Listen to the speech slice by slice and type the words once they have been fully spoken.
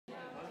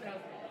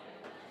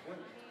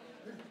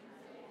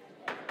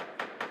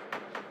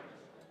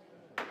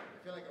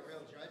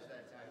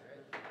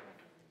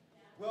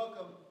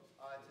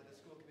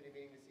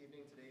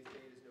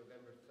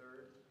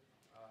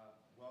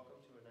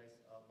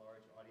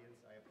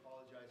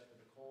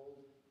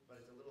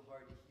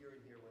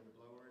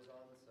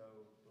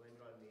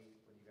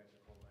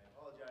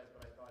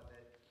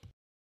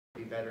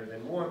be better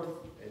than warmth,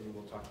 and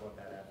we'll talk about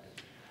that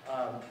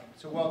after.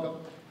 So welcome.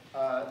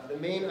 The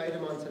main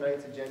item on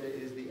tonight's agenda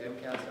is the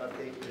MCAS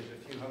update. There's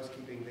a few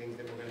housekeeping things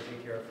that we're going to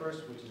take care of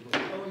first, which is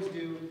what we always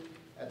do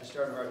at the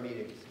start of our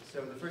meetings.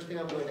 So the first thing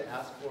I'm going to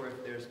ask for,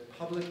 if there's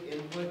public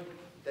input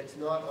that's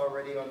not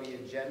already on the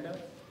agenda,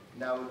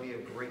 now would be a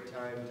great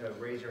time to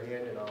raise your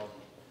hand and I'll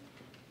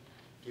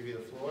give you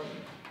the floor.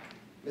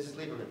 Mrs.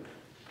 Lieberman.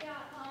 Yeah,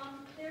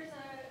 there's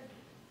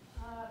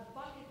a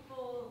bucket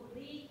full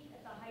leak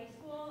at the high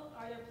school.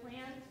 Are there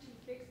plans to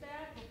fix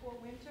that before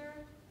winter?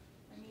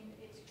 I mean,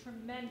 it's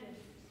tremendous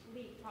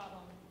leak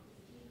problem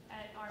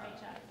at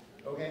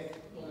RHS. Okay.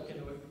 We'll look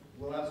into it.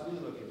 We'll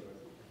absolutely look into it.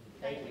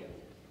 Thank you.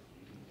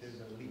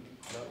 There's a leak,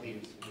 not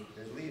leaves.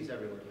 There's leaves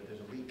everywhere, but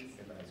there's a leak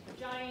in the high school.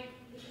 Giant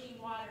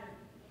leaking water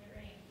when it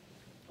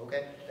rains.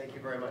 Okay, thank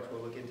you very much.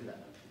 We'll look into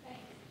that.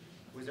 Thanks.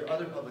 Was there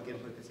other public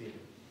input this evening?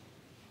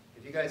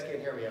 If you guys can't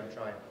hear me, I'm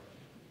trying.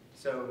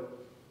 So,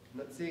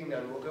 not seeing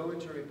none, we'll go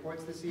into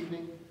reports this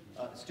evening.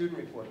 Student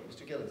report,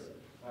 Mr. Gillis.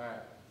 All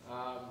right.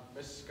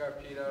 Mrs.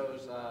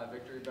 Scarpito's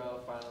Victory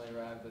Bell finally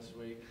arrived this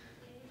week.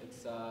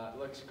 It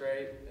looks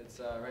great. It's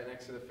right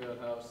next to the field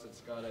house.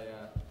 It's got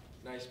a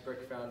nice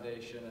brick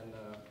foundation and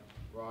the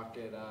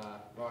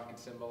rocket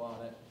symbol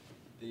on it.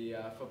 The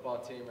football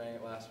team rang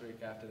it last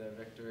week after their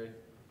victory.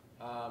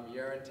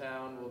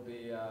 Urinetown will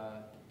be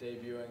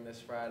debuting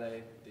this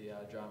Friday, the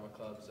drama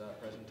club's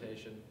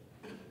presentation,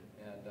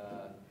 and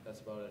that's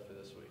about it for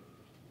this week.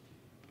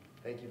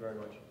 Thank you very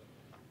much.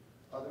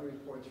 Other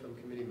reports from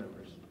committee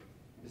members.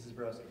 Mrs.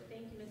 Browsing.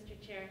 Thank you, Mr.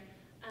 Chair.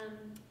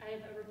 I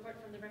have a report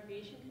from the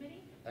Recreation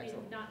Committee.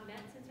 Excellent. We have not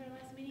met since our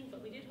last meeting,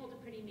 but we did hold a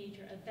pretty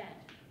major event,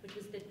 which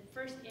was the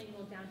first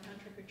annual downtown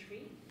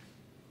trick-or-treat.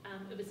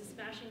 It was a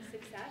smashing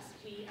success.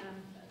 We,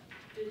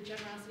 through the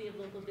generosity of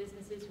local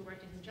businesses who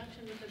worked in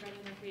conjunction with the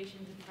Reading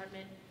Recreation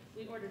Department,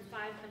 we ordered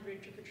 500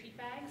 trick-or-treat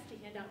bags to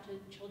hand out to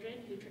children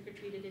who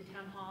trick-or-treated in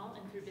Town Hall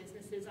and through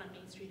businesses on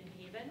Main Street in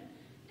Haven,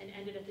 and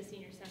ended at the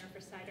Senior Center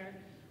for Cider.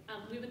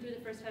 We went through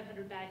the first 500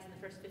 bags in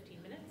the first 15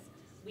 minutes.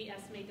 We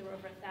estimate there were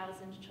over 1,000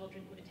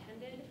 children who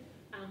attended.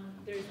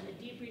 There's a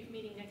debrief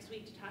meeting next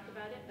week to talk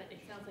about it, but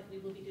it sounds like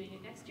we will be doing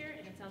it next year,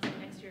 and it sounds like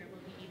next year it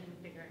will be even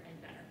bigger and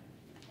better.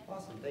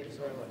 Awesome. Thank you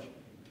so very much.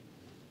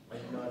 I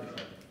did not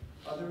attend.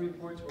 Other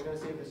reports, we're going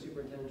to save the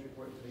superintendent's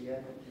report for the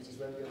end. Mrs.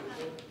 Webb, you have a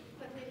report?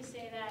 Quickly to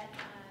say that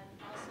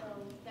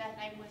also that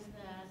night was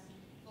the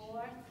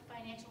 4th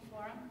financial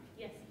forum.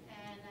 Yes.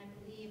 And I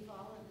believe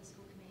all of the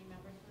school committee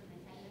members were in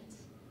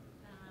attendance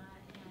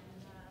and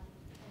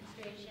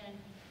administration.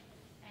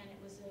 And it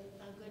was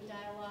a good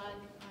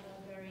dialogue on a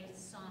very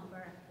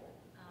somber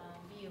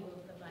view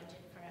of the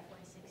budget for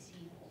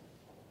FY16.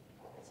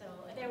 So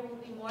there will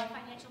be more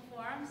financial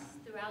forums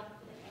throughout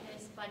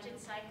this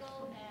budget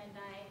cycle, and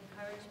I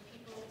encourage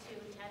people to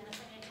attend the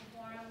financial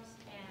forums.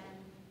 And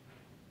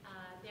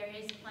there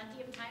is plenty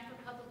of time for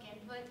public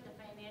input. The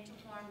financial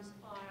forums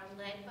are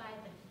led by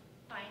the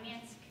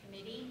Finance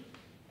Committee.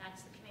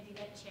 That's the committee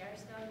that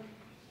chairs them,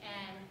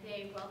 and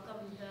they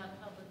welcome the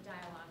public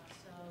dialogue.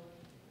 So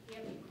if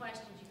you have any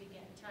questions, you can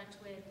get in touch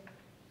with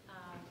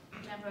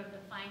a member of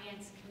the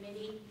Finance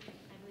Committee.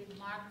 I believe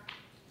Mark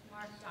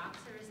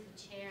Doxer is the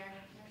chair.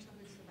 I'm not sure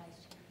who's the vice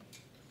chair.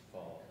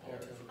 Paul.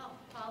 Oh,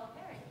 Paula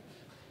Perry.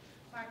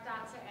 Mark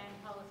Doxer and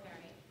Paula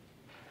Perry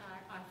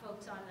are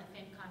folks on the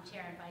FinCom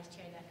chair and vice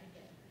chair that you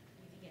can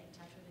get in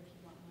touch with if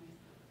you want more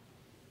info.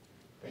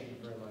 Thank you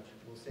very much.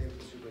 We'll save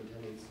the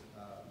superintendent's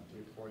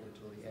report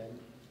until the end,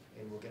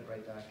 and we'll get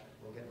right back.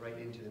 We'll get right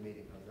into the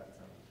meeting. How's that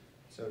sound?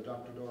 So,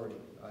 Dr. Doherty,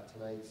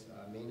 tonight's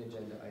main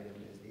agenda item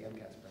is the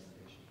MCAS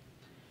presentation.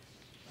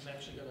 I'm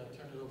actually going to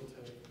turn it over to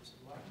Mr.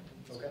 Martin.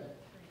 Okay.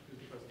 Do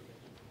the presentation.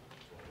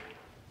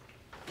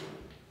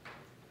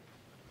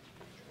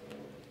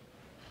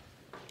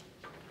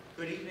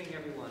 Good evening,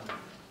 everyone.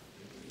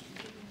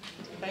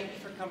 Thank you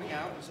for coming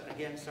out.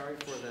 Again, sorry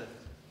for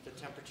the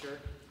temperature.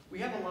 We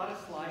have a lot of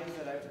slides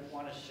that I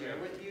want to share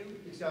with you.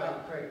 Sorry,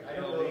 Craig, I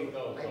don't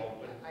know.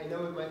 I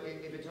know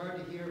if it's hard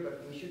to hear,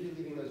 but we should be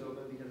leaving those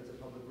open because it's a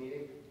public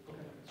meeting.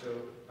 Okay. So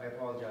I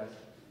apologize.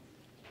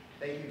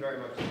 Thank you very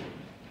much.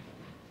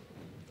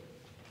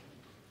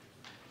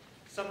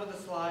 Some of the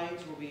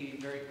slides will be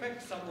very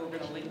quick. Some we're going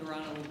to linger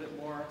on a little bit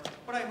more.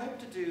 What I hope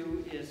to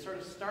do is sort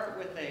of start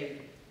with a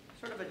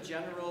sort of a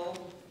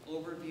general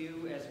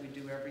overview, as we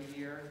do every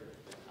year,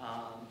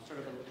 sort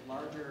of a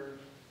larger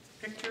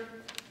picture,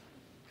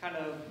 kind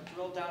of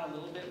drill down a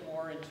little bit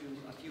more into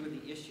a few of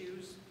the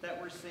issues that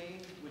we're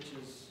seeing, which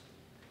is,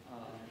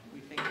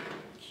 we think,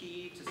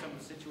 key to some of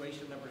the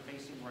situation that we're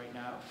facing right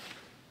now.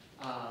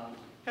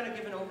 Kind of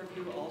give an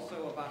overview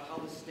also about how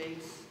the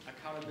state's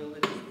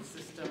accountability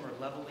system or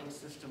leveling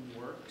system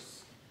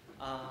works,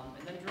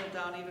 and then drill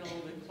down even a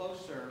little bit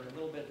closer, a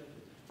little bit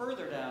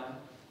further down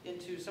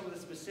into some of the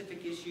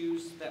specific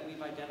issues that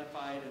we've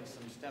identified and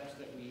some steps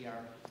that we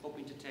are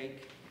hoping to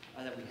take,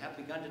 that we have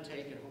begun to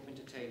take and hoping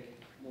to take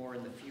more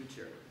in the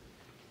future.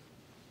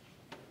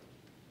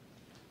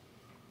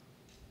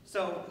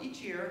 So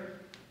each year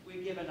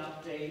we give an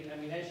update. I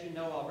mean, as you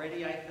know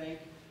already, I think,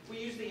 We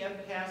use the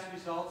MCAS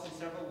results in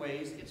several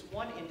ways. It's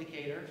one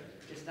indicator.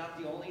 It's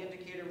not the only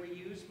indicator we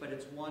use, but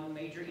it's one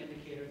major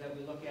indicator that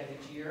we look at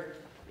each year.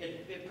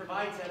 It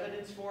provides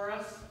evidence for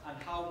us on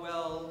how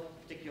well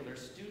particular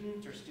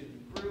student or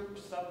student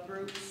groups,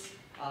 subgroups,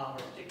 or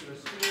particular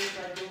schools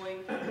are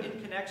doing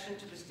in connection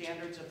to the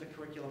standards of the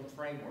curriculum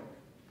framework.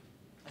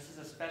 This is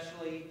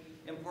especially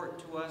important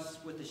to us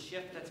with the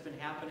shift that's been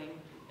happening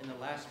in the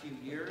last few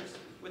years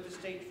with the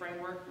state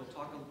framework. We'll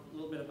talk a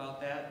little bit about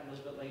that a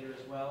little bit later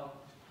as well.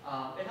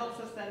 It helps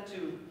us then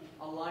to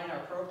align our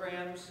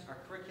programs, our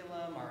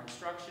curriculum, our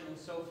instruction, and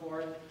so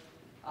forth.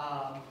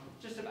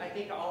 I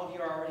think all of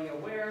you are already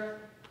aware,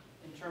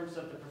 in terms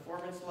of the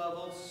performance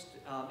levels,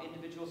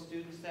 individual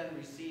students then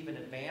receive an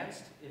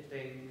advanced if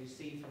they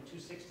receive from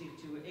 260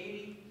 to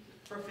 280,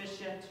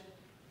 proficient,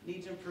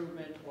 needs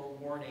improvement, or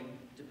warning,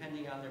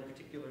 depending on their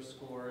particular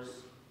scores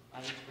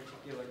on each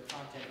particular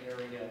content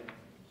area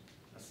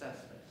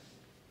assessment.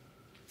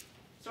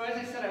 So as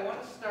I said, I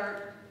want to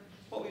start,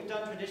 what we've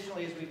done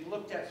traditionally is we've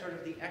looked at sort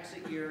of the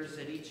exit years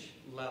at each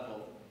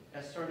level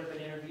as sort of an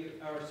interview,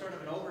 or sort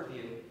of an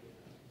overview.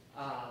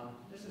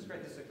 This is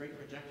great. This is a great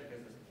projector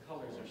because the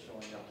colors are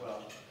showing up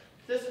well.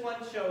 This one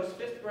shows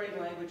 5th grade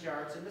language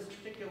arts, and this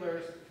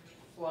particular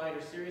slide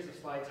or series of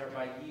slides are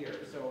by year.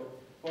 So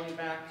going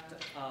back to,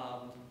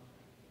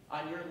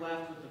 on your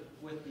left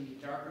with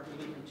the darker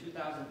blue from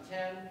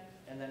 2010,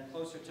 and then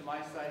closer to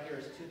my side here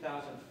is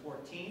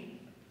 2014.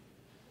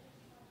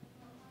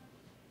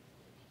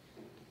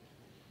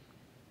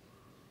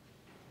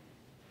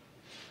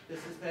 This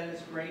is then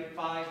is grade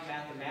 5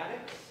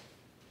 mathematics,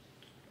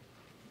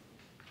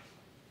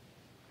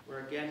 where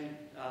again,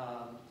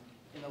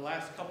 in the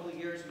last couple of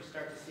years, we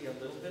start to see a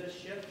little bit of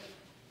shift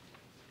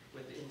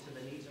into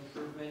the needs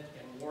improvement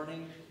and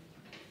warning.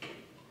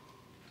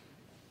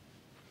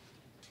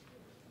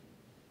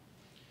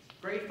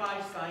 Grade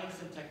 5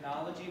 science and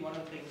technology, one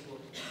of the things we'll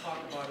talk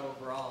about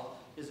overall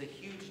is a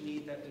huge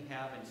need that we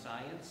have in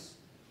science.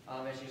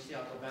 As you see,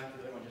 I'll go back to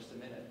the other one in just a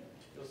minute.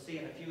 You'll see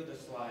in a few of the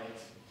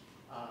slides,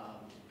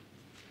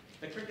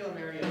 the curriculum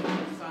area of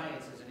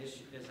science is an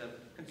issue, is a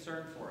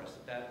concern for us,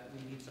 that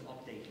we need some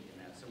updating in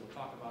that. So we'll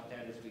talk about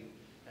that as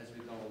we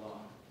go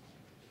along.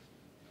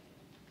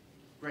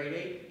 Grade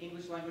 8,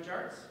 English Language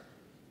Arts.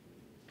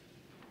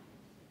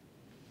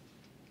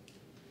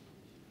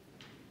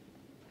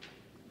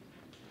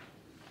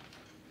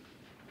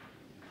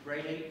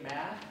 Grade 8,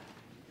 Math.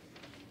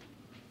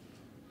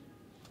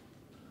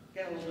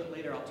 Again, a little bit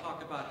later, I'll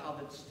talk about how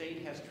the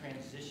state has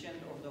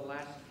transitioned over the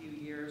last few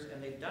years,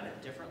 and they've done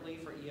it differently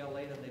for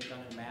ELA than they've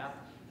done in math,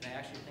 and I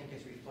actually think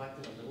it's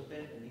reflected a little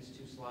bit in these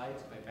two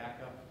slides. If I back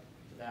up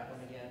to that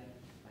one again,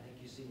 I think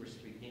you see we're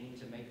beginning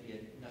to make the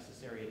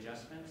necessary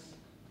adjustments.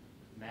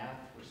 Math,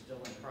 we're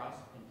still in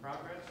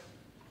progress.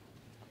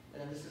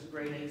 And then this is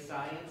grade 8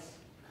 science.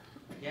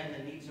 Again,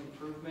 the needs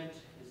improvement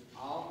is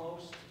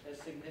almost as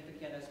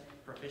significant as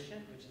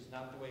proficient, which is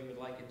not the way we'd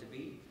like it to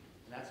be.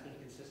 And that's been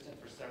consistent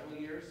for several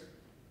years.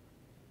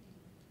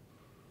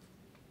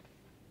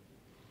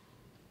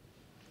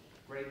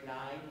 Grade 9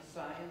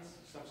 science.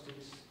 Some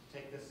students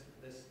take this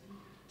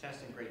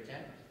test in grade 10.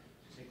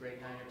 Say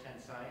grade 9 or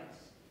 10 science.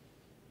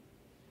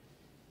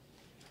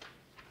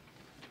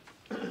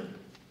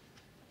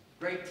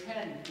 Grade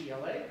 10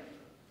 ELA.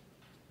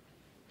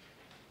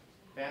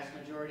 Vast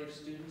majority of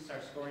students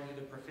are scoring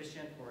either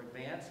proficient or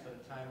advanced by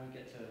the time we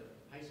get to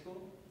high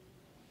school.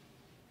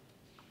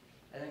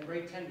 And then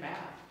grade 10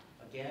 math.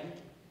 Again,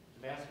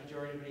 the vast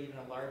majority, but even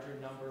a larger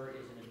number,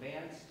 is in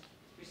advanced.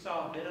 We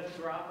saw a bit of a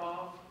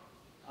drop-off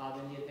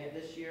in the advanced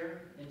this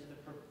year into the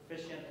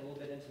proficient, a little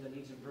bit into the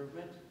needs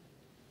improvement.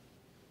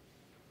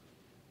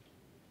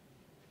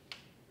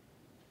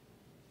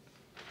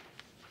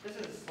 This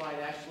is a slide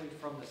actually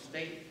from the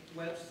state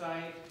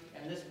website,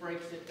 and this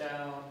breaks it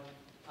down.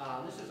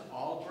 This is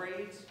all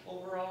grades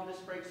overall. This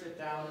breaks it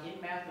down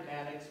in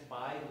mathematics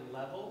by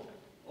level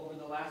over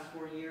the last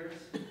 4 years.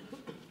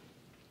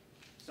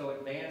 So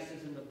advanced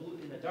is in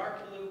the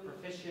dark blue,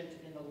 proficient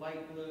in the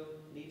light blue,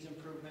 needs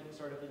improvement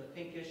sort of in the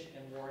pinkish,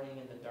 and warning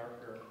in the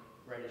darker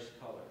reddish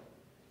color.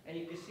 And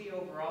you can see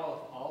overall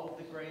of all of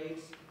the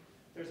grades,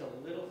 there's a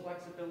little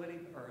flexibility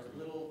or a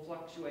little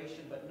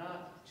fluctuation, but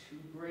not too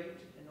great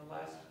in the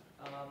last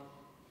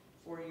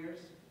 4 years.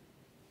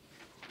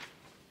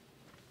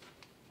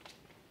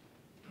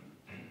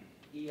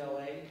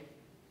 ELA.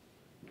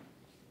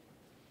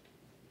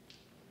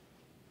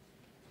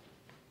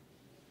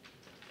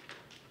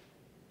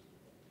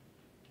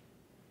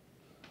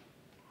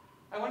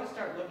 I want to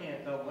start looking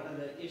at, though, one of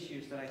the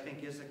issues that I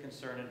think is a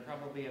concern and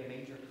probably a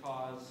major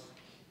cause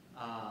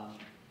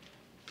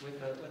with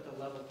the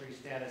level 3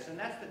 status, and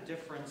that's the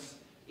difference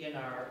in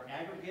our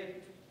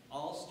aggregate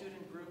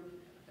all-student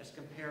group as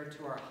compared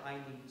to our high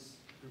needs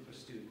group of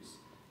students.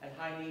 And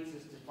high needs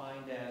is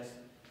defined as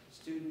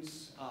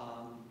students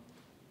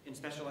in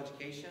special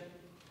education,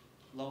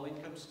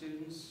 low-income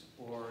students,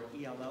 or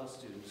ELL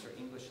students, or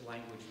English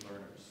language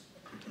learners.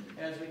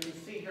 As we can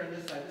see here on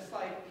this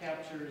slide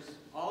captures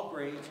all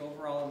grades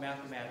overall in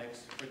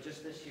mathematics for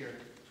just this year,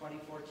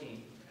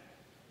 2014.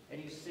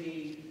 And you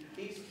see,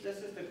 this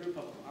is the group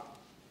of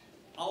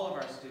all of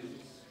our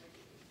students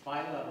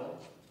by level.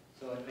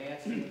 So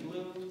advanced in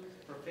blue,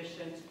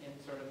 proficient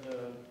in sort of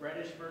the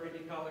reddish burgundy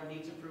color,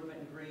 needs improvement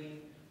in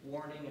green,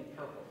 warning in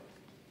purple.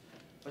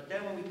 But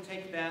then when we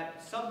take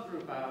that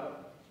subgroup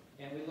out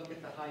and we look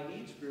at the high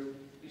needs group,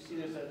 you see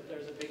there's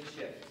a big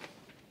shift.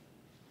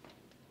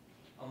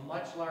 A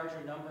much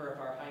larger number of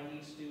our high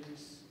needs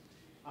students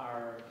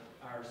are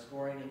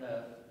scoring in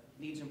the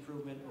needs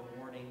improvement or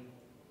warning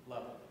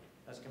level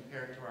as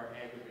compared to our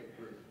aggregate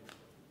group.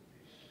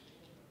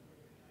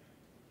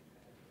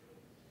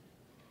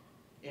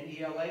 In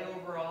ELA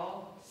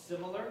overall,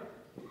 similar,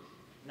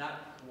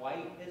 not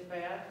quite as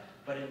bad,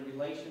 but in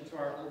relation to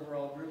our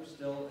overall group,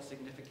 still a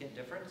significant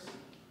difference.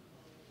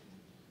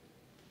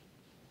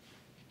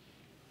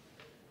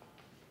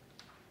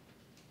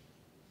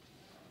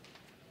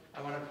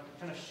 I want to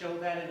kind of show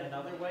that in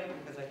another way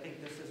because I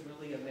think this is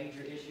really a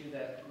major issue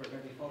that we're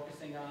going to be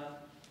focusing on.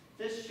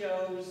 This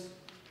shows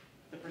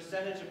the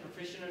percentage of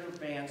proficient or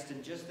advanced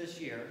in just this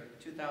year,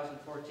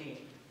 2014,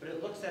 but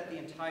it looks at the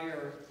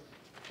entire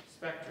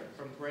spectrum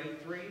from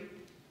grade 3,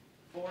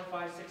 4,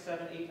 5, 6,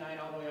 7, 8, 9,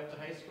 all the way up to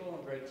high school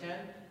and grade 10.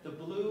 The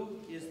blue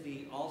is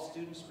the all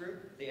students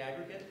group, the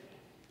aggregate.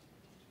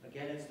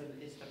 Again, it's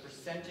the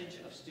percentage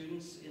of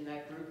students in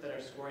that group that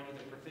are scoring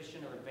either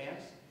proficient or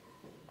advanced,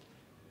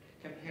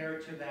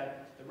 compared to the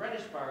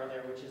reddish bar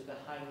there, which is the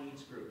high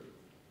needs group.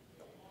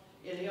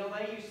 In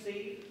ELA, you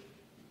see,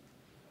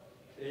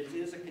 it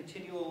is a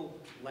continual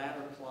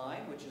ladder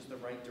climb, which is the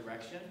right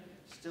direction.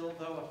 Still,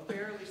 though, a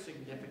fairly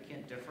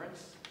significant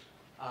difference.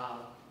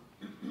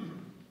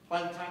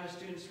 By the time the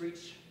students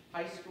reach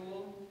high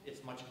school,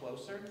 it's much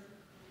closer.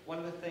 One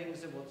of the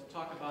things that we'll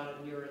talk about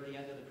it near the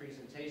end of the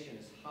presentation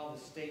is how the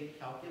state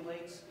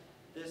calculates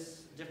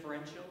this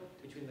differential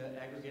between the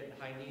aggregate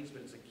and high needs,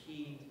 but it's a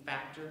key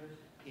factor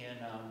in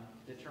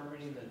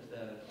determining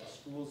the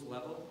school's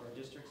level or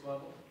district's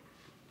level.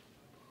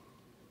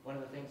 One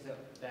of the things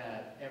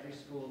that every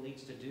school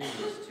needs to do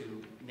is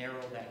to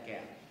narrow that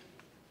gap.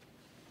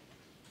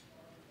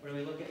 When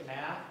we look at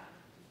math,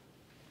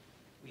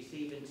 we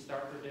see even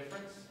starker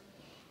difference.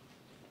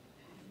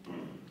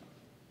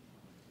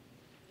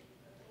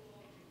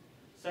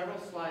 Several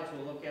slides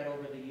we'll look at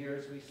over the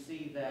years, we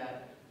see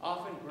that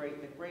often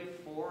the grade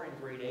 4 and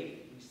grade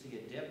 8, we see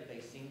a dip. They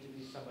seem to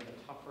be some of the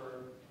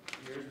tougher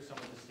years with some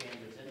of the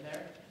standards in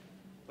there.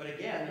 But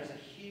again, there's a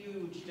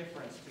huge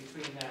difference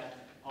between that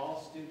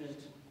all student,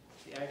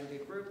 the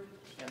aggregate group,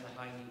 and the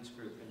high needs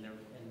group in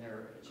their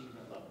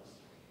achievement levels.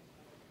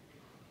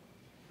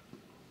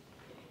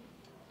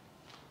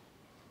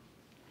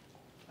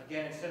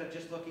 Again, instead of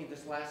just looking at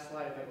this last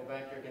slide, if I go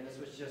back here again, this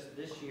was just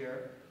this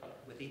year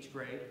with each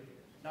grade.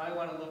 Now I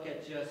want to look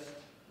at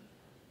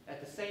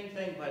at the same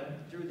thing, but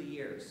through the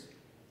years.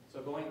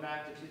 So going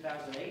back to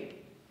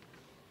 2008,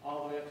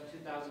 all the way up to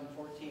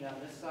 2014 on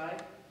this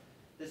side.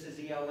 This is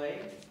ELA,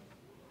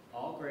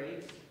 all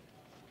grades.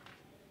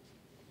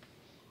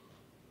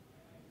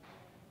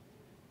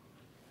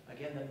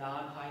 Again, the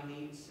non-high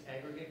needs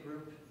aggregate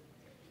group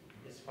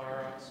is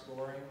far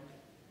outscoring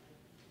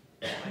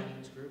the high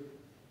needs group.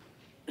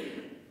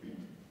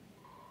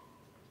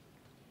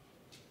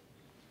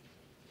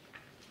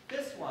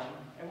 This one,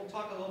 and we'll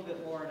talk a little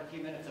bit more in a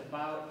few minutes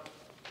about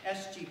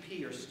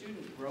SGP, or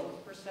Student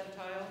Growth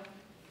Percentile.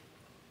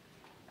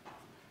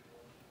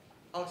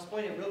 I'll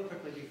explain it real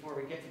quickly before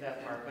we get to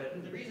that part,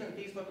 but the reason that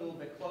these look a little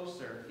bit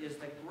closer is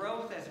that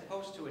growth as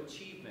opposed to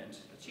achievement.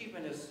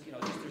 Achievement is,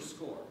 just their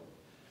score.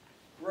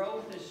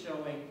 Growth is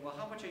showing, well,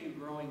 how much are you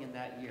growing in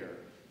that year?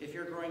 If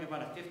you're growing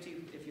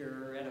if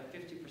you're at a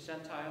 50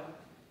 percentile,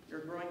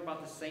 you're growing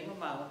about the same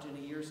amount in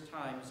a year's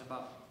time as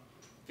about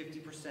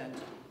 50%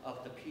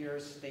 of the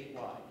peers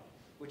statewide,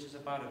 which is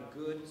about a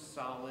good,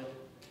 solid,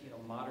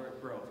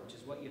 moderate growth, which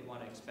is what you'd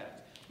want to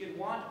expect. You'd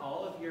want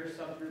all of your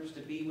subgroups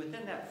to be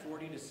within that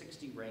 40 to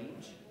 60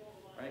 range,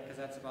 right? Because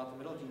that's about the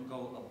middle. If you can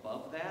go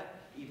above that,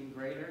 even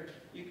greater.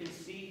 You can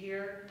see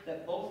here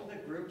that both of the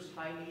groups,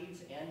 high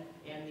needs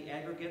and the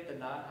aggregate, the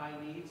non-high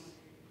needs,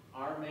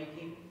 are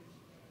making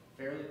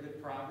fairly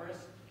good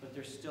progress, but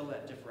there's still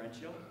that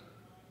differential.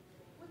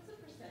 What's the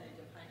percentage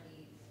of high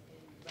needs in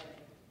Reading?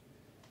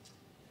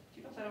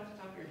 Do you know that off the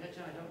top of your head,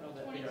 John? I don't know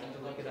that. You have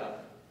to look it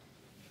up.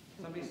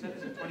 Somebody said,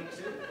 is it 22?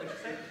 What'd you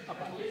say?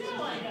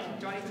 No, I know.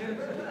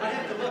 22? I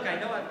have to look. I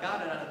know I've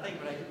got it on a thing,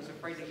 but I was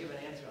afraid to give an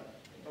answer on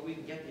it. But we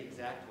can get the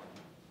exact one.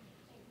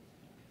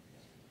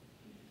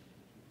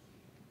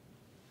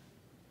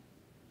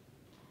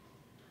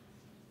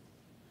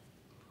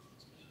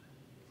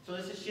 So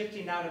this is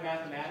shifting now to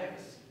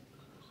mathematics.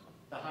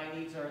 The high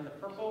needs are in the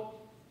purple.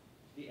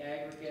 The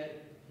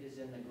aggregate is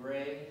in the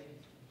gray.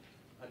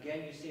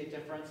 Again, you see a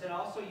difference. And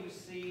also you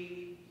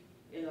see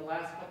in the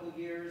last couple of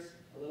years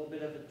a little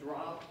bit of a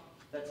drop.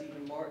 That's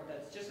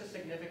just as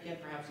significant,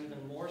 perhaps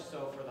even more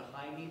so for the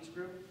high needs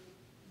group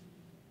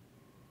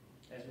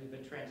as we've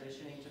been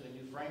transitioning to the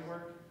new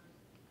framework.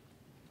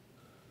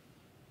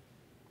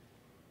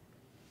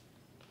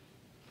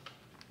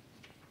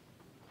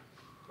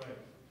 Right.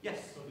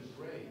 Yes? So the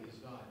gray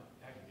is not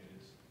aggregate,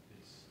 it's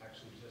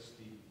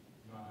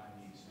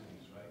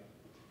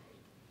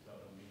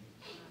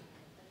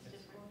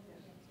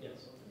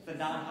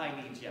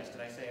non-high needs, yes.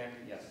 Did I say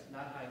accurate? Yes,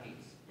 not high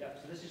needs. Yep,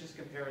 so this is just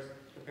comparing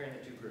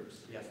the two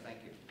groups. Yes, thank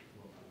you.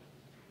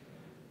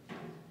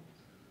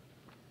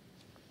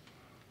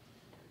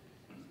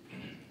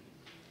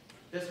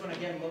 This one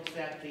again looks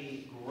at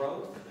the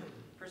growth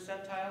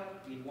percentile.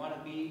 You'd want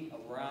to be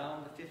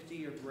around the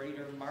 50 or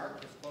greater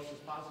mark as close as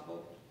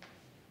possible.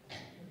 You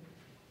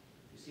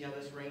see how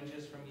this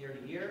ranges from year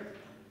to year?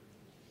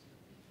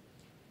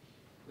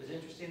 It was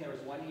interesting, there was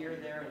one year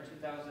there in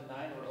 2009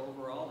 where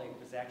overall it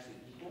was actually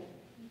equal.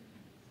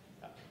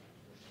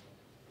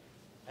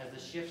 As the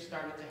shift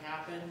started to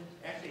happen,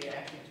 actually in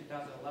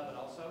 2011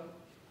 also,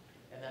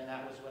 and then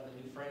that was when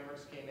the new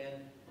frameworks came in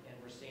and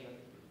we're seeing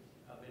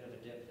a bit of a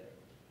dip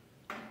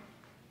there.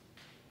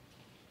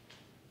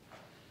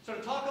 So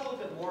to talk a little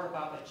bit more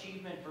about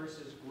achievement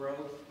versus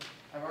growth,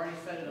 I've already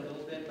said it a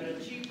little bit, but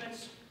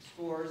achievement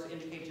scores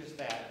indicate just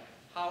that,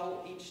 how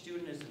each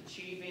student is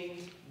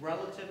achieving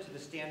relative to the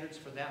standards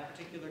for that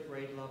particular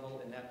grade level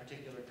in that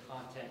particular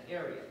content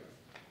area.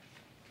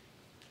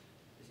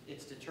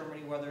 It's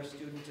determining whether a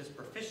student is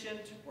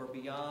proficient or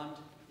beyond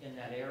in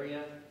that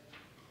area.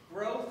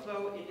 Growth,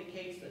 though,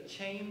 indicates a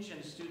change in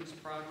a student's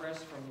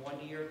progress from one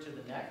year to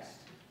the next.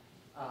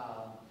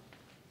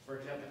 For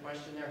example, the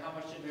question there, how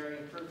much did Mary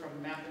improve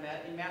from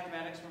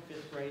mathematics from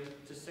 5th grade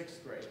to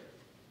 6th grade?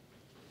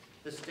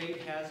 The state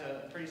has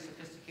a pretty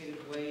sophisticated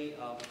way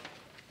of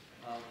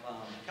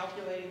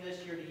calculating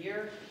this year to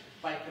year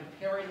by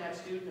comparing that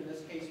student, in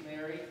this case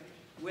Mary,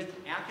 with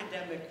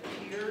academic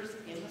peers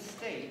in the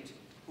state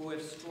who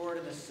have scored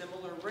in a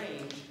similar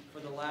range for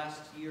the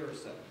last year or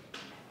so.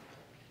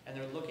 And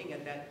they're looking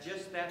at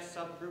just that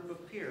subgroup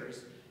of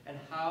peers and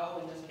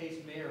how, in this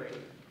case Mary,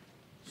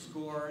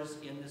 scores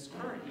in this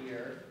current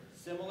year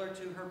similar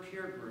to her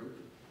peer group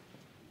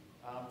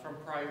from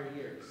prior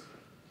years.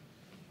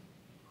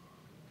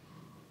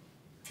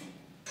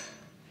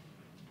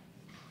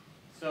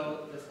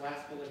 So this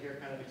last bullet here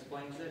kind of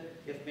explains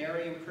it. If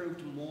Mary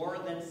improved more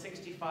than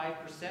 65%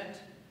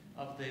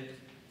 of the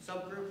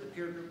subgroup, the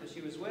peer group that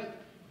she was with,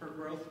 her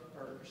growth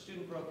or her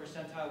student growth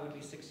percentile would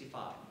be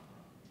 65.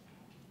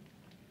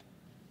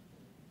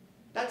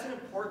 That's an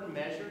important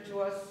measure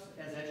to us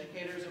as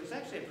educators. It was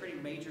actually a pretty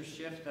major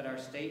shift that our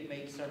state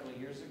made several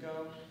years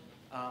ago.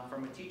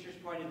 From a teacher's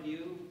point of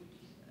view,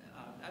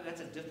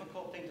 that's a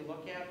difficult thing to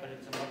look at, but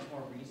it's a much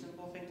more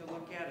reasonable thing to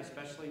look at,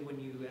 especially when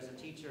you, as a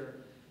teacher,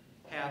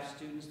 have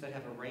students that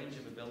have a range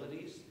of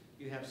abilities.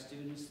 You have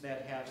students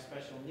that have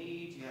special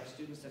needs. You have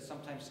students that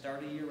sometimes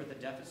start a year with a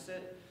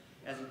deficit.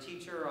 As a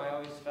teacher, I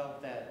always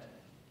felt that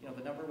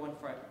the number one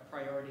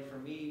priority for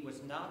me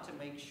was not to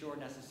make sure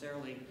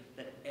necessarily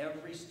that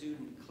every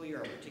student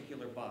clear a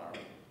particular bar,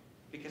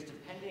 because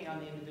depending on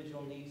the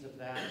individual needs of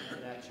that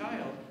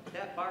child,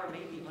 that bar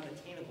may be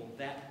unattainable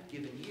that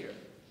given year.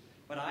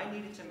 But I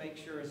needed to make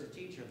sure as a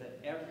teacher that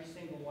every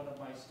single one of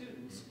my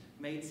students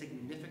made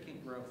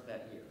significant growth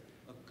that year,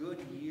 a good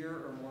year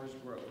or more's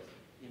growth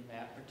in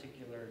that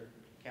particular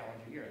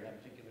calendar year,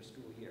 that particular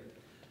school year.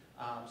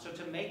 So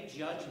to make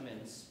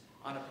judgments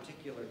on a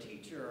particular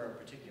teacher or a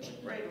particular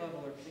grade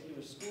level or a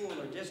particular school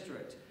or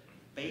district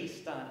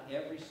based on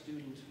every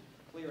student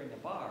clearing a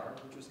bar,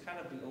 which was kind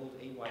of the old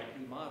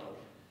AYP model,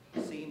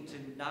 seemed to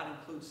not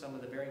include some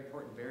of the very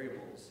important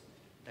variables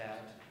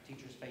that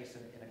teachers face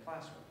in a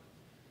classroom.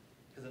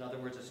 Because in other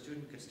words, a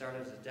student could start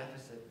as a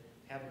deficit,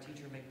 have a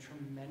teacher make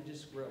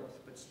tremendous growth,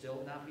 but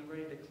still not be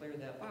ready to clear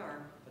that bar,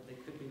 but they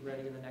could be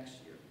ready in the next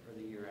year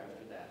or the year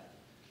after that.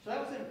 So that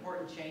was an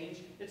important change.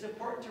 It's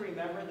important to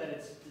remember that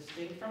it's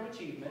distinct from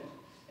achievement.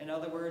 In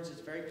other words,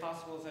 it's very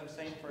possible, as I'm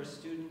saying, for a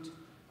student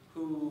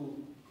who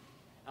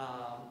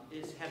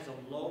has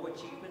a low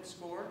achievement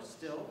score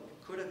still,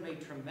 could have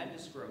made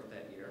tremendous growth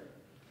that year,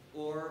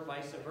 or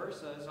vice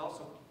versa is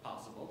also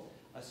possible.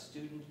 A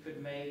student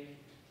could make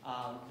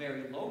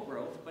very low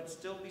growth, but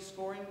still be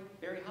scoring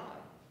very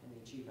high in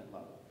the achievement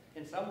level.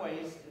 In some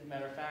ways, as a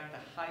matter of fact,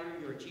 the higher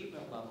your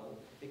achievement level,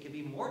 it can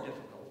be more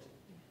difficult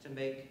to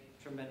make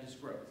tremendous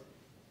growth.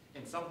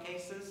 In some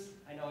cases,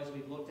 I know as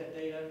we've looked at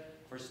data,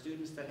 for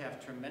students that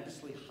have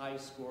tremendously high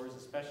scores,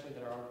 especially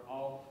that are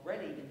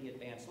already in the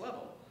advanced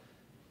level,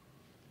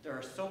 there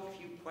are so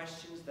few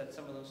questions that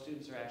some of those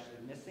students are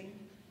actually missing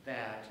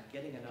that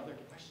getting another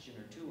question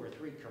or 2 or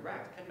 3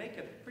 correct can make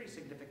a pretty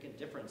significant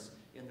difference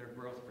in their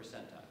growth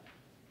percentile.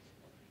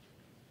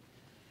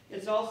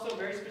 It's also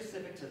very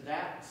specific to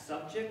that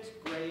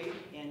subject, grade,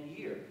 and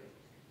year.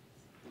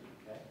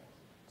 Okay?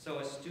 So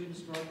a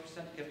student's growth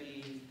percent could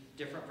be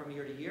different from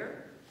year to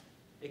year.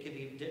 It could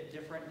be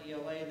different in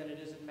ELA than it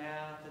is in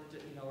math,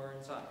 or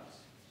in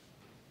science.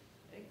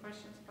 Any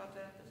questions about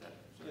that?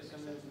 Yes,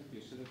 I'm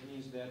confused. So that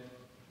means that,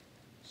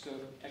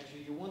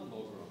 actually you want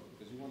low growth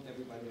because you want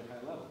everybody at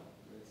high level.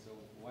 Right? So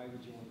why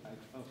would you want high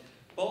growth?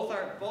 Both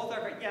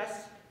are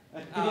yes.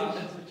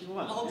 That's what you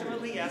want.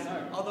 Ultimately, yes.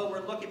 Although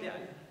we're looking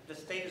at, the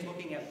state is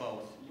looking at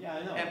both. Yeah,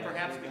 I know. And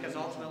perhaps because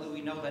ultimately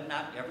we know that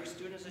not every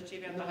student is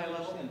achieving at the high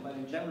level. But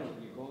in general,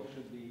 your goal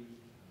should be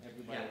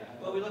everybody at the high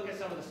Well, level. we look at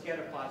some of the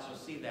scatter plots, you'll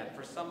see that.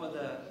 For some of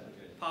the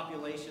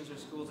populations or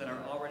schools that are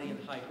already in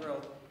high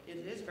growth,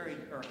 it is very,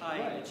 or high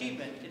Right.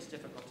 achievement, it's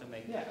difficult to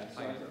make Yeah, so,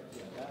 higher yeah,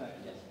 growth. that I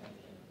understand.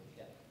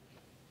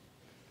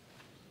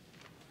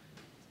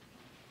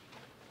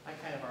 I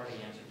kind of already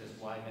answered this,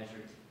 why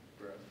measure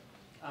growth.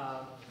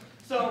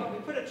 So we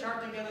put a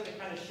chart together that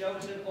kind of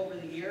shows it over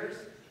the years.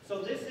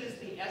 So this is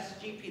the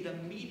SGP, the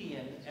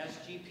median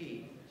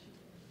SGP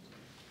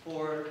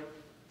for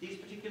these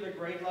particular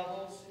grade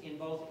levels in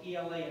both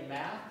ELA and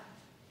math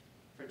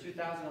for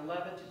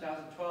 2011,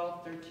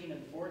 2012, 13,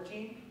 and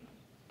 14.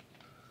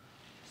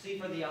 See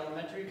for the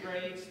elementary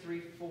grades, 3,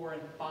 4,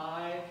 and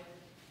 5.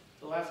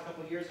 The last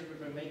couple of years as we've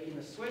been making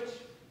the switch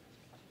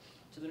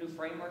to the new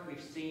framework,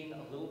 we've seen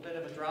a little bit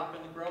of a drop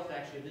in the growth.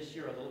 Actually, this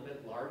year, a little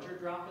bit larger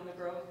drop in the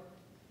growth.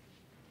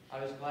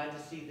 I was glad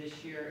to see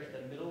this year at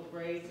the middle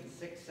grades in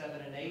 6,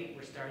 7, and 8,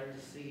 we're starting to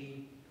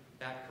see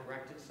that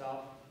correct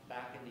itself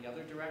back in the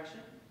other direction.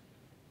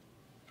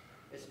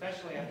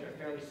 Especially after a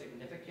fairly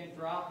significant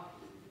drop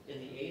in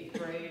the 8th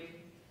grade,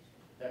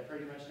 that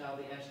pretty much now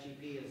the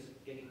SGP is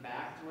getting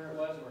back to where it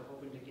was, and we're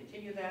hoping to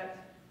continue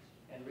that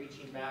and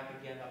reaching back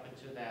again up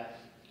into that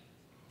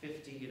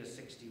 50 to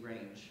 60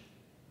 range.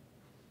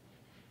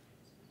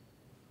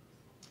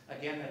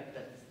 Again,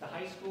 the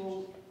high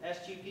school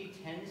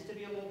SGP tends to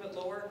be a little bit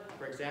lower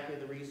for exactly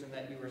the reason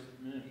that you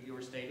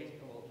were stating.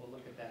 We'll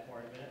look at that more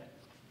in a minute.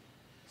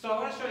 So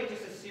I want to show you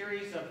just a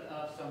series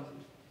of some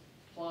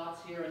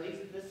plots here, and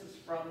this is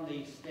from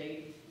the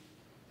state.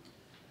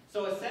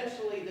 So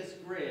essentially this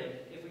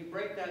grid, if we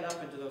break that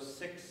up into those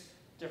 6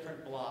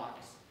 different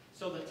blocks,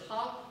 so the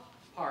top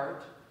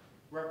part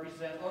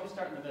represents, let me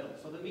start in the middle.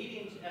 So the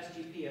median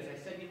SGP, as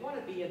I said, you want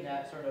to be in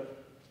that sort of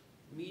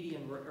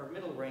median or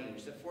middle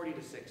range, that 40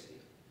 to 60,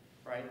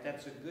 right?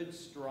 That's a good,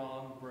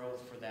 strong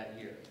growth for that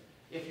year.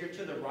 If you're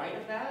to the right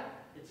of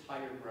that, it's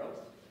higher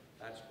growth.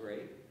 That's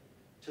great.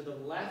 To the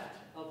left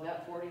of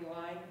that 40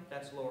 line,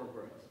 that's lower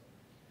growth.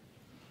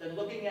 Then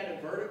looking at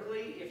it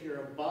vertically, if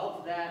you're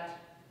above that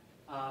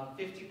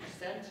 50%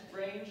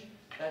 range,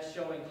 that's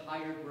showing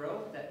higher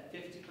growth, that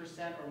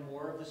 50% or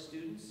more of the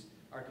students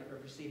are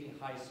receiving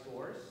high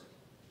scores.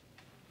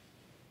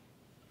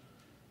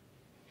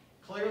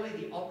 Clearly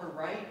the upper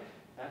right,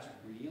 that's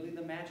really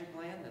the magic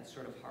land. That's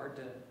sort of hard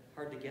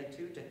to get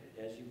to,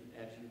 as you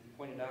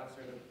pointed out,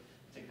 sort of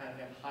to kind of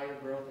have higher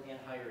growth and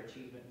higher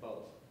achievement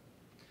both.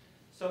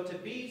 So to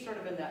be sort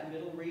of in that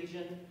middle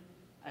region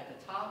at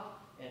the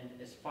top and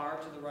as far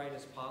to the right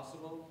as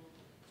possible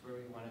is where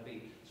we want to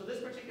be. So this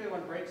particular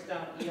one breaks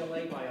down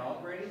ELA by all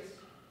grades.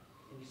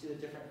 And you see the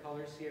different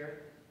colors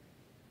here.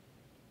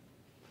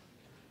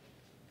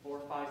 4,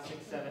 5,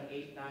 6, 7,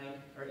 8, 9,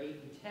 or 8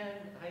 and 10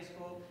 at the high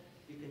school.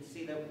 You can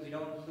see that we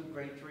don't include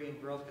grade 3 in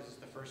growth because it's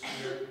the first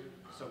year.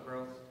 So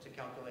growth, to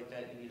calculate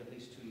that, you need at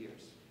least 2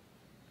 years.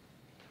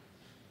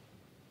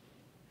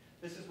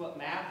 This is what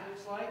math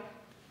looks like.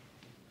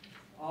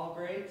 All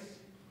grades.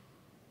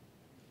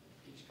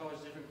 Each color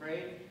is a different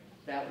grade.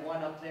 That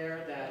one up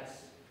there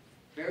that's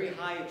very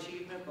high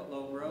achievement but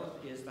low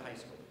growth is the high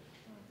school.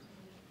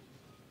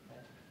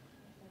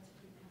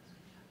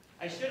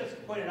 I should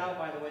have pointed out,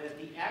 by the way, that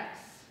the X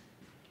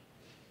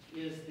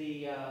is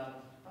the,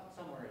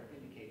 somewhere it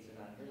indicates it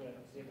on here, but I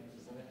don't see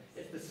it.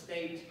 It's the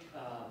state,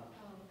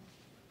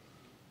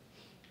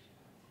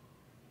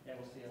 yeah,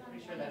 we'll see. I'm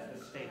pretty sure that's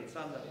the state. It's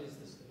on the. It is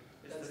the state.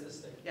 That's the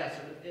state. Yeah,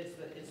 so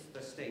it's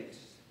the state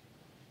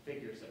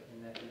figures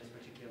in this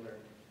particular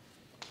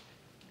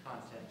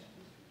content.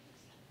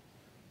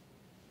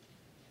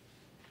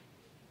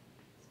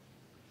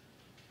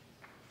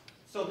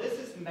 So this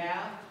is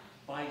math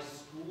by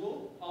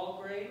school,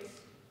 all grades.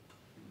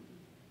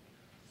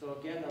 So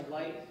again, the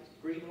light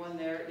green one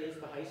there is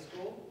the high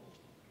school.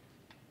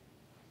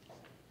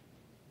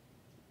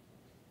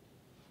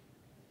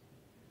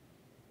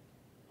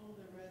 Oh,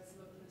 the reds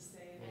look the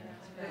same.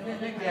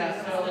 Yeah,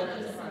 so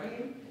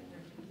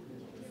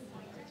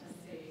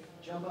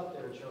Jump up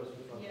there and show us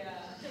the photo.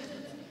 Yeah.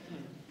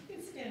 You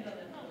can stand on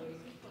it, please.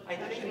 I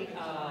think,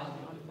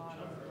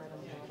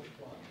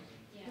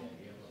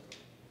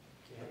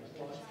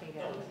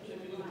 If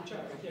you look at the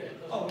chart right there.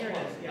 it doesn't- oh, here it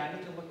is. Yeah, I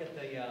need to look at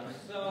the,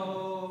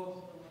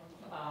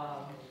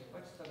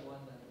 what's the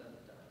one that,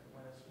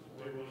 one is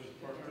 50?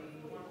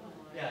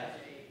 Yeah.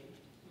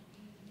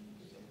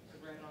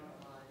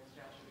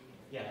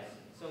 Yes.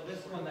 So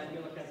this one that you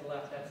look at the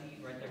left, that's E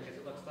right there, because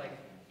it looks like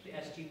the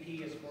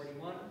SGP is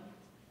 41,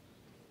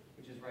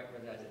 which is right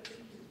where that is. Do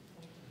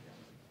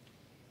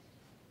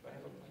I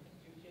have a point of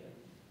view here?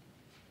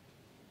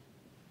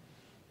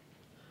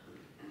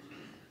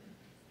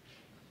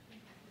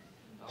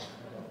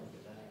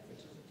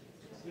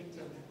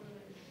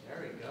 There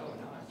we go.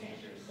 Now I'm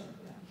dangerous.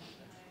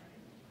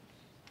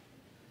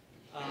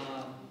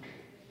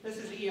 This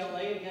is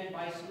ELA again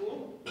by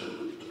school.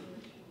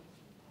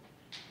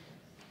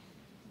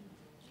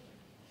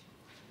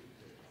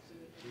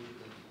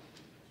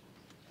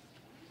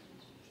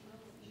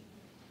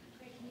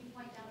 Craig, can you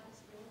point out the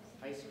schools?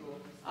 High school.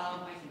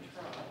 I can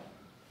try.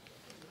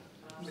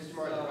 Mr.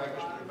 Martin,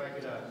 if I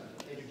could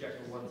interject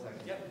for 1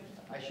 second. Yep.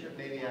 I should have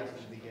maybe asked at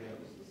the beginning.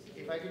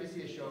 if I could just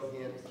see a show of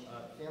hands,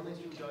 families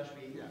from Josh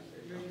Beat?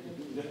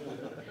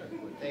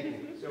 Thank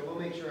you. So we'll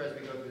make sure as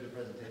we go through the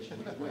presentation,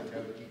 we point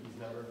out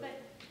Keaton's number.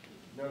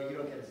 No, you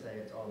don't get to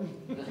say, it's all.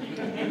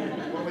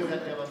 What was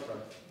that, Emma? I'm sorry.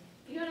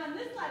 You know, and on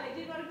this slide, I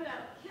did want to put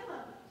out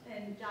Killam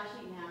and Josh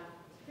Eaton have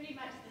pretty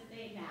much the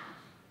same math.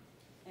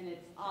 And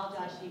it's all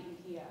Josh Eaton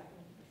here.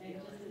 And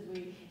just as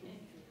we,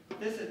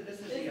 This is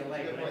the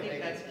ELA, Good but I point,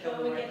 think thank that's you. so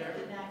Killam we right get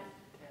to there. the next.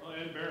 Well,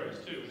 and Barrows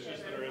too, it's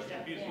just that our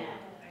SGP is lower,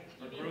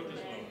 our growth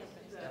is lower.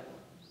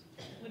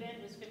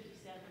 Woodend was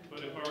 57. But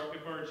if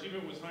our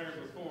achievement was higher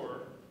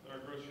before, our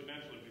growth should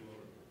naturally be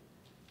lower.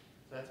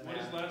 So that's What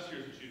does math. last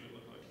year's achievement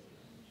look like?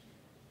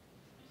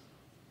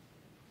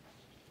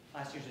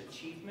 Last year's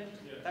achievement,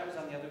 Yeah. that was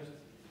on the others.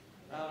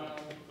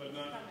 But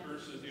not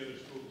versus the other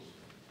schools.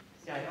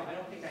 Yeah, I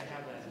don't think I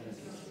have that in this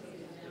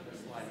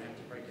slide, I have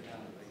to break it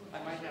down. I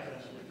might have it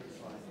on a different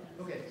slide.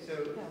 Okay,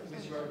 so,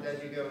 Mr. Martin,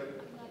 as you go,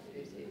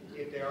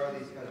 if there are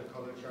these kind of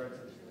color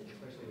charts,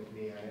 especially with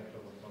me, I have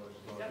trouble with colors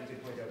as well. If you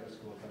could point out the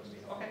school, that would be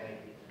helpful. Okay.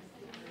 Thank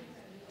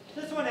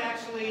you. This one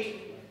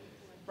actually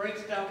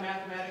breaks down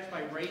mathematics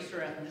by race or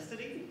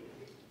ethnicity.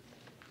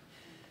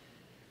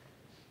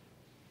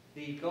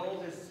 The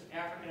gold is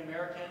African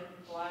American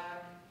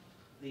flag.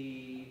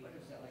 The, what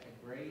is that, like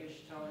a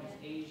grayish tone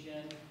is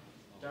Asian.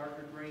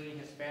 Darker green,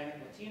 Hispanic,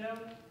 Latino.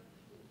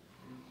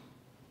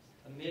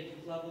 A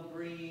mid-level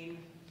green,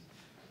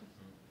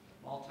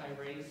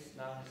 multi-race,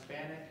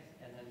 non-Hispanic,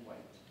 and then white.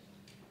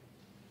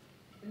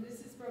 And this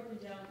is broken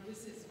down,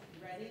 this is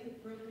Reading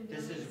broken down?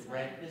 This is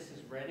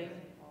Reading.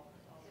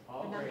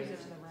 All grades,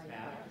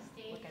 math.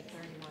 Look at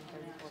 31,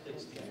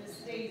 34. The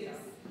state is.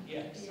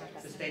 Yes,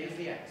 the state is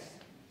the X.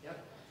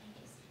 Yep.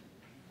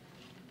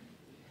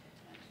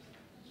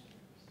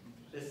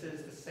 This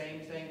is the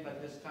same thing,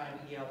 but this time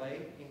ELA,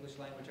 English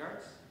Language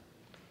Arts.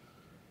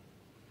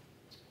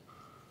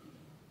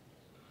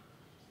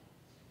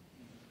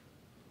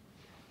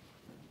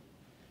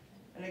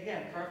 And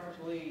again,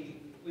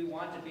 preferably, we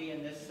want to be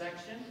in this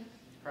section,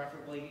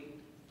 preferably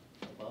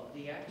above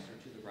the X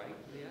or to the right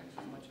of the X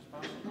as much as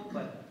possible,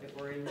 but if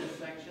we're in this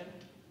section,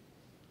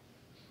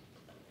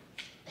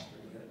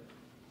 pretty good.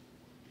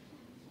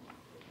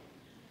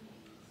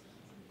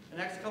 The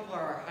next couple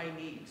are our high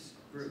needs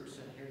groups,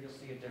 and here you'll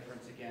see a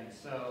difference again.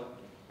 So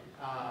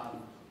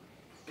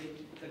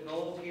the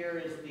gold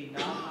here is the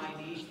non-high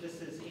needs.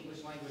 This is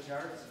English Language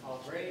Arts,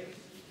 all grades.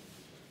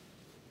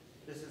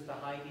 This is the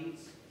high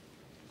needs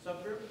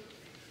subgroup.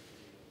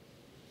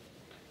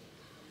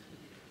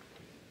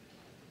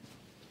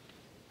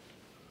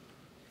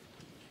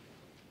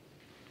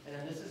 And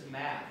then this is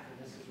math,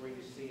 and this is where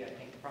you see, I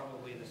think,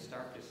 probably the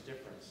starkest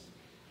difference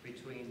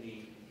between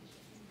the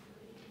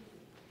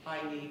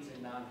high needs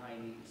and non-high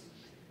needs.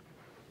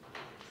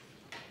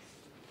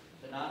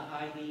 The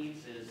non-high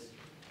needs is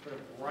sort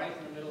of right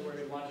in the middle where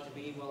we want it to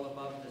be, well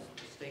above the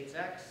state's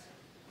X,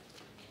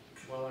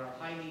 while our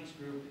high needs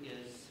group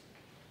is,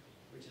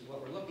 which is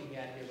what we're looking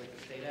at here with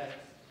the state X,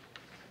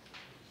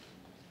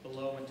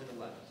 below and to the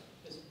left.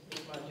 Ms.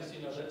 Martin, just so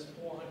you know, that's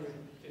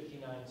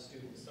 459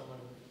 students, someone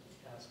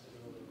asked it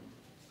earlier.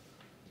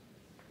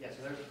 Yeah,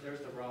 so there's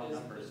the raw There's-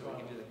 number, there's so we raw.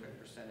 can do the quick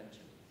percentage.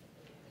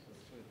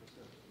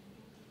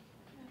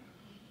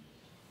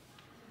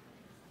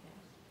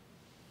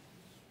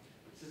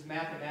 This is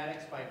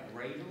mathematics by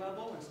grade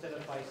level instead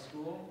of by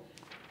school.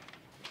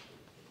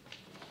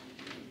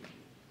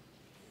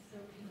 So,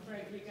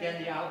 right, we got.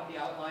 Again, the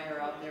outlier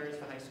out there is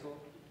the high school.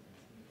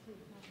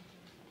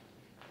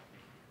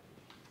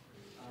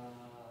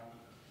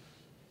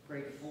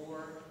 Grade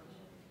 4,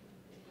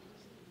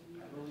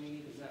 I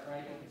believe, is that right?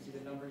 You can see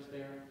the numbers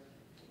there.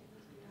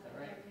 Is that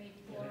right? Grade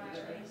 4,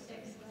 grade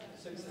 6.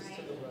 6 is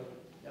to the right.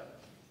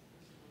 Yep.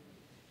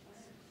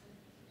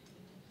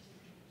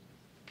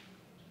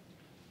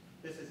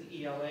 This is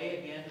ELA,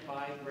 again,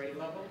 by grade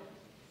level.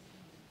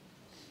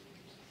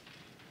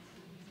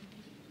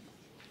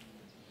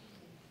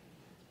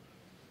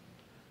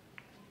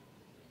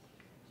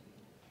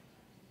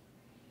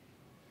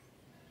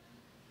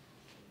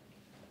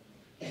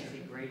 You see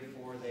grade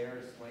 4 there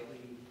is slightly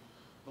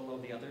below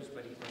the others,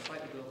 but we're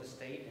slightly below the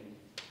state and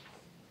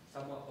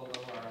somewhat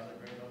below our other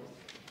grade levels.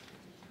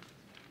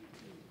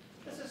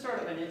 This is sort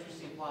of an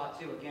interesting plot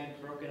too, again,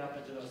 broken up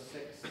into those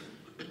 6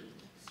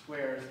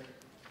 squares.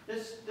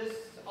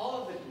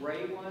 All of the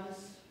gray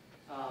ones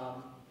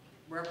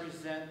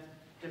represent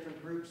different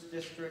groups,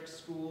 districts,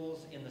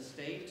 schools in the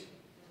state.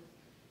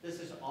 This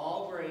is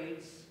all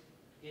grades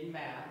in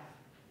math,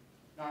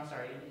 no, I'm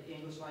sorry, in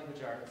English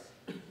Language Arts.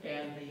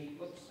 And the,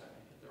 whoops, I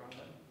hit the wrong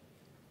button.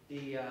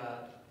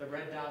 The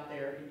red dot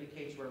there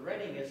indicates where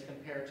Reading is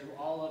compared to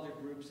all other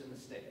groups in the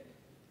state.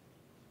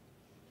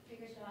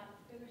 Bigger circles,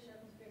 bigger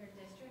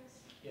districts.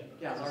 Yeah.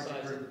 Yeah, the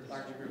size of the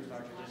larger groups,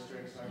 larger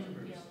districts, larger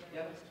groups.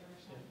 Yep.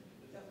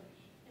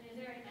 And is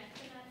there an X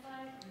in that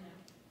slide or no?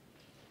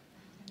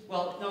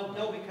 Well,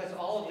 no, because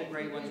all of the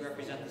gray ones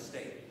represent the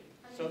state.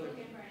 I'm So just the-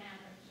 looking for an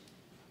average.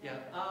 Yeah,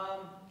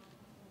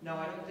 no,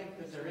 I don't think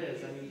that there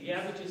is. I mean, The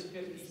average is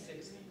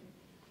 50/60.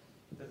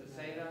 does it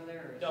say it on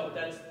there? or is No, it-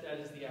 that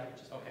is the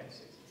average, is Okay.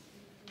 50/60.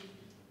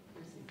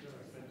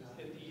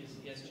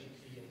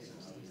 SGP and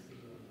 60s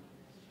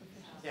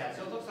the Yeah,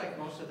 so it looks like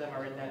most of them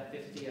are in that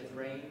 50th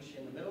range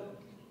in the middle.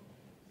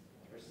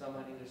 There's some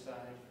on either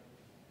side,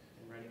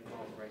 and Reading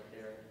Falls right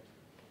there.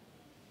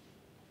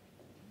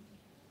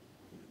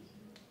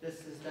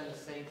 This is then the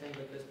same thing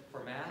with this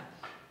for math.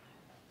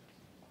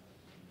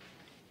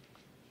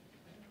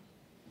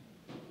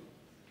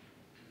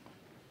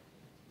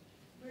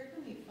 Where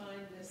can we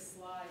find this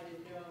slide and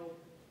know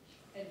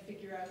and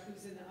figure out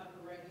who's in the upper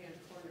right-hand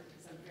corner?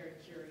 Because I'm very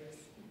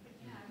curious.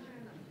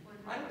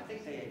 I don't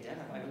think they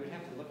identify. We would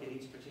have to look at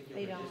each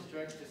particular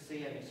district to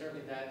see. I mean,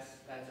 certainly that's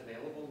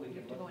available. We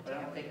can look, but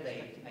I don't think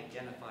they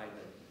identify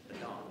the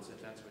DOMs,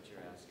 if that's what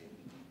you're asking.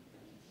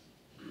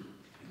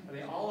 I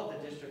mean, all of the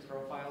district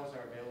profiles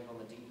are available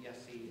on the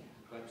DESC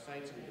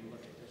website, so we can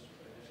look at district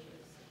by district.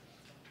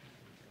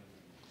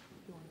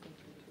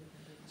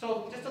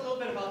 So just a little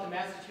bit about the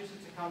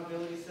Massachusetts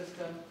Accountability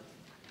System.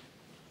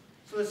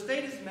 So the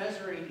state is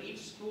measuring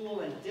each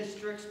school and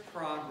district's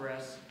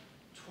progress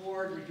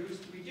toward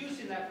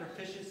reducing that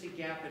proficiency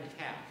gap in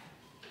half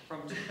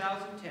from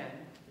 2010,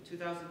 the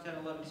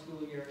 2010-11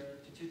 school year,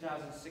 to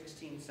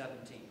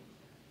 2016-17.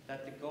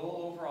 That the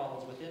goal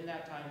overall is within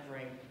that time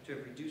frame to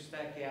reduce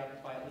that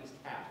gap by at least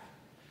half.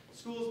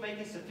 Schools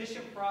making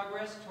sufficient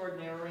progress toward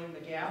narrowing the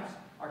gaps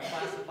are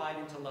classified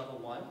into level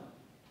 1,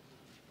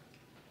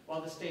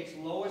 while the state's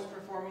lowest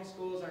performing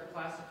schools are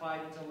classified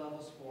into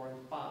levels 4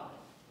 and 5.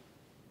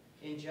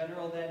 In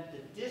general then,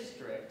 the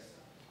districts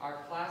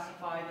are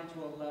classified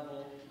into a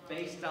level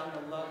based on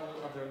the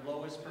level of their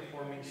lowest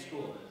performing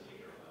school.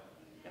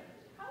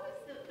 How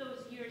is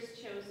those years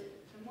chosen?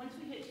 And once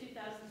we hit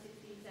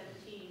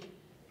 2016-17,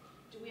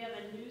 do we have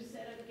a new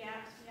set of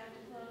gaps we have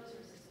to close, or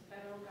is this a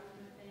federal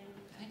government thing?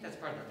 I think that's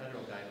part of the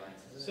federal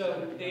guidelines. Isn't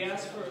So it? they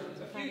asked for,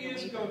 a few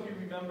years ago, if you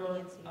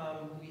remember,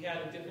 we had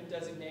a different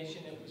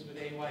designation. It was with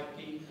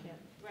AYP.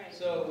 Right.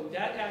 So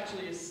that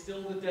actually is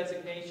still the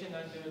designation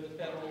under the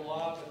federal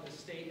law, but the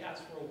state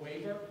asked for a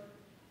waiver.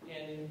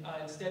 And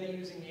instead of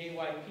using the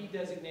AYP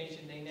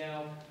designation, they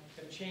now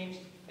have changed,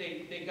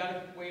 they got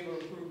a waiver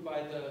approved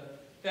by the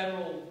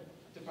federal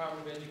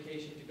Department of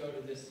Education to go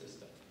to this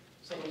system.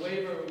 So the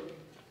waiver,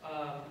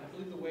 I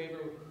believe the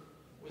waiver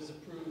was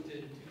approved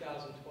in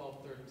 2012-13.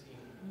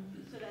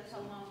 So that's how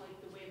long like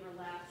the waiver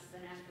lasts,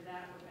 and after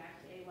that we're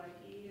back to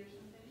AYP or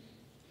something?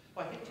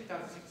 Well, I think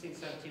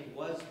 2016-17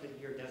 was the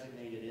year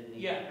designated in the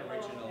Yeah.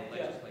 original Oh,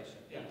 okay. legislation.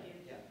 Yeah. Thank you.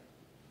 Yeah.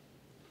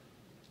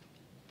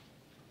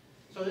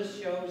 So this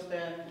shows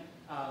then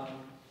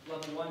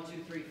level 1,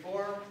 2, 3,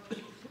 4.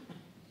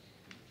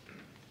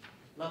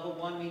 Level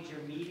 1 means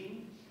you're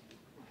meeting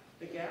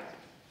the gap.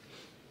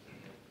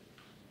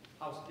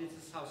 This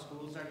is how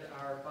schools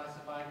are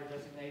classified or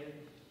designated.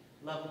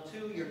 Level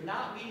 2, you're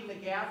not meeting the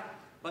gap,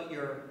 but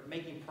you're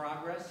making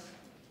progress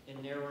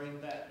in narrowing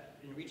that,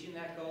 in reaching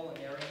that goal and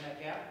narrowing that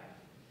gap.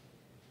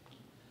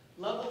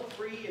 Level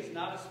 3 is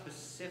not a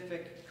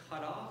specific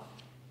cutoff,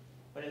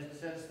 but as it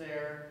says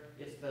there,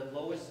 it's the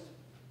lowest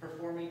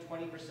performing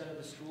 20% of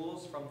the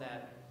schools from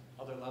that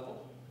other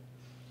level.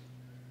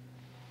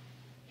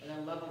 And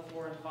then level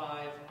 4 and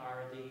 5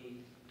 are the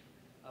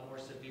more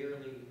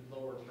severely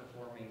lower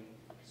performing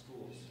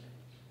schools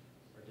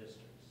or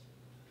districts.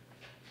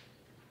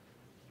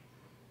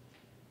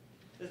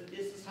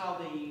 This is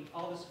how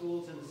all the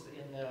schools in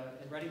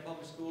Reading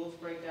Public Schools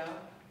break down.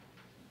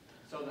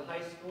 So the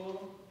high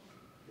school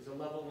is a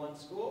level 1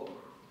 school.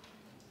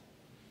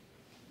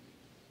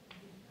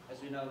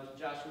 As we know,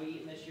 Joshua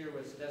Eaton this year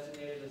was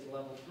designated as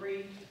level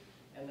 3,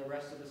 and the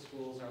rest of the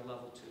schools are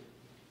level 2.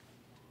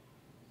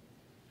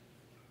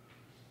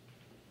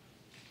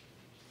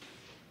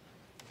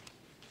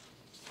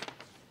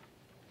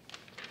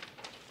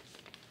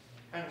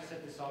 Kind of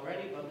said this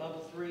already, but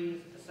level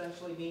 3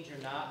 essentially means you're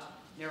not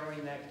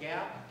narrowing that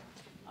gap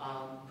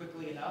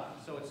quickly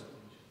enough. So it's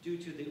due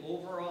to the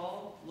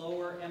overall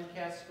lower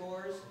MCAS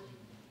scores,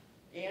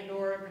 and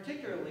or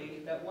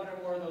particularly that one or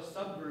more of those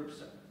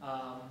subgroups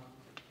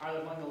are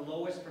among the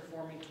lowest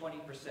performing 20%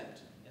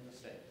 in the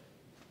state.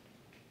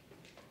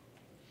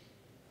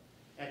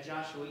 At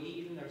Joshua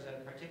Eaton, there's a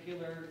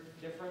particular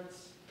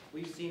difference.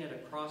 We've seen it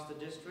across the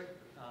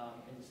district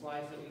in the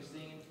slides that we've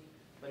seen.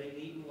 But at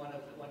Eaton, one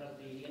of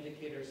the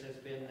indicators has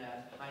been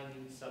that high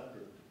need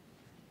subgroup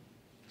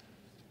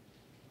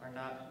are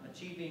not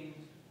achieving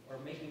or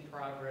making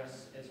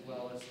progress as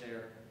well as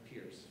their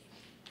peers.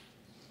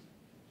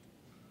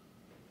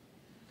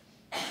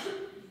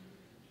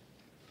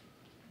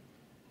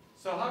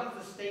 So how does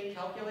the state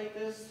calculate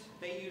this?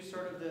 They use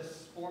sort of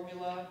this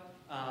formula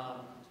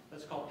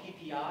that's called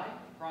PPI,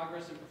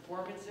 Progress and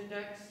Performance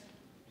Index.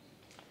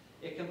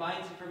 It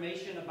combines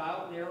information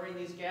about narrowing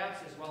these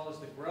gaps as well as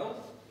the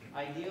growth.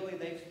 Ideally,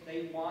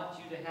 they want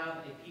you to have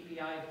a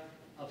PPI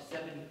of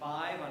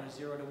 75 on a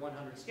 0 to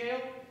 100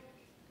 scale.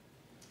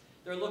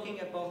 They're looking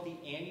at both the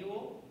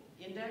annual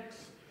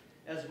index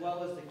as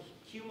well as the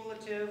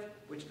cumulative,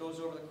 which goes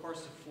over the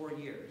course of 4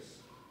 years.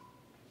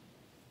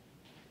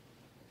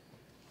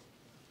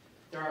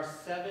 There are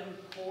 7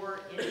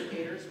 core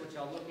indicators, which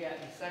I'll look at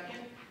in a second.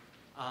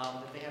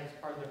 that they have as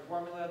part of their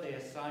formula. They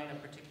assign a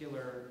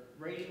particular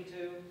rating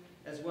to,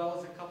 as well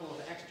as a couple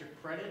of extra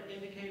credit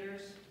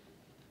indicators.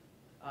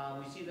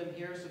 We see them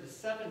here. So the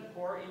 7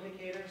 core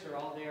indicators are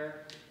all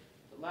there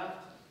to the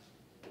left.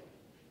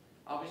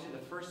 Obviously,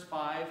 the first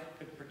 5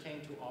 could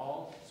pertain to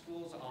all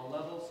schools, all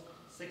levels.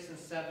 6 and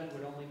 7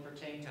 would only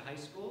pertain to high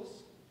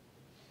schools.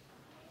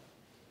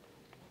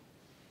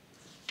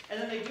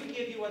 And then they do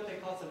give you what they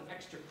call some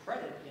extra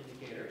credit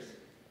indicators.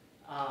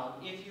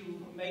 If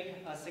you make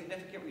a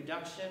significant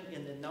reduction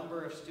in the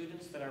number of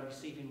students that are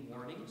receiving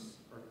warnings,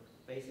 or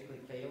basically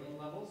failing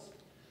levels,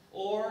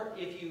 or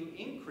if you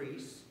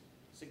increase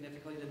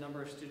significantly the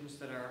number of students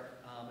that are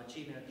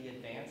achieving at the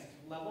advanced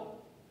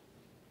level.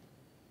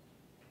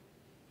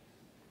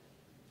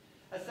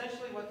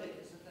 Essentially what they,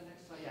 is it the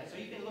next slide? Yeah, so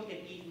you can look at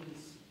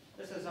Eaton's,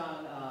 this is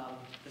on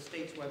the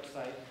state's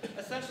website.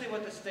 Essentially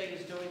what the state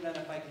is doing then,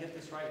 if I can get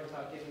this right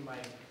without getting my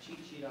cheat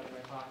sheet out of my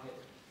pocket,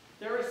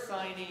 they're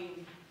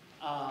assigning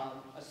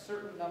a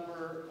certain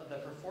number of the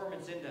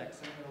performance index,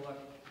 and I'm going to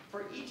look,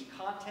 for each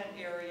content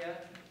area,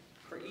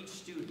 for each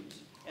student.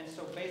 And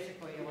so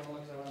basically, I want to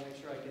make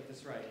sure I get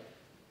this right.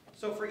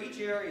 So for each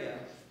area,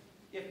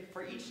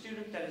 for each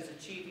student that is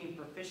achieving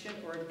proficient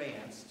or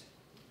advanced,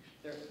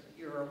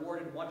 you're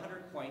awarded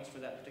 100 points for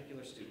that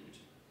particular student.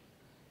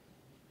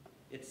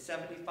 It's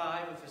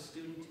 75 if a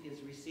student is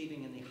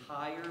receiving in the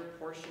higher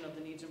portion of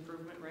the needs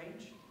improvement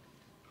range,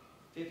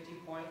 50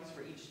 points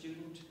for each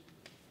student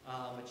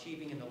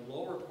achieving in the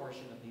lower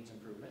portion of needs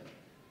improvement,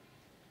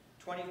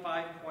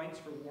 25 points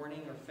for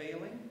warning or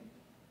failing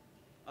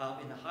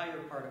in the higher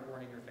part of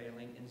warning or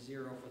failing, and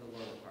 0 for the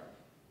lower part.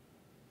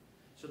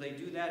 So they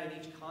do that in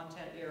each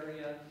content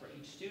area for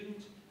each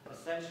student.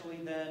 Essentially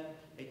then,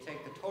 they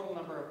take the total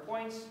number of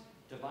points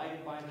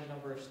divided by the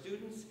number of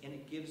students, and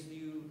it gives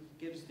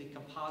the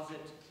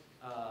composite,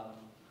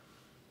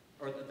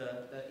 or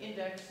the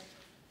index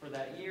for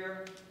that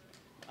year.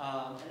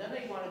 And then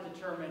they want to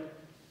determine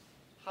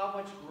how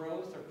much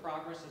growth or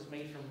progress is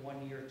made from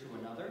one year to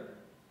another.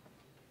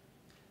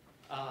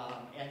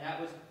 And that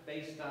was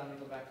based on, let me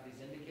go back to these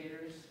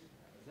indicators.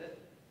 That was it.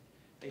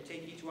 They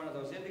take each one of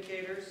those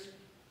indicators,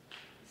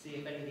 see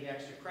if any of the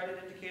extra credit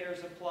indicators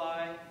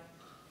apply,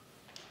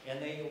 and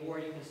they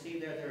award, you can see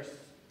there's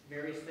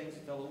various things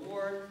that they'll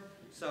award.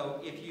 So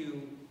if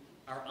you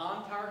are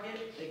on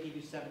target, they give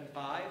you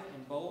 75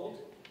 in bold.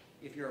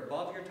 If you're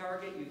above your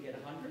target, you get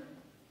 100.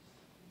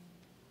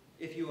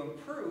 If you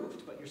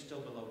improved, but you're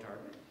still below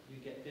target, you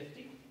get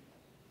 50.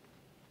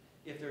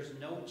 If there's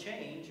no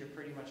change, you're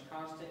pretty much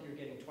constant, you're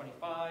getting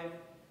 25.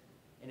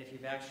 And if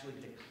you've actually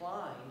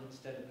declined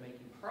instead of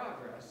making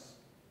progress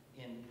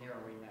in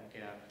narrowing that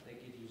gap, they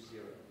give you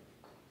 0.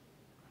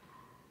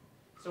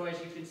 So as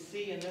you can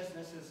see in this,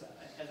 this is,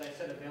 as I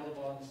said,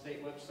 available on the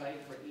state website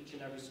for each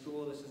and every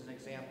school. This is an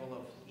example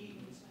of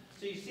Eaton's.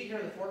 So you see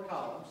here the 4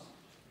 columns,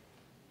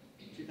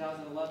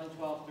 2011,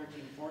 12,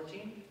 13,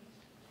 14.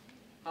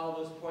 How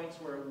those points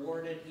were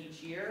awarded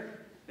each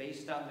year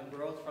based on the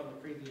growth from the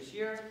previous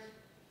year.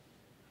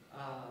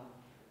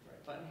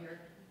 Right button here,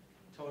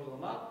 total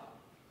them up.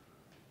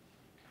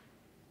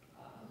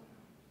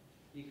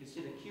 You can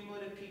see the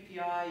cumulative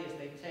PPI is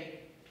they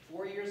take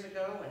 4 years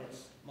ago and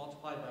it's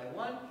multiplied by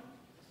 1,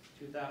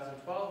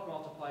 2012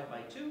 multiplied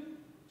by 2,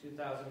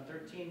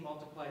 2013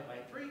 multiplied by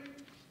 3,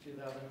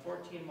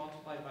 2014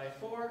 multiplied by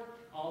 4,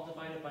 all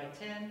divided by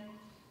 10, it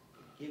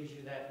gives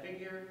you that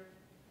figure.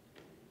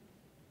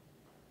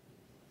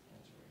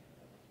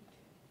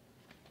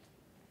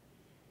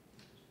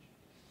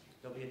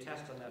 There'll be a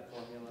test on that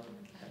formula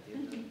at the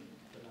end of the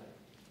night.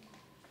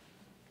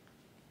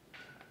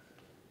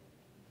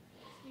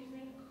 Excuse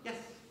me? Yes?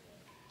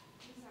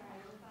 I'm sorry,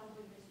 I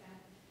followed this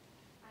back.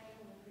 I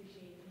don't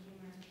appreciate the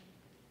humor.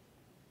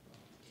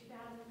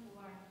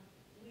 2004,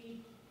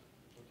 we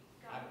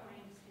got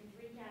points in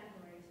 3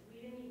 categories.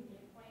 We didn't even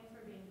get points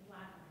for being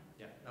flatline.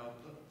 Yeah, no,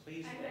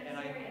 please, I'm and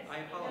serious.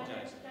 I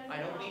apologize. It doesn't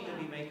I don't mean to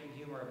help be them. making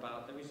humor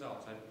about the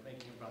results. I'm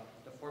making about,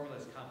 the formula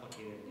is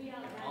complicated. We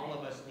all And read all it.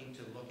 of us need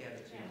to look at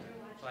it Yeah, together.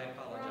 we're watching. So I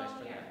apologize We're all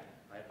for here.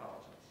 that. I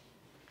apologize.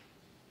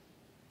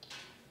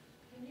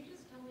 Can you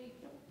just tell me,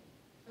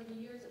 for the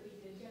years that we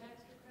did get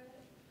extra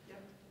credit,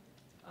 Yep.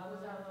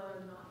 was that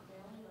for not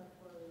failing or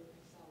for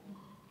some?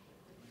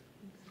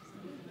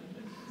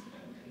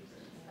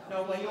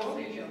 No, well, you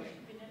only,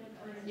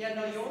 yeah,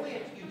 no, you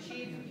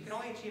can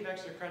only achieve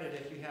extra credit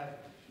if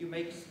you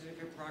make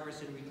significant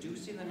progress in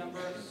reducing the number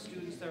of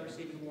students that are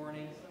receiving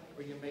warning,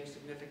 or you make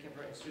significant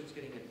progress in students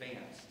getting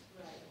advanced.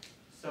 Right.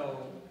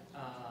 So,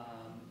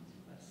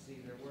 let's see,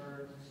 there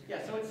were,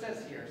 yeah, so it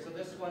says here, so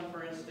this one,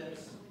 for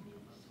instance,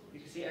 you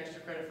can see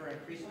extra credit for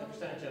increasing the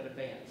percentage of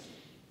advanced.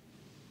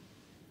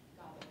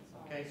 Got it,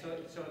 sorry. Okay,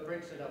 so it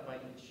breaks it up by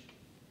each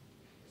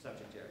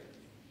subject area.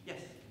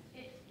 Yes?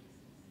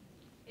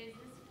 Is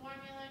this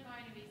formula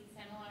going to be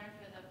similar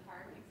for the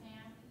PARCC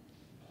exam?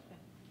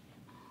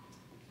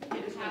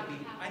 It is going to be,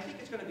 I think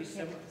it's going to be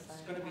similar,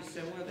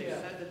 They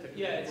Yeah. said that the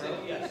Yeah, it's,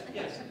 growth- yes,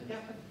 yes. Yeah.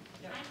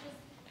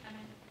 I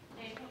mean,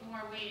 they put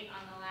more weight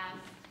on the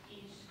last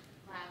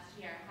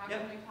year. How Yep.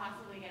 can we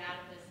possibly get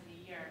out of this in a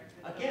year year?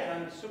 for Again, those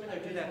I'm assuming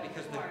they do that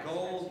because the scores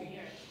goal, for 2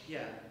 years?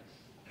 yeah.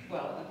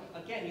 Well,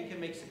 again, you can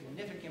make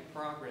significant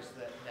progress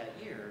that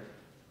year,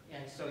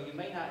 and so you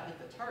may not hit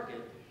the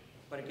target,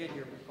 but again,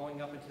 you're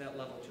going up into that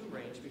level 2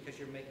 range because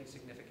you're making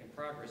significant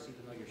progress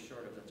even though you're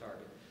short of the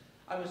target.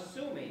 I'm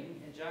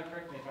assuming, and John,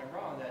 correct me if I'm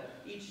wrong, that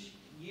each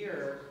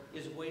year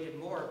is weighted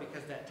more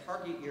because that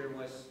target year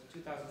was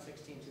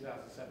 2016,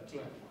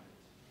 2017.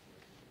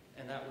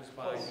 And that was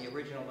by the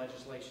original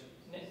legislation.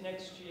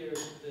 Next year,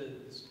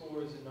 the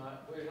scores are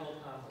not, we're held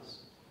harmless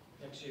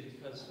next year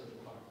because of the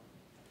park.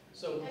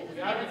 So That we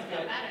doesn't are make going us to feel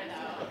get. better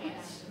though, I mean.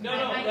 No,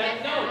 I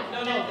get that. no,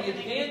 That the doesn't make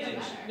us feel advantage,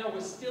 better. no,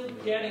 we're still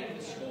getting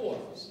the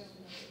scores.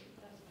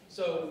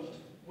 So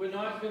we're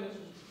not going to,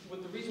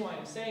 with the reason why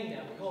I'm saying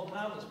that, we're held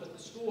harmless, but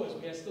the scores,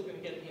 we are still going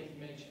to get the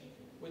information,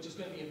 which is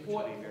going to be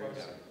important for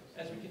us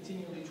as we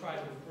continually try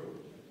to improve.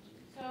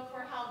 So if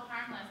we're held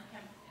harmless,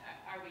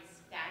 are we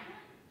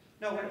stagnant?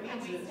 No, what it Can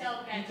means we is, still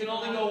You get can to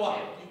only level go two?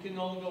 up, you can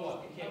only go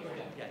up, you can't go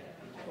down. yeah.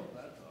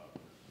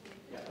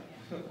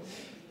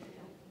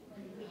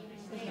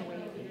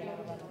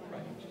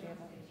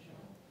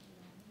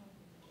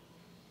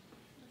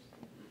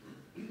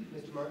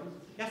 Mr. Martin?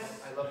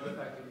 Yes. I love the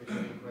fact that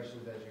you're taking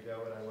questions as you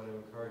go, and I want to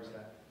encourage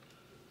that.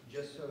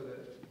 Just so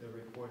that the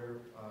reporter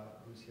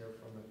who's here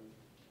from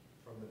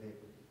the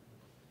paper,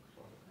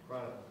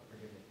 Chronicle,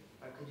 forgive me,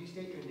 could you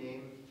state your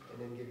name and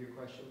then give your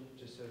question,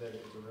 just so that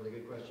if it's a really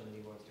good question and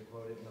he wants to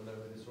quote it, he'll know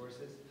who the source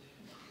is?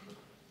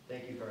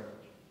 Thank you very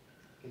much.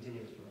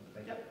 Continue, Mr. Martin.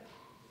 Thank you. Yep.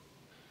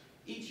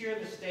 Each year,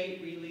 the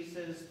state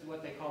releases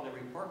what they call the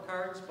report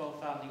cards,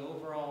 both on the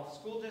overall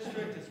school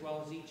district as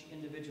well as each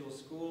individual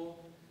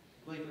school.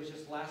 I believe it was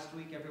just last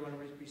week everyone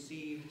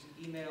received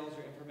emails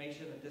or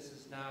information that this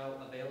is now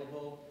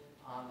available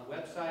on the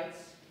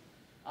websites.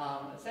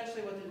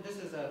 Essentially, this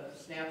is a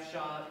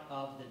snapshot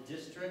of the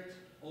district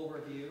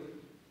overview.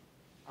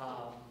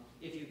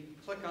 If you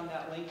click on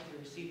that link to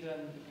receive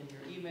them in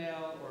your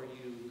email, or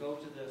you go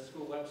to the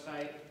school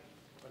website,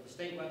 or the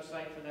state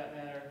website for that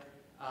matter,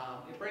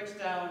 it breaks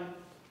down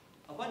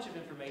a bunch of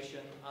information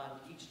on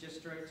each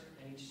district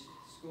and each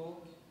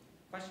school.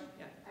 Question?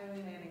 Yeah.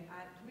 Eileen Manning,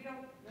 we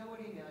don't know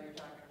what email you're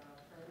talking about,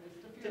 or at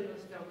least a few of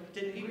us don't.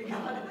 Did people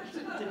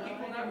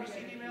not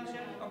receive emails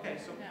yet? Okay,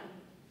 so No.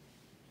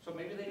 so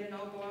maybe they didn't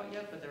all go out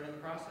yet, but they're in the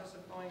process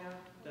of going out,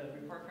 the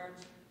report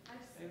cards?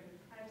 Maybe?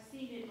 I've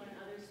seen it on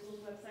other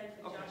schools' websites,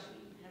 but Okay. Josh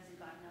Eaton hasn't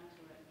gotten up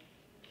to it.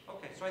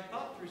 Okay, so I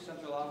thought through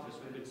central office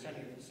we've been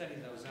sending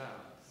those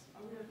out.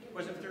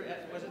 Was it through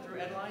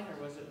Edline,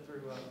 or was it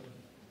through?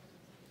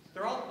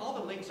 They're all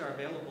the links are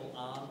available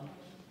on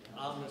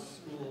the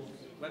school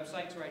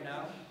websites right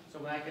now. So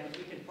we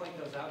can point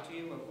those out to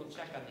you, or we'll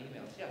check on the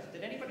emails. Yes.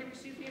 Did anybody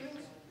receive the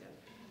emails? Yeah.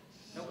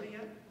 Nobody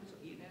yet? So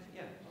Eaton has?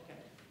 Yeah. Okay.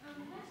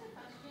 Can I ask a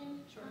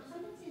question? Sure.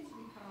 Something seems to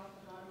be cut off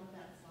the bottom of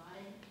that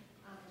slide.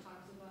 It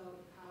talks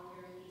about how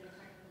we're in need of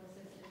technical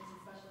assistance and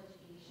special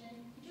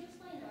education. Could you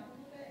explain that a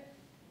little bit?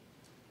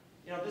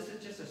 You know, this is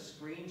just a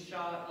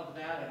screenshot of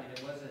that. I mean,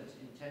 it wasn't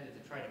intended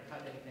to try to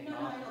cut anything No,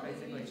 off. I know, but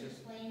can Basically, you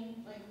just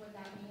explain like what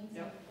that means?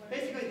 Yep. Like, what-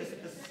 basically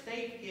the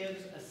state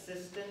gives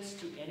assistance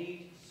to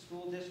any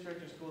school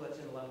district or school that's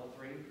in level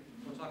 3.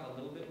 We'll talk a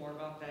little bit more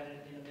about that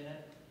in a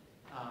minute.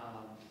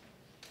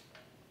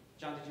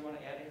 John, did you want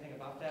to add anything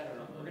about that,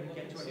 or we're going to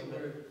get to it a little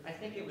bit? I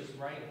think it was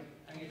right.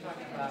 I mean, you're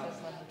talking about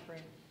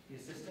the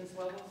assistance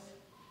levels.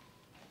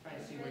 Trying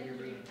to see where you're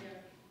reading.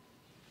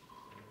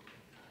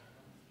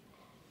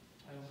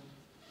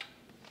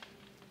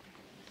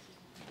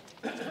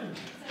 Like, the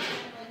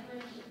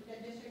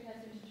district has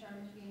been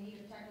determined to be in need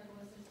of technical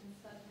assistance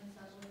and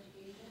special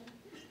education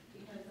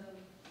because of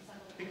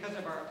several. Because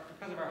of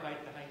our height,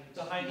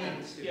 The high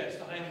needs, yes,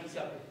 the high needs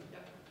separate.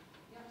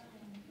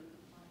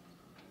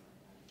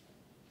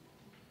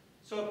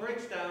 So it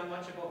breaks down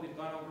much of what we've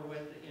gone over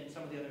with in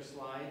some of the other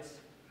slides,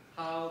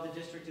 how the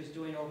district is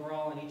doing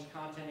overall in each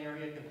content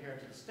area compared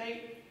to the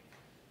state,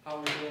 how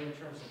we're doing in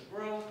terms of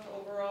growth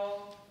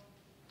overall,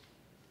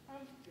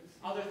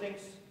 other things.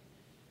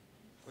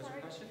 Was there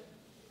a question?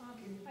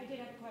 I did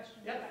have a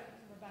question. Yep.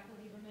 Rebecca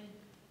Lieberman.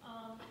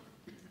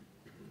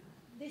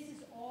 This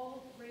is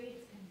all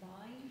grades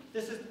combined?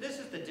 This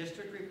is the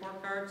district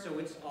report card, so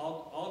it's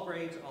all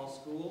grades, all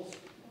schools.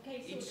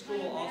 Okay, so Each it school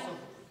kind of also- masks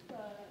the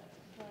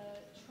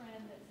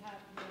trend that's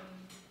happening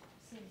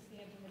since the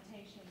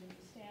implementation of the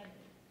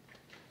standard.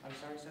 I'm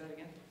sorry, say that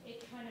again?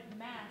 It kind of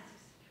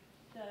masks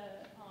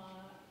the,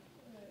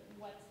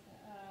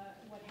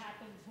 what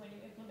happens when you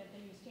implement the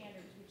new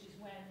standards, which is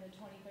when the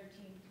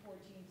 2013-14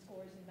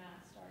 scores in math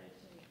started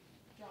to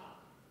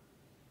drop.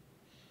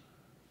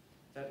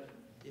 That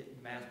it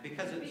math,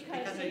 because it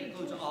it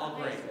includes the all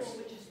high grades.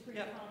 school, which is pretty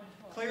Yep. common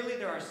to us. Clearly,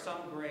 there are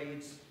some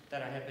grades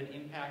that have been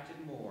impacted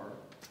more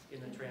in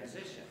the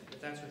transition,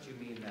 if that's what you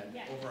mean, that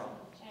Yes. overall.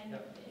 And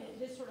Yep.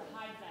 this sort of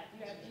hides that.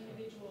 You have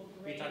individual Are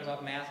you grades. talking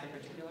about math in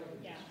particular?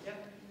 Yeah.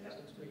 Yep.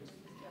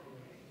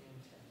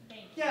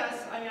 Thank you.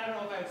 Yes, I mean, I don't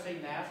know if I would say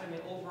math. I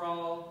mean,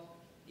 overall,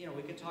 you know,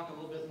 we could talk a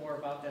little bit more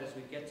about that as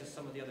we get to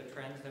some of the other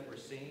trends that we're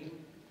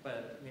seeing.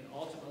 But, I mean,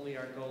 ultimately,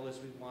 our goal is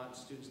we want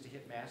students to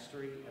hit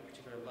mastery at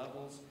particular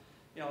levels.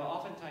 You know,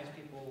 oftentimes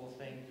people will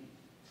think,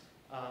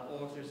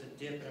 oh, if there's a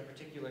dip in a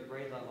particular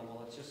grade level,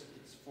 well, it's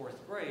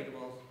 4th grade,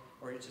 well,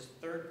 or it's just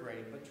 3rd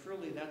grade, but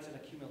truly that's an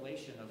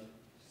accumulation of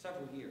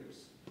several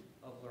years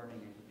of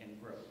learning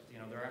and growth. You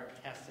know, there aren't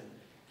tests in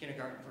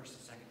kindergarten, 1st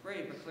and 2nd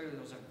grade, but clearly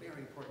those are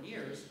very important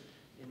years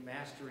in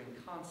mastering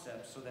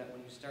concepts so that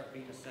when you start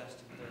being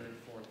assessed in 3rd,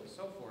 4th, and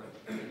so forth,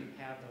 you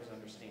have those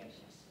understandings.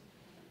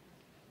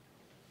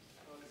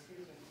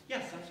 Excuse me.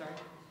 Yes, I'm sorry.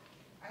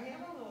 I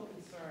am a little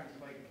concerned,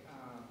 like,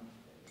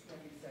 what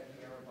you said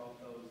here about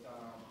those,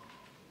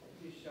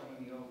 just showing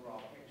the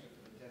overall picture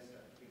for the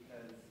district,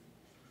 because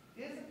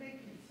there's a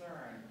big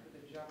concern with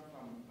the jump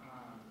from,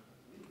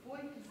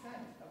 40%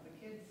 of the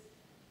kids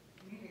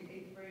leaving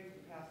 8th grade for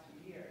the past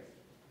 2 years.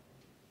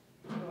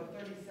 So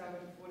 37,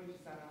 40%,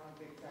 I don't know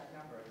the exact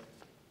numbers,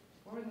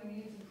 were in the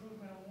needs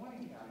improvement and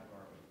warning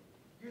category.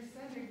 You're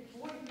sending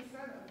 40%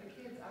 of the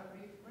kids out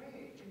of 8th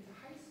grade into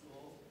high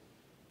school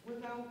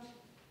without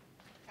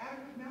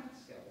adequate math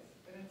skills.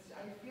 And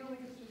I feel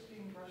like it's just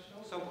being brushed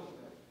over So, a little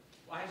bit.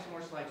 I have some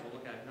more slides we'll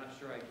look at. I'm not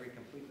sure I agree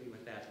completely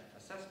with that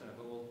assessment,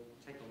 but we'll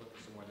take a look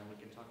some more, then we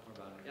can talk more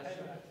about it. Yes,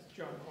 sir? It's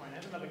John Coyne. I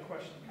have another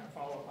question to kind of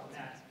follow up on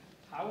that.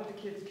 How are the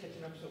kids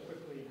catching up so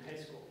quickly in high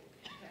school?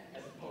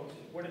 As opposed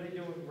to, what are they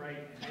doing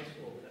right in high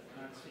school that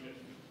we're not seeing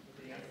with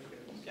the young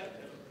kids?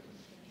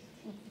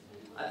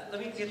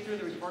 Let me get through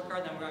the report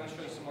card, then we're going to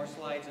show you some more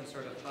slides and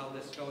sort of how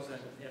this goes,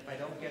 and if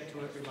I don't get to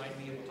it, remind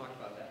me and we'll talk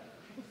about that.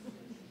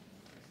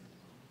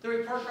 The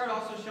report card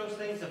also shows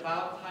things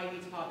about high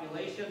needs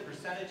population,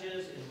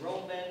 percentages,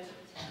 enrollment,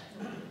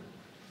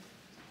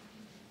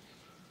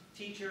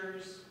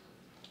 teachers,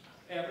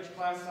 average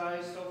class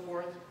size, so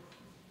forth.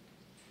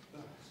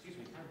 Excuse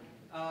me,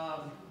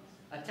 pardon me.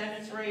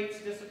 Attendance rates,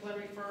 discipline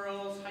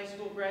referrals, high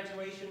school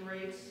graduation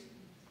rates.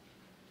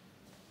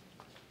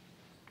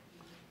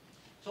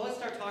 So let's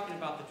start talking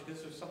about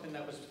this was something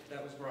that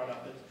was brought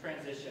up, the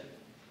transition.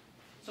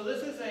 So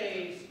this is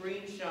a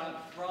screenshot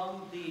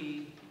from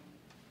the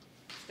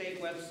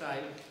state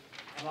website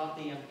about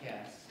the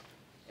MCAS.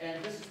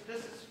 And this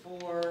is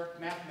for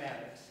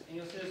mathematics. And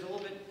you'll see there's a little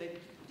bit, they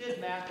did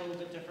math a little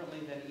bit differently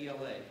than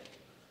ELA.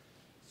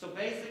 So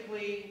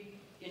basically,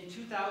 in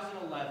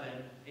 2011,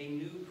 a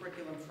new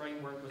curriculum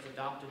framework was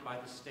adopted by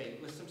the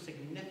state with some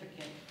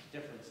significant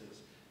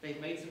differences.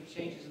 They've made some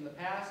changes in the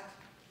past.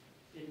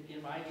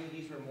 In my view,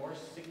 these were more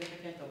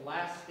significant. The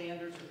last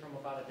standards are from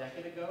about a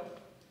decade ago.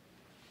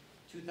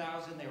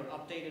 2000, they were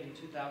updated in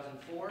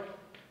 2004.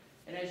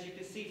 And as you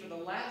can see, for the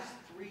last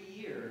 3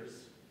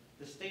 years,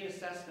 the state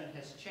assessment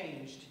has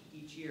changed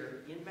each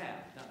year in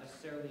math, not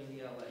necessarily in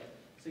ELA.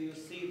 So you'll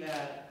see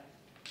that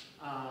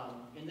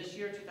in this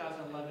year,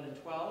 2011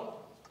 and 12,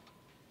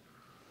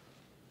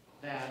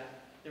 that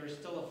there is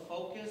still a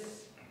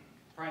focus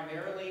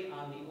primarily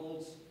on the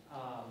old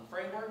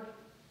framework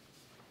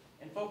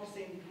and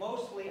focusing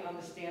mostly on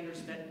the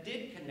standards that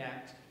did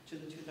connect to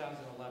the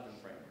 2011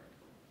 framework.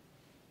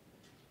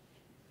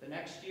 The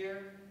next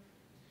year,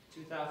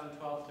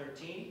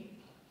 2012-13,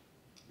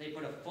 they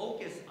put a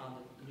focus on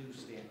the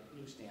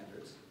new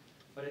standards,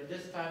 but at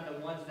this time the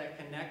ones that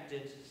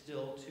connected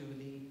still to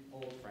the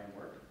old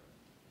framework.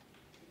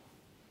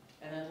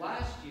 And then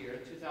last year,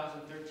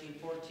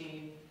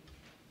 2013-14,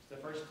 the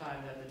first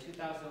time that the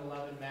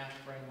 2011 math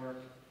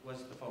framework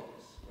was the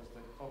focus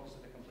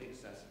of the complete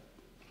assessment.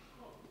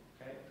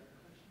 Okay?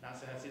 Not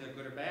saying that's either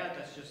good or bad,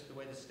 that's just the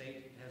way the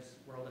state has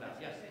rolled it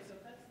out. Yes? Okay, so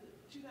if that's the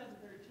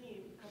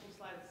 2013, a couple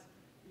slides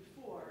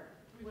before,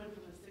 we went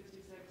from a 66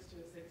 to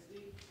a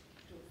 60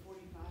 to a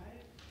 45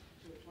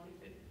 to a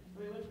 20.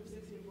 We went from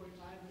 60 to 45,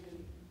 we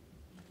didn't.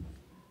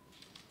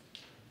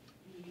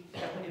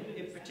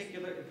 In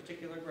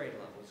particular grade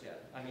levels, yeah.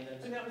 I mean,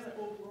 and that was the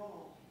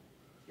overall.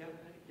 Yep,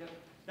 Right? yep.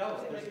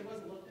 No, Like it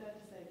wasn't looked at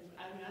to say,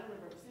 I mean, I don't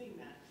remember seeing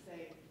that, to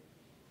say,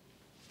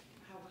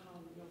 how come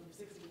we go from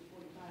 60 to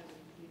 45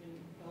 and we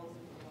didn't bells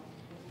in the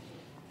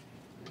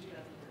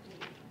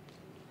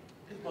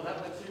 2013? Well, that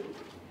was too.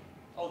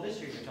 Oh, this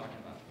year you're talking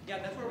about.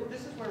 Yeah,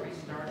 this is where we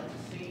started to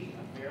see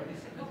a fairly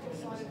significant,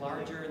 it was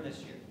larger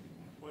this year.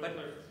 But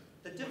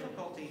the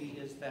difficulty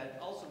is that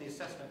also the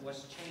assessment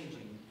was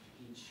changing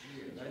each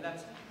year. I mean,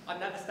 that's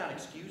not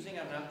excusing,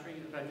 I'm not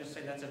treating, but I'm just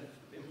saying that's an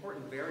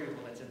important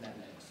variable that's in that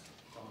mix.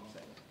 That's all I'm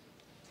saying.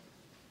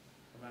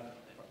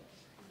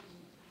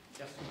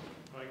 Yes?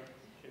 Mike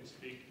can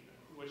speak.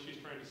 What she's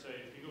trying to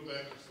say, if you go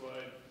back to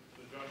slide,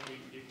 the document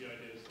KPI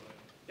data slide.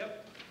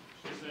 Yep.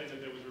 She's saying that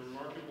there was a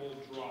remarkable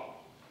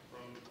drop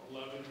from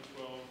 11 to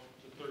 12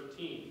 to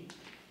 13,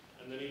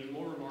 and then even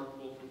more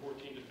remarkable from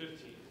 14 to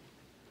 15.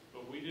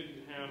 But we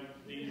didn't have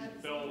these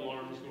bell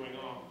alarms going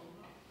off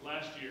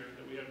last year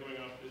that we have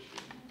going off this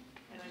year.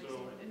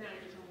 So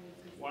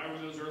why were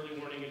those early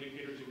warning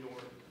indicators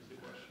ignored is the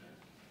question.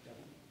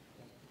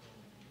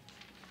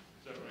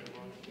 Is that right,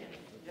 Mark? Yeah.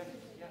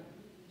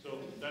 So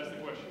that's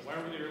the question. Why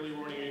were the early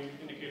warning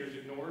indicators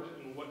ignored,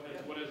 and what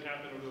has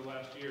happened over the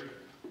last year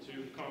to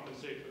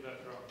compensate for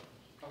that drop?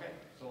 Okay,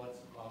 so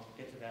I'll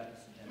get to that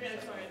I in mean, a I'm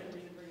second. sorry, I didn't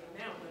mean to bring it up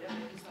now, but I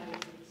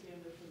decided to the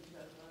standard for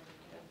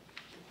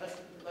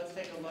 2009. Let's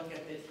take a look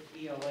at this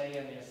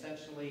ELA. I mean,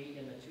 essentially,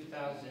 in the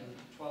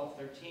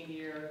 2012-13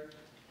 year,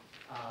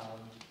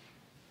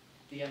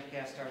 the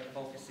MCAS started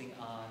focusing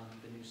on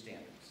the new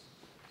standards.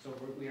 So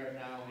we are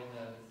now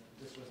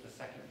this was the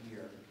second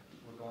year.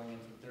 We're going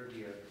into the third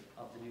year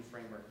of the new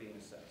framework being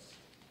assessed.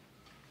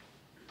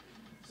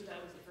 So that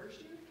was the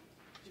first year?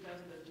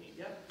 2013?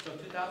 Yep. So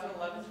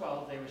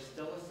 2011-12, they were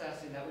still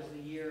assessing. That was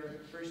the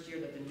first year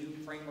that the new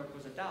framework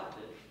was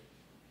adopted,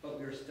 but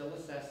we were still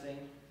assessing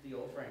the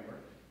old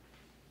framework.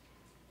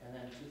 And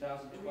then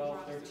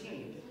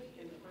 2012-13.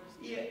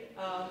 Yeah,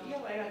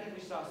 ELA, I think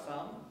we saw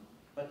some,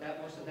 but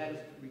most of that is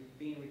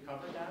being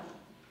recovered now.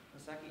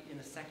 In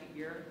the second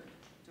year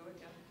to it,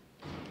 yeah.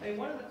 I mean,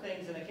 one of the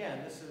things, and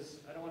again,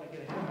 I don't want to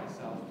get ahead of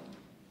myself.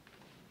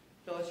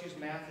 So let's use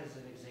math as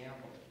an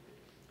example.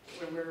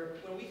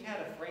 When we've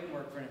had a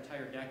framework for an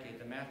entire decade,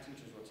 the math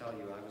teachers will tell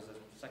you, I was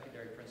a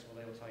secondary principal,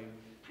 they will tell you,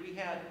 we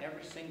had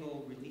every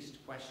single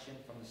released question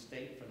from the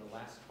state for the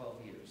last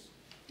 12 years.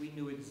 We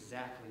knew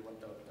exactly what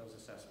those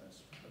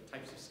assessments, the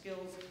types of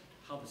skills,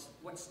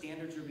 what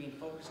standards are being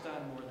focused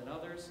on more than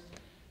others.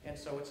 And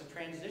so it's a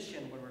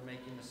transition when we're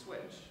making the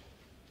switch.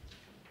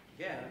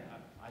 Again,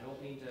 I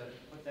don't mean to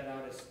put that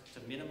out as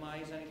to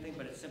minimize anything,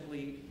 but it's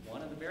simply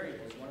one of the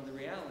variables, one of the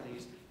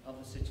realities of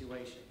the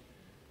situation.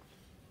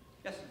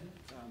 Yes?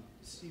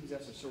 Steve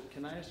Zesser, so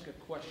can I ask a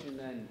question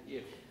then?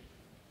 If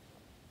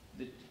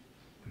the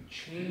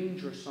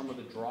change or some of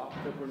the drop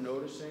that we're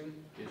noticing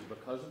is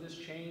because of this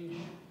change,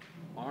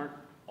 aren't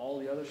all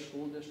the other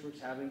school districts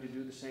having to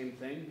do the same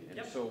thing? And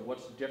Yep. so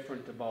what's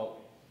different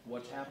about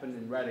what's happened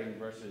in Reading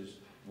versus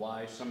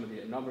why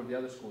a number of the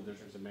other school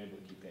districts have been able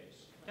to keep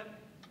pace? Yep.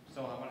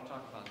 So I want to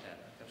talk about that.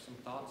 I have some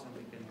thoughts and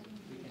we can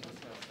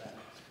discuss that.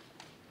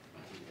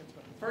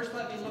 First,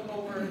 let me look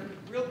over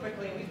real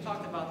quickly, and we've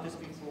talked about this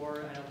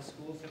before. I know the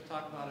schools have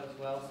talked about it as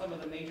well. Some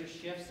of the major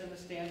shifts in the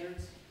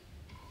standards.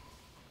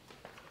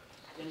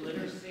 In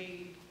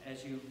literacy,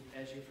 as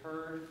you've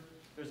heard,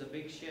 there's a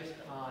big shift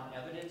on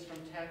evidence from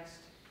text,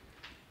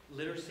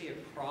 literacy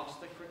across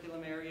the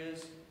curriculum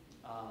areas,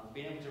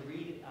 being able to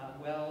read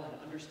well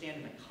and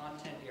understand the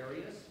content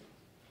areas.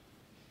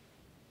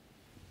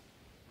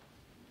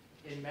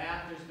 In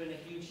math, there's been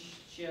a huge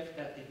shift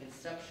that the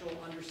conceptual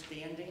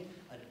understanding,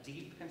 a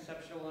deep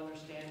conceptual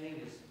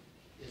understanding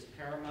is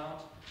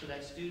paramount, so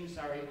that students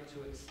are able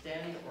to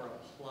extend or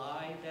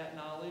apply that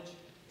knowledge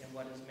in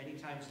what is many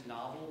times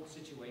novel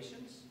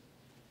situations.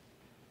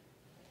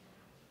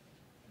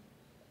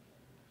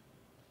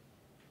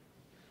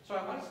 So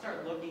I want to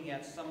start looking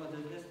at some of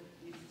this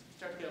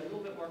start to get a little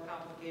bit more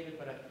complicated,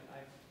 but I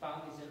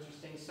found these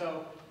interesting.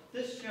 So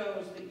this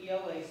shows the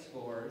ELA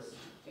scores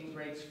in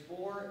grades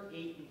 4,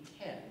 8, and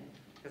 10,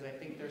 because I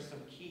think there's some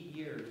key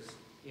years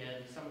in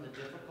some of the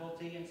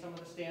difficulty in some of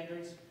the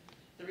standards.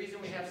 The reason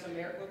we have some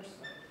arrows,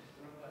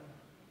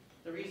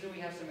 the reason we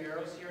have some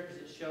arrows here is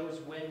it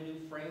shows when new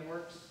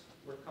frameworks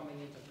were coming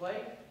into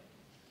play.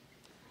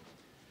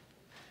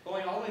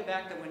 Going all the way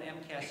back to when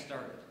MCAS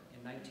started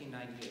in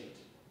 1998.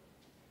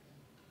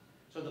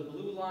 So the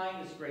blue line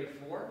is grade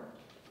 4.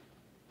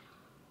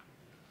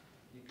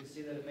 You can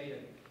see that it made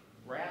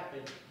a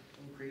rapid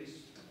increase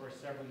for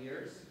several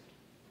years.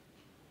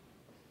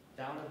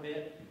 Down a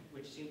bit,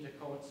 which seemed to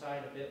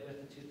coincide a bit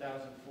with the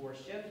 2004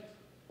 shift.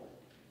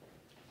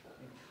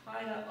 And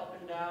kind of up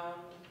and down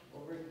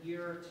over a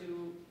year or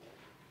two.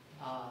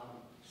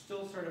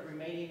 Still sort of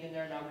remaining in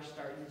there. Now we're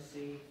starting to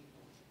see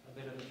a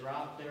bit of a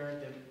drop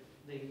there.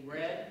 The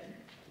red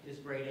is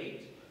grade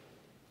 8.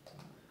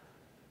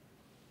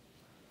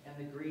 And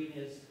the green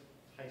is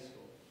high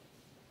school.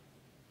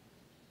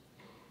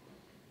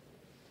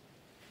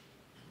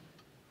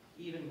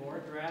 Even more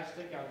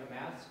drastic are the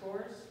math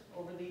scores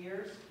over the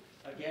years.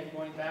 Again,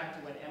 going back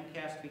to when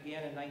MCAS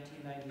began in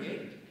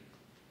 1998.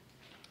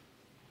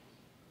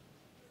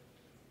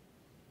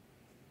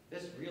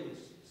 This really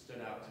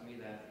stood out to me,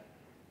 that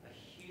a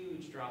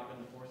huge drop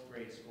in the 4th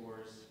grade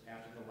scores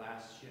after the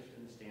last shift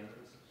in the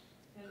standards.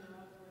 And they're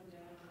all going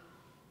down.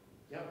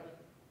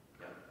 Yep.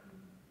 Yep.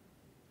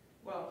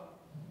 Well,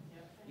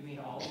 you mean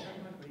all of them?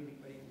 What do you mean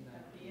that?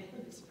 At the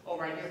end. Oh,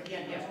 right here at the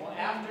end, yes. Well,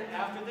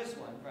 after this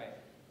one, right.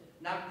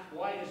 Not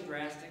quite as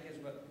drastic as,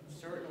 but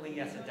certainly,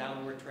 yes, a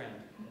downward trend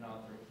in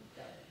all three.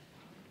 Yeah.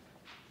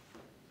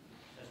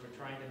 As we're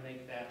trying to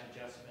make that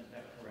adjustment,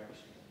 that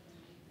correction.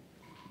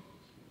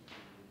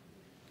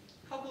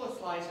 A couple of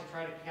slides to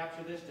try to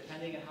capture this,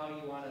 depending on how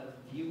you want to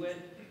view it.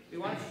 We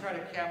want to try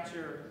to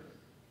capture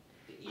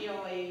the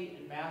ELA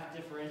and math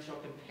differential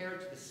compared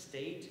to the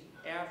state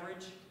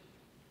average.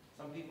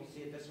 Some people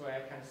see it this way. I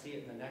kind of see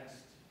it in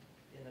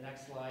the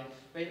next slide.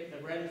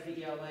 The red is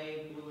the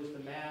ELA, blue is the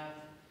math.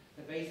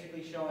 They're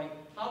basically showing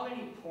how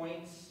many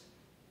points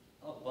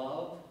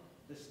above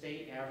the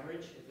state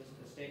average.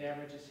 If the state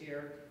average is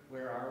here,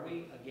 where are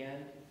we?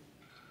 Again,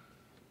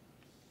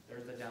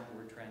 there's the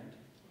downward trend.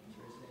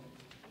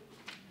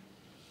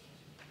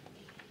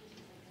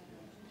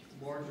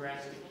 More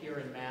drastic here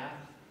in math.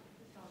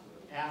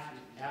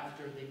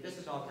 after this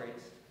is all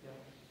grades. Yeah.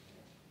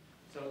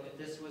 So if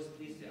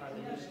these are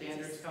the new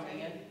standards coming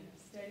in.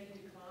 Steady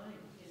decline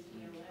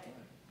in ELA.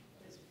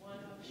 There's one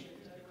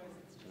upshift, otherwise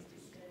it's just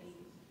a steady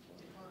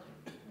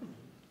decline.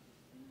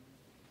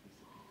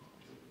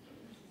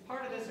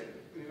 Part of this,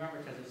 remember,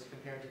 because it's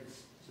compared to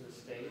the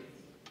state.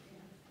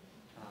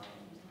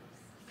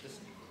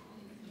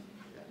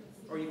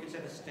 Or you could say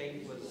the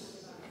state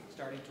was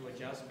starting to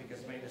adjust because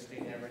maybe the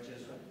state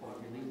averages were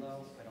really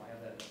low. I don't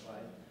have that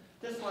slide.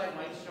 This slide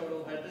might show a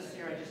little bit. This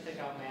year I just take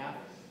out math.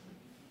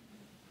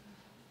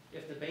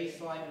 If the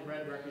baseline in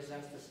red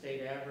represents the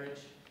state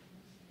average,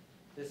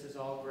 this is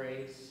all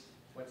grades,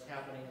 what's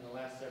happening in the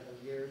last several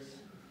years,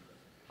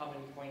 how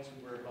many points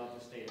we were above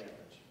the state average.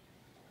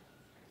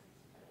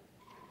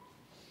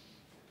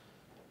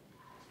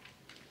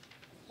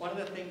 One of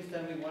the things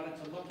then we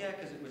wanted to look at,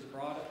 because it was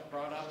brought up,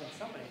 and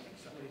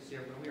somebody's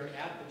here, when we were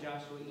at the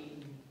Joshua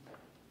Eaton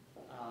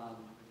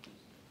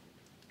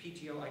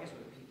PTO, I guess it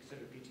would be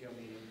considered a PTO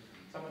meeting,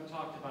 someone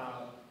talked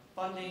about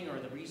funding or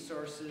the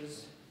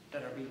resources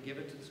that are being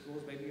given to the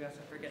schools. Maybe you asked,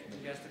 I forget, did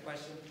you ask the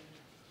question?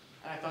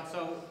 And I thought,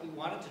 so we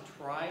wanted to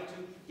try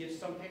to give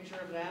some picture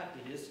of that.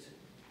 It is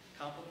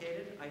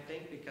complicated, I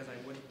think, because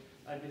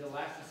I'd be the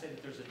last to say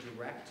that there's a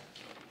direct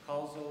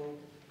causal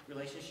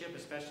relationship,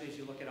 especially as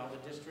you look at all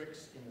the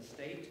districts in the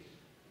state.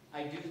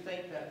 I do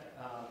think that,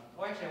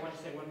 actually I want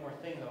to say one more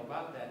thing though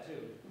about that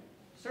too.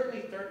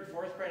 Certainly 3rd and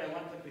 4th grade, I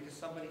want to, because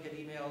somebody had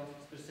emailed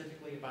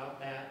specifically about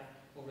that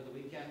over the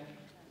weekend,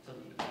 so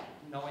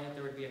knowing that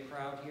there would be a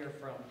crowd here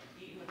from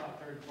Eaton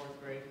about 3rd and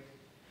 4th grade.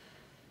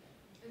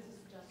 Is this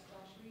just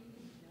Joshua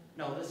Eaton?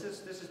 No, this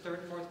is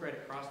 3rd and 4th grade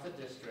across the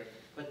district,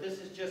 but this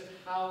is just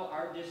how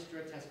our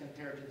district has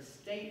compared to the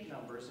state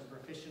numbers in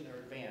proficient or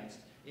advanced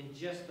in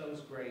just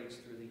those grades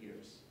through the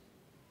years.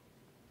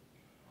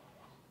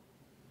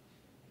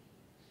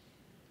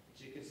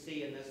 As you can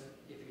see in this,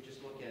 if you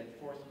just look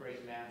at 4th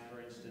grade math, for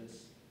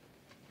instance,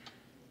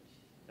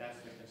 that's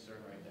the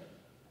concern right there.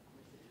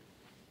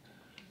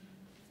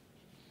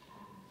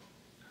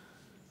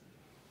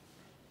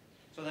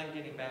 So then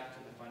getting back to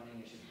the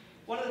funding issue.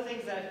 One of the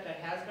things that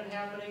has been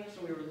happening,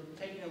 so we were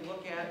taking a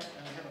look at,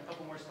 and I have a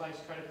couple more slides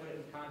to try to put it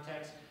in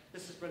context.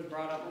 This has been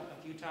brought up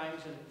a few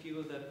times in a few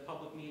of the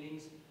public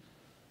meetings.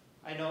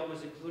 I know it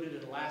was included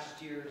in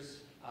last year's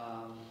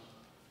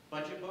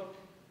budget book.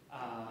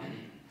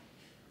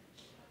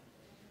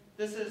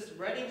 This is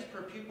Reading's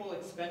per pupil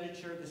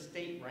expenditure, the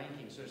state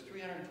ranking. So there's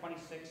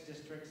 326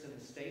 districts in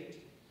the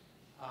state.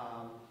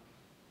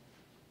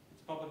 It's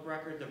public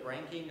record, the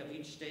ranking of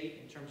each state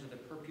in terms of the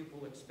per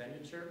pupil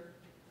expenditure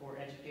for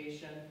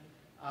education.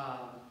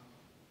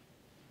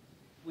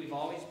 We've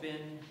always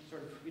been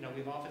sort of,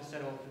 we've often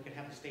said, oh, if we could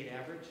have the state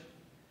average.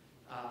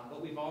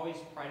 But we've always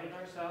prided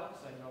ourselves.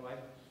 I know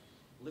I've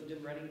lived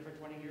in Reading for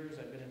 20 years.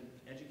 I've been an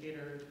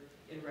educator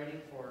in Reading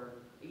for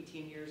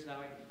 18 years now,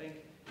 I think.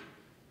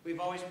 We've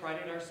always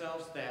prided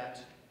ourselves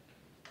that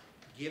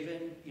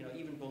given,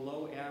 even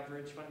below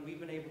average funding, we've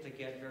been able to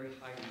get very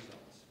high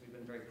results. We've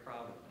been very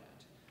proud of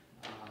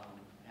that.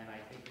 And I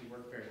think we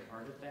work very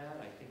hard at that.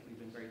 I think we've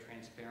been very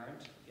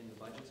transparent in the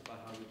budgets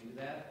about how we do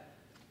that.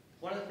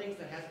 One of the things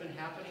that has been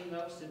happening,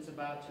 though, since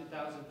about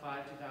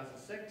 2005,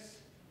 2006,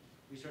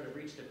 we sort of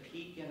reached a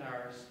peak in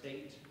our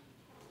state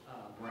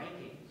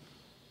ranking.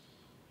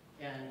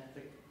 And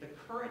the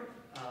current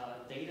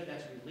data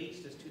that's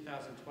released is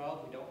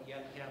 2012. We don't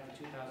yet have the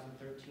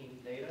 2013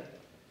 data.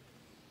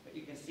 But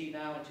you can see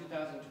now in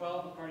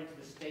 2012, according to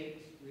the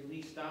state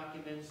released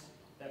documents,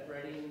 that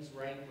Reading's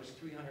rank was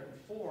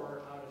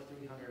 304 out of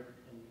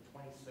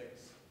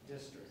 326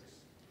 districts.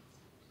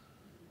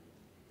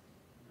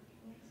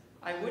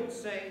 I wouldn't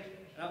say,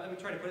 let me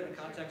try to put it in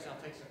context, and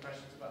I'll take some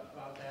questions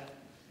about that.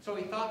 So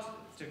we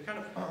thought to kind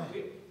of,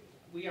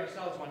 we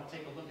ourselves want to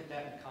take a look at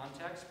that in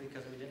context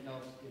because we didn't know,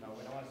 we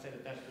don't want to say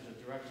that there's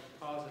a direct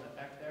cause and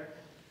effect there.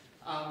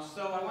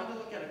 So I wanted to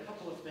look at a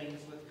couple of things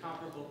with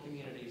comparable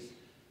communities.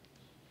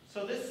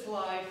 So this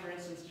slide, for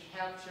instance,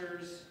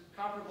 captures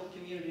comparable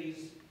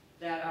communities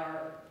that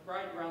are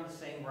right around the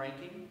same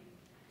ranking.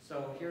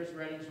 So here's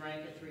Reading's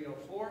rank at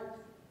 304.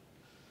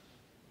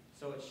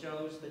 So it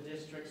shows the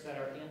districts that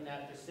are in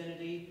that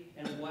vicinity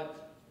and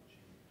what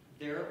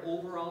their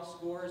overall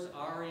scores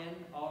are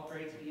in all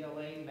grades,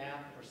 ELA,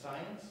 math, or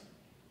science.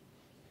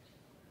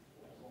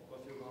 I won't go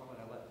through all, but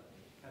I'll let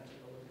kind of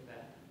take a look at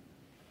that.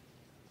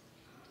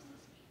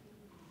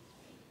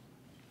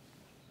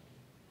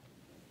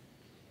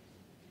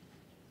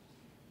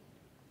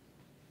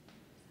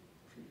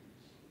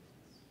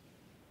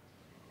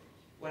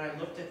 When I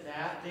looked at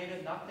that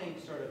data, nothing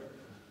sort of,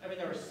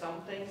 there were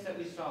some things that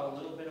we saw a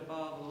little bit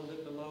above, a little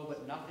bit below,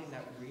 but nothing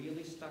that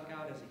really stuck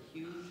out as a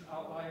huge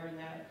outlier in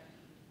that.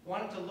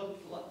 Wanted to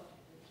look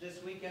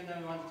this weekend,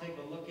 then we wanted to take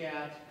a look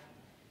at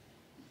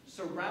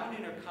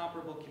surrounding or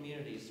comparable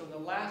communities. So in the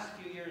last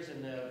few years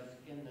in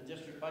the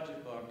district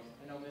budget book,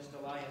 I know Ms.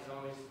 Delay has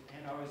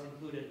always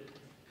included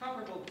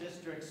comparable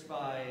districts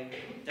by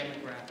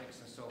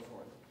demographics and so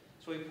forth.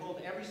 So we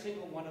pulled every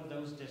single one of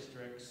those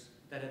districts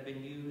that have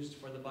been used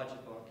for the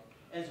budget book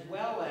as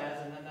well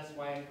as, and then that's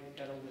why I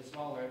got a little bit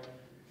smaller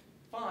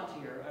font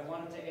here, I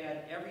wanted to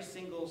add every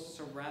single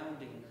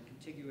surrounding or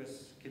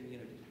contiguous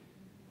community,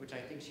 which I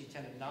think she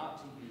tended not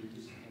to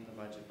use in the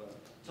budget book.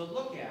 To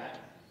look at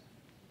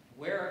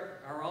where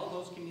are all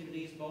those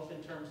communities, both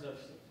in terms of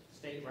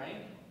state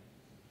rank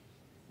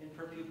in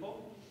per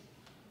pupil,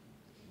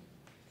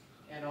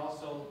 and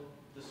also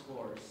the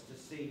scores, to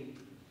see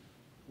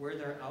where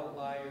there are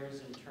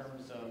outliers in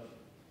terms of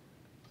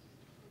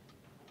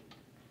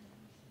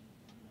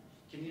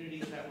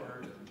communities that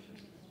were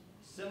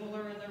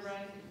similar in their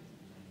rank,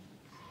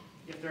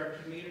 if there are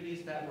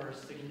communities that were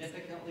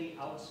significantly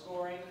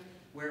outscoring,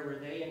 where were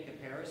they in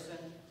comparison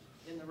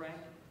in the rank?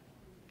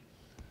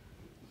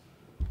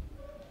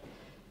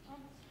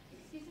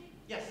 Excuse me?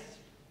 Yes.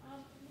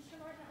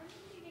 Mr. Martin, are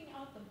you leaving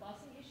out the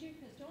busing issue?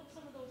 Because don't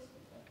some of those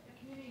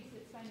communities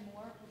that spend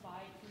more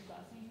provide free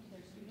busing to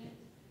their students?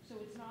 So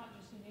it's not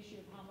just an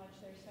issue of how much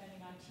they're spending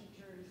on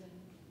teachers and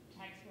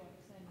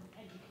textbooks and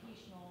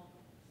educational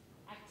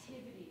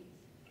activities.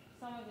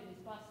 Some of it is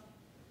busing.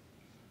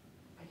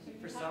 I think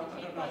for some,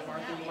 I don't know,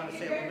 Martha, you want to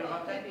say a little bit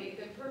about that?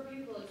 The per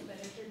pupil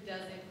expenditure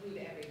does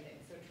include everything,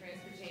 so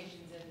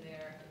transportation's in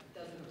there,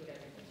 does include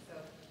everything,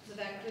 so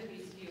that could be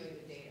skewing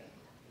the data.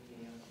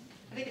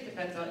 I think it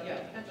depends on,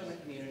 yeah, it depends on the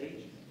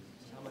community,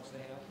 how much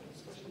they have.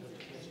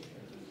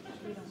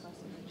 We don't bus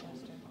in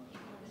Manchester.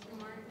 Mr.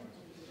 Martin?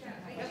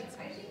 Yeah, I think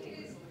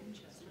it is,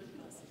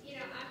 you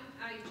know,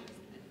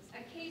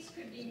 a case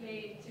could be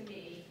made to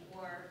me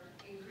for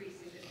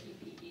increasing the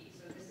PPE.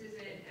 So this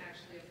isn't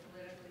actually a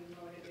politically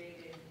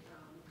motivated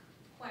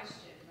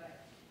question,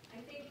 but I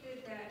think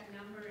that that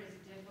number is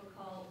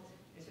difficult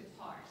to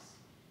parse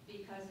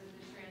because of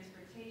the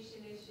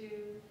transportation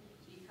issue,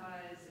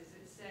 because as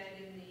it said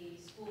in the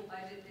school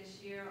budget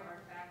this year, our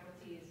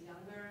faculty is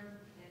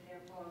younger and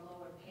therefore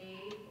lower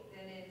paid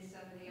than in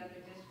some of the other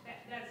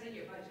districts. That's in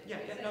your budget. Yeah,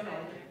 It yeah, says no, no, that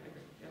I in agree,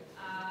 there.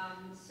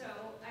 yeah. So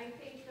I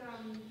think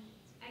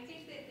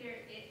that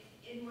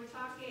and we're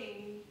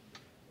talking,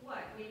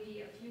 what,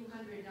 maybe a few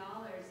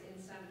 $100s in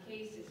some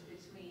cases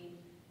between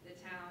the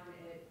town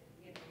at,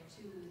 you know,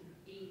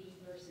 280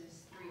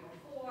 versus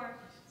 304.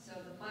 So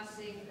the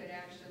busing could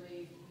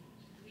actually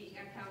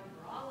account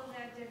for all of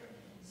that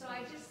difference. So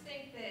I just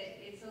think that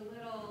it's a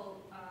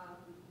little,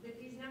 that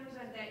these numbers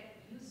aren't that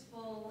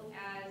useful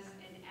as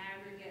an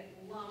aggregate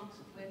lump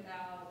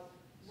without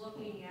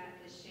looking at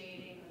the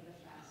shading or the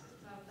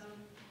facets of them.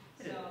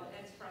 So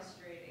that's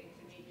frustrating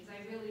to me because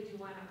I really do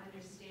want to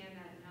understand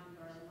that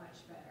number much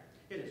better.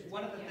 It is.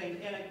 One of the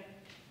things, and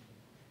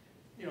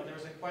you know, there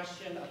was a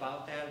question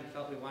about that. We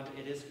felt we wanted,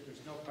 there's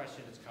no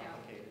question it's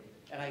complicated.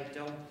 And I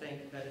don't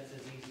think that it's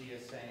as easy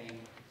as saying,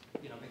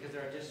 you know, because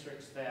there are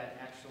districts that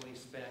actually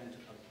spend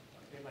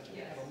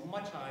have a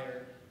much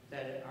higher,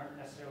 that aren't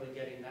necessarily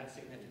getting that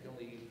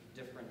significantly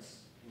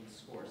difference in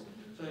scores.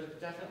 So it's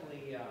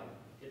definitely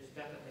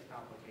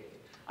complicated.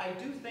 I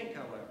do think,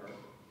 however,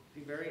 to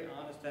be very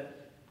honest,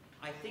 that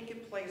I think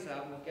it plays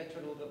out, and we'll get to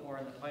it a little bit more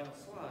in the final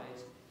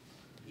slides,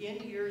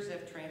 in years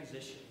of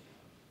transition,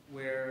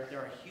 where there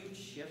are huge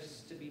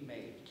shifts to be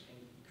made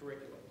in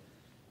curriculum,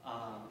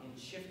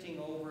 in shifting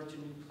over to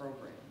new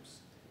programs,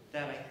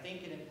 that I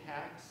think it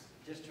impacts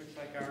districts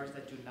like ours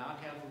that do not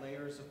have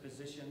layers of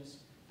positions,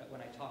 that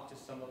when I talk to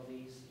some of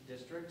these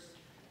districts,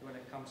 when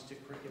it comes to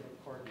curriculum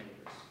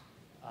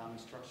coordinators,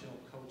 instructional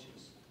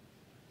coaches.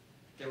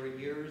 There were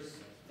years,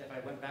 if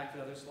I went back to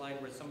the other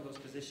slide, where some of those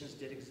positions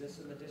did exist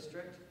in the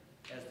district.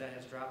 As that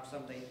has dropped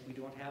some, we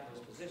don't have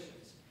those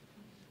positions.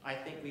 I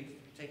think we've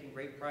taken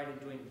great pride in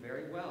doing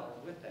very well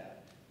with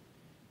that.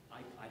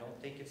 I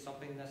don't think it's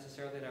something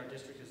necessarily that our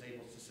district is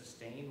able to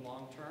sustain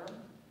long-term.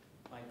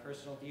 My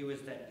personal view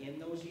is that in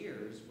those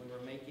years, when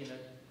we're making a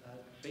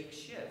big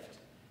shift,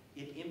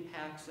 it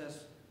impacts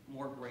us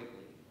more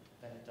greatly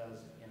than it does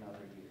in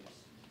other years.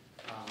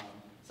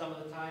 Some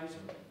of the times,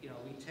 you know,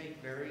 we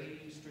take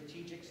very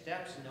strategic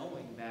steps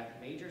knowing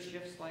that major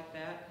shifts like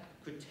that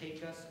could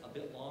take us a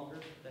bit longer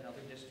than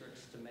other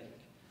districts to make.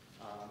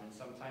 And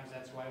sometimes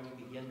that's why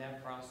we begin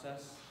that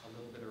process a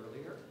little bit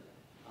earlier.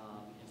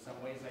 In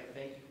some ways, I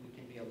think we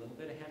can be a little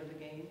bit ahead of the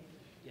game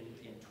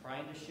in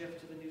trying to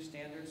shift to the new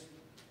standards.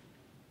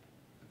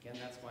 Again,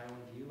 that's my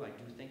own view. I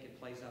do think it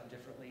plays out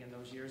differently in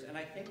those years. And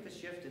I think the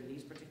shift in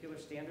these particular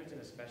standards,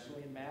 and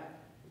especially in math,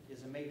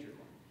 is a major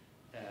one.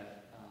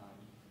 That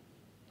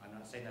I'm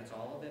not saying that's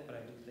all of it, but I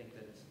do think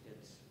that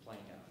it's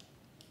playing out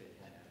a bit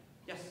in that.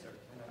 Yes, sir.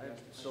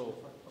 So,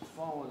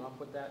 following up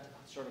with that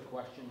sort of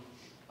question,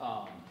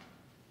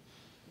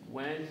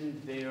 when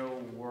there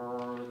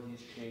were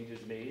these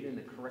changes made in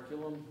the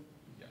curriculum,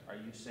 are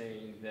you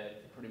saying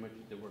that pretty much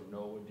there were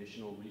no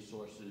additional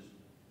resources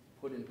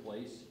put in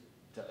place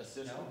to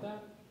assist with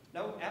that?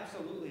 No,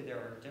 absolutely there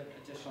are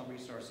additional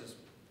resources.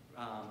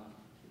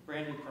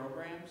 Brand new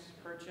programs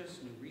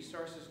purchased, new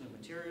resources, new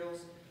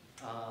materials,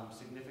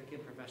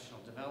 significant professional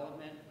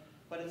development.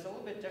 But it's a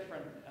little bit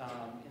different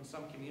in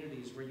some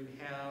communities where you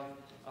have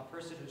a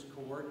person who's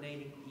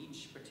coordinating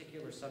each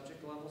particular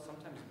subject level,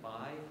 sometimes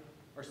by,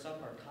 or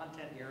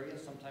content area,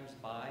 sometimes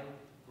by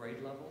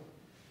grade level.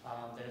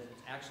 that is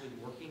actually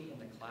working in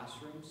the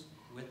classrooms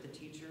with the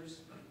teachers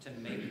to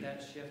make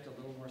that shift a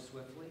little more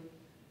swiftly.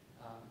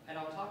 And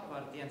I'll talk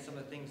about at the end some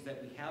of the things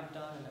that we have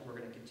done and that we're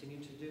going to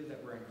continue to do,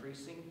 that we're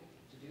increasing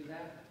to do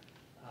that.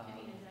 I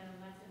mean, is that a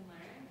lesson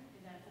learned?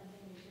 Is that something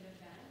we should have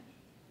done?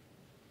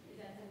 Is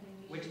that something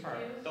we Which should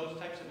part? do? Those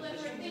types of Well, if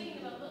we're positions? thinking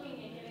about looking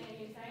at getting a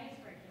new science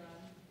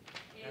curriculum,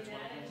 is That's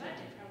one that in of the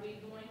budget? things. Are we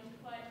going to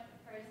put a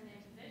person in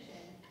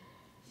position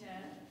to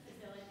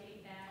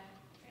facilitate that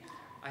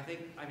transfer?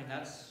 I mean,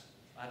 that's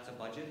a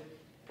budget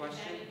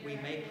question. We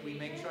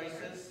make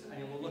choices. I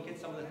mean, we'll look at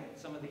some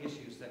of the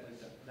issues that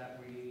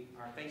we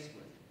are faced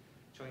with,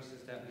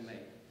 choices that we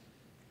make.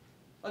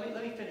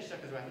 Let me finish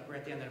up because I think we're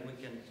at the end and we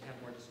can have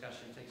more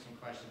discussion, take some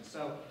questions.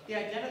 So the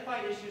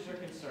identified issues or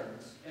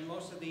concerns, and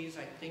most of these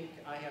I think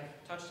I have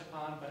touched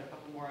upon, but a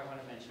couple more I want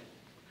to mention.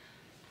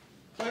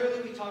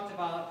 Clearly, we talked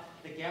about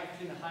the gap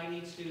between the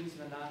high-need students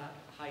and the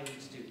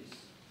non-high-need students.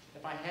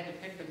 If I had to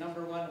pick the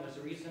number one, and there's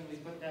a reason we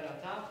put that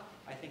on top,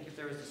 I think if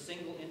there is a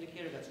single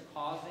indicator that's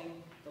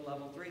causing the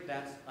level 3,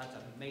 that's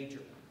a major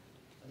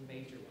one, a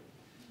major one.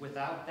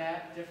 Without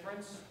that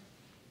difference,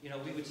 you know,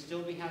 we would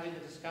still be having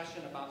the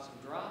discussion about some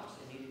drops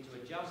and needing to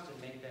adjust and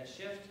make that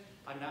shift.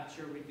 I'm not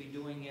sure we'd be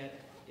doing it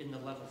in the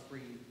level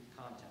 3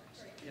 context.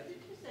 Right. Yeah.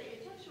 To say,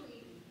 it's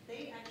actually,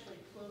 they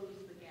actually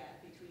closed the gap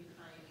between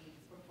high needs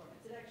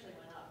performance. It actually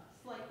went up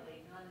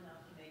slightly, not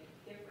enough to make a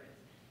difference.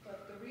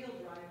 But the real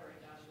driver in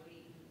Joshua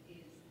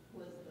Eaton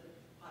was the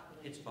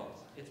population. It's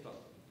both. It's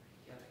both.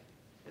 Yeah,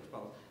 it's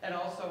both. And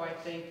also, I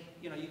think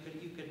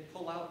you could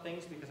pull out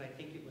things because I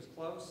think it was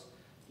close.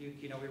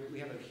 You know, we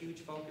have a huge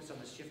focus on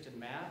the shift in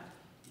math.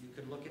 You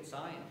could look at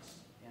science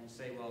and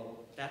say, well,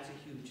 that's a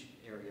huge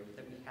area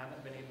that we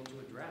haven't been able to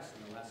address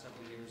in the last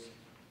several years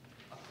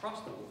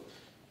across the board,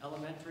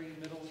 elementary,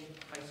 middle,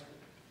 high school.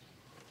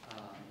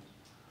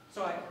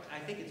 So I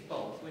think it's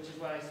both, which is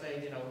what I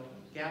say, you know,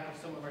 gap of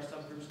some of our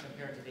subgroups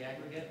compared to the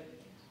aggregate.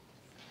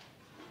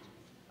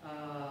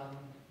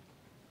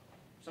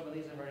 Some of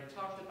these I've already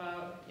talked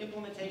about.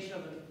 Implementation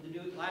of the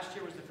new, last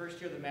year was the first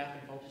year of the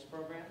Math in Focus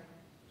program.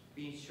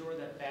 Being sure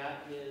that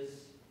that is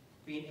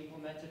being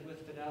implemented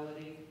with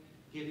fidelity,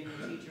 giving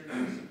the teachers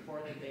the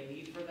support that they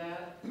need for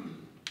that.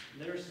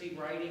 Literacy,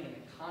 writing, and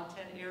the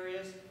content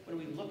areas. When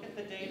we look at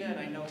the data, and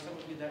I know some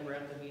of you that were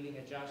at the meeting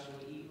at Joshua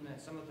Eaton, and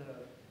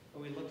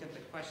when we look at the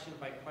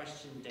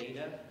question-by-question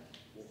data,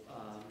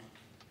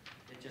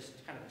 it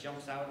just kind of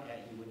jumps out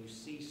at you when you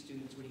see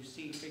students, when you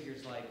see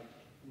figures like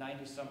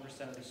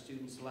 90-some% of the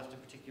students left a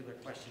particular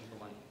question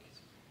blank,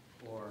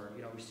 or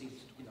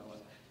received,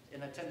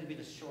 and that tend to be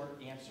the short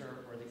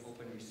answer or the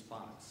open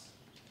response.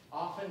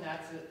 Often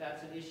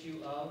that's an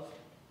issue of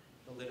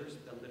the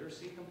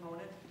literacy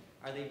component.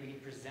 Are they being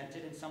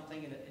presented in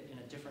something in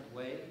a different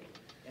way,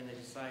 and they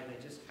decide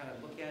they just kind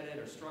of look at it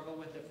or struggle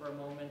with it for a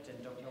moment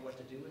and don't know what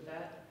to do with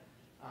that?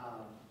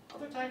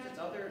 Other times it's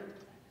other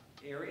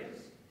areas.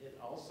 It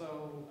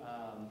also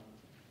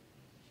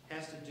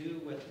has to do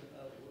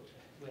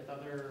with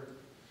other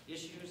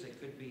issues. It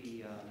could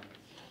be,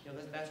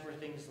 that's where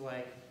things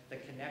like the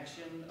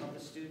connection of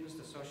the students,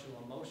 the social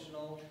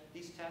emotional,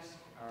 these tests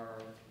are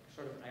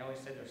sort of, I always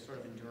say they're sort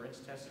of endurance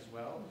tests as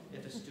well.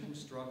 If a student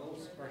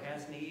struggles or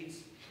has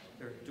needs,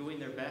 they're doing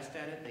their best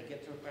at it, they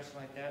get to a question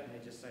like that and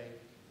they just say,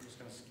 I'm just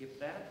going to skip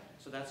that.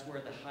 So that's where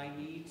the high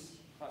needs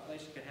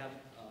population could have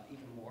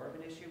even more of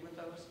an issue with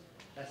those.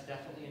 That's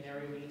definitely an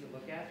area we need to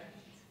look at.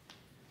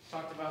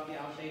 Talked about the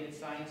outdated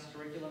science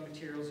curriculum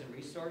materials and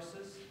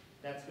resources.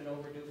 That's been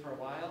overdue for a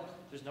while.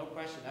 There's no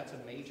question that's a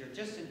major,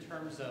 just in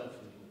terms of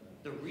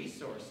the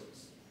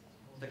resources,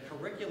 the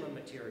curriculum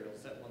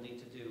materials that we'll need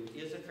to do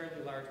is a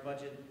fairly large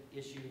budget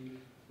issue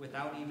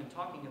without even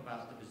talking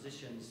about the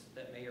positions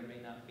that may or may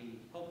not be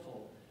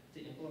hopeful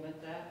to implement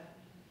that.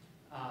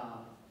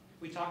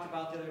 We talked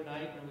about the other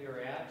night when we were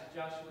at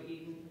Joshua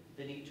Eaton,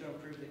 the need to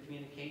improve the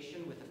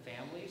communication with the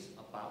families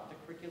about the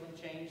curriculum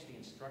change, the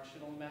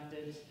instructional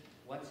methods,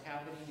 what's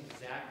happening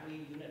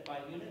exactly unit by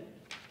unit.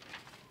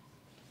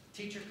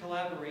 Teacher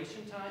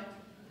collaboration time.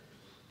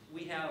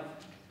 We have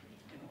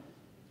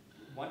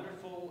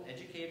wonderful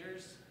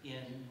educators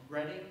in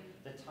Reading.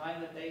 The time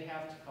that they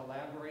have to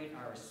collaborate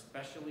are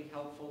especially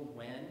helpful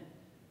when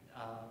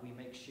we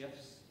make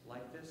shifts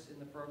like this in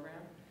the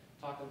program.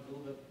 Talk a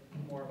little bit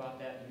more about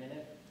that in a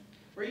minute.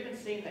 We're even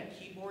seeing that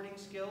keyboarding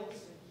skills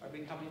are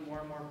becoming more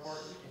and more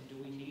important, and do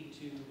we need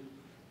to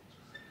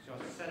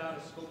set out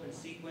a scope and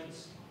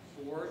sequence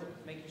for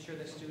making sure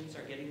that students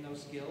are getting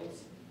those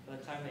skills by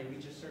the time they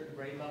reach a certain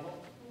grade level?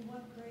 Well,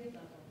 what grade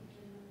level?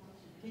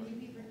 Can you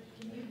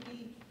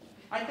be?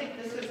 I think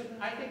this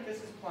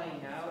is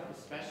playing out,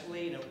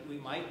 especially,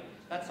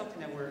 that's something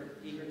that we're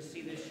eager to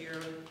see this year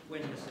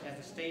as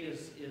the state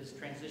is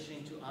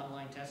transitioning to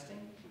online testing,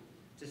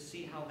 to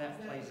see how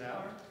that plays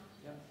out.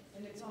 Yep.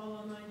 And it's all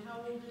online. How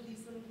old are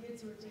these little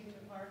kids who are taking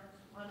the part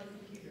on a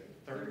computer?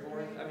 Third,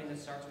 fourth, it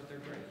starts with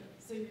third grade.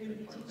 So you're going to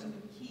be teaching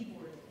them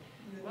keyboard.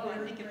 Well,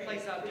 I think it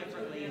plays out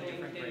differently in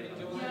different grades.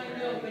 Yeah, I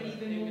know, but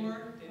even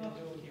more.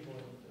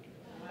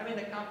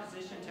 The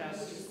composition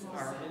tests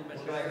are a little bit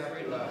We're gonna have higher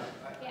grade to, level.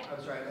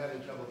 I'm sorry, I'm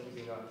having trouble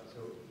keeping up, so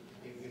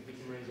if we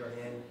can raise our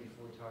hand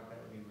before we talk, that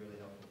would be really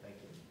helpful, thank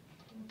you.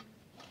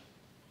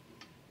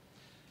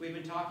 We've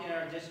been talking in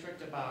our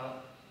district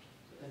about,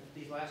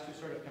 these last two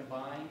sort of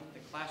combined, the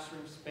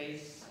classroom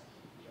space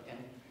and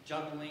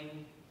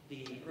juggling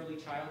the early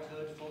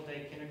childhood,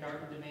 full-day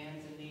kindergarten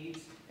demands and needs,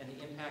 and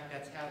the impact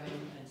that's having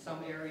in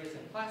some areas in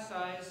class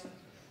size,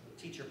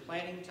 teacher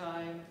planning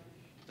time,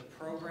 the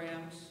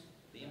programs,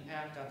 the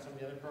impact on some of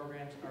the other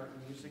programs, art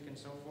and music and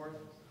so forth.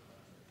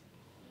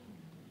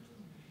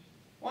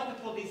 I wanted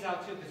to pull these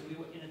out too because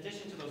in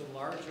addition to those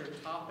larger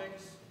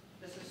topics,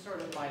 this is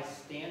sort of by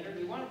standard.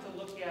 We wanted to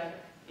look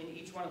at in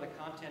each one of the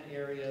content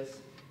areas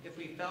if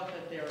we felt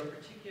that there were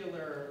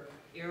particular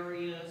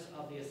areas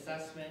of the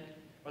assessment,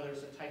 whether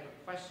it's a type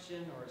of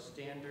question or a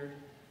standard,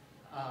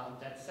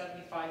 that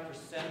 75%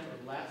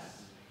 or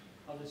less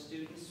of the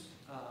students,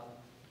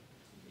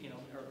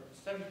 or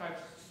 75%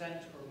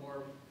 or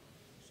more,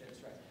 say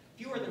this right,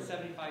 fewer than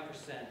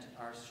 75%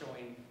 are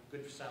showing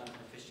good, sound,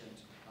 proficient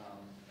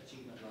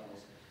achievement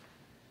levels.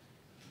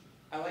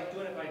 I like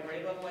doing it by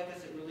grade level like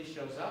this. It really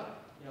shows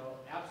up.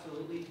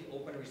 Absolutely the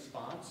open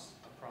response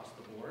across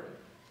the board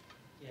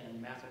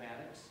in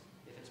mathematics.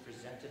 If it's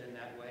presented in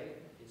that way,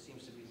 it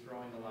seems to be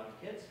throwing a lot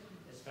of kids,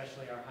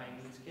 especially our high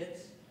needs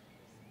kids.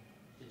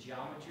 The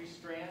geometry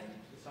strand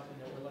is something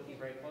that we're looking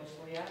very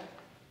closely at.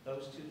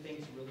 Those two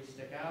things really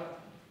stick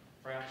out.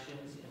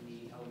 Fractions in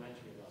the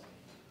elementary level.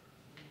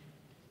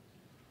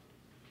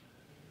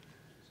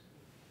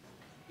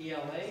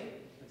 ELA,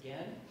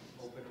 again,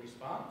 open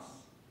response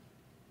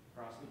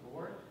across the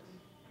board.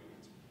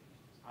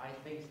 I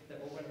think the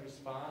open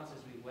response,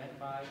 as we went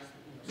by,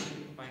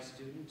 student by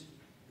student,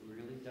 it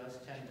really does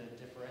tend to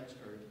differentiate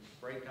or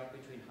break up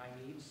between high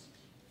needs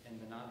and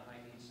the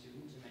non-high needs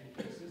students in many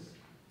cases.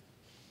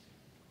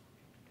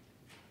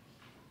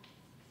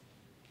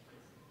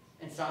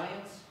 In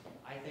science,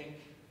 I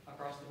think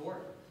across the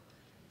board,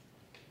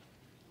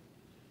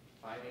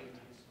 5-8 high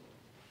school.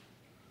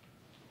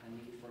 A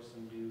need for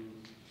some new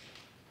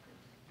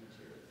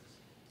materials.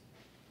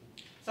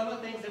 Some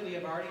of the things that we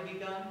have already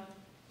begun.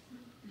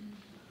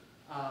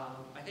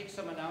 I think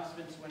some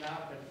announcements went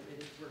out, but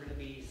we're going to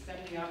be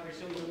sending out very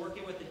soon. We're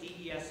working with the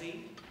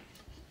DESE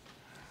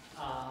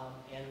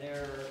and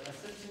their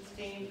assistance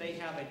team. They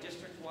have a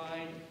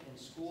district-wide and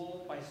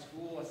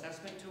school-by-school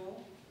assessment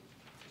tool.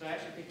 So I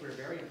actually think we're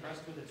very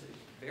impressed with it. It's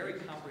very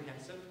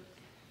comprehensive.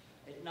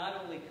 It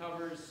not only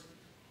covers,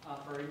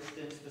 for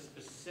instance, the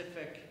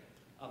specific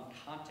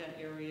content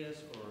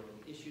areas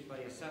or issues by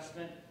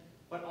assessment,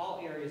 but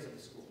all areas of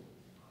the school.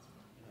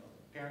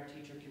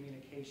 Parent-teacher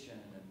communication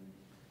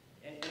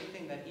and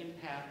anything that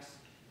impacts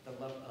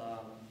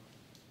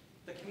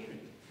the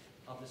community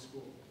of the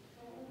school.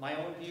 My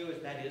own view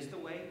is that is the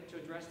way to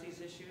address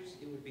these issues.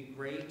 It would be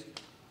great,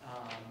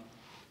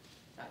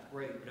 not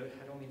great, but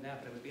I don't mean that,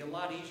 but it would be a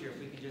lot easier if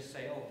we could just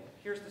say, oh,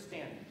 here's the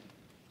standard.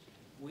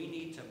 We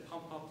need to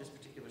pump up this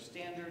particular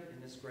standard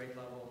in this grade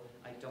level.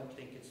 I don't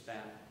think it's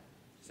that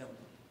simple.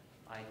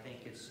 I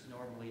think it's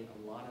normally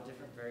a lot of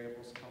different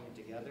variables coming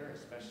together,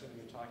 especially when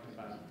you're talking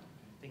about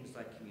things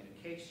like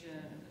communication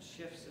and the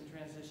shifts in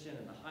transition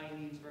and the high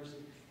needs versus,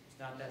 it's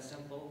not that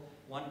simple.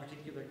 One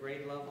particular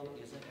grade level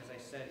isn't, as I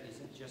said,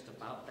 isn't just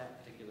about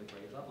that particular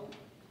grade level.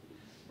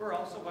 We're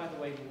also, by the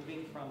way,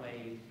 moving from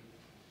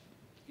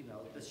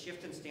the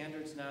shift in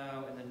standards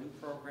now and the new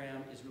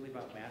program is really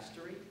about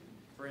mastery.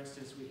 For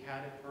instance, we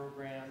had a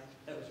program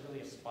that was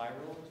really a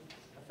spiral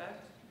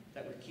effect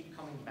that would keep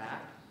coming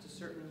back to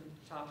certain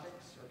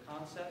topics or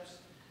concepts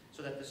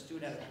so that the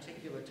student at a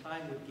particular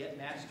time would get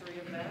mastery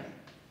of that,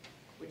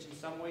 which in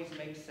some ways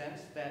makes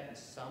sense that in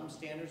some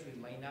standards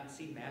we may not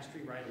see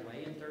mastery right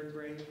away in 3rd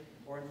grade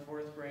or in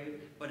 4th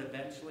grade, but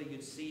eventually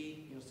you'd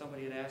see,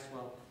 somebody had asked,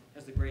 well,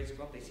 as the grades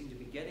go up, they seem to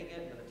be getting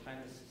it by the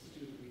time the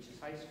student reaches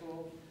high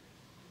school.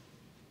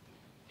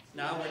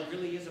 Now it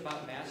really is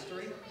about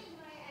mastery.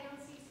 I don't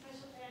see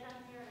special ed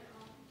on there at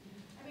all.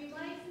 I mean,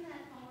 why isn't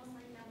that almost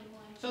like number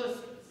one? So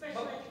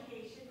special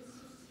education,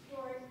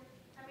 sport.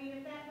 I mean,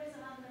 if that was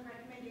on the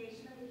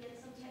recommendation, I would get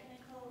some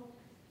technical.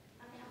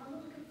 I mean, I'm a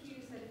little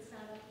confused that it's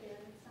not up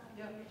there. It's not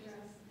being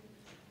addressed.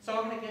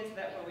 So I'm going to get to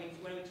that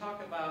when we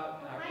talk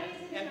about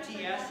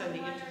MTS and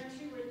the 1 or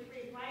 2 or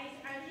 3.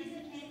 Are these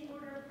in any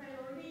order of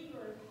priority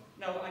or?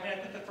 No, I mean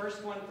I put the first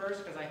one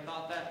first because I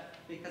thought that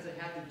because it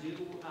had to do,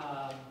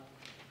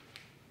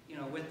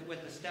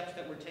 with the steps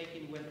that we're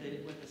taking with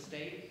the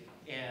state,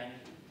 and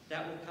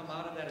that will come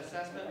out of that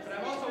assessment. But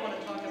I also want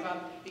to talk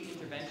about the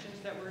interventions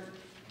that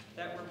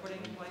we're putting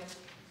in place.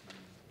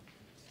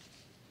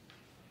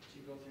 So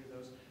you go through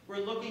those.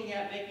 We're looking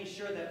at making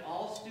sure that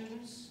all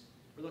students.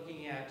 We're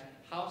looking at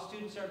how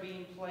students are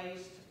being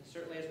placed. And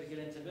certainly as we get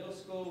into middle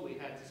school, we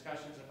had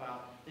discussions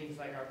about things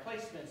like our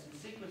placements and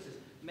sequences,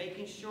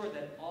 making sure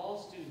that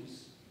all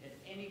students at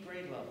any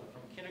grade level,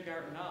 from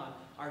kindergarten on,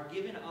 are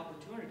given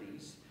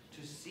opportunities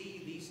to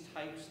see these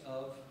types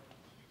of,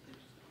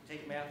 to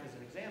take math as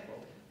an example,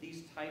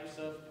 these types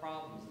of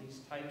problems,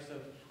 these types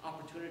of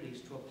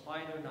opportunities to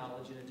apply their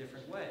knowledge in a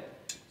different way,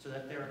 so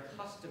that they're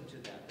accustomed to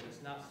that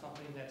it's not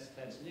something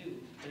that's new,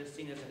 that it's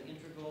seen as an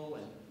integral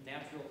and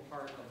natural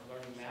part of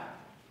learning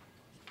math.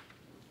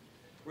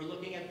 We're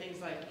looking at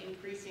things like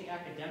increasing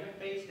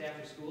academic-based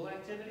after-school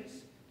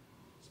activities,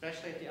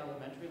 especially at the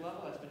elementary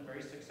level. That's been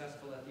very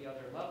successful at the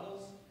other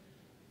levels.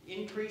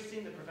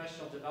 Increasing the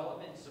professional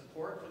development and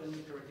support for the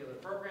new curricular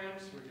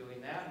programs. We're doing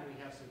that, and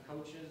we have some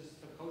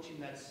coaching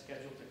that's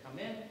scheduled to come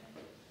in.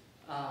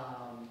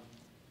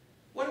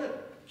 One of the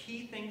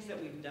key things that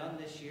we've done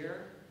this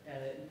year, and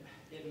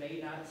it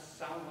may not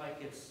sound like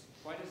it's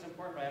quite as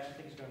important, but I actually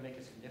think it's going to make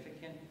a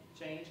significant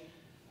change.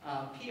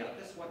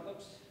 This one,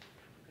 oops,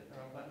 hit the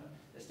wrong button.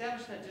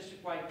 Establishing a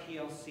district-wide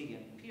PLC,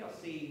 and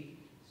PLC,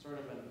 sort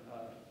of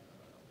a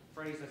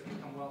phrase that's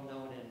become well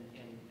known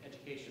in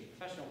education,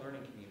 professional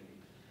learning community.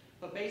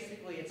 But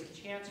basically, it's a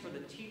chance for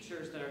the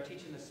teachers that are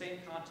teaching the same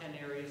content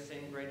area,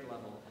 same grade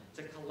level,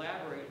 to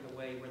collaborate in a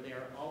way where they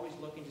are always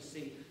looking to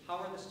see how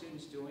are the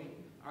students doing,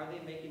 are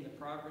they making the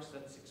progress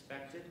that's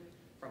expected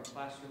from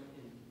classroom,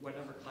 in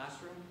whatever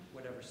classroom,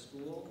 whatever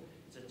school.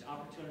 It's an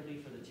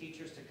opportunity for the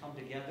teachers to come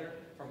together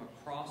from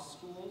across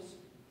schools.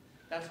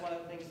 That's one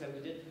of the things that we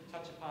did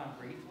touch upon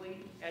briefly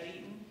at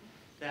Eaton,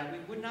 that we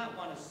would not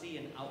want to see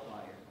an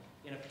outlier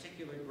in a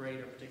particular grade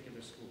or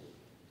particular school.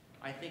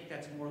 I think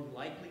that's more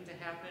likely to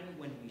happen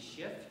when we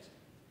shift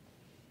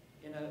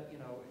in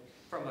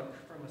from an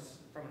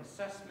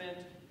assessment,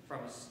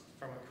 from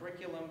a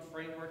curriculum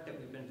framework that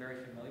we've been very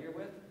familiar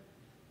with.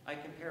 I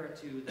compare it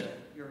to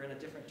you're in a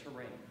different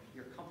terrain.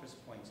 Your compass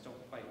points don't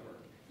quite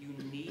work. You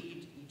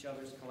need each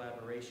other's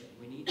collaboration.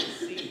 We need to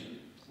see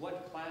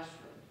what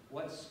classroom,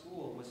 what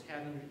school was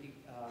having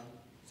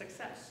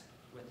success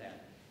with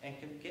that, and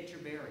get your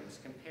bearings,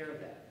 compare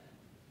that.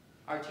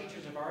 Our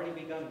teachers have already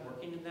begun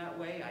working in that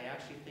way. I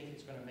actually think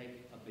it's going to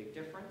make a big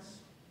difference,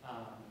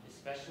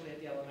 especially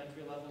at the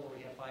elementary level where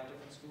we have 5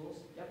 different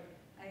schools. Yep.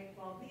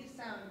 Well, these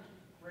sound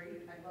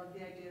great. I love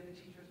the idea of the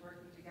teachers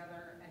working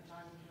together and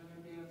talking to them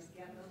and being able to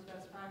get those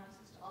best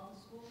practices to all the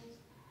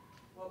schools.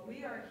 What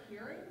we are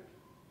hearing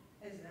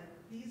is that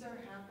these are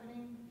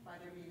happening by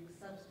there being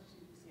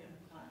substitutes in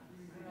class.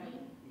 Right?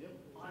 Yep.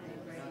 On a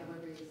regular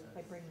basis.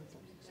 By bringing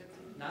substitutes.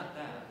 Not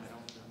that.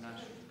 I'm not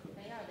sure.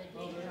 They are, the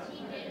team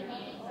data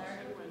meetings are.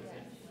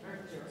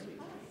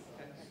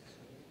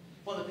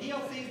 Well, the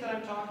PLCs that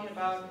I'm talking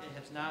about,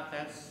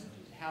 that's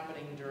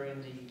happening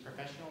during the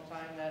professional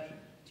time that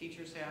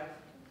teachers have.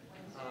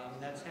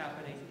 That's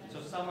happening.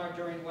 So some are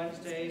during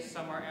Wednesdays,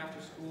 some are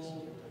after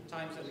school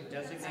times that we've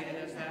designated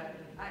as that.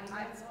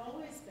 It's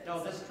always been.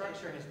 No, this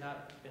structure has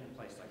not been in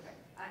place like that.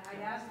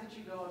 I'd ask that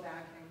you go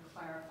back and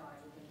clarify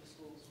within the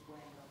schools when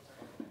those are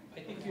happening.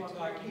 I think you're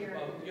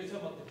talking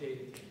about the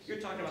data teams. You're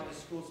talking about the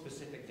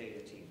school-specific data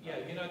team. Yeah,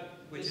 you're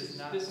not, which is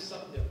not. This is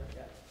something different.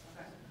 Yeah.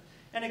 Okay.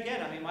 And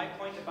again, I mean, my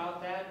point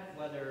about that,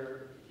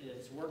 whether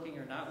it's working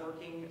or not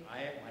working,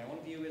 my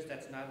own view is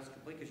that's not as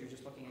complete because you're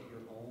just looking at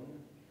your own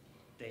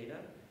data.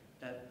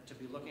 That to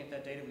be looking at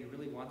that data, we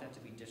really want that to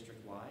be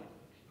district-wide.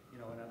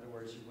 In other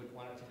words, you wouldn't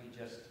want it to be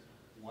just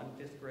one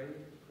 5th grade,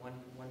 one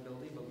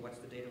building, but what's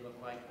the data look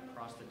like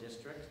across the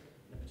district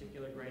in a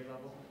particular grade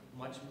level?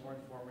 Much more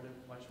informative,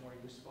 much more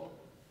useful.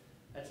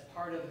 That's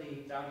part of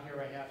the, down here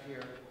I have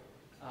here,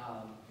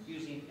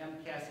 using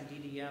MCAS and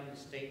DDM. The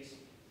state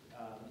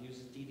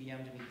uses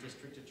DDM to meet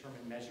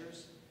district-determined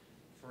measures.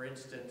 For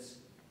instance,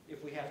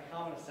 if we have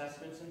common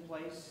assessments in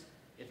place,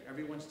 if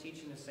everyone's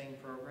teaching the same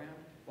program,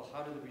 well,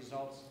 how do the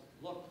results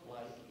look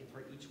like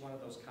for each one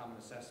of those common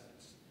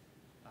assessments?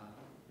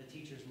 The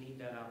teachers need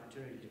that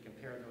opportunity to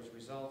compare those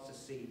results to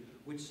see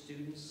which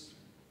students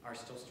are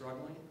still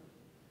struggling,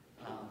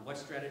 what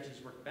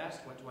strategies work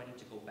best, what do I need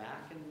to go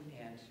back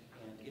and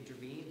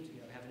intervene,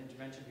 have an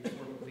intervention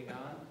before moving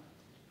on.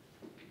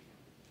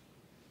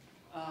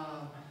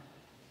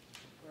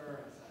 Where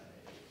was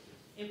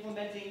I?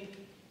 Implementing,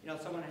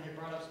 someone had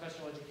brought up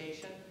special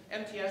education.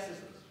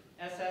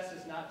 MTSS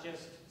is not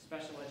just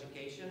special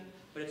education,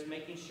 but it's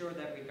making sure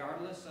that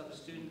regardless of a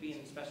student being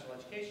in special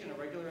education or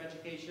regular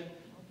education,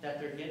 that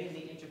they're getting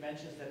the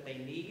interventions that they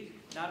need,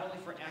 not only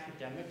for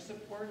academic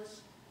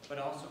supports, but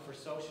also for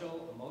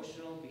social,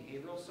 emotional,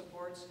 behavioral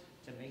supports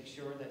to make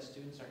sure that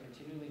students are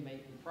continually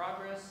making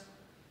progress.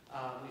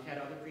 We've had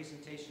other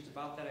presentations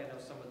about that. I know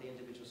some of the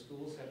individual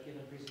schools have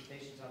given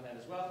presentations on that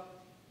as well.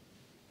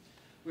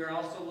 We're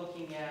also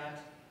looking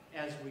at,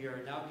 as we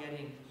are now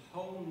getting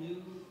whole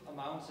new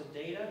amounts of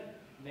data,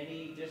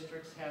 many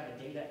districts have a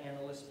data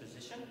analyst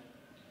position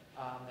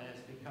that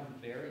has become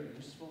very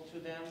useful to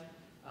them.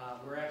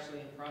 We're actually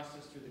in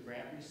process through the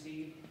grant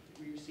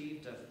we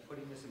received of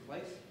putting this in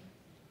place.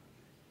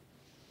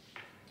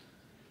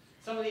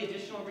 Some of the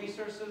additional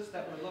resources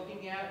that we're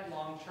looking at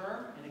long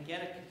term, and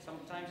again,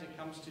 sometimes it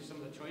comes to some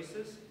of the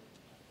choices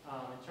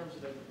in terms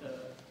of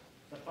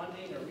the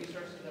funding or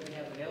resources that we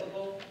have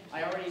available.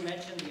 I already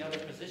mentioned the other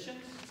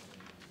positions,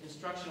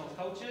 instructional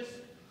coaches.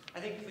 I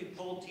think if we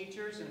polled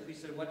teachers and if we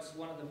said what's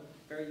one of the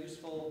very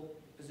useful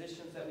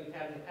positions that we've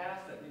had in the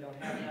past that we don't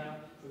have now,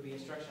 would be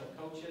instructional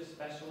coaches,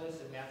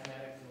 specialists in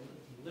mathematics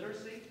and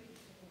literacy.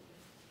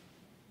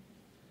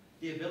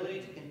 The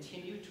ability to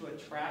continue to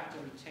attract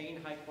and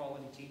retain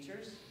high-quality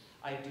teachers.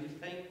 I do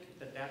think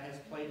that that has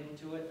played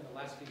into it in the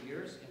last few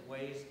years in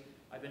ways.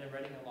 I've been in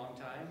Reading a long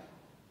time.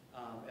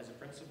 As a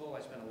principal,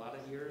 I spent a lot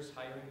of years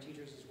hiring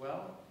teachers as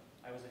well.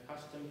 I was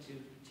accustomed to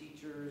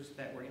teachers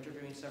that were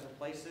interviewing several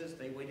places.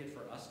 They waited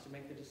for us to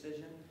make the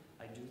decision.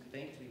 I do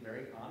think, to be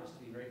very honest,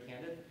 to be very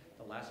candid,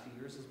 the last few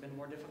years has been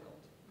more difficult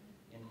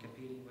in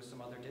competing with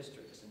some other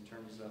districts in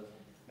terms of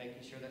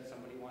making sure that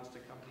somebody wants to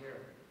come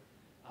here.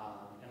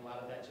 And a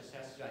lot of that just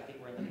has to do, I think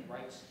we're in the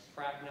right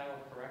track now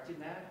of correcting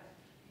that.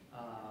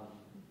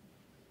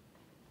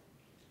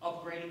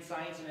 Upgrading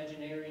science and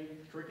engineering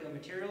curriculum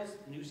materials.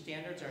 New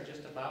standards are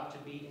just about to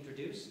be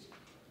introduced.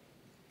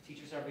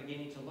 Teachers are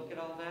beginning to look at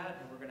all that,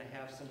 and we're going to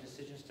have some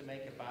decisions to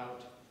make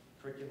about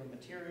curriculum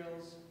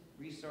materials,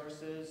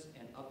 resources,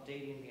 and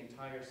updating the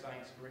entire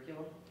science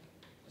curriculum.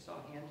 I saw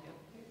a hand, yeah.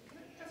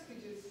 Can I ask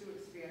you just to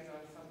expand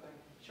on something?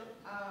 Sure.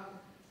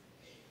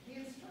 The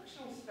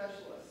instructional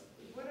specialist,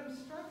 what I'm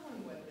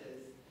struggling with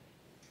is,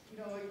 you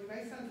know, like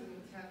my son's in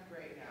the 10th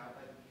grade now,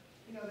 but,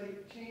 you know,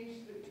 they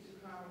changed it to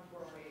Common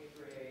Core in 8th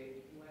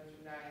grade, he went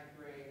through 9th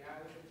grade,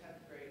 now he's in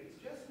 10th grade.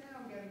 He's just now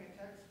getting a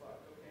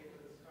textbook, okay,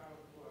 for this Common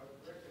Core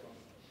curriculum.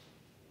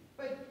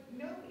 But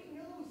nobody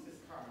knows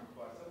this Common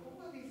Core, so who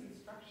are these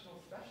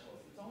instructional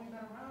specialists? It's only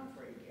been around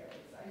for a year.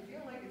 I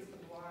feel like it's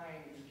the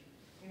blind,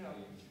 you know,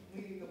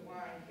 leading the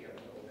blind here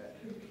a little bit.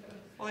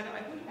 Well,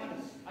 I wouldn't want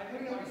to. Are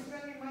we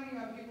spending money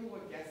on people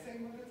who are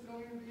guessing what it's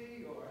going to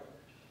be, or?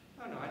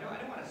 No, I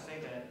don't want to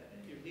say that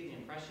you're leaving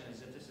the impression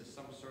as if this is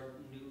some sort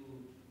of new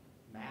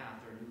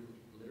math or new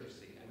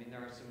literacy. I mean,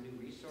 there are some new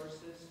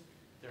resources.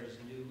 There's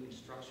new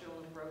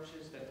instructional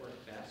approaches that work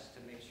best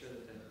to make sure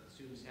that the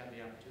students have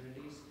the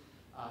opportunities.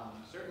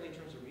 Certainly in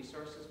terms of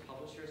resources,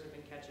 publishers have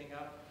been catching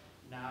up.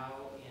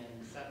 Now in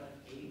 7th,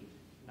 8th,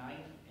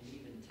 9th, and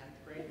even 10th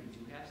grade, we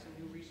do have some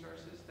new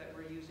resources that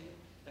we're using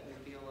that we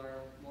feel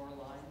are more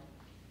aligned.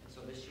 And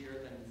so this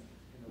year than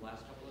in the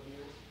last couple of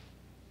years.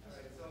 All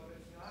right, so if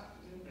it's not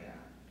new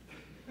math,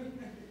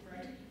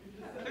 right?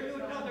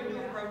 They're new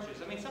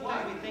approaches. I mean,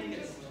 sometimes we think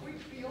it's... Why don't you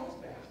just tweak the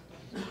old math?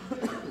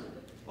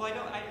 Well,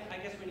 I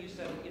guess when you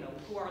said, you know,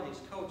 who are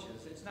these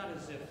coaches, it's not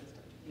as if,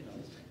 you know,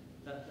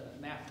 that the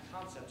math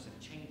concepts have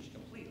changed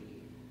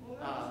completely. Well,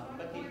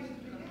 that's But my point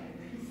at the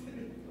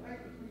beginning.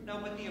 no,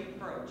 but the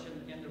approach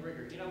and the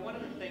rigor. You know, one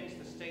of the things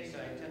the state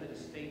said, I attended a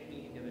state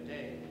meeting the other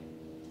day,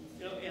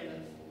 you know,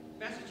 and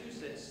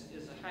Massachusetts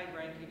is a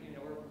high-ranking, you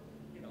know, we're,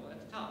 you know,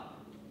 at the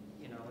top,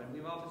 you know, and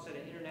we've often said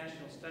in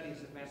international studies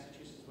that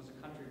Massachusetts was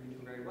a country we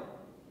knew very well,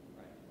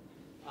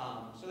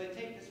 right? So they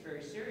take this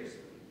very seriously.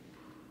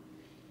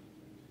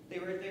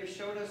 They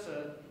showed us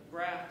a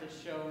graph that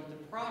showed the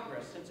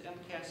progress since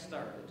MCAS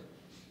started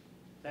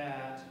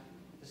that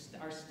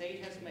our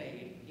state has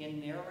made in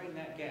narrowing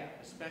that gap,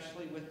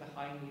 especially with the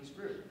high needs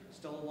group.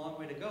 Still a long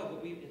way to go,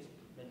 but it's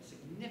been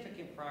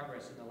significant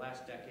progress in the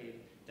last decade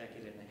and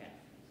a half.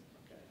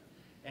 Okay.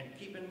 And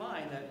keep in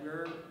mind that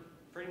we're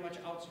pretty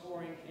much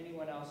outscoring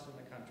anyone else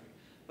in the country.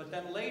 But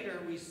then later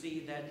we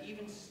see that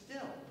even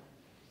still,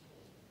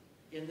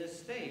 in this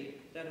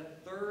state,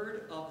 that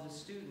 1/3 of the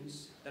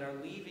students that are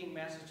leaving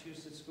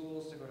Massachusetts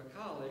schools to go to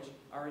college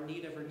are in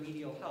need of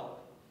remedial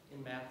help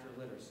in math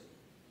or literacy.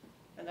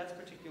 And that's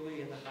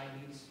particularly in the high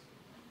needs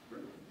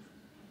group.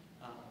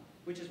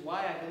 Which is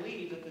why I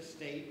believe that the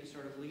state is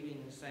sort of leading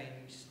and saying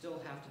we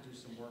still have to do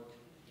some work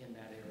in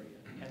that area.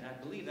 And I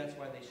believe that's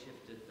why they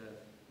shifted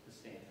the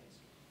standards.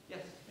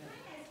 Yes? Can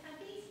I ask, on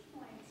these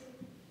points,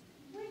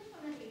 which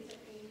one of these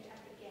are aimed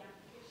at the gap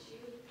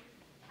issue?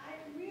 I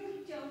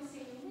really don't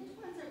see, which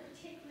ones are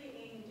particularly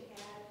aimed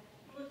at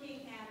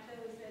looking at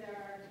those that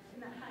are in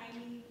the high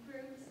need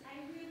groups?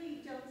 I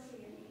really don't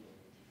see any.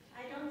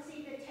 I don't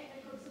see the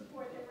technical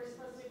support that we're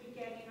supposed to be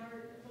getting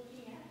or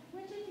looking at.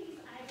 Which of these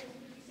items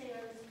would you say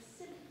are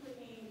specifically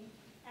aimed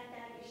at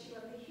that issue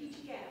of the huge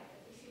gap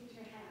that we seem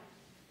to have?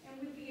 And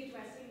would be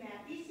addressing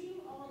that. These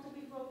seem all to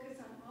be focused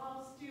on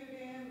all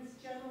students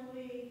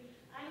generally.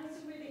 I don't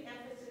see where the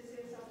emphasis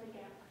is on the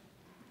gap.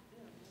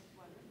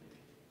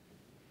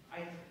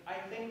 I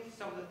think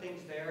some of the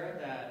things there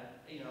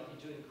that, you know,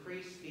 to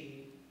increase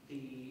the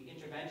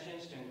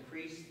interventions, to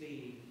increase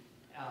the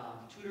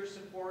tutor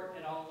support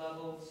at all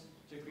levels,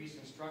 to increase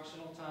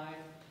instructional time.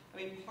 I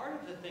mean, part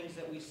of the things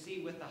that we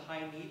see with the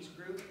high needs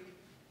group,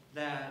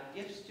 that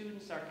if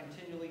students are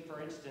continually,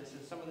 for instance,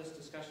 and some of this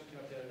discussion came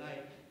up the other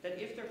night,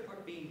 that if they're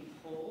being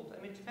pulled,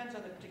 I mean, it depends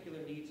on the particular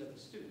needs of the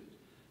student,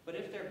 but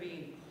if they're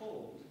being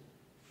pulled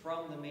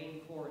from the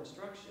main core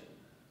instruction,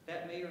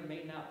 that may or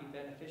may not be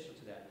beneficial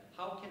to that.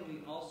 How can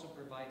we also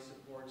provide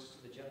supports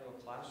to the general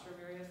classroom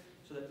area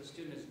so that the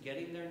student is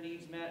getting their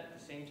needs met at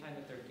the same time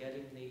that they're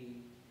getting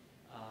the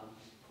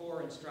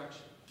core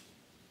instruction?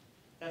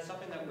 That's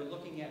something that we're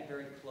looking at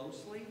very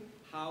closely,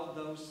 how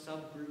those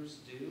subgroups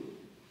do.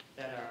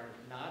 that are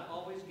not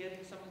always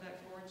getting some of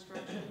that core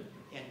instruction?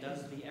 And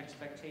does the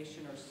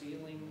expectation or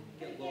ceiling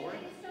get lowered?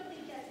 I just don't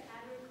think that's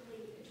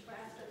adequately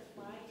addressed or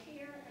applied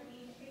here. I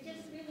mean, it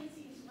just really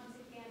seems, once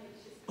again,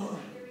 it's just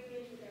comparing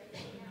it with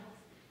everything else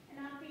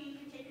and not being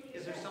particularly.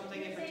 Is there addressed.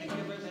 something in You're saying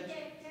particular we should that-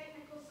 get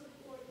technical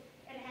support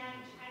and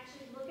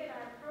actually look at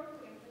our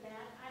program for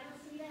that. I don't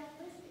see that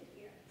listed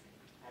here.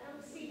 I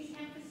don't see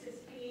the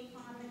emphasis being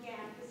on the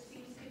gap. It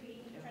seems to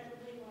be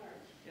incredibly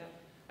large. Yeah,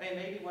 I mean,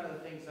 maybe one of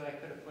the things that I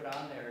could have put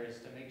on there is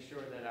to make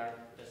sure that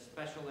the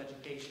special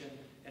education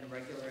and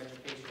regular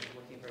education is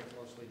working very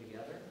closely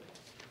together.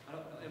 I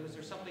don't know, was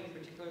there something in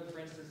particular,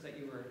 for instance, that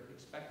you were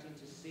expecting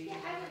to see?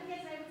 Yeah, I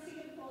would see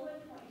a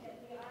bullet point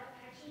that we are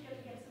actually going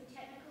to get some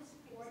technical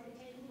support and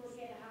take a look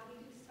at how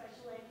we do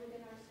special ed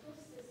within our school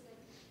system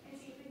and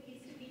see if it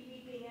needs to be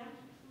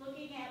revamped,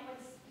 looking at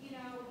what's,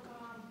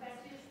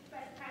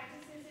 best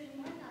practices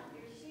and whatnot.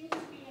 There seems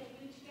to be a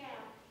huge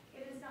gap.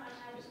 It is not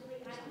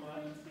actually, I don't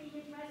think it's being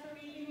addressed or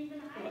even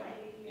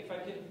highlighted here.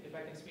 If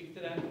I can speak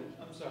to that,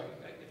 I'm sorry,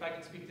 if I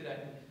can speak to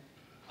that.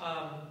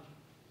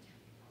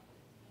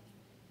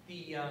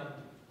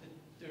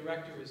 The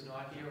director is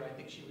not here, I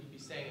think she would be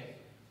saying it.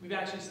 We've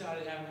actually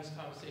started having these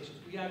conversations.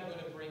 We are going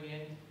to bring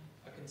in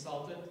a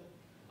consultant.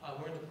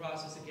 We're in the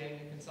process of getting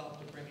a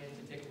consultant to bring in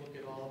to take a look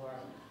at all of our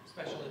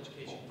special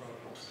education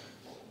programs,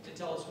 to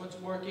tell us what's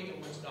working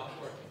and what's not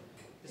working.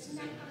 This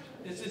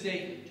is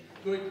a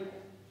good,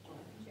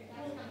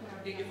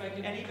 if I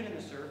can. And even in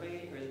the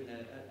survey or in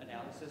the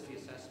analysis, the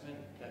assessment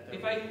that.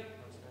 If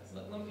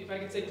I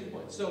can say 2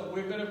 points. So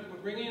we're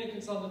bringing in a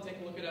consultant to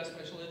take a look at our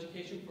special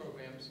education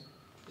programs.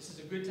 This is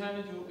a good time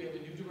to do it. We have a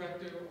new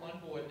director on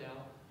board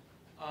now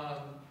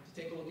to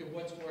take a look at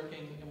what's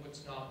working and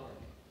what's not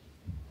working.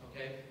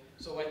 Okay?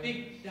 So I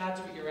think that's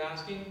what you're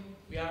asking.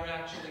 We are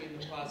actually in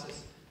the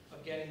process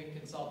of getting a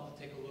consultant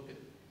to take a look at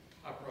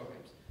our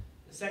programs.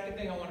 The second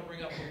thing I want to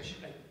bring up, which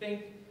I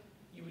think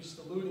you were just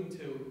alluding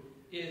to,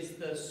 is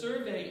the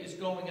survey is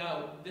going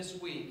out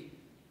this week.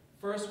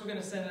 First, we're going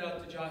to send it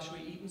out to Joshua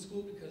Eaton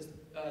School because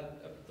of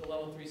the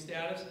level 3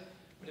 status,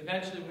 but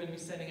eventually we're going to be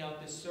sending out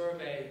this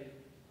survey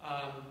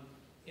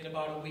in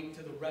about a week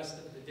to the rest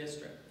of the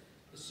district.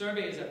 The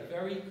survey is a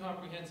very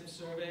comprehensive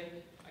survey.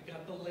 I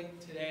got the link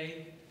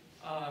today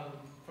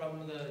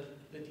from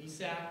the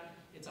DSAC.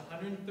 It's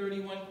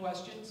 131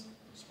 questions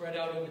spread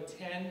out over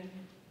 10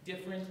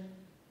 different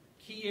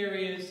key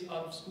areas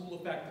of school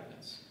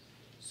effectiveness.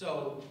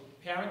 So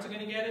parents are going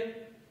to get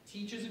it,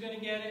 teachers are going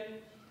to get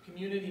it,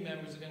 community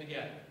members are going to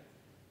get it.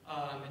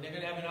 And they're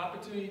going to have an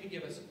opportunity to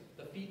give us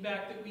the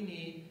feedback that we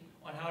need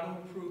on how to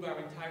improve our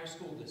entire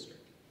school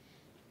district.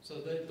 So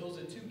those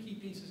are 2 key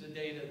pieces of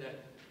data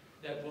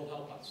that will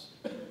help us.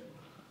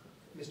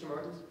 Mr.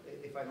 Martins,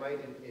 if I might,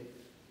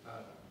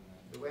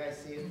 the way I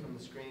see it from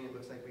the screen, it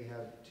looks like we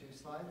have 2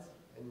 slides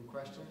and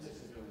questions.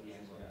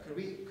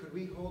 Could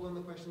we hold on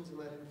the questions and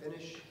let him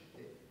finish?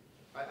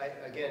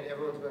 Again,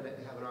 everyone's going to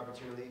have an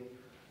opportunity.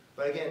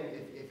 But again,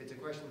 if it's a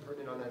question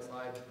pertinent on that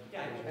slide.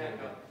 Yeah, I can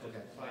back up.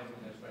 Okay. Slides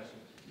on those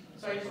questions.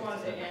 So I just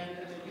wanted to end,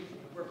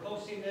 we're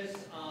posting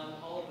this on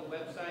all of the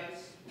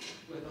websites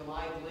with the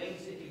live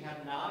links. If you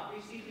have not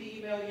received the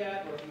email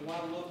yet, or if you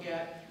want to look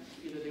at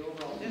either the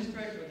overall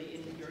district or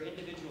your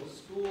individual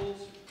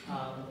schools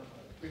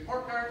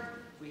report card,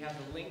 we have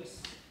the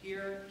links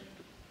here.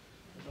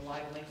 The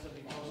live links will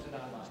be posted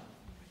online.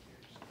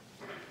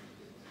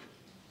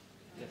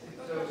 Yes.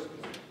 So,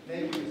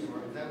 thank you, Mr.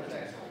 Martins. That was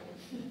excellent.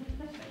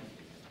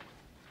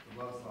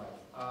 Love slides.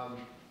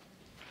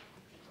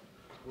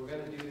 We're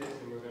going to do this,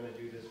 and we're going to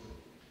do this with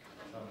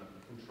some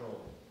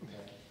control.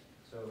 Okay?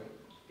 So,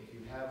 if you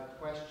have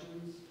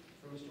questions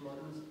for Mr.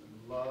 Martins,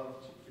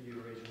 love for you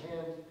to raise your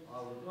hand.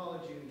 I'll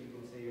acknowledge you. You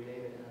can say your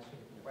name and ask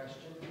a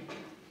question.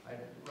 I'd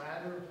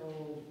rather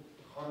hold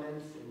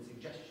comments and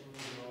suggestions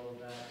and all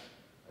of that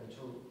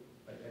until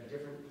a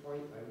different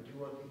point. I do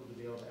want people to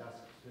be able to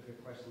ask specific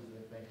questions, and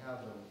if they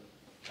have them.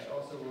 I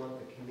also want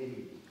the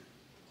committee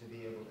to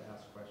be able to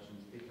ask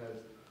questions,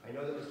 because I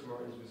know that Mr.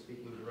 Martins was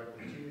speaking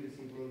directly to you this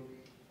evening,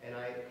 and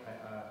I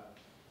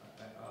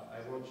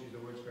won't use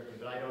the words correctly,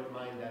 but I don't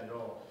mind that at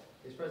all.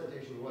 His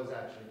presentation was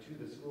actually to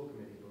the school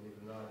committee, believe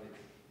it or not, it's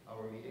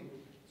our meeting,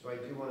 so I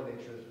do want to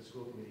make sure that the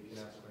school committee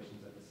can ask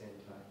questions at the same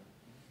time.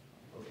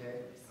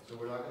 Okay? So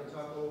we're not going to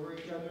talk over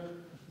each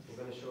other, we're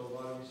going to show a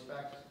lot of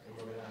respect, and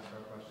we're going to ask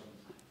our questions.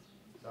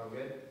 Sound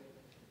good?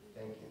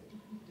 Thank you.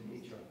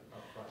 Demetra,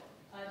 up front.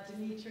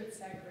 Demetra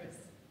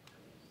Tsakris.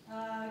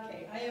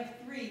 Okay, I have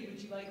 3.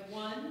 Would you like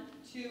 1,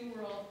 2,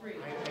 or all 3?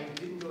 I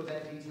didn't go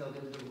that detailed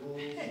into the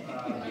rules.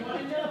 I want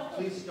to know.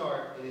 Please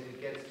start, and if it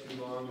gets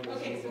too long, we'll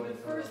Okay, move so on the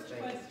to first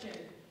something else. question,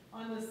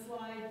 on the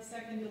slide,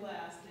 second to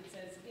last, it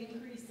says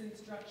increase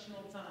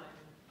instructional time.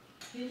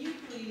 Can you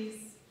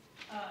please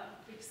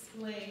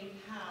explain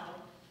how,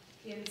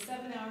 in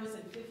 7 hours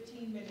and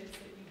 15 minutes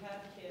that you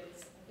have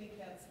kids, I think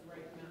that's the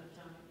right amount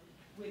of time,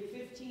 with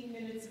 15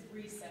 minutes of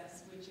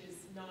recess, which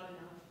is not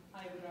enough,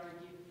 I would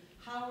argue,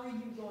 how are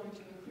you going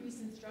to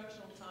increase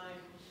instructional time?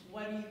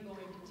 What are you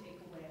going to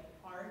take away?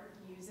 Art,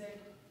 music,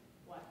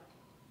 what?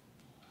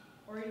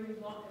 or are you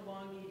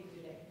elongating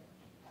the day?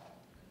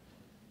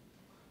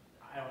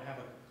 I don't have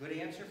a good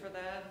answer for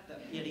that.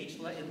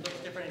 It looks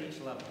different at each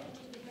level.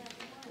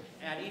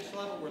 At each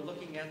level, we're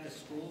looking at the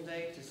school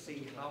day to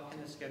see how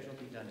can the schedule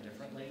be done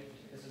differently.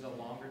 This is a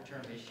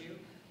longer-term issue.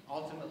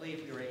 Ultimately,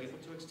 if you're able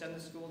to extend the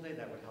school day,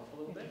 that would help a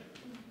little bit.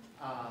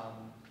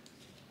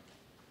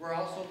 We're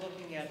also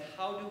looking at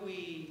how do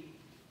we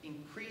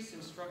increase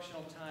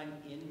instructional time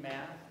in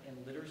math and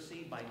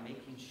literacy by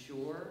making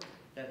sure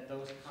that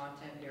those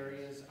content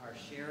areas are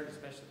shared,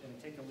 especially,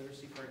 and take the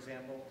literacy, for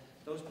example,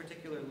 those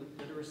particular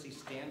literacy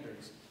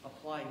standards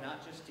apply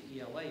not just to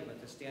ELA,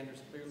 but the standards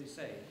clearly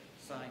say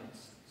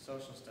science,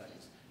 social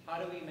studies.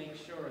 How do we make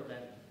sure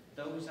that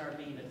those are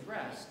being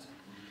addressed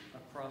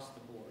across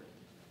the board?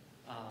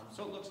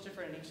 So it looks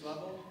different in each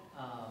level.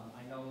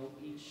 I know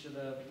each of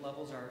the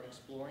levels are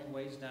exploring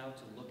ways now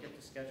to look at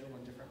the schedule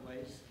in different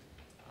ways.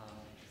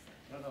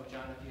 I don't know,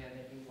 John, if you had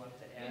anything you wanted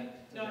to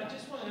add to No, I that?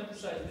 just want to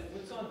emphasize that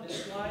what's on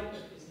this slide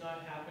is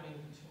not happening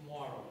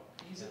tomorrow.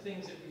 These are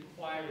things that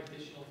require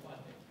additional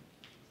funding.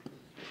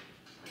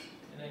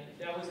 And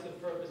that was the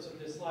purpose of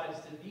this slide,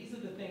 is that these are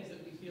the things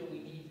that we feel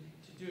we need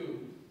to do,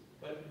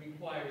 but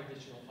require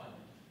additional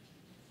funding.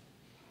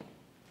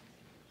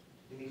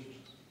 Denise,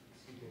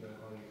 excuse me, but I'm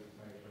calling you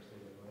by your first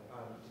name.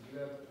 Did you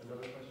have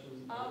another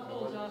question? I'll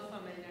hold off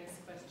on my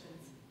next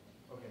questions.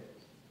 Okay.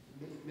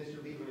 Mr.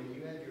 Lieberman,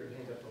 you had your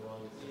hand up the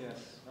longest.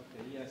 Yes,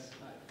 okay, yes.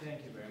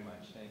 Thank you very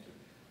much, thank you.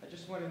 I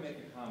just want to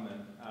make a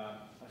comment.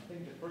 I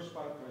think the first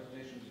part of the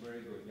presentation was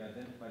very good. You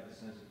identified the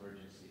sense of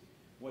urgency.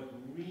 What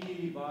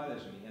really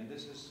bothers me, and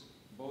this is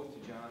both to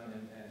John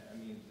and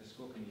the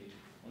school committee,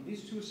 on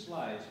these two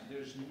slides,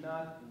 there's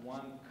not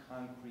one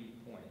concrete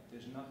point.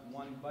 There's not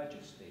one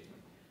budget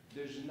statement.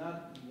 There's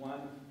not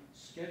one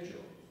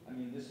schedule. I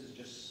mean, this is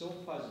just so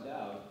fuzzed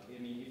out. I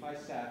mean, if I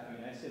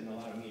sit in a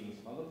lot of meetings,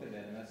 if I look at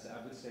that, and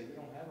I would say, we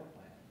don't have a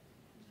plan.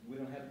 We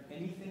don't have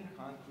anything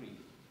concrete.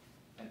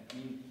 And I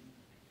mean,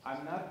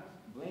 I'm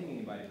not blaming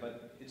anybody,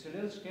 but it's a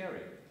little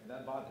scary, and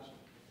that bothers me.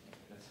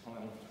 That's all I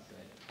want to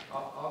say.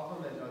 I'll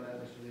comment on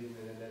that, Mr.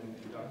 Lieberman, and then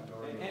Dr.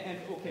 Doherty. And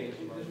okay,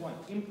 there's one.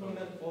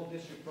 Implement all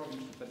district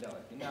programs to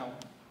fidelity. Now,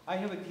 I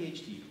have a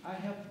PhD. I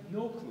have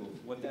no clue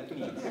what that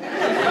means.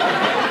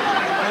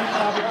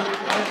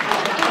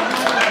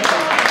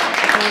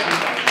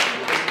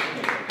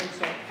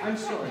 I'm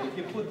sorry, if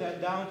you put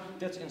that down,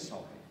 that's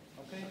insulting.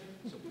 Okay?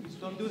 So please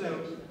don't do that.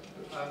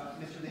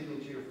 Mr. Lieberman,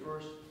 to your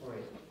first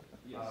point,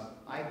 Yes.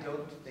 I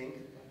don't think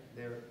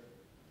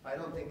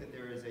that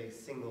there is a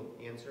single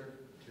answer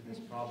to this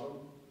problem.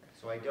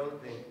 So I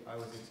don't think I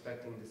was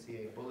expecting to see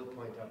a bullet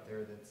point up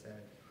there that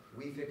said,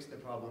 we fixed the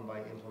problem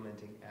by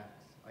implementing X.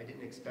 I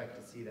didn't expect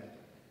to see that.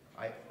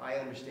 I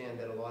understand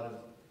that a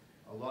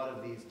lot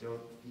of these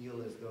don't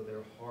feel as though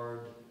they're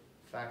hard,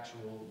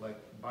 factual, like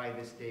by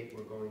this date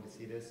we're going to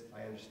see this.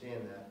 I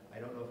understand that. I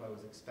don't know if I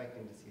was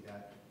expecting to see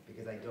that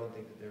because I don't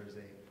think that there's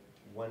a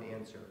one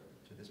answer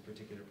to this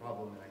particular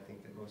problem, and I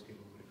think that most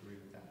people would agree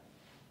with that.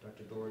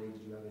 Dr. Doherty,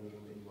 did you have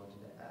anything that you wanted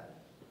to add?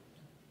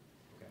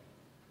 Okay.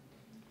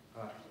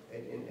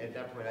 And at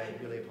that point, I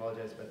really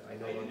apologize, but I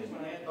know. I just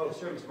want to add, oh,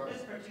 sure, Ms. Martin.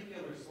 this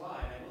particular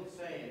slide, I will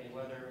say,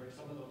 whether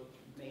some of the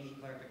main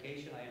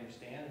clarification I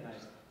understand, and I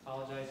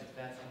apologize if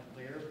that's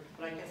unclear,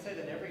 but I can say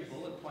that every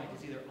bullet point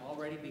has either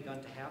already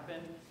begun to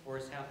happen or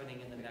is happening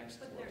in the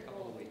next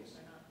couple of weeks.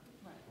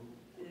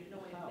 There's no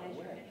way to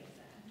measure any of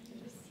that.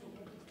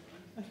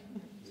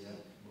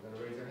 Yeah, we're going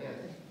to raise our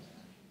hands.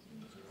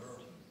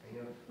 I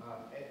know.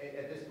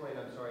 At this point,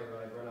 I'm sorry, but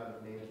I've run out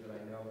of names that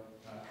I know.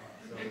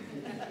 So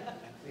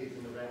please,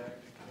 in the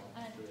red.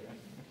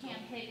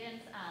 Pam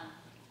Higgins,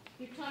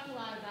 we've talked a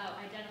lot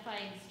about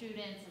identifying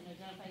students and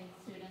identifying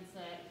students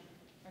that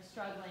are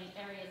struggling,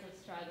 areas of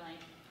struggling.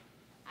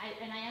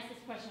 And I asked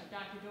this question of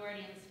Dr.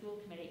 Doherty and the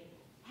school committee.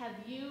 Have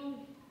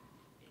you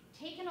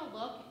taken a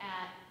look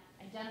at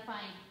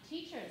identifying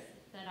teachers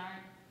that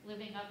aren't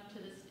living up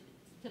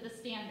to the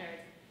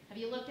standards? Have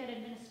you looked at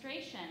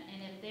administration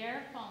and if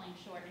they're falling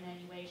short in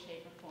any way,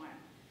 shape, or form?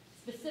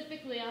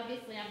 Specifically,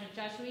 obviously, I'm a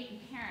Joshua Eaton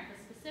parent, but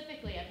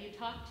specifically, have you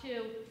talked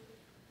to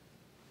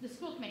the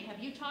school committee? Have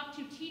you talked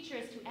to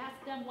teachers to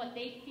ask them what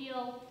they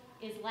feel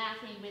is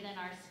lacking within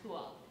our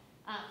school?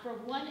 For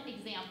one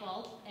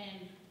example,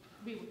 and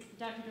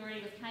Dr.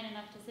 Doherty was kind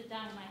enough to sit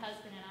down with my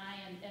husband and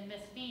I and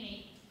Miss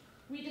Feeney,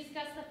 we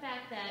discussed the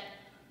fact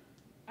that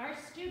our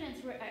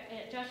students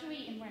at Joshua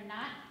Eaton were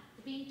not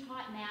being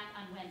taught math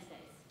on Wednesdays.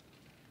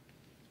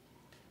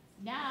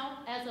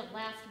 Now, as of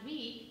last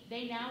week,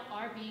 they now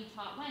are being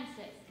taught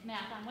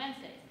math on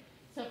Wednesdays.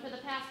 So for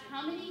the past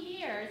how many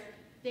years,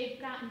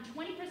 they've gotten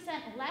 20%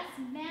 less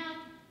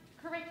math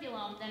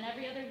curriculum than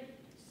every other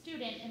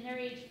student in their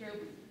age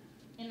group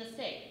in the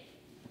state.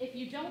 If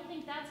you don't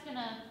think that's going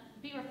to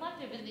be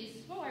reflective in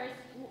these scores,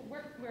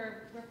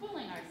 we're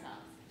fooling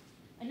ourselves.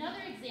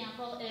 Another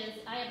example is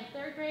I have a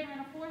 3rd grader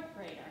and a 4th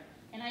grader,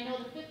 and I know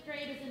the 5th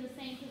grade is in the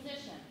same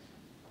position.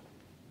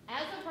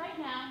 As of right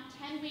now,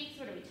 10 weeks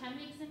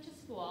into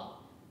school,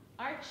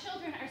 our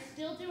children are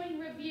still doing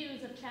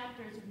reviews of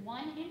chapters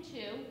 1 and 2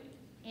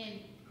 in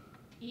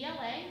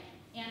ELA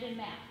and in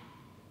math.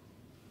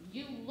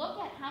 You look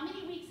at how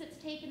many weeks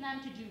it's taken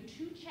them to do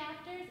 2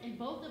 chapters in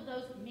both of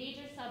those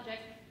major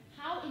subjects.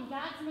 How in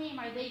God's name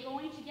are they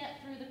going to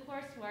get through the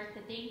coursework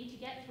that they need to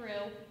get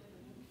through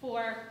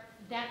for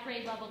that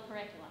grade level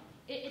curriculum?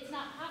 It's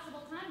not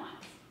possible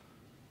time-wise.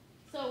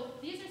 So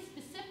these are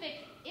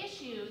specific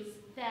issues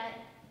that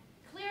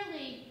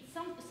clearly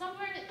somewhere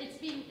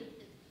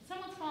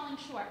someone's falling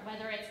short,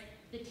 whether it's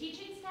the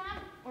teaching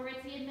staff or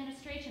it's the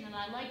administration. And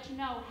I'd like to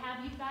know,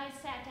 have you guys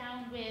sat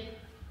down with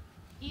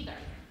either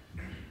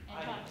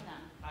and talked to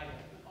them? I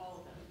All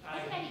of them.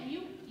 Okay,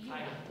 you I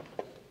have.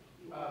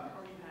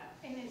 Or you have.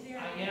 And is there?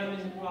 I am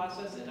in the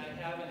process, and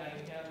I'm going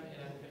to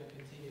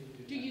continue to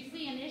do that. Do you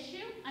see an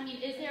issue? I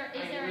mean, is there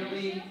an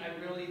really,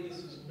 issue? this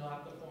is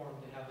not the forum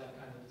to have that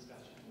kind of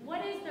discussion.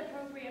 What is the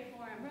appropriate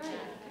forum? Right.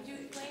 Could you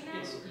explain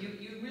that?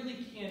 You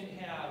really can't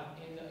have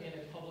in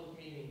a public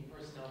meeting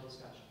personnel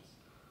discussions.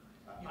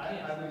 You I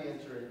can't. would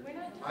answer it. We're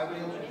not I would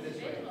talking answer about it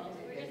this way. individuals.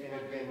 We're just And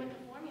wondering again, what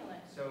the formula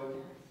is. So,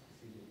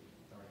 excuse me,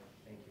 sorry,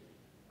 thank you.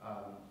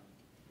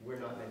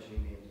 We're not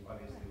mentioning names,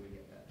 obviously we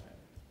get that.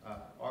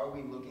 Are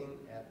we looking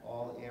at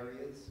all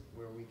areas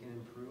where we can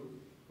improve?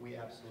 We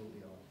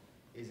absolutely are.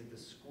 Is it the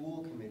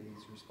school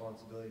committee's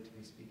responsibility to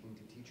be speaking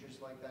to teachers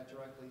like that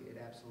directly?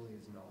 It absolutely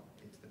is not.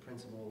 It's the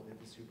principal and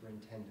the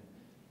superintendent.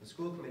 The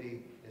school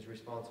committee is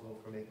responsible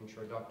for making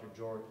sure Dr.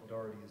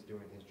 Doherty is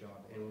doing his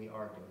job, and we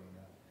are doing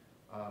that.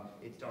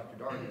 It's Dr.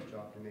 Doherty's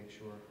job to make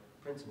sure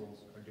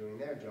principals are doing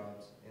their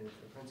jobs, and it's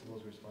the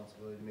principal's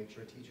responsibility to make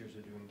sure teachers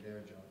are doing their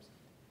jobs.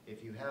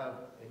 If you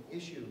have an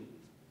issue,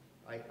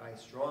 I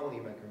strongly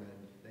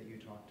recommend that you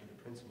talk to the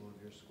principal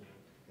of your school.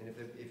 And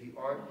if you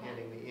aren't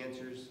getting the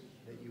answers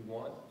that you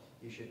want,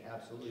 you should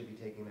absolutely be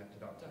taking that to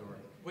Dr.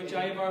 Doherty. Which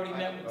I have already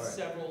met with all right.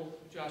 several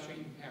Joshua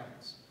Eaton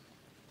parents.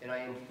 And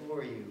I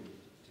implore you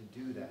to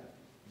do that,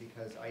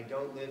 because I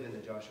don't live in the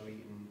Joshua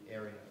Eaton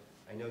area.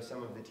 I know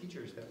some of the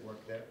teachers that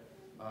work there,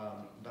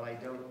 but I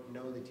don't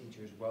know the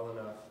teachers well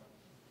enough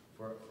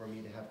for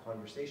me to have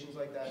conversations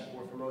like that,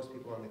 or for most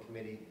people on the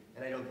committee,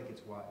 and I don't think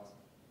it's wise.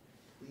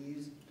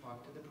 Please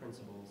talk to the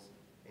principals,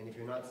 and if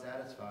you're not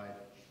satisfied,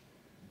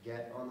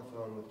 get on the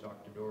phone with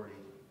Dr. Doherty,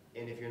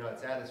 and if you're not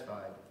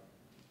satisfied,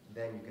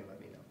 then you can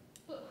let me know.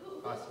 But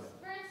Us,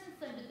 for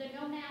instance, the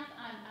no math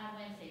on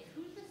Wednesdays,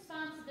 whose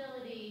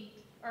responsibility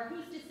or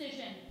whose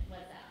decision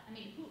was that? I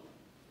mean,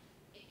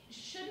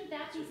 shouldn't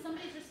that be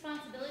somebody's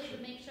responsibility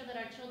to make sure that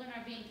our children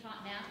are being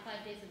taught math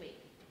 5 days a week?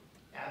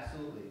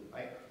 Absolutely.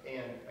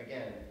 And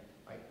again,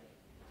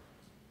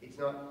 it's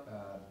not,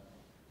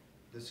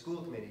 the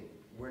school committee,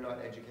 we're not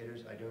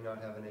educators. I do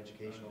not have an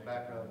educational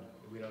background.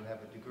 We don't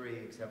have a degree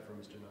except for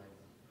Mr.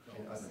 Nye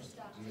and others.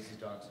 Mrs.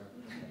 Doxer.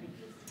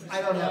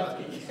 I don't have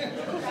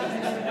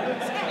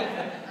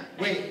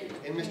Wait,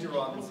 and Mr.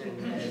 Robinson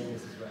and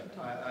Mrs. Webb.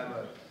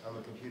 I'm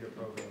a computer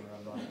programmer.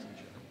 I'm not a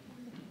teacher.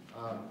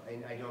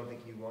 And I don't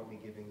think you want me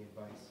giving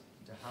advice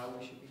to how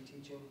we should be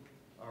teaching.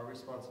 Our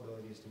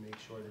responsibility is to make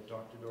sure that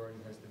Dr. Doherty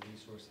has the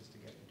resources to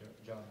get the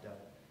job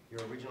done.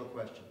 Your original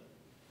question,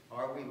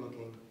 are we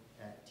looking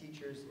at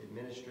teachers,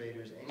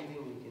 administrators,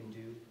 anything we can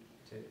do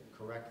to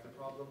correct the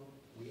problem?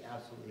 We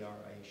absolutely are,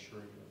 I assure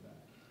you of that.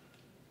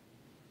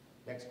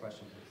 Next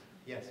question, please.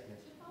 Yes,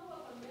 Miss. To follow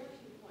up on their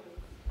 2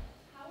 points,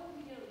 how are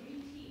we going to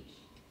reteach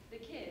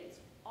the kids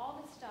all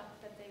the stuff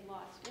that they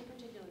lost? In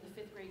particular, the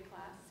 5th grade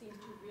class seems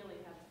to really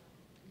have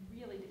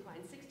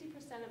declined. 60%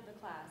 of the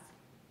class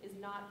is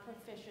not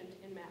proficient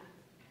in math.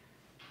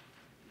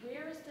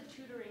 Where is the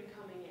tutoring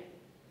coming in?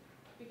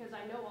 Because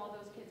I know all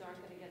those kids aren't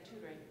going to get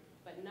tutoring,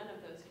 but none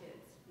of those kids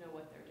know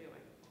what they're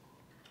doing.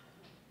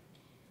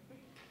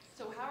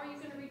 So how are you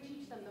going to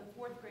reteach them the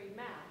 4th grade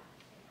math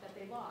that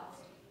they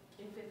lost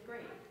in 5th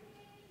grade?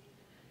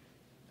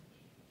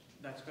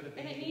 That's going to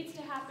be. And it needs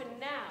to happen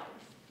now.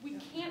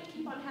 We can't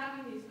keep on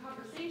having these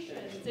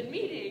conversations and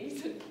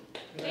meetings.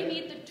 They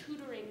need the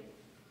tutoring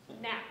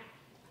now.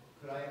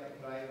 Could I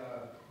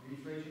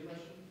rephrase your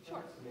question?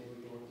 Sure. So maybe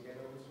we can work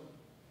together on this one.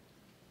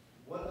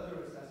 What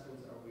other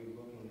assessments are we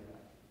looking at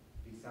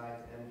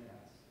besides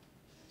MCAS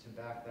to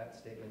back that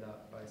statement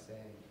up by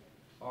saying,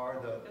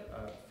 are the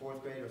 4th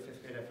grade or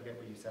 5th grade, I forget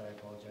what you said, I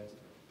apologize.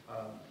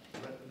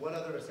 But what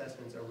other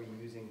assessments are we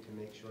using to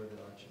make sure that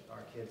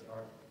our kids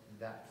aren't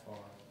that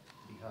far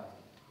behind?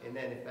 And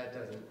then if that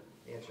doesn't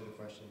answer the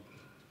question.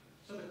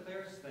 So the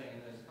clearest thing,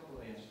 and there's a couple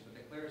of answers, but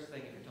the clearest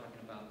thing if you're talking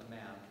about the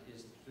math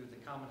is through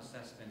the common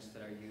assessments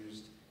that are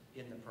used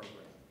in the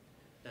program.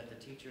 That the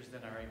teachers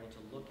then are able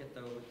to look at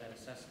that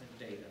assessment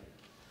data,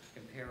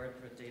 compare it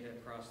with data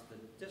across the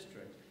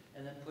district,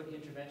 and then put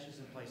interventions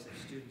in place if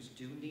students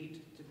do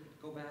need to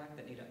go back,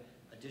 that need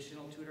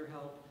additional tutor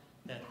help,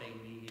 that they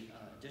need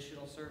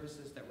additional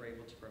services, that we're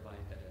able to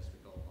provide that as we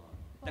go along.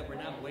 That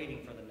we're not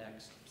waiting for the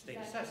next state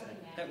assessment,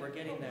 that we're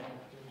getting that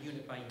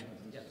unit by unit,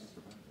 yes.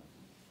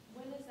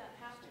 When is that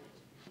happening?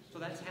 So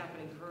that's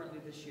happening currently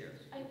this year.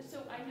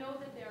 So I know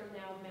that there are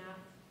now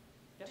math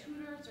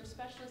tutors or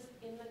specialists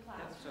in the Yep,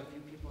 class. so a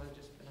few people have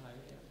just been hired,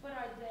 yeah. But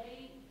are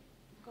they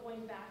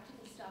going back to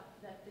the stuff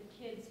that the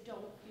kids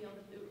don't feel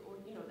that, or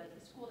that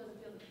the school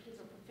doesn't feel that the kids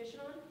are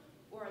proficient on?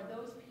 Or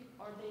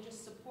are they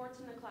just supports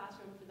in the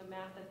classroom for the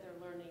math that they're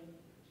learning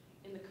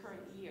in the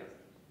current year?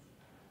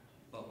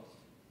 Both.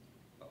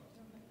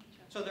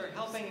 So they're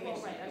helping, I mean,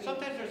 Well, right, I mean-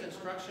 sometimes there's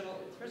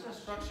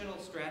instructional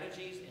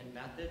strategies and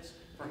methods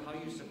for how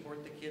you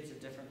support the kids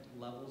at different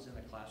levels in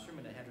the classroom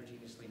in a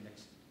heterogeneously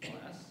mixed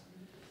class.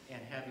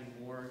 And having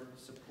more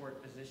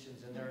support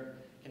positions in there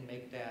can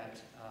make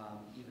that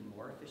even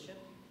more efficient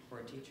for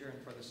a teacher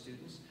and for the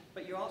students.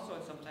 But you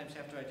also sometimes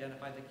have to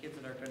identify the kids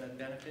that are going to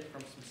benefit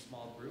from some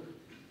small group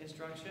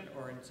instruction,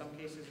 or in some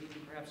cases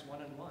even perhaps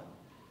one-on-one.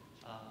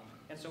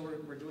 And so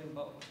we're doing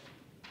both.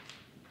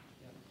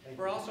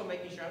 We're also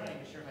making sure, I'm not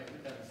even sure if I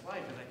put that on the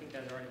slide, because I think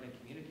that had already been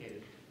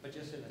communicated, but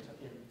just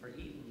for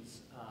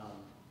Eaton's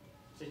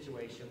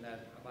situation,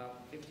 that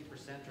about 50%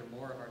 or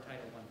more of our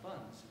Title I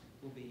funds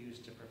will be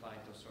used to provide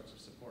those sorts of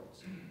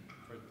supports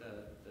for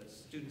the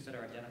students that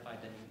are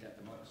identified that need that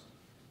the most.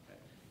 Okay.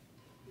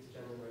 This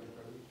gentleman right in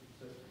front of you,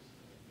 sir.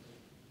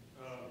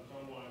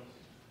 Tom Wise,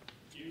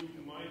 you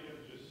might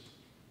have just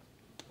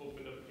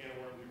opened up a can of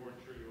worms you weren't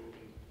sure you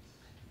opened,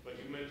 but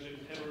you mentioned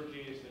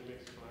heterogeneous and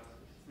mixed classes.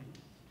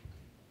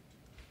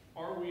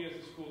 Are we as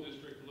a school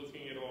district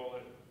looking at all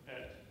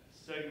at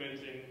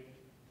segmenting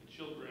the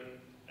children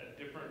at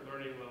different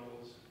learning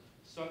levels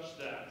such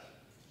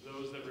that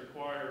those that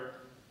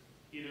require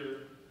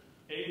either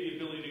A, the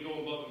ability to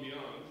go above and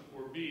beyond,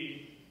 or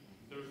B,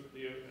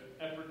 the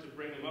effort to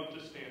bring them up to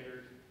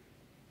standard,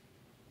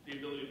 the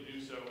ability to do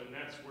so, and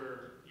that's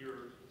where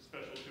your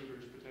special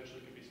tutors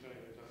potentially could be spending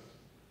their time.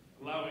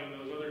 Allowing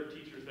those other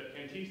teachers that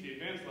can teach the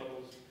advanced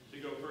levels to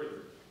go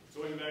further.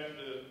 Going back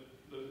to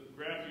the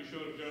graph you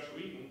showed of Joshua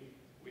Eaton,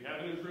 we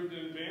haven't improved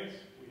in advanced,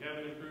 we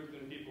haven't improved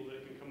in people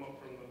that can come up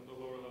from the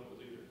lower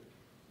levels either.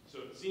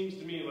 So it seems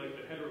to me like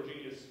the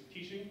heterogeneous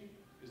teaching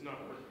is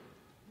not working.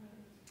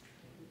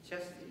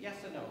 Just yes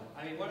and no.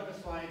 I mean, one of the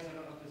slides, I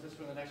don't know if it's this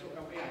one or the next one.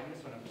 Oh, yeah,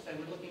 this one. I'm saying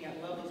we're looking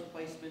at levels,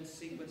 placements,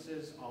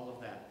 sequences, all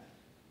of that.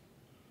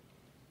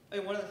 I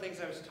mean, one of the things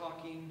I was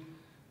talking,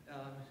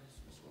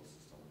 Ms. Wilson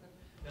still with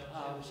it?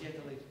 No, she had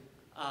to leave.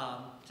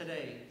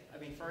 Today, I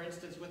mean, for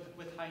instance,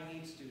 with high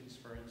need students,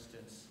 for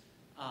instance,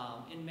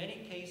 in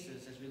many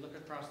cases, as we look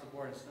across the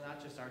board, it's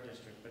not just our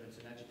district, but it's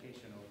in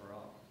education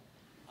overall.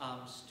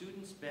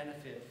 Students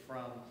benefit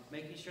from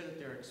making sure that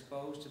they're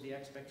exposed to the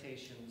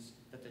expectations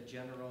that the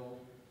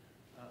general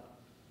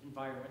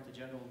environment, the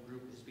general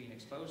group is being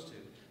exposed to,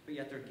 but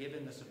yet they're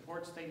given the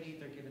supports they need,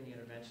 they're given the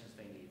interventions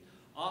they need.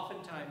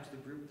 Oftentimes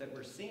the group that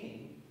we're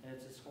seeing, and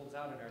it just holds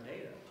out in our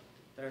data,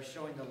 that are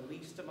showing the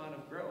least amount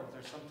of growth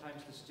are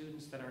sometimes the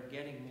students that are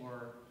getting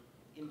more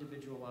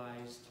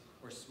individualized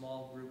or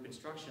small group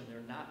instruction.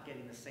 They're not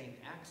getting the same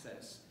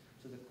access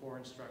to the core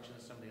instruction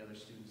that some of the other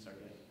students are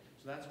getting.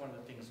 So that's one of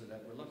the things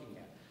that we're looking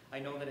at. I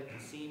know that it can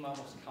seem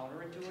almost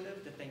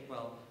counterintuitive to think,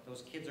 well,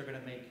 those kids are going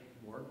to make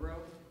more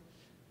growth,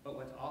 but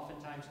what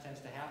oftentimes tends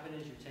to happen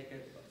is you take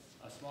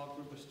a small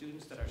group of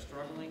students that are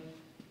struggling,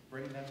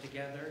 bring them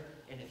together,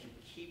 and if you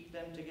keep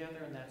them together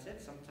and that's it,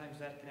 sometimes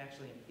that can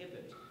actually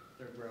inhibit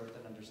their growth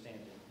and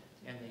understanding.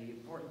 And the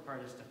important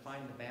part is to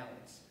find the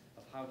balance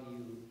of how do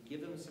you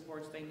give them the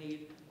supports they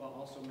need while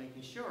also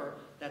making sure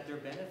that they're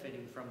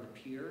benefiting from the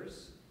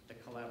peers, the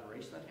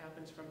collaboration that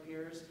happens from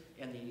peers,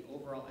 and the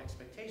overall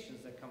expectations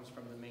that comes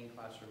from the main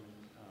classroom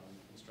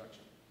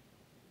instruction.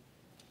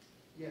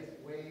 Yes,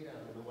 way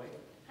down in the white.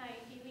 Hi,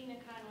 Elena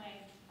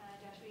Conway,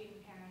 Joshua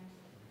Eaton parent.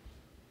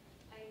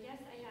 I guess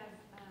I have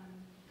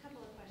a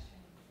couple of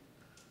questions.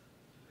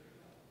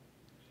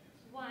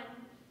 One,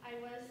 I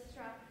was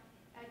struck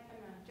at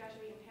Joshua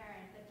Eaton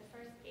parent that the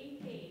first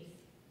 8 days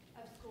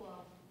of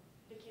school,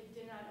 the kids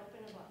did not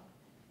open a book.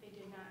 They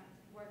did not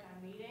work on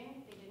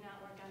reading. They did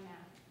not work on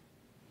math.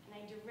 And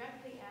I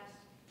directly asked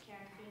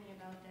Karen Feeney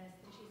about this,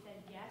 and she said,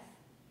 yes,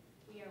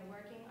 we are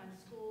working on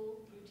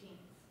school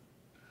routines.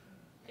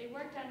 They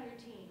worked on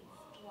routines,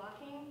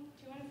 walking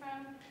to and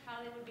from,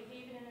 how they would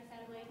behave in an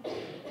assembly.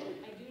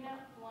 I do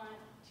not want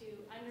to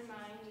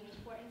undermine the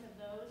importance of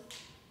those,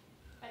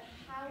 but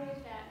how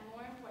is that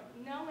more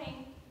important?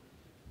 Knowing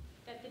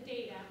that the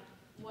data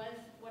was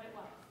what it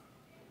was,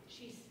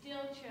 she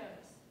still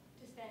chose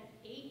to spend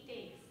 8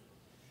 days.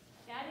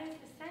 That is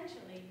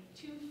essentially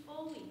 2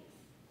 full weeks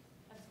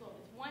of school.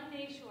 It's 1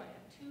 day short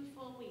of 2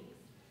 full weeks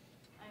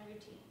on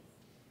routines.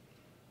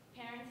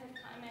 Parents have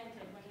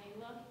commented when they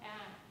look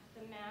at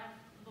the math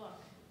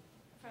book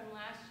from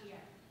last year,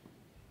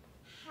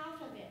 half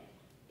of it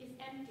is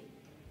empty.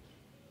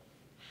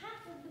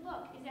 Half of the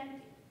book is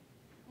empty.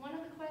 One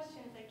of the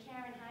questions that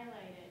Karen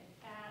highlighted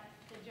at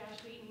the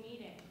Joshua Eaton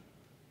meeting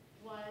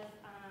was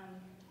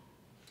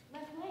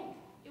left blank.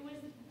 It was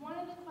one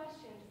of the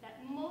questions that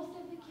most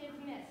of the kids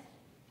missed.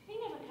 They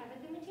never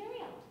covered the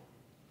material.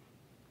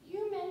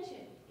 You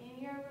mentioned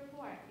in your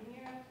report, in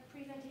your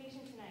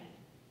presentation tonight,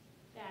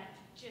 that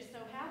just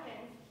so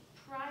happens,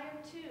 prior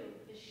to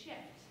the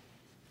shift,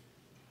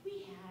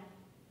 we had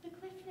the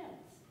Cliff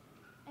Notes.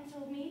 And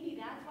so maybe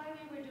that's why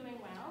we were doing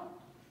well,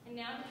 and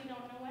now that we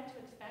don't know what to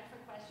expect for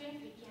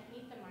questions, we can't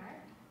meet the mark.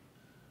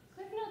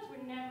 Cliff Notes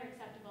were never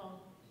acceptable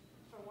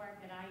for for work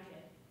that I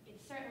did.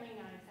 It's certainly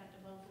not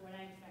acceptable for what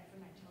I expect from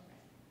my children.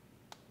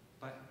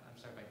 But, I'm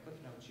sorry, by Cliff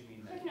Notes, you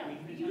mean that Cliff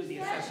Notes, we you do the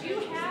said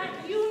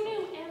assessment? you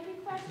knew every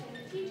question.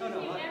 The teachers No,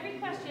 no, knew I-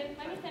 every question.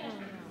 Let me finish.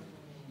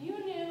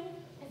 You knew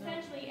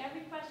essentially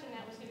every question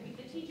that was going to be,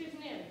 the teachers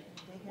knew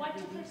what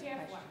to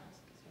prepare for.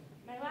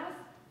 My last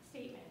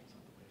statement.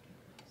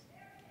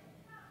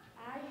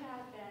 I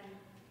have been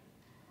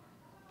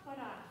put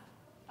off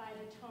by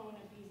the tone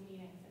of these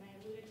meetings, and I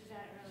alluded to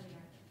that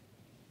earlier.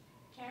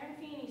 Karen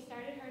Feeney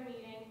started her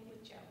meeting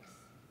with jokes.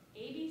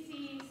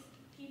 ABCs,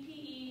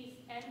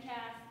 PPEs,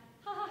 MCAS,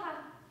 ha ha ha,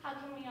 how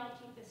can we all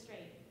keep this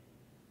straight?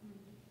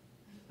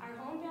 Our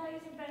home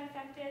values have been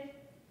affected,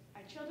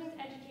 our children's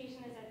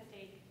education is at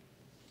stake.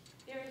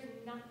 There is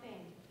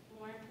nothing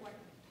more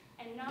important,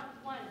 and not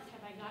once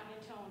have I gotten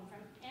a tone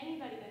from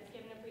anybody that's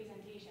given a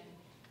presentation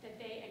that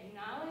they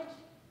acknowledge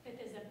that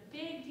there's a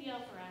big deal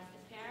for us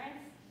as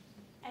parents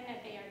and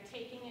that they are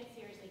taking it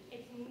seriously.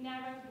 It's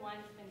never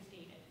once been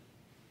stated.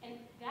 And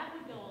that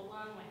would go a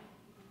long way.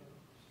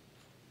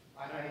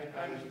 I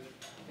thank you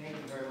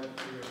very much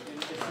for your.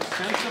 It's a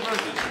sense of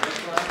urgency, that's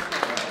what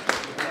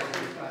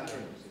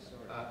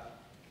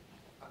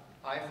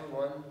I, for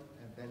one,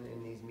 have been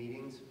in these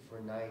meetings for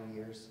 9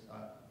 years.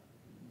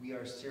 We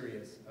are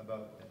serious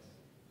about this.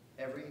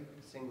 Every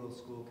single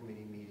school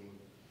committee meeting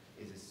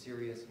is a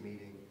serious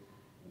meeting.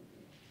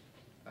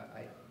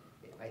 I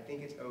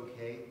think it's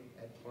okay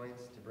at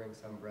points to bring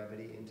some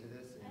brevity into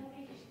this. I don't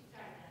think we should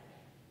start that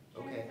way.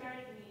 Okay. Karen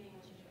started the meeting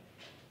with a joke.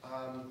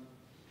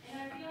 And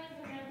our feelings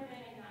have never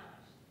been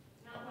acknowledged,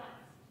 not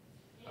once,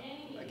 in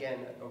any meeting. Again,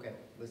 okay,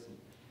 listen.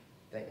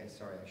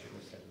 Sorry, I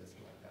shouldn't have said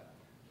listen like that.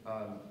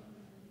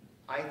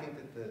 I think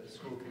that the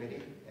school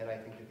committee and I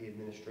think that the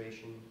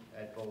administration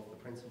at both the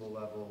principal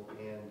level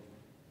and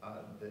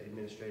the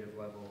administrative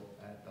level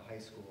at the high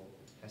school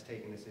has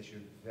taken this issue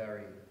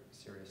very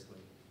seriously.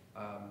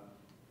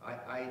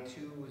 I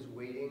too was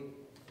waiting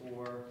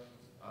for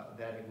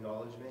that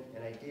acknowledgement,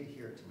 and I did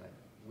hear it tonight.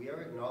 We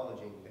are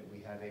acknowledging that we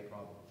have a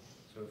problem.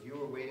 So if you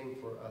were waiting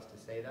for us to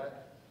say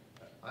that,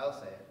 I'll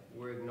say it.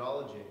 We're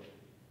acknowledging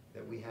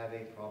that we have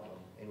a problem,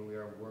 and we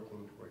are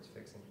working towards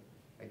fixing it.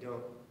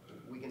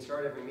 We can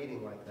start every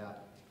meeting like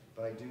that,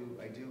 but I think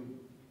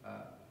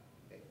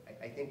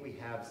we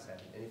have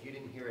said it. And if you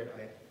didn't hear it,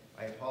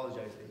 I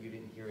apologize that you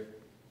didn't hear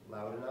it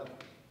loud enough.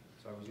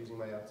 So I was using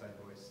my outside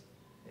voice.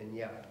 And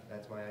yeah,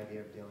 that's my idea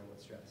of dealing with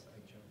stress. I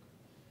joke.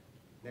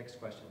 Next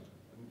question.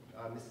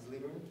 Mrs.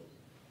 Lieberman?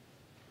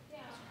 Yeah,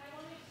 I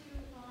wanted to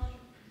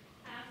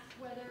ask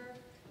whether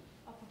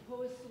a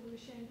proposed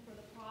solution for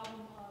the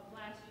problem of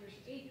last year's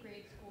 8th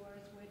grade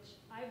scores, which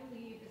I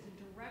believe is a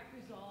direct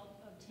result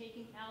of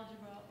taking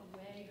algebra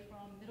away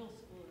from middle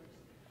schoolers.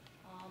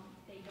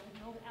 They don't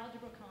know the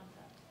algebra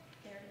concept.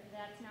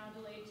 That's now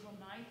delayed till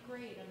 9th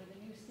grade under the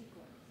new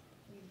sequence.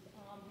 We've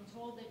been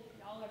told that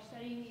y'all are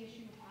studying the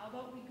issue. How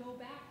about we go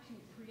back to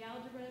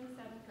pre-algebra in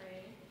 7th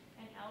grade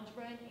and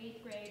algebra in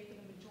 8th grade for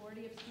the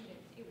majority of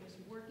students? It was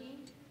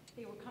working.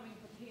 They were coming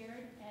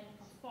prepared, and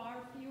a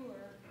far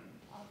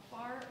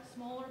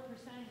smaller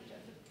percentage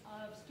of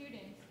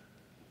students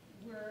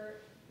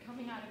were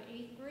coming out of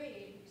 8th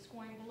grade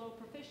scoring below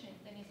proficient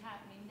than is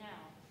happening now.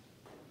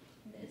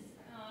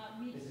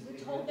 We're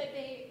told that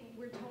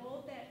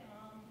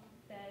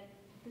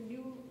the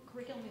new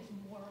curriculum is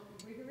more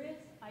rigorous.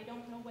 I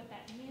don't know what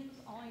that means.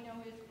 All I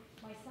know is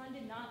my son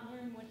did not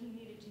learn what he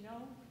needed to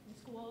know in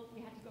school.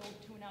 We had to go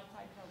to an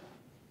outside program,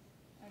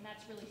 and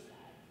that's really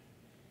sad.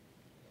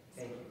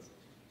 Thank you.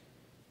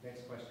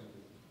 Next question,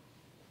 please.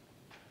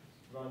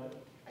 Rhonda?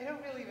 I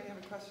don't really even have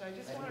a question. I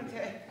just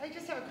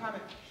have a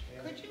comment.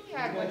 Yeah. Could you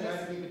add,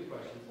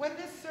 when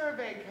this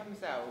survey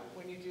comes out,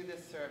 when you do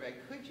this survey,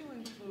 could you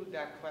include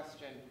that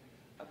question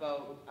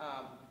about,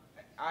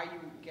 are you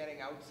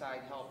getting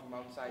outside help from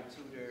outside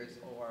tutors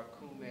or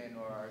Kuman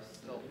or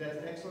still? That's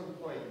an excellent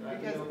point.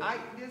 Because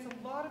there's a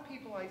lot of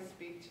people I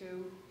speak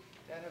to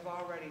that have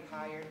already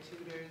hired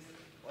tutors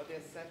or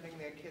they're sending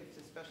their kids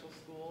to special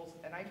schools,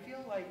 and I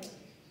feel like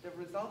the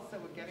results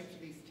that we're getting for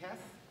these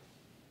tests,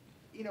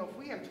 you know, if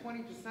we have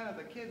 20% of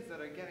the kids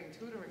that are getting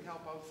tutoring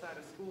help outside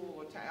of school,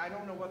 which I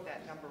don't know what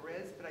that number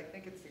is, but I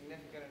think it's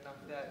significant enough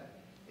that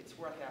it's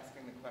worth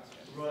asking the question.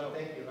 Ron,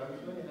 thank you. I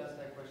was going to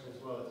ask that question as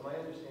well. It's my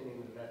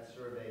understanding that that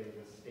survey is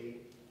a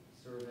state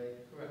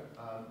survey. Correct.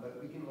 But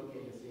we can look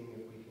into seeing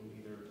if we can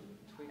either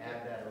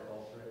add that or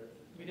alter it.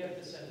 We'd have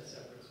to send a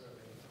separate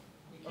survey.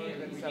 We Oh,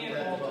 can't separate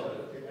as well.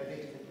 alter it. I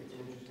think it's an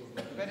interesting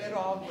question. But at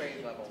all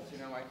grade levels, you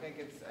know, I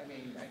think I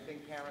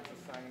think parents are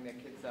signing their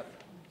kids up.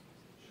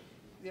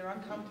 They're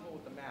uncomfortable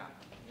with the math,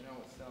 you know,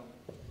 so.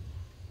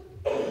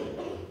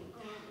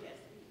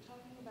 Yes,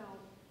 talking about,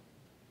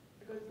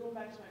 going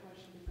back to my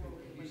question before.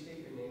 Could you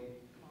state your name?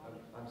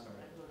 I'm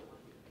sorry.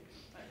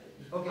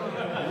 Okay.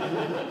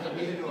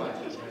 Neither do I.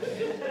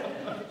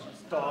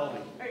 Stall me.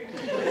 Right,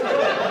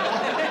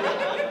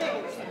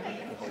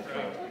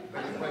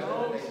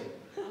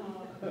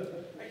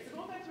 so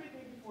going back to what you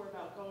said before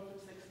about going from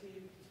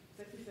 66,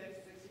 60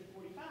 to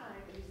 45,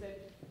 and you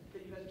said that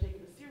you guys are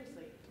taking this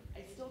seriously.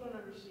 I still don't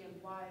understand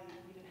why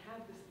we didn't have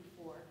this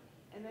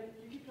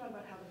talking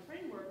about how the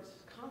frameworks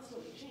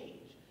constantly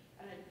change.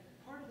 And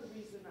part of the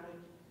reason I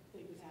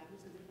think this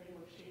happens is because the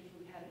frameworks changed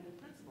when we had a new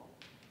principal.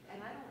 And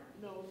I don't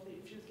know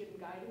if she was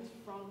getting guidance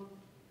from,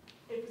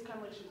 it was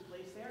kind of like she was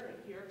placed there and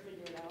here,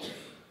 figure it out.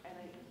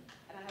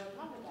 And I have a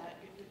problem with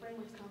that. If the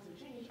frameworks constantly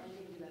change, are we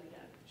going to do that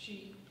again?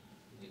 She,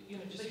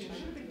 you know, just. Like, she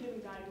should have been given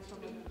guidance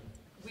from a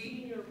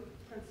senior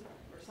principal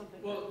or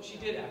something. Well,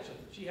 she did actually.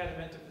 She had a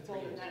mentor for 3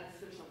 Well, years. then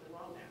there's something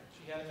wrong there.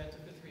 She had a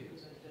mentor for 3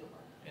 years.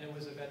 And it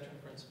was a veteran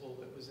principal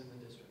that was in the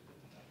district at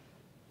the time.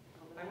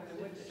 I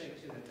would say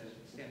too that the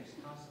standards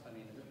cost, I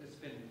mean, it's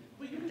been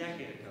a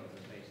decade ago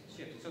that they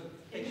shifted. So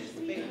they It just,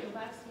 just means the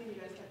last meeting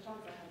you guys kept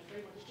talking about how the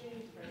frameworks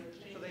changed, the frameworks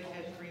changed. so they've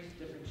had 3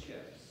 different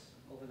shifts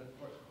over the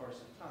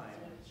course of time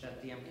that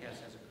the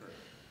MCAS has occurred.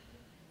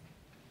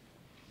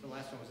 The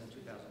last one was in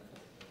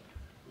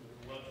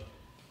 2004.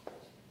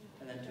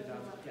 And then 2000,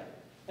 yeah.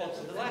 Well,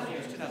 so the last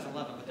year was 2011,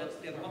 but that's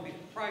the one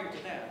prior to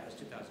that was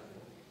 2004.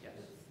 Yes.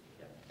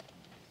 Yeah.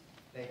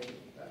 Thank you.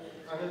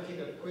 I'm going to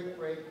take a quick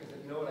break because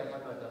you know what I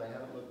have not done. I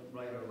haven't looked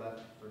right or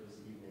left for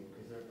this evening.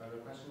 Are there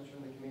questions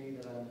from the committee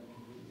that I'm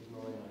completely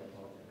ignoring? I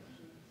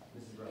apologize.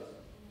 Mrs. Ross.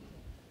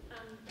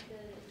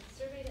 The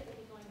survey that will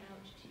be going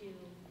out to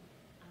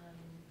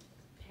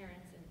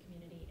parents and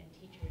community and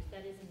teachers,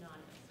 that is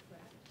anonymous,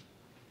 correct?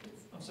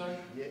 I'm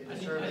sorry? Yeah, the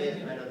survey,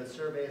 I know the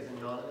survey is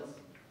anonymous.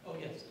 Oh,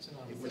 yes, it's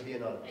anonymous. It would be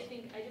anonymous.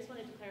 I just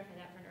wanted to clarify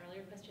that for an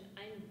earlier question.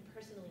 I'm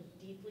personally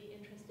deeply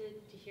interested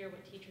to hear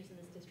what teachers in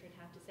this district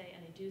have to say, and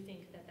I do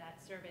think that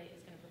that survey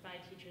is going to provide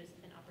teachers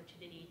an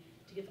opportunity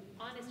to give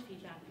honest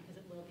feedback because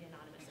it will be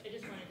anonymous. I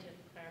just wanted to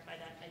clarify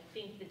that. I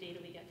think the data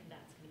we get from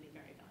that is going to be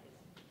very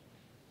valuable.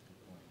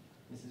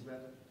 Mrs.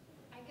 Webb?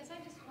 I guess I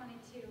just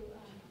wanted to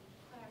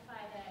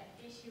clarify that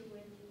issue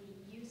with the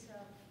use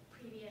of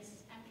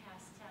previous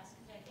MCAS tests,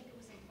 because I think it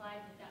was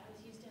implied that that was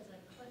used as a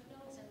cliff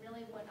notes, and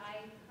really what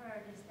I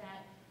heard is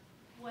that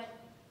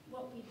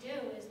what we do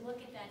is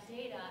look at that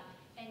data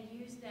and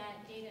use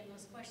that data and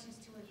those questions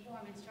to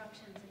inform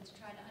instructions and to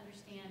try to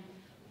understand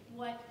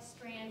what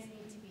strands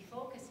need to be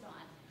focused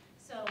on.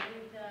 So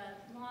with the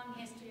long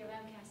history of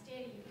MCAS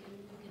data, you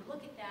can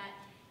look at that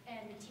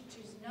and the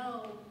teachers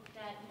know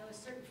that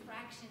certain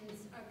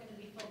fractions are going to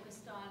be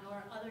focused on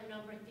or other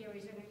number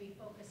theories are going to be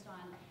focused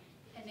on,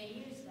 and they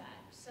use that.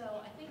 So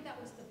I think that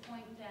was the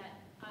point that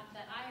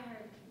I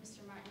heard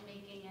Mr. Martin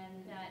making,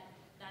 and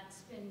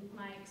that's been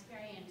my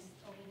experience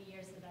over the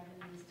years that I've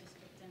been in this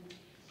district and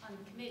on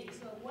the committee.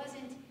 So it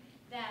wasn't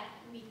that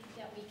we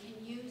can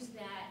use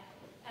that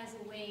as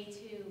a way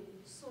to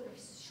sort of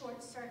short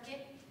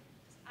circuit.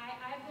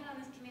 I've been on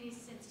this committee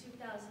since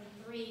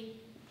 2003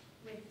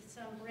 with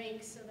some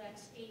breaks, so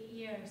that's 8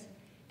 years.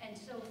 And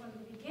so from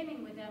the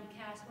beginning with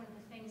MCAS, one of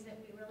the things that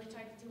we really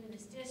tried to do in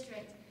this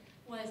district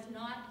was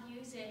not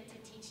use it to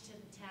teach to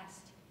the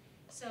test.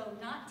 So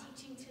not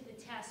teaching to the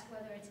test,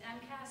 whether it's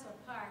MCAS or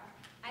PARCC,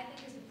 I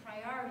think is a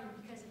priority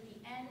because at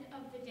the end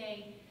of the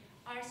day,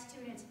 our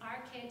students, our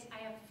kids,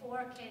 I have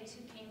 4 kids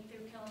who came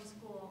through Killen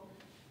School,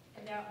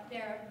 and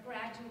they're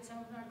graduates,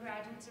 some of them are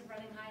graduates of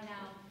Reading High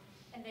now,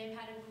 and they've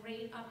had a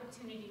great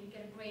opportunity to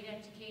get a great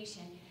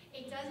education.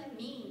 It doesn't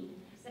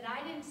mean that I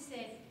didn't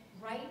sit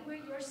right where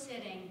you're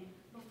sitting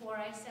before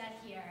I sat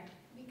here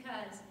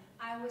because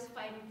I was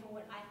fighting for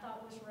what I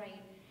thought was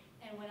right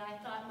and what I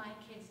thought my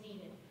kids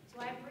needed. So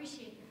I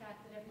appreciate the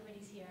fact that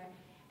everybody's here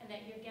and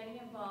that you're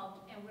getting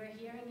involved and we're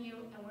hearing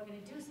you and we're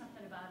going to do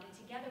something about it.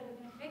 Together we're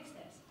going to fix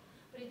this.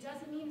 But it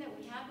doesn't mean that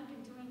we haven't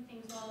been doing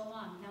things all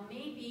along. Now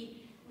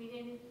maybe we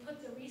didn't put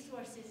the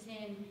resources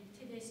in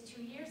to this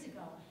 2 years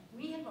ago.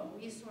 We have a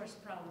resource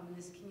problem in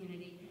this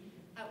community.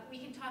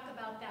 We can talk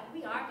about that.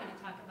 We are going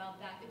to talk about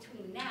that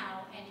between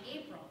now and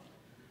April.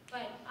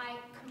 But I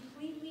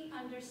completely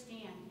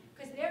understand,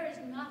 because there is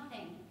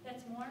nothing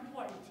that's more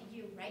important to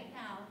you right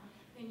now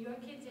than your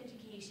kids'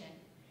 education.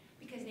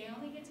 Because they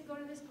only get to go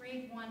to this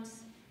grade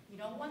once. You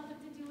don't want them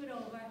to do it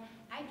over.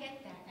 I get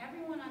that.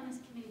 Everyone on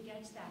this committee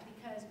gets that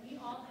because we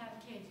all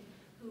have kids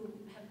who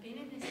have been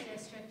in this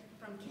district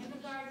from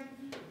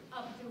kindergarten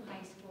up through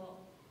high school.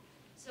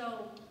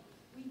 So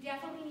we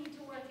definitely need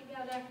to work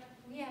together.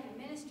 We have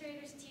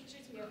administrators,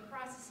 teachers, we have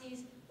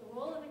processes. The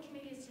role of the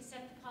committee is to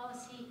set the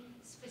policy,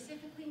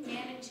 specifically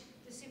manage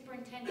the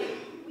superintendent.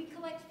 We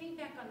collect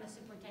feedback on the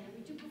superintendent.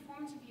 We do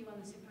performance review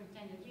on the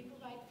superintendent. We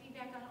provide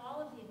feedback on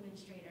all of the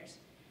administrators.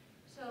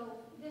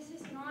 So this is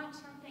not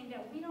something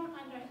that we don't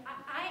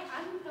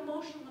I'm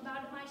emotional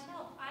about it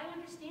myself. I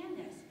understand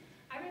this.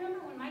 I remember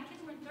when my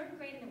kids were in 3rd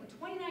grade and there were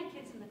 29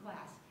 kids in the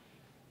class.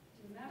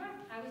 Do you remember?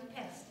 I was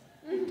pissed.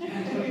 It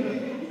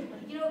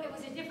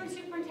was a different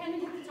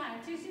superintendent at the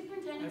time, 2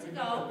 superintendents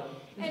ago,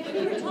 and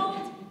we were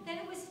told that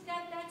it was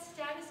that's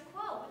status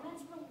quo, and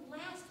that's the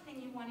last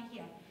thing you want to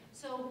hear.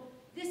 So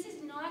this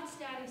is not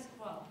status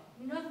quo.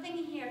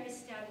 Nothing here is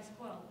status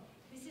quo.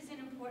 This is an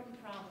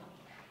important problem.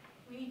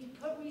 We need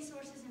to put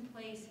resources in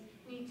place.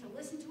 We need to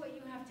listen to what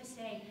you have to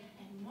say,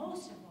 and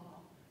most of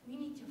all, we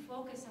need to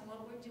focus on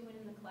what we're doing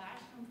in the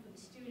classroom for the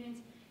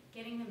students,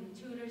 getting them the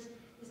tutors.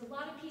 There's a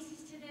lot of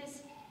pieces to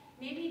this.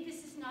 Maybe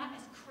this is not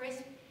as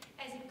crisp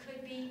as it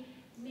could be.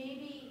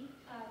 maybe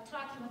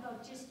talking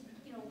about just,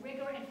 you know,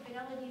 rigor and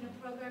fidelity in a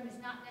program is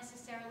not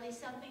necessarily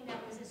something that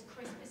was as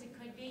crisp as it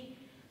could be,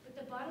 but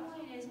the bottom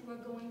line is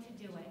we're going to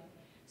do it.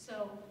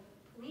 So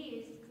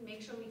please make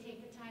sure we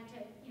take the time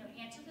to, you know,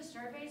 answer the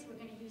surveys. We're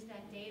going to use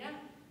that data.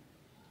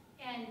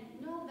 And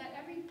know that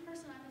every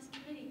person on this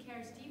committee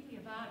cares deeply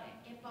about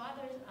it. It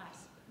bothers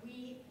us.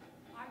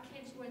 Our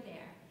kids were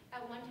there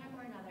at one time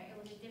or another. It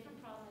was a different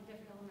problem in a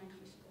different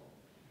elementary school.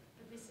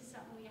 But this is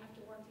something we have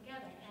to work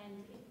together,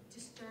 and it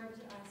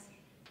disturbs us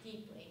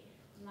deeply.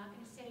 I'm not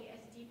going to say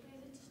as deeply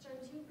as it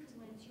disturbs you, because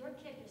when it's your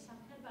kid, there's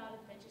something about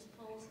it that just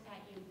pulls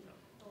at you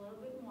a little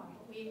bit more.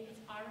 But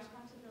it's our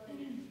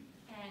responsibility,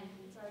 and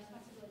it's our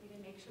responsibility to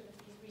make sure that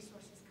these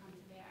resources come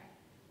to bear.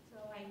 So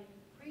I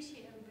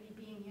appreciate everybody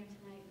being here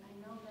tonight. I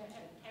know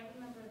that every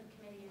member of the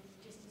committee is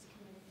just as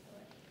committed to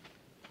it.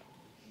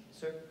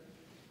 Sir?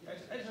 I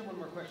just have one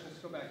more question.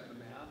 Let's go back to the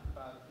math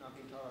about not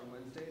being taught on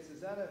Wednesdays. Is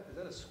that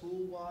a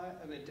school-wide,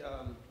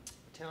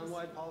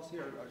 town-wide policy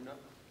or not?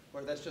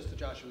 Or that's just the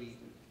Joshua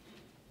Eaton?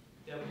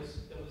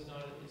 It's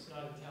not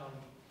a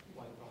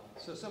town-wide problem.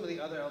 So some of the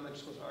other elementary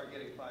schools are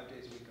getting 5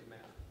 days a week of math,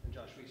 and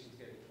Joshua Eaton's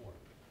getting 4.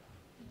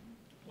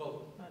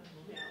 Well,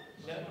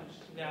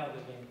 now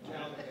they're getting.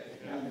 Now they're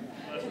getting.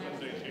 Last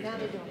Wednesday, too.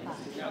 Now they're doing 5.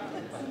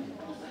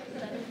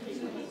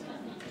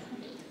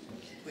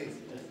 Please.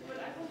 But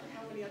I wonder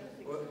how many other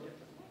things are different.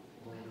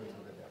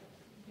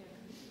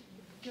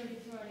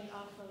 Jody Soroni,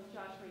 also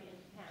Joshua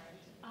Eaton's parent.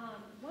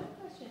 One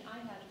question I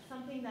have is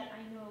something that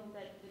I know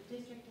that the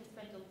district has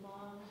spent a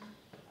lot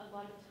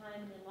of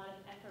time and a lot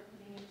of effort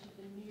putting into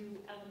the new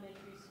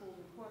elementary school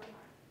report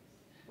card,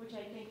 which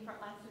I think for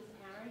us as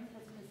parents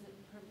has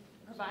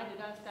provided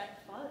us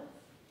that fuzz.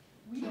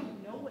 We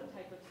don't know what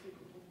type of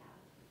student we have.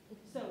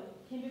 So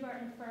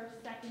kindergarten, first,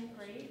 second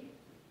grade,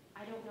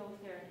 I don't know if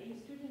they're an A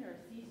student or a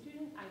C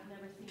student. I've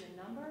never seen a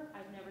number.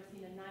 I've never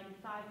seen a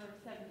 95 or a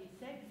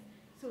 76.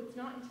 So it's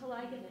not until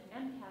I get an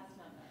MCAS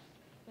number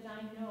that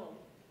I know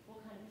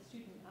what kind of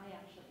student I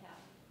actually have.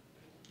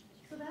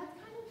 So that's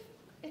kind of,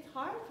 it's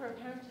hard for a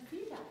parent to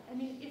see that. I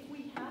mean, if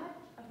we had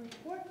a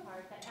report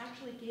card that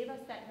actually gave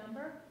us that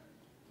number,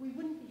 we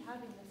wouldn't be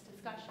having this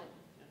discussion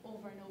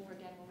over and over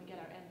again when we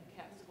get our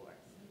MCAS scores.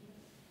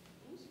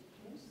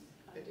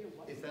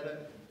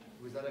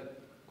 Was that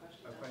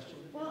a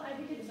question? Well, I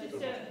think it's just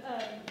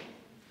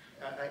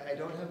I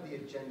don't have the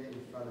agenda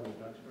in front of me,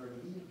 but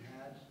we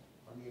had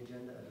on the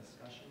agenda a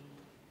discussion.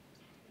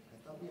 I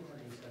thought we had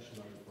a discussion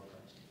on the report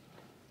cards.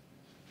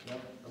 No,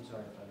 I'm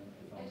sorry if I'm.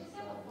 I just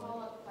have a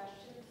follow-up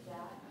question to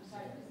that. I'm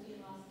sorry,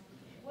 Christine Moss.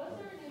 Was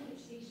there an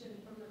indication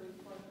from the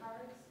report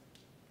cards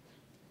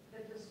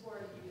that the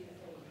scores would be the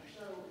same?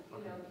 So,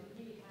 you know, did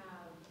we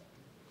have,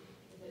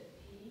 is it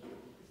P?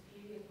 Is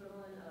P the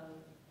equivalent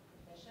of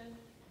proficient?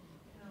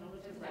 No,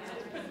 it's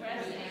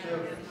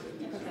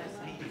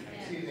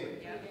Excuse me.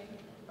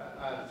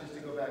 Just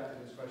to go back to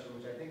this question,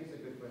 which I think is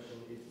a good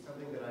question, it's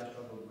something that I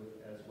struggled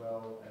with as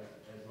well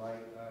as my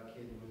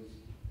kid was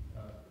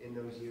in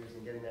those years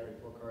and getting that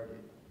report card.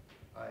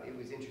 It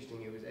was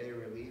interesting. It was a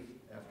relief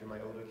after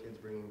my older kids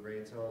bringing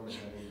grades home and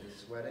having to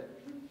sweat it.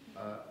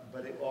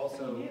 But it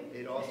also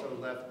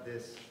left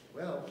this,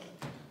 well,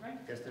 I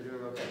guess they're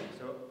doing okay.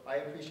 So I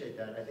appreciate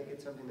that. I think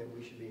it's something that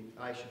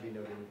I should be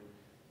noting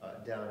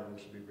down and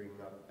we should be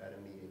bringing up at a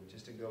meeting,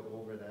 just to go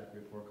over that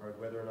report card,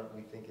 whether or not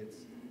we think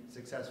it's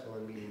successful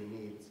in meeting the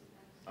needs.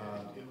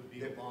 It would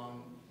be a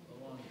long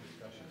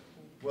discussion.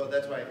 Well,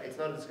 that's why,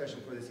 it's not a discussion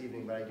for this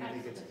evening, but I do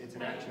think it's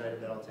an action item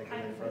that I'll take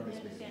away from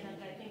this meeting. I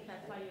understand that. I think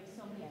that's why you have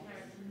so many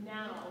parents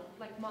now,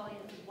 like Molly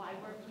has said, why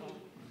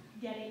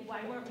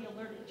weren't we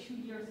alerted 2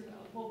 years ago?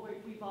 Well,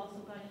 we've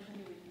also gone into a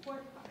new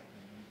report card.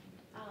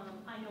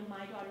 I know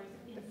my daughter's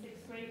in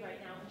 6th grade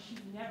right now, and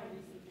she's never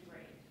received a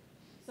grade.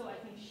 So I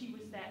think she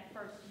was that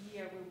first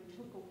year where we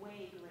took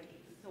away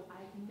grades. So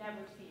I've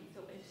never seen,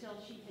 so until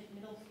she hit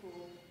middle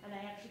school, and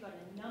I actually got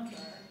a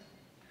number,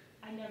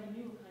 I never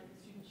knew what kind of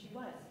student she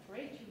was.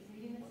 Great, she was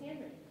meeting the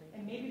standard.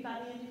 And maybe by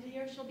the end of the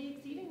year, she'll be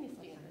exceeding the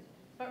standard.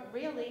 But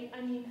really,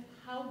 I mean,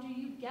 how do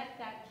you get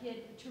that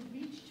kid to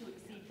reach to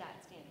exceed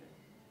that standard?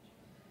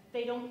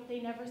 They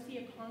never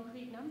see a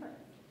concrete number.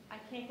 I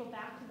can't go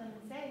back to them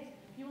and say,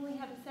 you only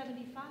have a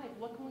 75,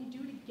 what can we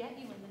do to get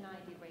you in the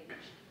 90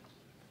 range?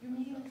 You're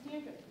meeting the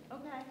standard,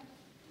 okay.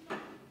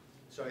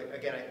 So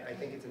again, I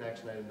think it's an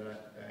action item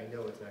that I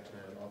know it's an action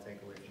item I'll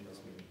take away from this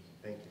meeting.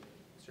 Thank you.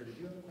 Sir, did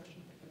you have a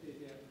question? I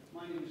did, yeah.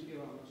 My name is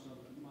Gil Armstrong.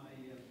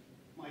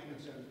 My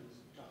concern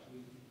is Joshua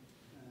Eaton.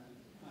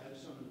 I have a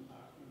son in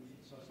Parker,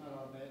 so it's not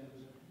all bad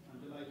news. I'm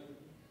delighted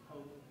with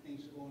how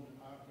things are going in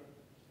Parker.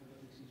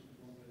 Everything seems to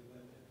be going very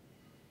well there.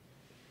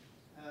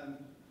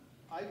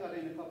 I got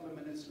in a couple of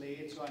minutes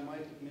late, so I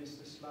might have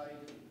missed a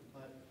slide,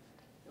 but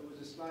there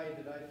was a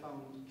slide that I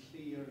found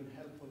clear and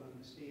helpful on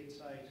the state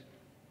side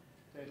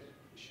that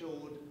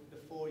showed the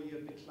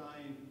 4-year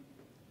decline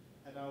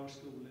at our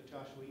school, at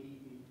Joshua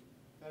Eaton,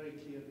 very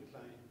clear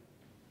decline.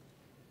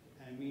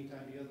 And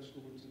meantime, the other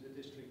schools in the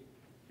district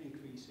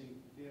increasing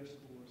their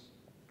scores.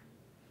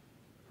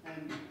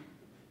 And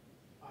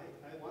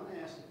I want to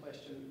ask the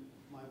question,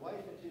 my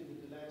wife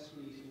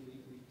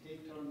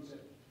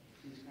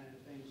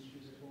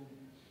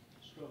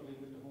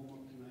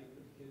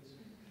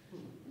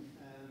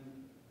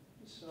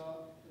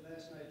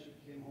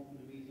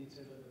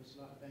say that there's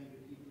a lot of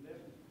angry people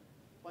there.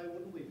 Why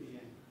wouldn't we be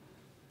angry?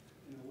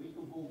 You know, we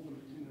come home from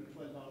a 10 or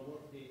 12-hour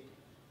work day,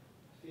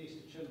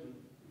 face the children,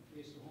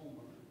 face the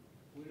homework.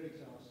 We're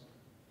exhausted.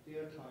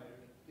 They're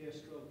tired. They're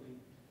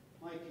struggling.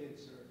 My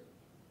kids are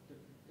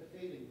they're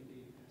failing the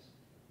DE test.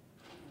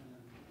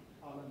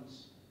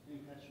 Holland's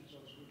MCAS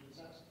results were a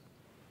disaster.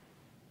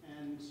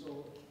 And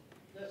so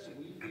that's what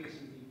we face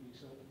in the evening.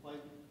 So why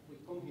we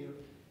come here,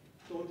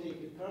 don't take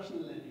it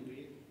personal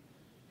anyway.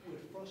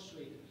 We're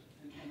frustrated,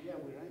 and yeah,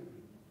 we're angry.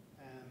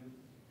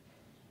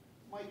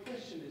 My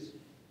question is,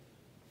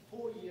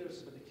 4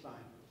 years of a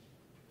decline.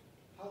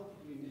 How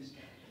could we miss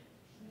that?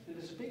 And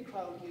there's a big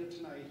crowd here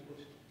tonight, but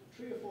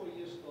 3 or 4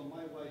 years ago,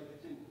 my wife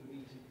attended a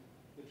meeting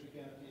with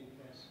regard to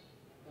MCAS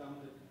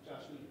down at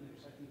Josh Wheaton. There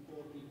was, I think,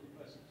 4 people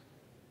present.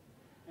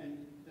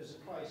 And there's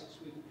a crisis.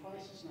 We have a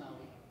crisis now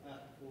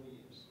after 4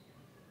 years.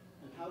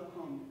 And how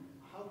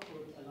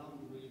could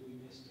along the way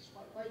we missed this?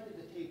 Why did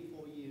it take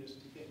 4 years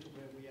to get to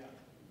where we are?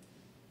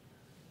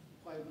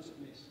 Why was it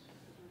missed?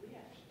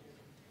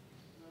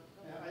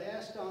 I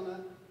asked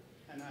Donna,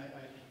 and I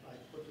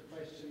put the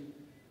question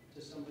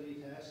to somebody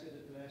to ask it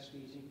at the last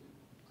meeting.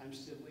 I'm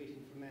still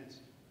waiting for an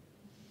answer.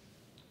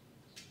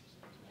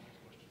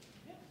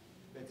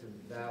 It's a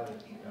valid,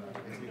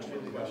 it's an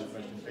extremely valid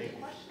question. Thank you.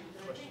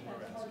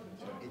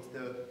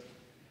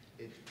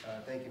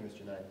 Thank you,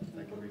 Mr. Knight.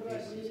 I can repeat Could I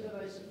what you say said.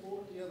 that I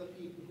support the other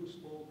people who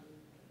spoke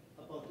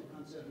about the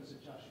concerns of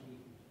Josh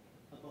Wheaton,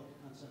 about the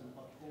concern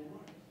about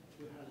homework?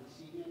 We hardly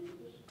see any of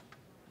it.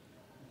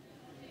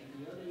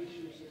 And the other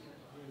issues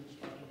that are in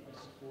part of I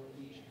support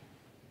each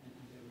and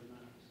their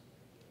remarks.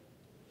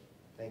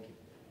 Thank you.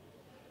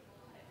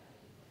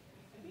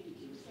 I think you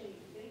keep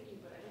saying thank you,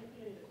 but I didn't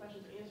get any of the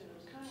questions answered. It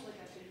was kind of like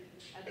I said,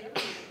 at the other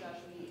meeting with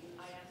Josh Wheaton,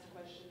 I asked a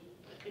question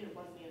and it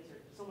wasn't answered.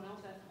 Someone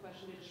else asked a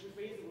question, they just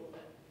rephrased it a little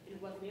bit, and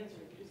it wasn't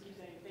answered. You just keep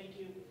saying thank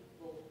you,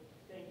 well,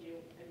 thank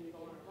you, and you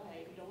go on our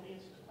way. You don't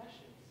answer the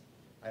questions.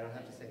 I don't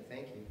have to say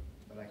thank you,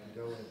 but I can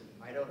go with,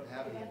 I don't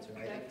have an answer.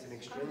 I think it's an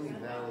extremely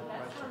valid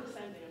That's question.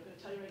 condescending. I'm going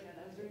to tell you right now,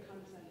 that was very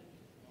condescending.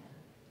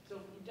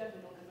 So you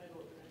definitely don't have my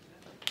vote for that.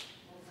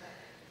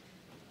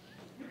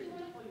 You can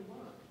laugh all you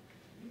want.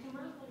 You can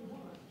laugh all you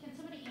want. Can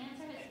somebody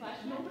answer his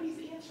question? Nobody's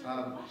answering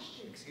the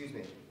question. Excuse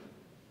me.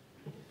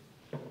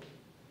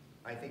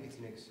 I think it's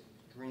an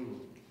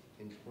extremely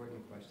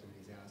important question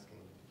he's asking.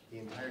 The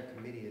entire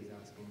committee is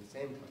asking the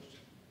same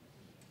question.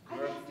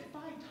 I've asked it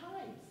 5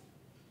 times.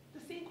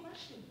 The same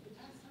question, the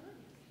past time.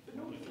 But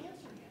nobody's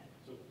answering it.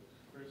 So,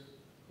 Chris,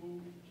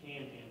 who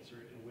can answer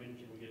it and when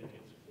can we get an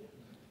answer?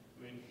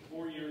 I mean,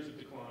 4 years of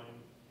decline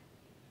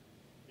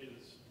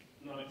is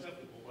not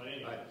acceptable by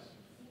any means.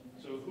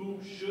 So who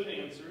should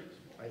answer it?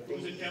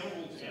 Who's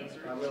accountable to answer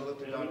it? I'm going to look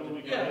to And when will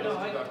we Yeah, get no,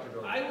 an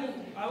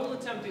answer? I will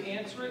attempt to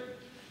answer it.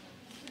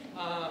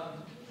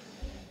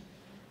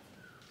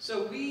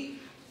 So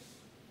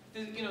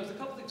there's a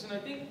couple things, and I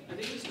think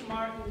Mr.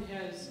 Martin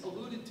has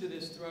alluded to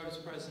this throughout his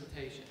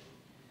presentation.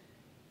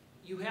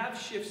 You have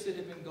shifts that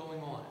have been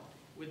going on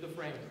with the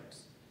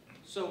frameworks.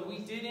 So we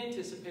did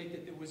anticipate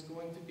that there was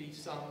going to be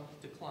some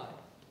decline.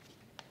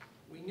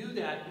 We knew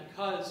that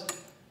because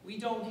we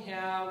don't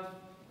have,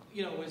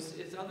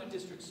 as other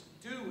districts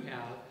do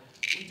have,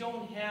 we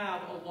don't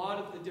have a lot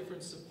of the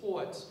different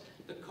supports,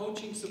 the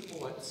coaching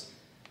supports,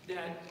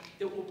 that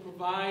will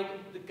provide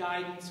the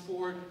guidance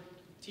for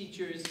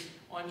teachers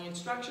on the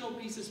instructional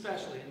piece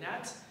especially. And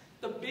that's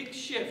the big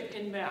shift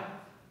in math.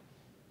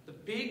 The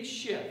big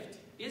shift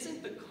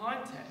isn't the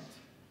content,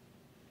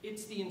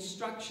 it's the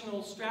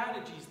instructional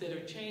strategies that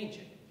are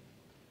changing.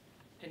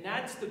 And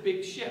that's the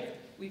big shift.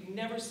 We've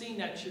never seen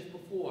that shift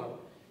before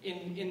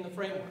in the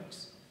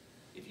frameworks.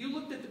 If you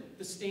looked at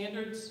the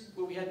standards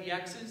where we had the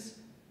X's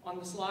on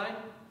the slide,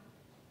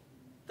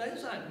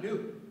 those aren't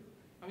new.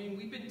 I mean,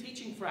 we've been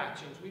teaching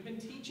fractions, we've been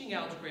teaching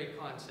algebraic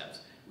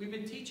concepts, we've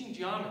been teaching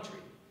geometry.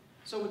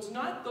 So it's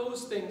not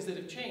those things that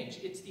have changed,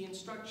 it's the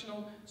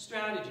instructional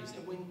strategies.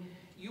 And when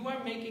you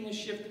are making a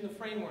shift in the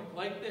framework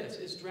like this,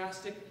 as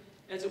drastic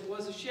as it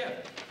was a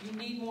shift, you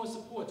need more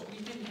supports. We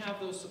didn't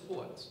have those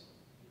supports.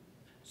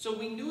 So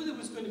we knew there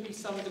was going to be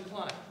some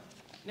decline.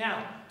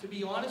 Now, to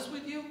be honest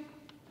with you,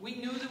 we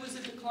knew there was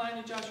a decline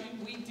in Joshua.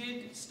 We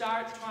did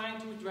start trying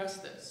to address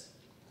this.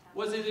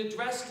 Was it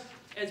addressed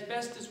as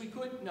best as we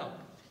could? No.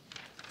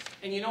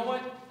 And you know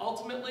what?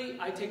 Ultimately,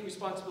 I take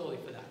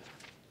responsibility for that.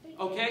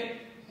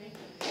 Okay?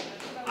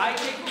 I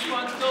take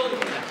responsibility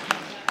for that.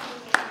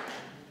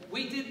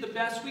 We did the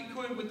best we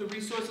could with the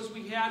resources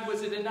we had.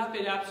 Was it enough?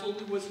 It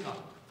absolutely was not.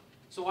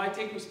 So I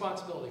take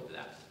responsibility for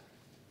that.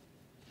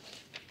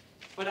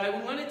 But I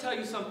want to tell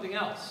you something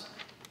else,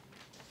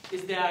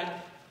 is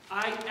that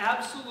I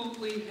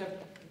absolutely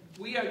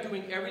we are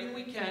doing everything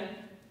we can.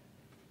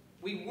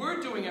 We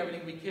were doing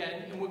everything we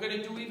can, and we're going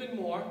to do even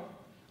more.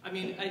 I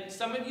mean,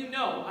 some of you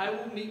know, I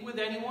will meet with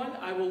anyone.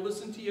 I will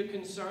listen to your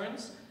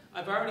concerns.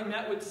 I've already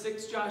met with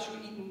 6 Joshua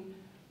Eaton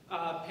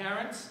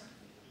parents,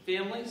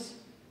 families,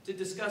 to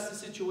discuss the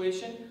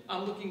situation.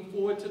 I'm looking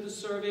forward to the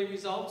survey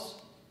results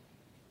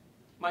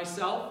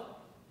myself,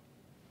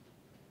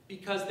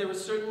 because there are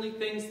certainly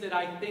things that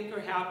I think are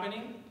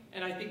happening,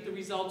 and I think the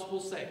results will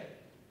say.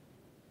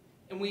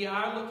 And we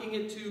are looking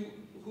into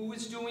who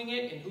is doing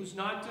it and who's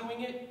not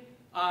doing it.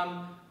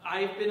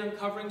 I've been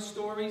uncovering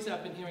stories.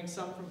 I've been hearing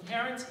some from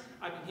parents.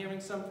 I've been hearing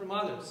some from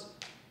others.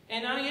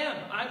 And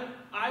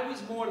I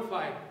was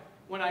mortified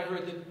when I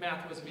heard that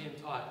math was being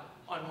taught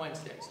on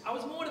Wednesdays. I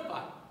was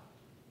mortified.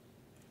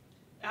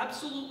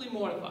 Absolutely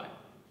mortified.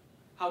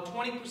 How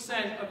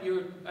 20% of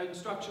your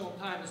instructional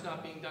time is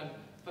not being done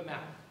for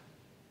math.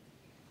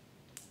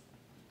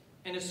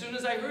 And as soon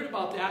as I heard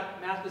about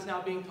that, math is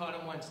now being taught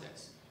on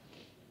Wednesdays.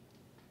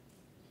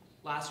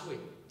 Last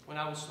week, when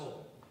I was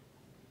told.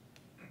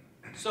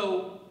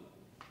 So,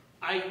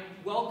 I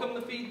welcome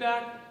the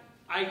feedback.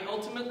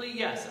 Ultimately,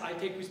 yes, I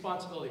take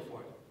responsibility for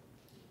it.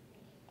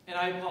 And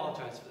I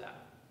apologize for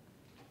that.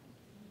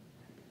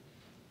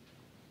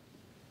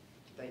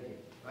 Thank you.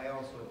 I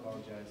also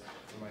apologize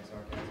for my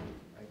sarcasm.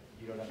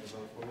 You don't have to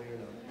vote for me or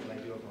not, but I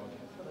do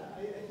apologize. But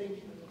I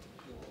think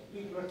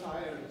people are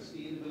tired of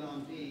seeing it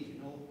on TV, you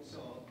know,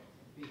 so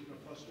people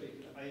are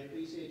frustrated. I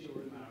appreciate your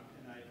remark,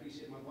 and I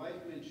appreciate my wife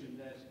mentioned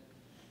that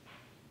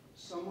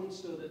someone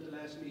stood at the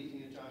last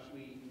meeting at Josh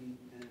Wheaton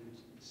and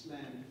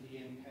slammed the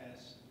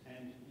MCAS,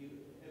 and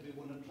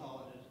everyone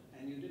applauded,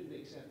 and you didn't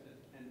accept it,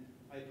 and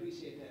I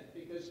appreciate that,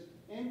 because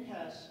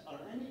MCAS or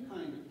any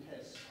kind of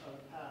tests are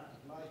a part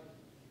of life.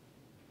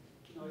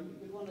 You know,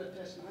 you're going to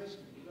test in high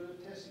school, you're going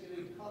to test to get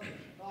into college,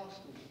 law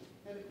school,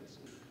 medical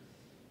school,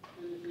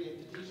 and if we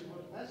have to teach them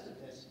how to pass the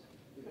test,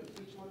 we're going to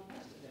teach them how to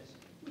pass the test.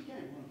 We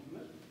can't run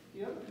from it.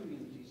 The other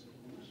communities are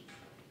doing it.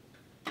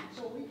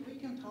 So we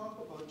can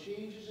talk about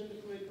changes in the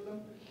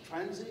curriculum,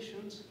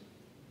 transitions,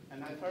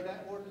 and I've heard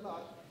that word a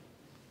lot.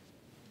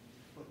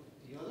 But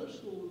the other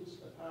schools,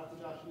 apart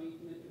from Josh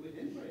Wheaton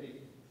within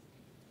Reading,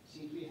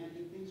 seem to be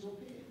handling things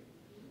okay.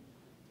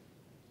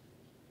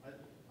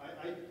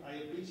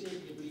 I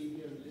appreciate you being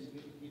here and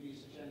listening, give you a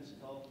chance to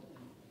talk.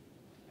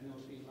 I know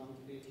it's been long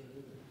today for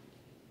everybody.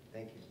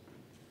 Thank you.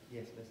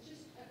 Yes, Ms.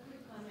 Just a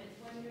quick comment.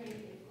 Wondering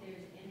if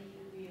there's any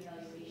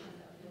reevaluation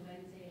of the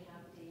Wednesday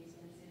half days,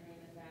 considering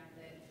the fact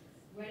that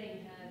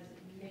Reading has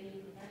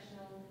many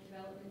professional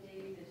development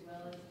days as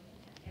well as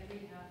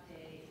every half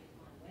day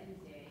on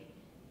Wednesday.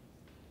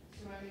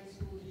 Surrounding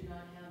schools do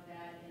not have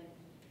that, and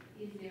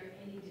is there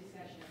any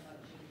discussion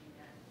about changing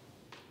that?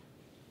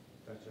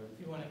 If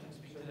you want, I can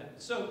speak to that.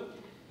 So,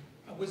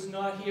 I was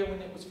not here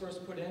when it was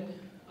first put in.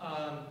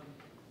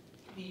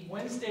 The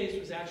Wednesdays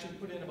was actually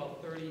put in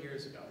about 30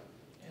 years ago.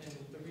 And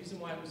the reason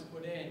why it was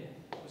put in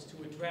was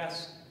to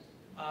address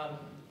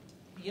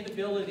the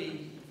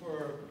inability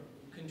for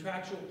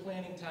contractual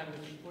planning time to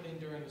be put in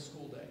during the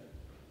school day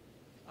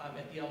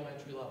at the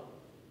elementary level.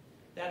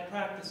 That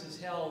practice is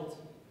held,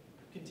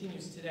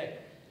 continues today.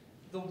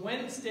 The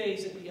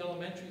Wednesdays at the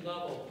elementary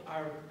level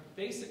are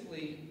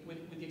basically,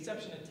 with the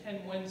exception of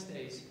 10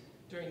 Wednesdays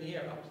during the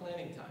year, are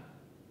planning time.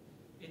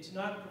 It's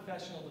not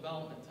professional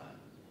development time.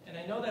 And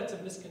I know that's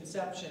a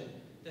misconception,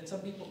 that some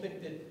people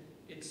think that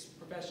it's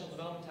professional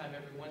development time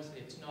every Wednesday.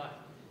 It's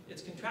not.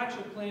 It's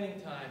contractual planning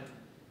time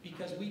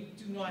because we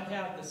do not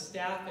have the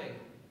staffing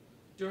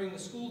during the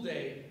school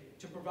day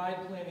to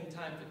provide planning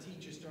time for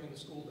teachers during the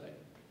school day.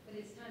 But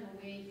it's time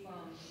away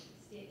from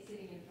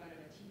sitting in front of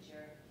a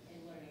teacher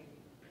and learning.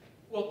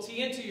 Well, to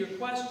answer your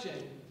question,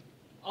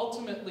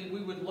 ultimately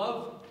we would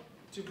love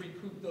to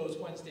recoup those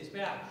Wednesdays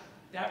back.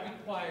 That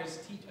requires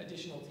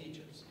additional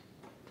teachers.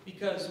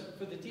 Because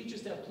for the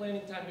teachers to have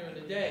planning time during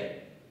the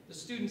day, the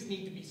students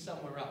need to be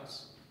somewhere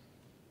else.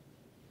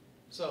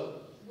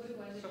 So,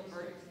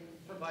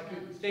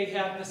 they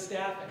have the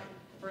staffing.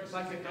 If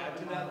I could add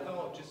to that,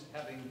 though, just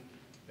having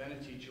been a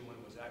teacher when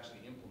it was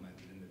actually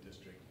implemented in the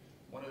district,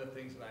 one of the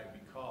things that I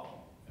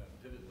recall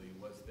vividly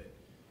was that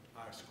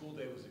our school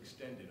day was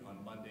extended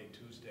on Monday,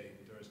 Tuesday,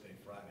 Thursday,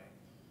 Friday.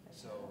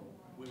 So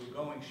we were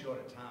going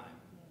short of time,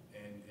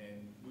 and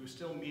we were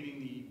still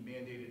meeting the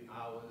mandated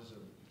hours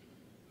of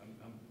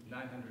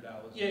 900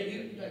 hours. Yeah,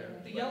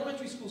 the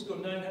elementary schools go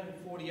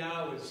 940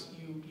 hours.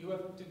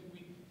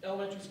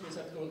 Elementary schools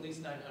have to go at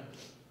least 900.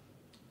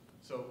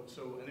 So,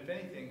 and if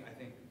anything, I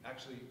think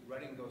actually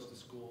Reading goes to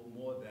school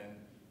more than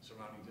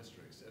surrounding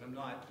districts. And I'm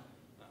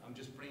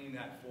just bringing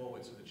that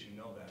forward so that you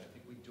know that. I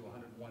think we do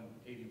 181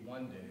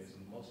 days,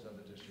 and most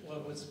other districts.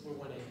 Well, we're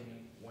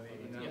 189.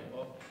 189. Yeah.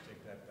 Oh, take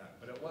that back.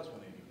 But it was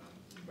 189.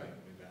 Right.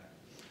 Way back.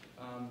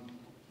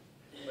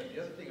 But the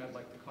other thing I'd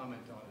like to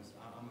comment on is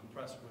I'm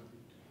impressed with,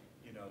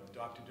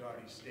 Dr.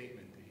 Doherty's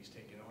statement that he's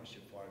taking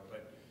ownership for it.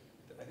 But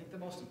I think the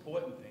most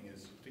important thing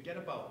is forget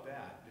about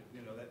that.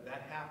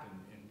 That happened,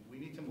 and we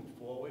need to move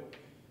forward.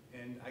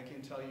 And I can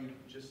tell you,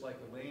 just like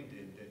Elaine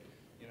did, that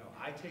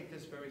I take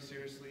this very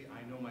seriously.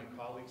 I know my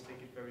colleagues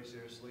take it very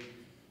seriously,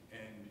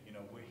 and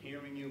we're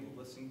hearing you,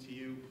 we're listening to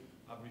you.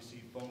 I've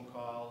received phone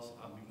calls.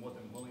 I'll be more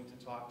than willing to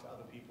talk to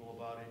other people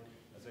about it,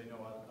 as I know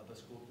other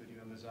school committee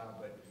members are.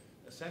 But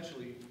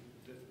essentially,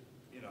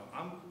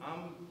 I'm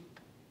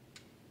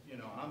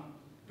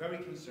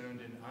very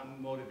concerned, and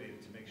I'm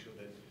motivated to make sure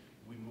that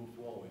we move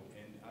forward.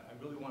 And I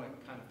really want to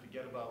kind of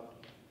forget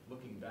about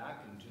looking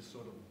back and just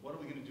sort of, what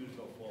are we going to do to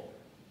go forward?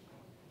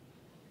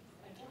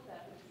 I get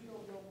that, but you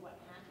don't know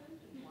what happened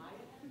and why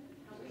it happened,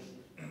 how we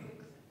fix it.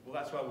 Well,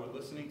 that's why we're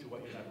listening to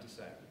what you have to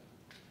say.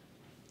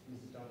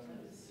 Mrs. Johnson?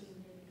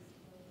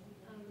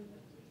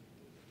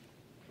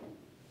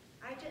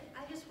 I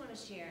just want to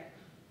share,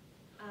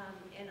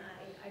 and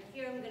I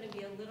fear I'm going to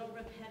be a little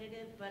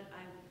repetitive, but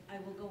I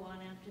will go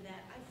on after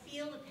that. I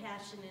feel the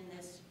passion in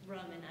this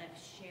room, and I've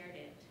shared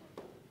it.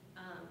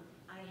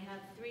 I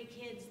have 3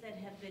 kids that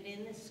have been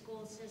in the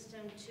school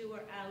system. 2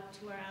 are out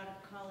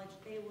of college.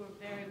 They were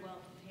very well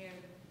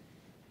prepared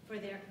for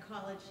their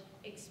college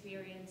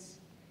experience.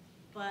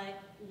 But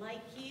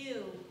like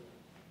you,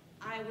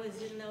 I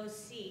was in those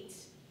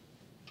seats,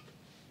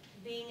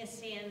 being a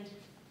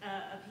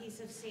piece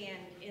of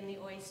sand in the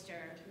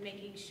oyster,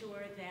 making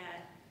sure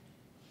that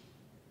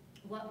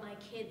what my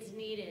kids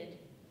needed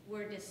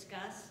were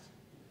discussed.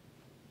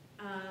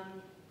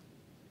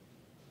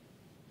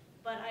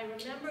 But I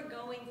remember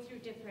going through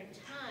different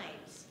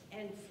times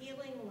and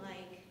feeling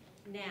like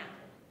now,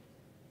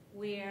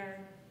 where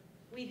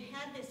we've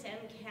had this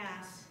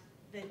MCAS,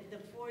 the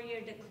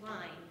 4-year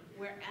decline,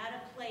 we're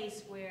at a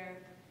place where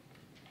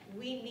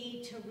we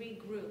need to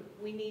regroup,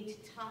 we need to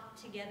talk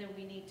together,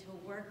 we need to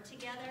work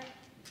together.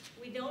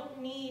 We don't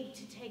need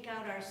to take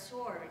out our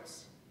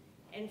swords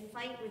and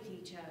fight with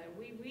each other.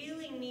 We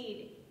really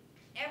need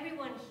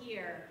everyone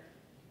here.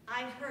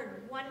 I've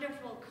heard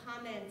wonderful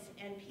comments,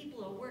 and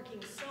people are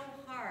working so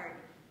hard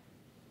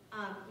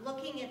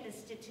looking at the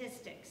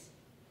statistics.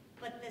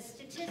 But the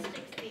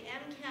statistics, the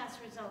MCAS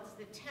results,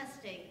 the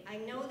testing, I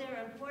know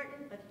they're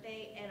important, but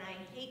and I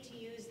hate to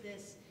use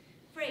this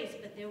phrase,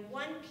 but they're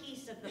one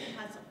piece of the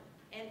puzzle.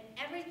 And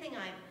everything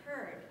I've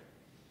heard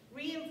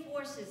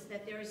reinforces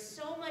that there is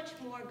so much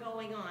more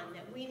going on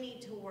that we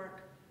need to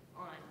work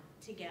on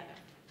together.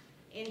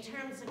 In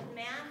terms of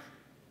math,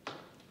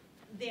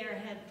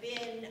 there have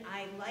been,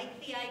 I like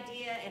the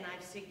idea, and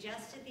I've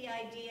suggested the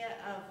idea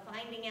of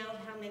finding out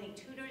how many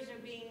tutors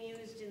are being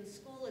used in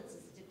school. It's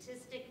a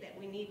statistic that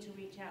we need to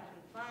reach out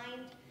and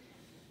find.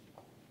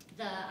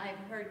 I've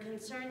heard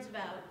concerns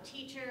about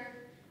teacher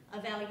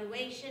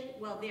evaluation.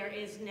 Well, there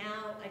is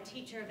now a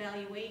teacher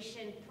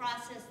evaluation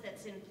process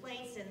that's in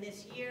place, and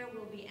this year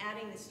we'll be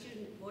adding the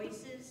student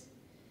voices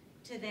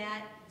to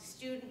that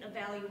student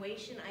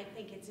evaluation. I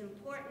think it's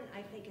important.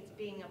 I think it's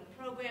being a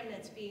program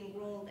that's being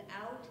rolled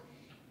out.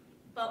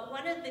 But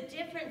one of the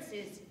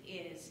differences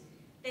is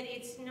that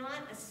it's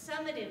not a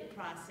summative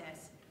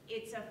process,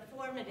 it's a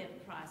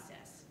formative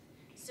process.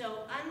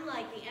 So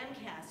unlike the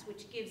MCAS,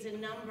 which gives a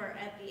number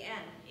at the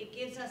end, it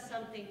gives us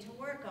something to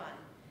work on.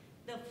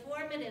 The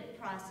formative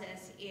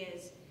process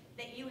is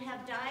that you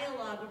have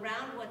dialogue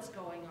around what's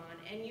going on,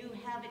 and you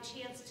have a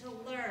chance to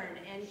learn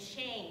and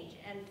change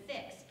and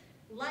fix,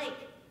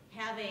 like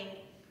having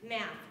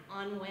math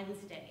on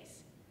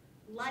Wednesdays,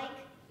 like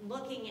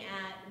looking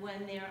at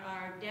when there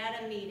are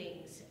data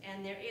meetings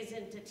and there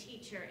isn't a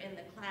teacher in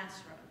the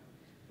classroom,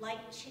 like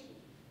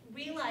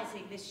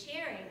realizing the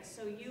sharing,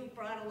 so you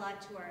brought a lot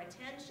to our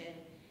attention,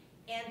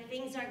 and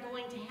things are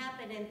going to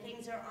happen and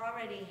things are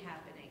already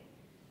happening.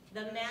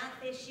 The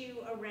math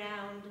issue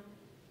around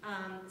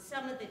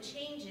some of the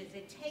changes,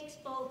 it takes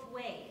both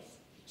ways.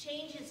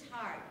 Change is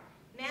hard.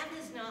 Math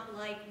is not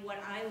like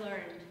what I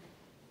learned.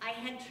 I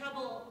had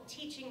trouble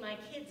teaching my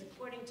kids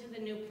according to the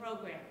new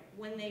program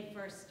when they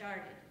first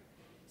started.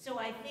 So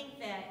I think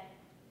that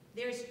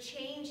there's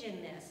change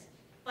in this,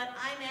 but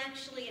I'm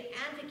actually an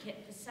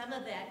advocate for some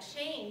of that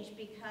change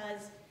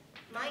because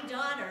my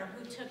daughter,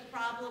 who took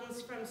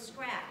problems from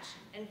scratch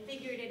and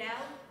figured it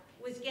out,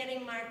 was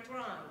getting marked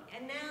wrong.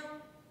 And now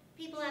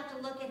people have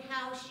to look at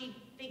how she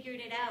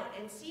figured it out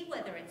and see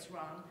whether it's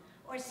wrong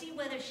or see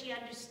whether she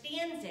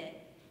understands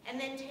it and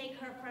then take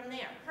her from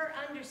there. Her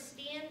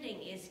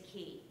understanding is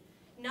key,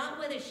 not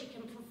whether she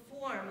can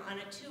perform on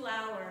a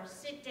 2-hour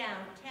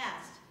sit-down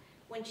test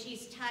when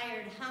she's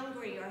tired,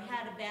 hungry, or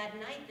had a bad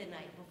night the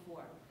night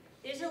before.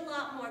 There's a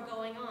lot more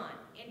going on.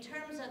 In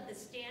terms of the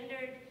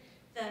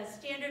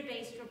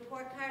standard-based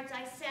report cards,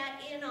 I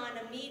sat in on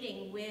a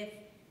meeting with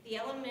the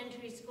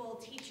elementary school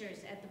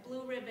teachers at the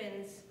Blue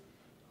Ribbons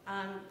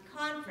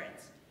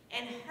conference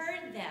and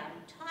heard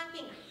them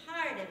talking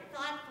hard and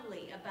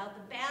thoughtfully about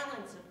the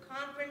balance of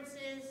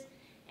conferences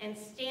and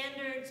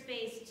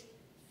standards-based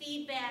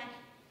feedback,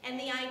 and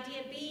the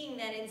idea being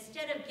that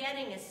instead of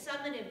getting a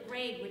summative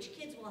grade, which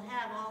kids will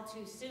have all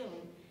too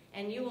soon,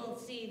 and you will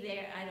see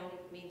there, I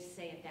don't mean to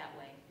say it that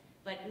way,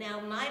 but now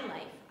my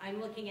life, I'm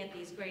looking at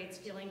these grades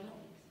feeling,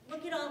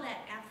 look at all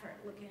that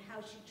effort, look at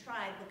how she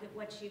tried, look at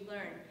what she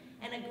learned,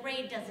 and a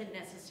grade doesn't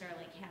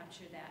necessarily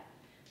capture that.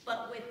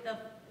 But with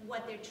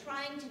what they're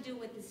trying to do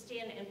with the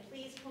standard, and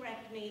please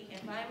correct me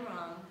if I'm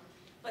wrong,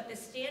 but the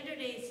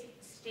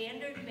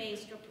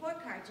standard-based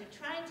report cards are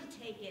trying to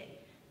take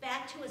it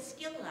back to a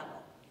skill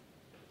level,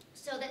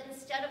 so that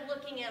instead of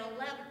looking at a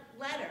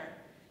letter,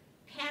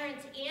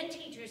 parents and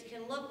teachers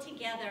can look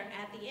together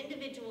at the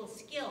individual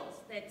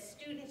skills that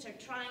students are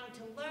trying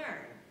to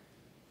learn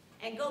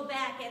and go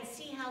back and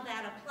see how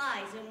that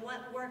applies and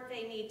what work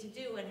they need to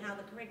do and how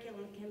the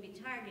curriculum can be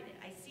targeted.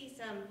 I see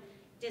some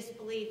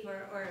disbelief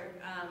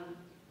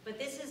but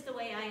this is the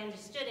way I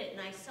understood it, and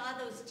I saw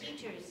those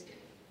teachers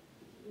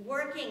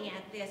working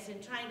at this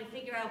and trying to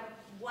figure out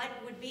what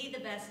would be the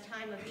best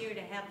time of year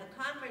to have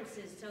the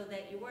conferences so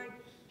that you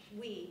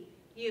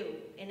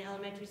in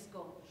elementary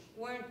school,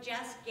 weren't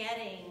just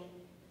getting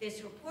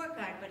this report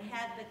card, but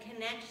had the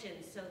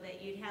connections so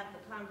that you'd have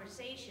the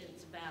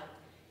conversations about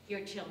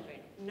your children,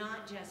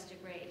 not just a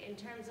grade. In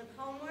terms of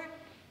homework,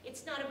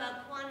 it's not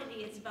about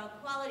quantity, it's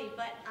about quality,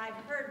 but I've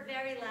heard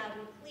very loud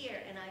and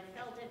clear, and I've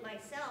felt it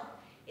myself,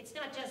 it's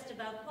not just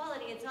about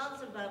quality, it's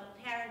also about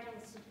parental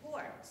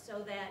support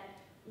so that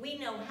we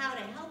know how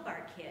to help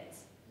our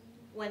kids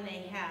when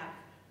they have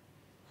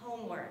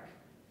homework.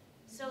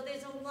 So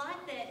there's a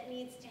lot that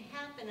needs to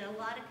happen and a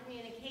lot of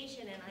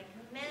communication, and I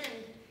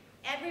commend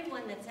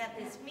everyone that's at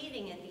this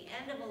meeting at the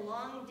end of a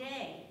long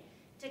day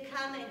to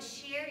come and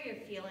share your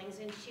feelings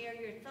and share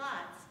your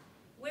thoughts.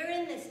 We're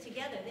in this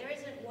together. There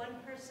isn't one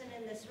person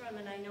in this room,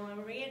 and I know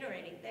I'm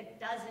reiterating, that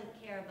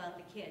doesn't care about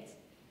the kids.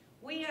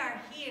 We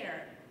are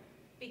here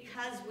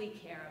because we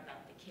care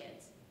about the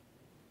kids.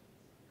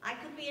 I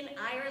could be in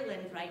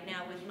Ireland right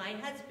now with my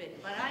husband,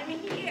 but I'm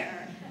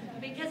here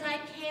because I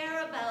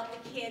care about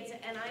the kids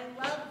and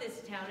I love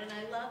this town and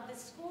I love the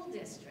school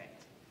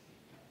district.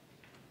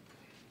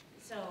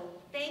 So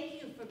thank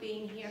you for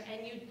being here,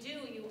 and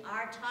you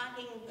are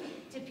talking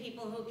to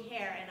people who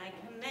care, and I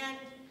commend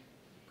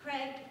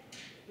Craig,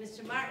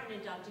 Mr. Martin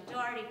and Dr.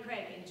 Doherty,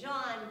 Craig and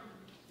John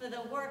for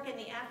the work and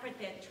the effort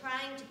they're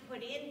trying to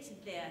put into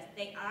this.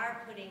 They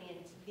are putting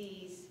into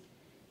these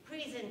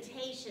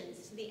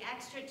presentations, to the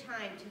extra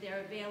time, to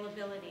their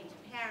availability, to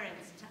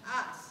parents, to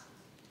us,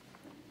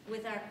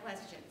 with our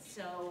questions.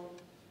 So,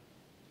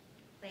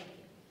 thank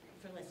you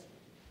for listening.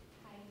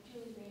 Hi,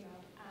 Julie Reno.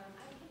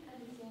 I can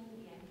understand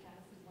the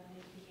MCAS is one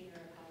indicator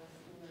of how a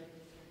school or a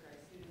district or a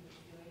student is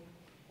doing,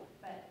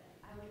 but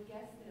I would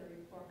guess that a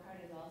report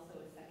card is also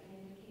a second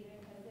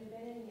indicator. Has there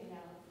been any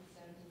analysis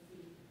done to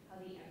see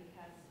how the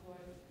MCAS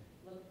scores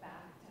look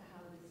back to how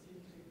the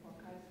students' report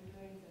cards are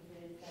doing, since it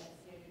is that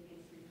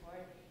standard-based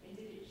report? And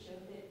did it show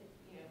that,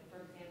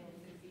 for example,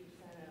 60%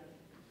 of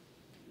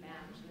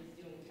math was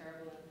doing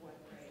terrible in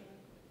fourth grade?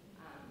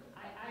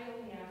 I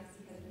only asked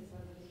because this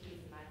wasn't the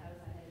case in my house.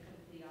 I had a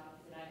complete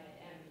opposite. I had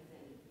M's,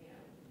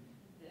 and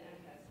the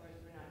MCAS scores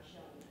were not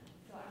showing that.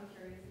 So I'm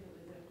curious if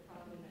it was a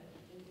problem that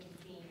has been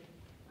seen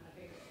on a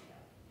bigger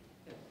scale.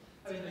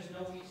 I mean, there's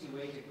no easy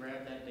way to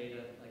grab that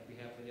data like we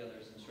have for the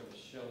others and sort of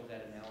show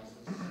that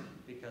analysis,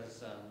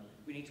 because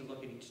we need to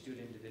look at each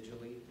student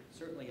individually.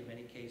 Certainly, in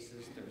many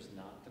cases, there's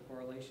not the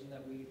correlation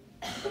that we.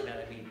 By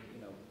that I mean,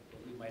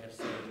 what we might have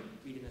said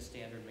meeting the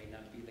standard may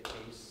not be the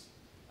case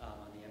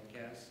on the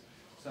MCAS.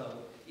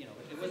 So,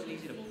 it wasn't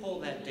easy to pull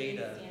that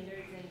data.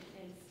 Standards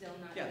and still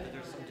not. Yeah, but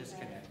there's some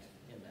disconnect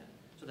in that.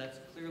 So that's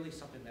clearly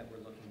something that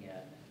we're looking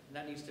at. And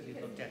that needs to be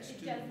looked at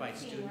student by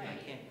student. I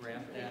can't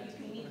graph that. You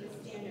can meet the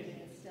standard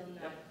and it's still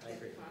not I the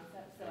agree.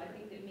 concept. So I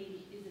think that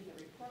maybe, is it the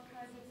report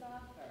card that's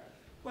off, or?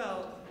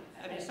 Well,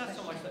 I mean, it's not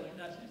so much that,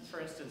 for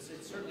instance,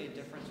 it's certainly a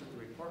difference with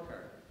the report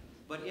card.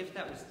 But if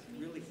that was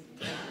really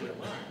tightly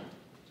aligned,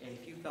 and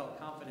if you felt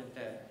confident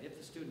that if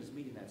the student is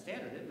meeting that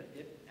standard,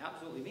 it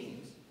absolutely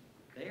means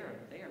they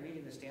are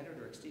meeting the standard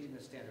or exceeding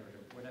the standard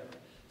or whatever.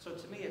 So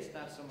to me, it's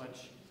not so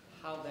much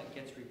how that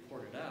gets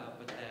reported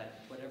out, but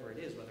that whatever it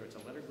is, whether it's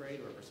a letter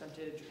grade or a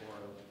percentage or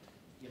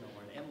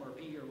or an M or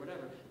P or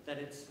whatever, that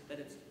it's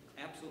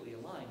absolutely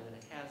aligned and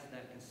it has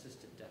that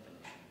consistent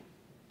definition.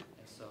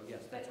 And so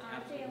yes, that's But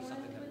aren't they absolutely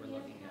something aligned that with we're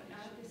the looking at.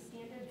 Aren't the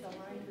standards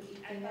aligned with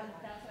each other?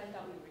 That's what I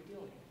thought we were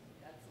doing.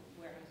 That's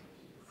where I'm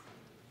confused.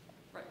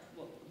 Right.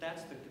 Well,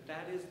 that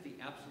is the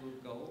absolute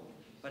goal.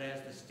 But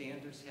as the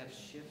standards have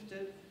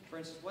shifted, for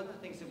instance, one of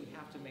the things that we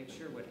have to make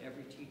sure what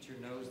every teacher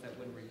knows that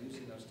when we're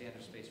using those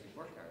standards-based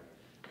report cards,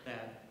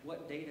 that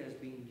what data is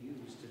being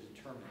used to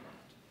determine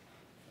that,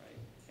 right?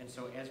 And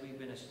so as we've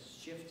been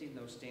shifting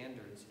those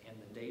standards and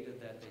the data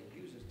that they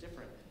use is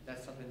different,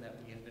 that's something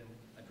that we have been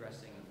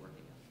addressing and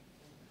working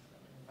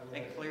on.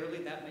 And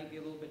clearly that may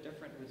be a little bit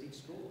different with each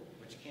school,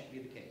 which can't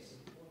be the case.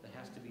 That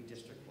has to be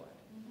district-wide.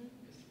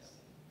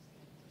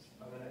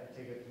 I'm going to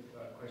take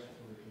a question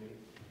from the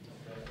committee.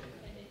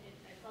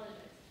 I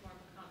apologize, it's more of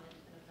a comment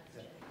than a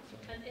question.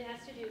 It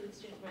has to do with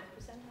student growth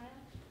percentile.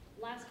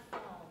 Last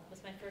fall was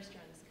my first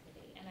year on this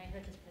committee, and I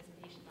heard this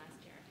presentation last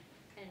year.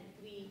 And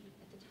we,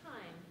 at the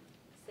time,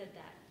 said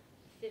that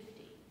 50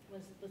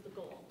 was the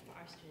goal for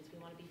our students. We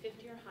want to be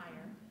 50 or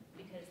higher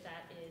because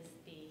that is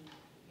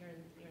you're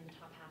in the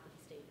top half of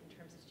the state in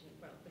terms of student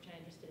growth, which I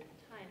understood at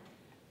the time.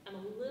 I'm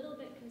a little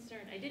bit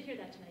concerned. I did hear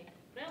that tonight,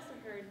 but I also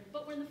heard,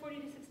 but we're in the 40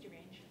 to 60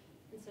 range.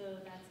 And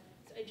so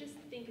I just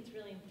think it's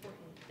really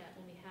important that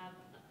when we have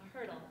a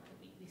hurdle, that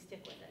we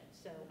stick with it.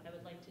 So I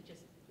would like to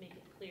just make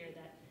it clear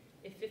that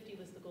if 50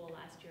 was the goal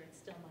last year, it's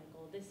still my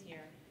goal this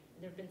year. And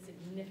there have been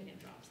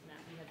significant drops in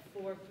that. We had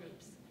 4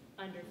 groups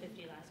under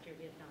 50 last year.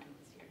 We have 9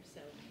 this year.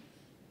 So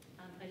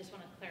I just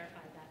want to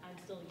clarify that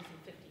I'm still using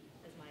 50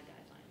 as my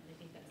guideline. And I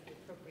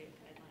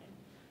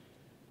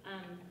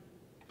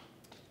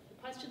The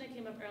question that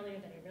came up earlier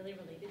that I really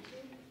related to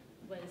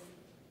was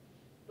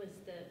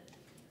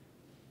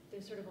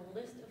there's sort of a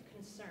list of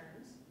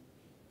concerns,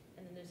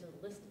 and then there's a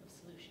list of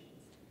solutions.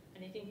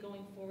 And I think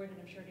going forward, and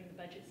I'm sure during the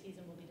budget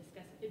season we'll be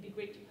discussing, it'd be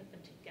great to put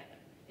them together.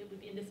 It would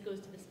be, and this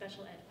goes to the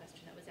special ed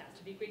question that was asked.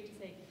 It'd be great to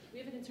say, we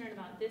have a concern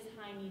about this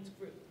high needs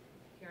group.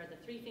 Here are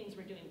the 3 things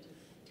we're doing to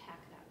attack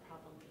that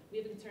problem.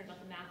 We have a concern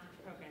about the math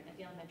program at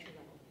the elementary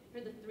level.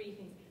 Here are the 3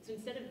 things. So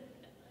instead of,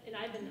 and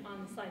I've been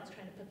on the slides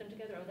trying to put them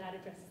together, oh, that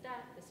addresses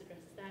that, this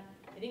addresses that.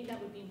 I think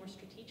that would be more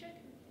strategic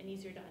and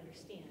easier to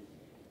understand.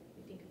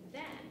 I think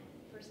then,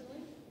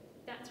 personally,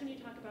 that's when you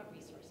talk about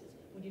resources.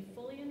 When you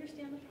fully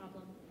understand the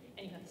problem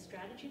and you have the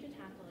strategy to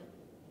tackle it,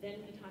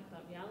 then we talk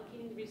about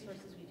reallocating the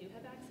resources we do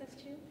have access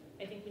to.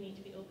 I think we need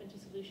to be open to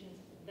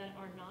solutions that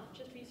are not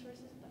just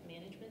resources, but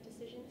management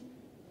decisions.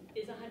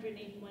 Is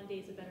 181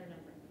 days a better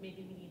number?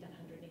 Maybe we need that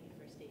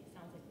 181st day.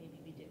 Sounds like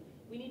maybe we do.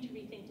 We need to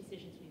rethink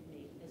decisions we've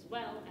made, as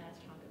well as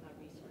talk about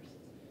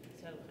resources.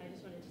 So I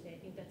just wanted to say, I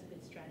think that's a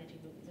good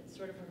strategy move. That's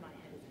sort of where my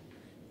head is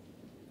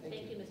at.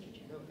 Thank you, Mr.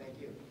 Chair. No, thank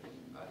you.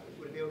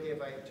 Would it be okay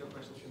if I took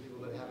questions from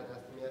people that haven't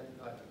asked them yet?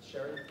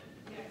 Sharon?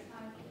 Yes.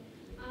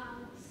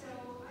 So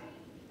I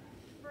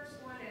first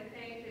want to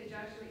thank the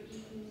Joshua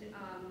Eaton,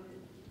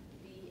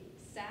 the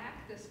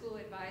SAC, the School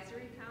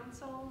Advisory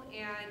Council,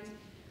 and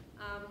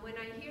when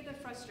I hear the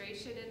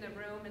frustration in the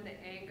room and the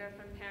anger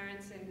from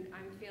parents, and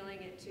I'm feeling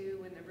it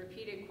too, and the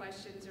repeated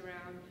questions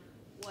around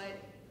what,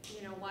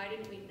 why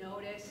didn't we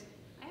notice?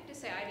 I have to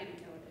say I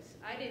didn't notice.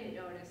 I didn't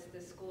notice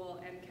the school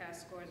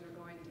MCAS scores were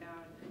going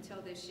down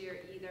until this year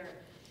either.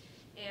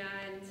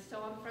 And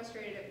so I'm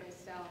frustrated at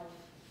myself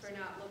for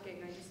not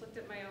looking. I just looked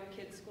at my own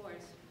kids'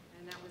 scores,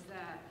 and that was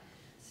that.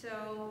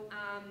 So,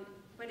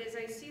 but as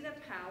I see the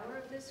power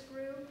of this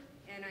group,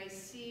 and I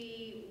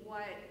see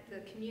what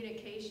the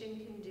communication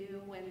can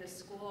do when the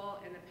school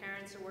and the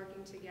parents are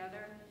working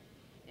together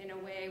in a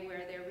way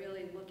where they're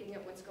really looking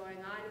at what's going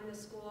on in the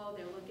school,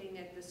 they're looking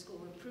at the school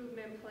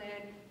improvement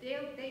plan,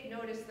 they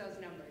notice those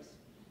numbers.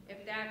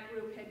 If that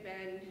group had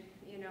been,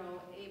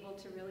 able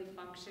to really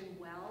function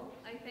well,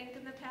 I think,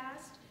 in the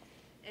past,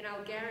 and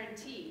I'll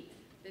guarantee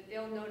that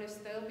they'll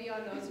be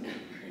on those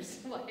numbers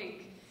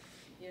like,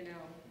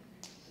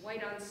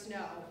 white on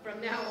snow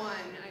from now on.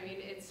 I mean,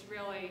 it's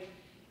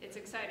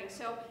exciting.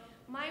 So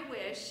my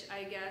wish,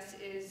 I guess,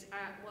 is,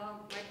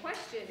 my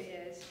question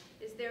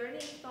is there any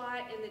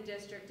thought in the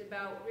district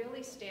about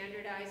really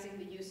standardizing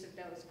the use of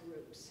those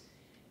groups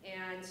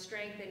and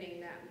strengthening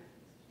them?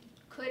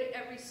 Could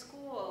every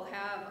school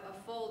have a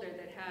folder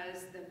that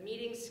has the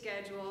meeting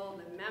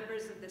schedule, the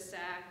members of the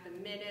SAC,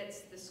 the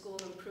minutes, the school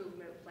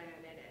improvement plan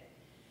in it?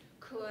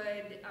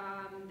 Could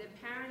the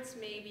parents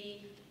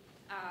maybe,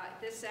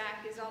 the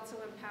SAC is also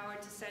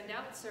empowered to send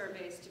out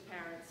surveys to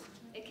parents.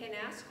 It can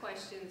ask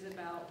questions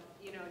about,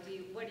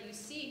 what do you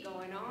see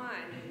going on?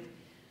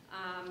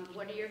 And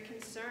what are your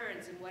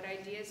concerns? And what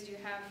ideas do you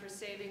have for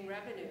saving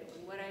revenue?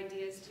 And what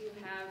ideas do you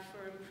have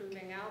for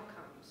improving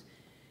outcomes?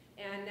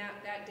 And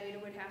that data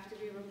would have to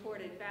be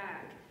reported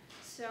back.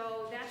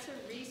 So that's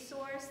a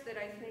resource that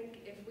I think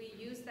if we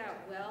use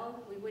that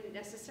well, we wouldn't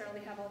necessarily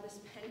have all this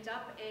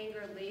pent-up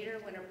anger later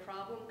when a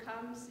problem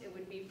comes. It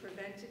would be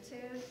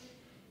preventative.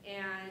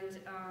 And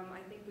I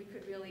think we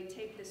could really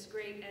take this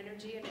great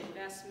energy and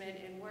investment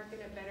and work in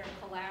a better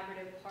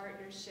collaborative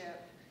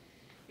partnership.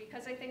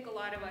 Because I think a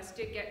lot of us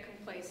did get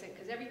complacent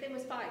because everything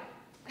was fine.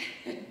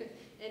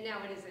 And now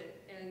it isn't.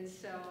 And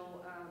so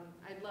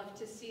I'd love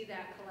to see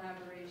that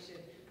collaboration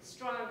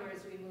stronger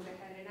as we move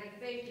ahead. And I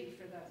thank you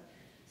for the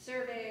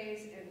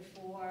surveys and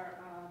for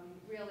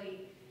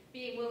really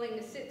being willing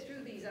to sit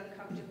through these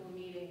uncomfortable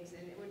meetings.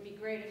 And it would be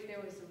great if there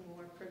was a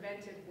more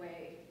preventive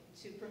way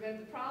to prevent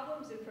the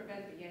problems and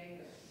prevent the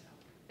anger. So,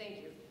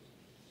 thank you.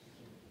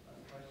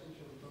 Questions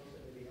from folks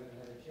that maybe haven't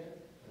had a chance?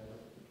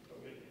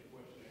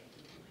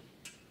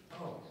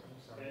 Oh, I'm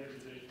sorry.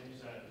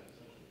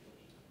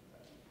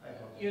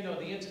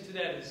 The answer to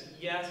that is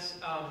yes.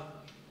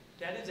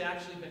 That has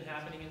actually been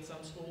happening in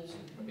some schools.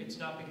 It's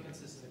not been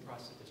consistent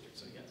across the district,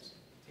 so yes,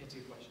 to answer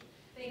your question.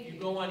 Thank you. If you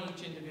go on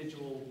each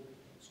individual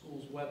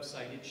school's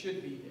website, it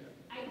should be there.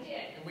 I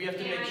did. And we have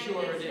to make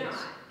sure it is.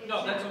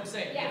 No, that's what I'm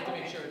saying. Yeah, we have to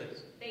make sure it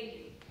is. Thank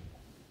you.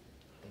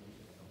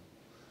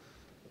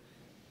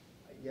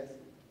 Yes?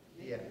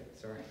 Yeah,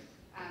 sorry.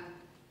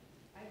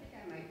 I think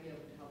I might be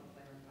able to help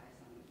clarify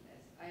some of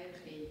this. I have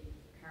a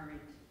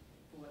current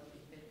 4th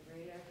and 5th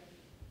grader,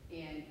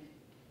 and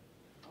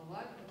a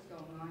lot of what's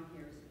going on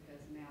here is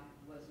because math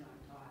was not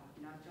taught,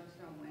 not just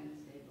on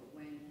Wednesday, but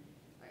when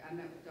I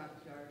met with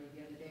Dr. Doherty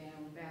the other day, and I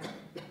went back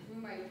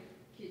through my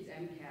kids'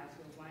 MCAS,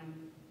 where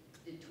one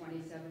did 27%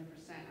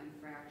 on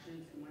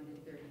fractions and one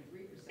did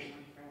 33%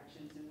 on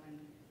fractions, and when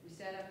we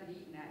sat up and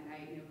eaten that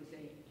night, and it was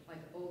a like,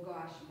 oh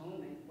gosh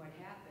moment, what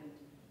happened?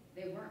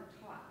 They weren't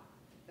taught.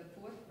 The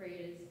 4th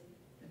graders,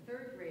 the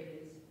 3rd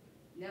graders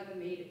never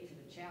made it to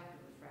the chapter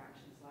of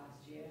fractions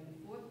last year, and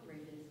the 4th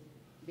graders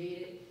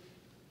made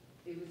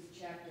it was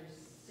chapter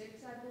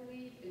 6, I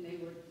believe, and they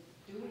were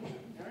doing it.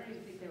 I don't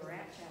even think they were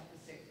at chapter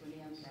 6 when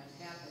the MCAS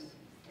happened.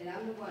 And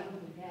I'm the one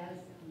who has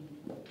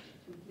the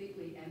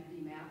completely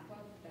empty math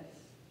book.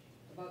 That's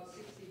about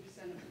 60%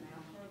 of the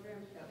math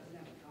program that was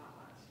never taught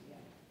last year.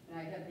 And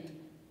I have the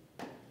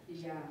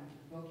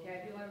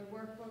vocabulary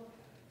workbook,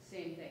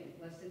 same thing,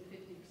 less than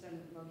 50%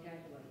 of the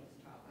vocabulary was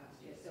taught last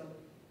year. So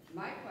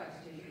my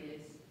question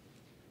is,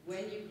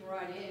 when you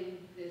brought in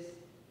this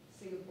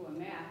Singapore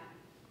math,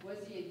 was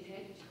the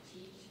intent to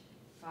teach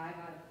 5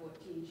 out of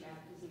 14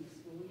 chapters in the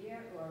school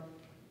year, or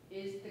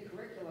is the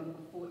curriculum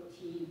a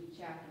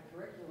 14-chapter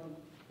curriculum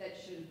that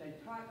should have been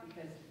taught?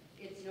 Because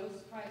it's no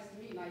surprise to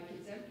me, my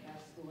kids'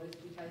 MCAS scores,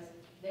 because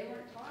they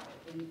weren't taught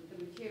it. And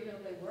the material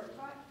they were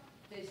taught,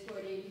 they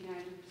scored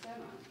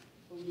 80-90% on.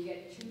 But when you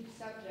get 2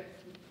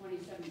 subjects with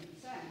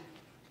 27%,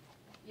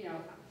 you know,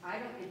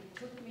 it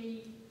took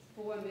me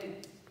 4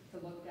 minutes to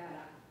look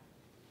that up.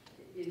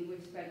 And we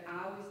spent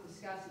hours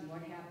discussing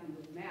what happened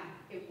with math.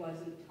 It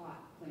wasn't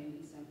taught, plain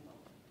and simple.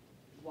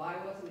 Why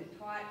wasn't it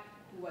taught?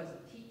 Who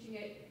wasn't teaching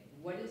it?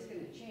 What is going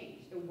to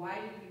change? And why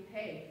did we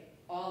pay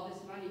all this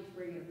money to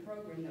bring in a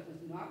program that was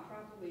not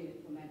properly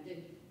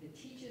implemented? The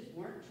teachers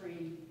weren't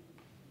trained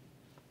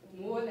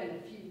more than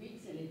a few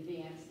weeks in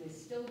advance. They're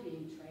still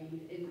being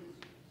trained.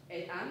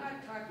 And I'm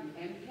not talking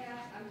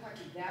MCAS. I'm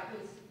talking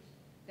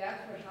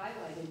that's what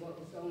highlighted what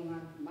was going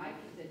on for my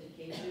kids'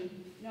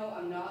 education. No,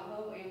 I'm not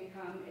low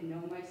income, and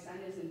no, my son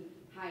isn't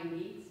high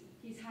needs.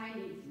 He's high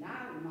needs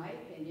now, in my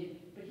opinion,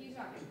 but he's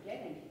not going to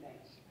get anything.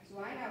 So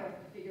I now have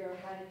to figure out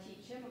how to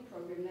teach him a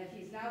program that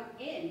he's now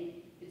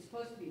in. It's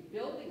supposed to be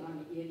building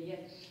on the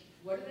idiot.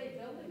 What are they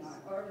building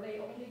on? Or are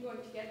they only going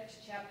to get to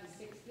chapter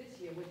 6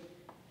 this year, which,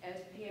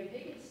 as Pam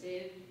Higgins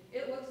stated,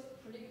 it looks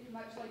pretty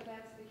much like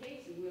that's the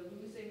case, and we're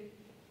losing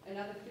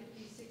another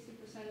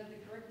 50-60% of the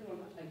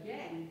curriculum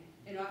again,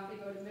 and off they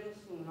go to middle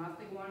school, and off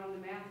they go on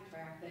the math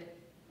track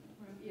that,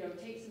 you know,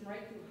 takes them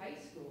right through high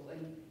school.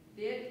 And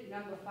they're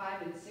number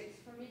 5 and 6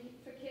 for me,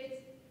 for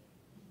kids.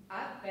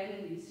 I've been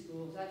in these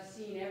schools. I've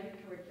seen every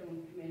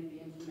curriculum come in and be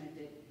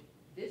implemented.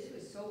 This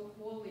was so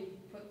poorly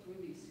put through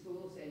these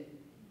schools, and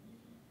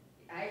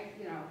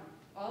you know,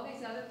 all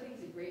these other things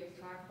are great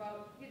to talk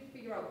about. You have to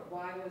figure out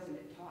why wasn't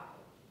it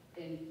taught,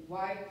 and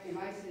why am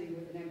I sitting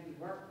with an empty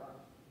workbook?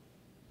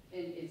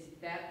 And is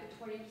that the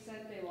 20%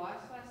 they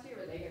lost last year?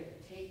 Are they going to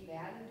take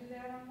that and do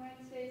that on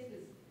Wednesdays?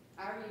 Because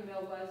our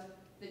email was,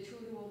 the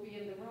tutor will be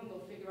in the room,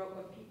 we'll figure out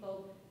what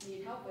people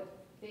need help with.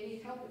 They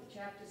need help with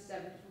chapters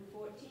 7 through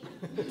 14.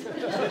 They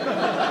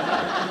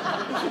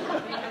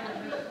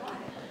haven't been taught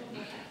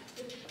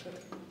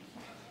it.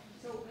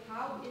 So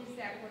how is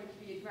that going to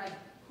be addressed?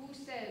 Who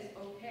says,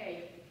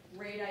 okay,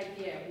 great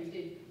idea, we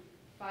did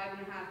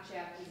 5.5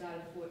 chapters out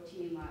of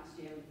 14 last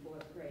year in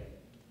 4th grade.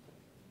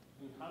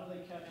 And how do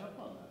they catch up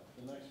on that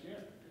the next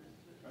year?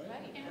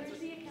 Right? And where's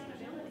the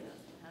accountability?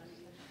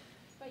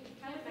 But you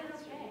kind of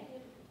master.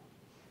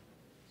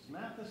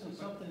 Math isn't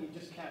something you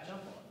just catch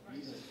up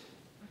on.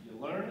 You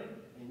learn it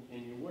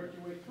and you work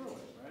your way through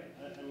it, right?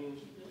 I mean,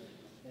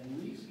 and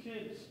these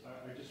kids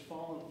are just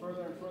falling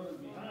further and further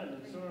behind,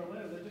 and sooner or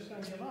later they're just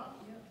going to give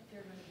up.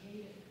 They're going to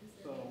hate it.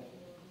 So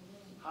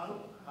how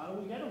do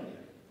we get them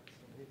there?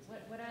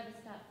 What are the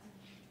steps?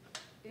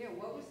 Yeah,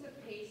 what was the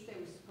pace they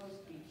were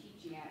supposed to be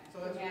teaching at? So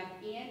for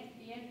math and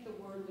the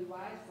Wordly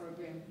Wise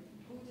program.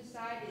 Who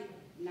decided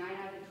 9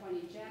 out of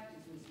 20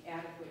 chapters was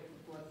adequate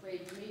for 4th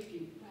grade? To me, if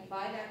you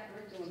buy that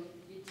curriculum,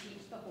 you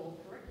teach the whole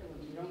curriculum.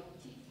 You don't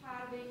teach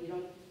part of it. You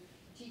don't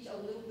teach a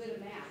little bit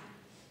of math.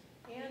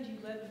 And you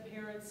let the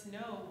parents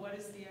know what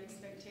is the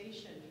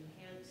expectation.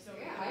 And so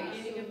Yeah, at the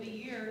beginning of the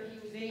year,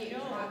 they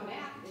know.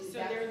 Math,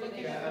 So they're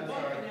looking at the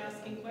book and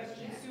asking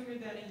questions sooner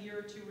than a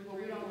year or 2 or 3 But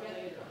we don't get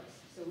later. the books,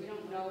 so we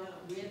don't know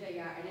where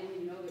they are. I didn't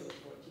even know there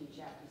were 14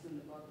 chapters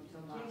in the book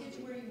until last Can't get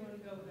to week. where you want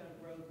to go without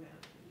a roadmap.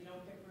 You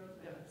don't pick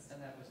roadmaps. And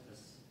that was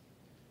this,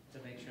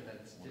 to make sure that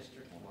it's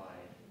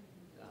district-wide,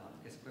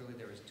 because clearly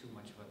there is too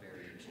much of a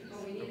variation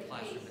Well, we need from a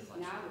classroom pace to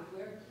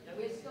classroom. now.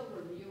 We're still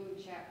reviewing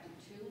chapter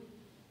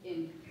 2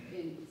 in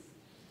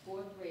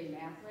 4th grade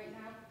math right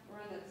now.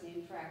 We're on that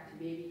same track to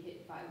maybe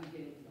hit 5. We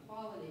get into the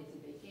holidays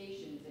and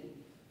vacations and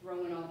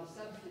throw in all the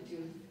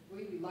substitutes.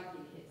 We'd be lucky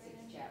to hit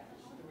 6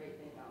 chapters at the rate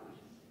they're going.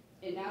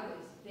 And now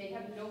they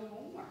have no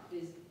homework.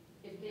 If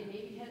they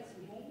maybe had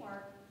some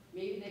homework,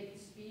 maybe they could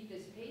speed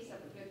this pace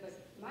up a bit. But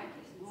my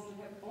kids at home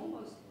have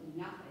almost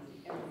nothing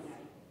every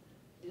night.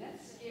 And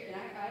that's scary. And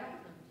I don't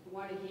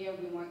want to hear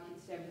we want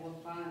kids to have more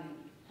fun and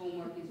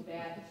homework is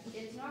bad.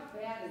 It's not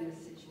bad in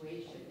this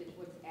situation. It's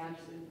what's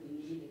absolutely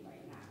needed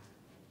right now.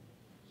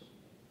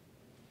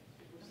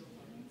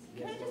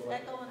 Can I just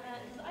echo on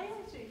that? Because I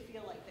actually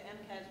feel like the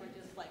MCAS were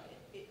just like,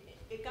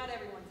 it got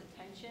everyone's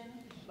attention,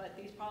 but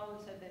these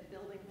problems have been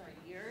building for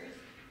years.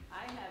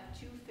 I have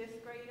 2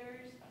 5th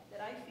graders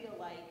that I feel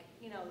like,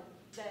 you know,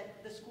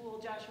 that the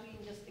school Joshua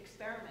Eaton just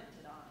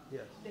experimented on.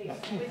 Yes. They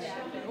switched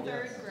them in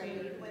 3rd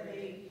grade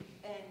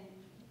and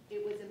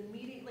it was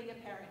immediately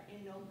apparent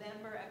in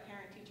November at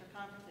parent-teacher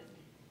conferences.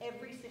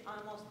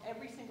 Almost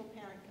every single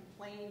parent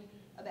complained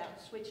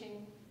about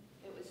switching.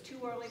 It was too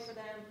early for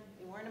them.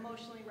 They weren't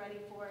emotionally ready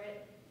for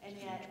it, and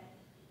yet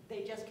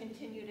they just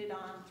continued it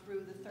on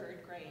through the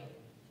 3rd grade.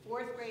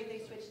 4th grade,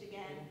 they switched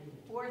again.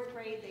 4th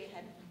grade, they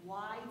had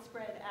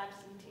widespread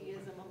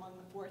absenteeism among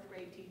the 4th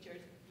grade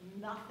teachers.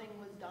 Nothing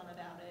was done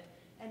about it.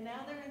 And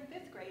now they're in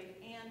 5th grade,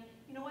 and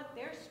you know what?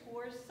 Their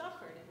scores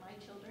suffered, and my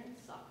children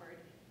suffered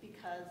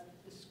because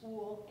the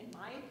school, in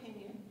my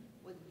opinion,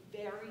 was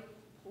very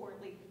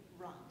poorly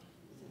run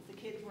since the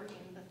kids were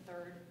in the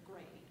 3rd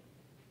grade.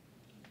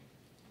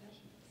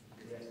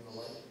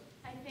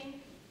 I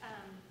think,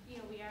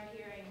 we are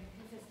hearing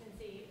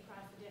consistency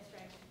across the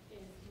district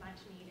is much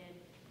needed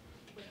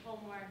with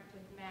homework,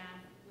 with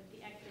math, with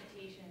the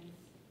expectations,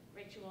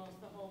 rituals,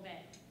 the whole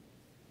bit.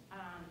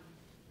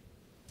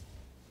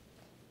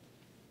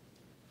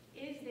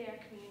 Is there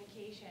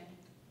communication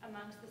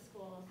amongst the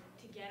schools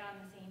to get on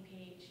the same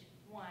page,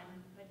 1,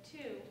 but 2,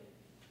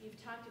 you've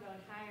talked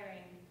about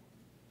hiring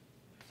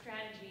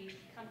strategy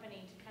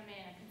company to come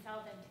in, a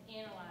consultant to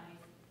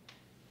analyze.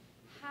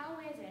 How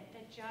is it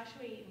that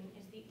Joshua Eaton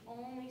is the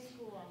only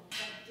school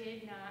that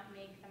did not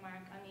make the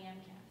mark on the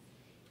MCAS?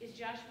 Is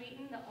Joshua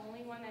Eaton the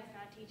only one that's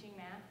not teaching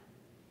math?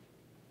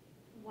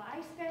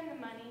 Why spend the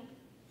money,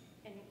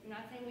 and I'm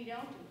not saying we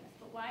don't do this,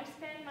 but why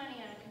spend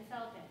money on a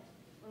consultant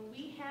when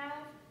we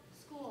have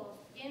schools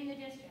in the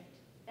district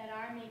that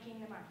are making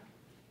the mark,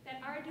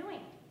 that are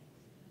doing it,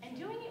 and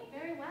doing it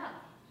very well?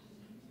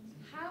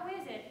 How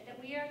is it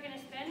that we are going to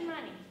spend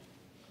money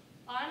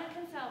on a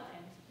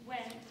consultant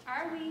when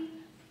are we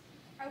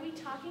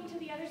talking to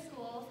the other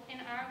schools, and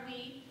are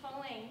we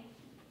pulling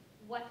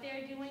what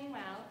they're doing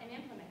well and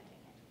implementing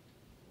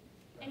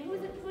it? And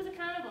who's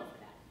accountable for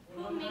that?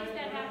 Who makes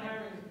that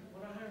happen?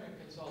 We're not hiring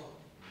a consultant.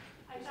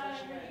 I thought I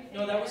heard you say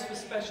No, that was for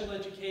earlier. special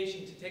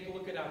education, to take a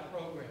look at our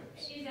programs.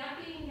 Is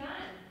that being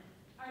done?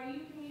 Are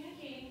you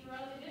communicating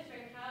throughout the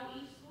district how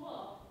each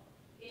school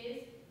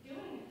is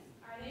doing this?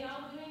 Are they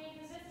all doing it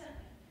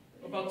consistently?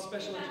 About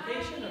special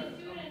education, or? If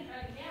the students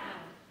are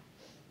down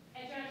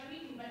at Joshua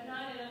Eaton, but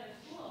not at other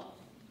schools,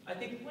 I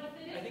think what's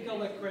the difference? I'll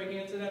let Craig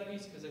answer that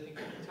piece, because I think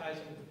it ties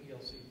in with the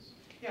PLCs.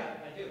 Yeah,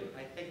 I do.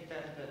 I think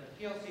that the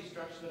PLC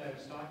structure that I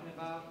was talking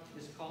about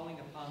is calling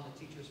upon the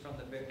teachers from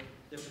the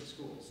different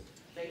schools.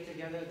 They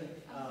together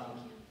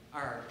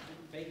are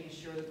making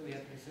sure that we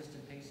have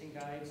consistent pacing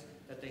guides,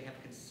 that they have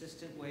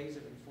consistent ways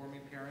of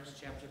informing parents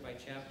chapter by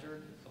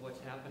chapter of what's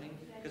happening,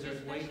 because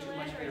there's way too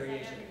much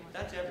variation.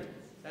 That's everyone.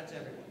 That's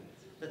everyone.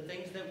 The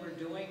things that we're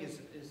doing is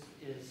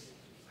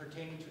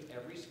pertaining to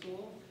every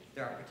school.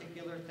 There are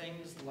particular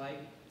things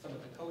like some of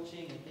the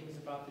coaching and things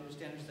about the new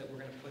standards that we're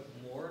going to put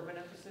more of an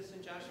emphasis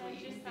in Joshua Is that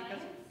Eaton just because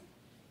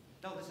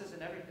science? no, this isn't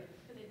everything.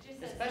 Because it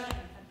just says Especially-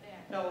 science up there.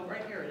 No,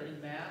 right here in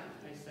math,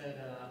 I said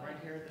right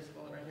here, this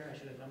bullet right here, I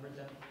should have numbered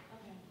them,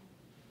 Okay.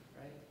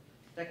 right?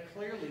 That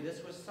clearly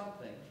this was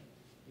something,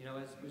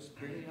 as was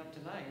bringing up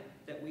tonight,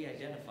 that we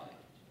identified.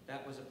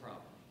 That was a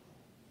problem,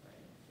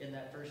 right? In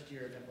that first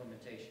year of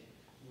implementation,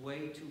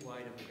 way too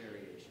wide of a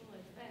variation. Well,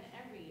 it's been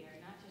every year,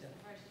 not just the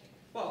first year.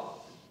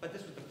 Well, but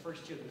this was the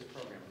first year of this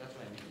program. That's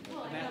what I mean.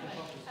 Well, I The math know, and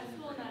but focus a was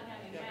school different. not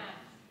having Yeah. math,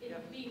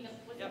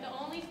 was Yep. it the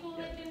only school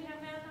that didn't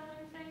have math on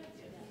Wednesday?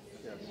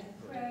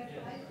 Craig,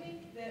 I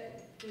think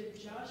that the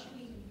Joshua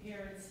Eaton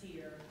parents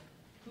here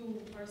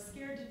who are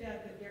scared to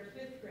death that their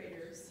 5th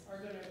graders are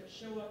going to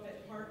show up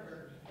at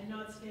Parker and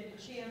not stand a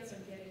chance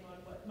on getting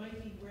on what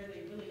might be where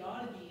they really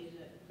ought to be in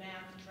the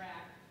math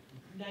track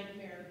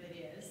nightmare that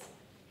is,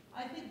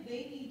 I think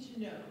they need to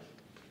know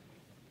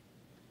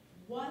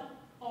what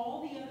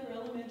all the other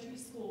elementary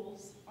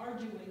schools are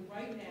doing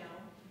right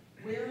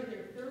now, where are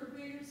their 3rd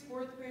graders,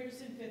 4th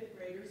graders, and 5th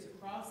graders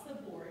across the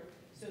board,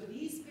 so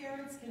these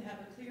parents can have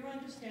a clear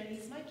understanding,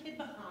 is my kid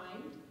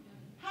behind?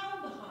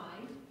 How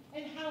behind?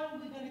 And how are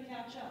we going to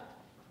catch up?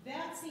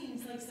 That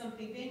seems like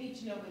something they need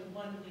to know in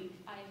 1 week.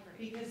 I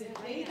agree. Because if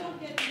they don't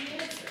get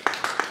the answer,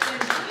 then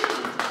we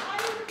need to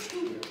hire a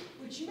tutor,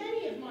 which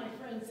many of my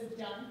friends have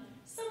done.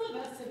 Some of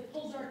us have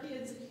pulled our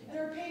kids and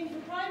are paying for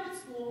private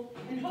school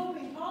and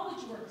hoping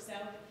college works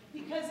out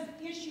because of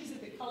issues of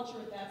the culture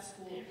at that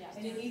school.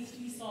 And it needs to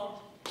be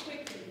solved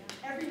quickly.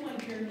 Everyone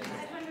here knows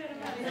that. I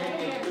don't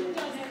know who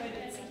does it, but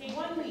it's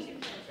 1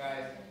 week.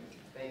 Guys,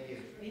 thank you.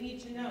 They need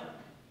to know.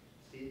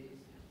 Steve?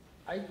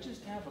 I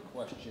just have a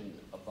question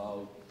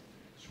about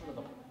sort of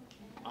the,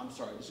 I'm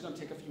sorry, this is going to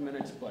take a few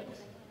minutes, but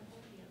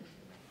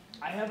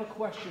I have a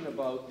question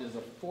about, there's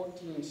a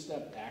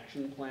 14-step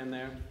action plan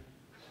there,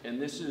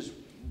 and this is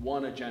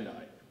one agenda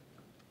item.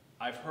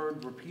 I've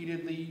heard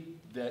repeatedly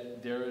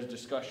that there is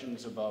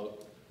discussions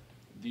about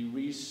the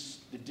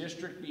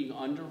district being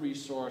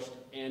under-resourced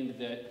and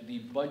that the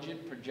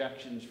budget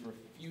projections for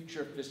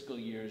future fiscal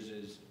years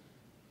is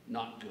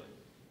not good.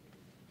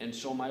 And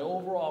so my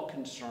overall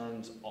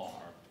concerns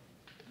are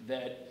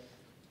that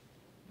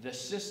the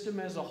system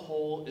as a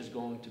whole is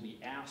going to be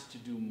asked to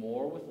do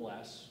more with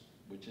less,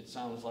 which it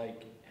sounds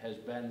like has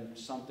been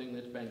something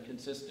that's been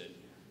consistent,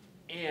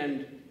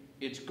 and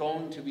it's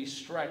going to be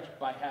stretched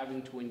by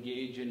having to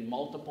engage in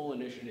multiple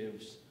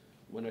initiatives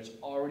when it's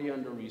already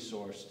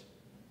under-resourced,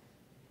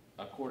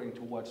 according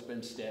to what's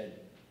been said,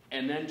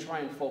 and then try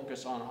and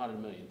focus on 100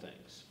 million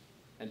things.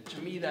 And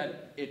to me,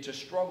 that it's a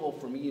struggle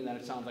for me, and that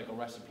it sounds like a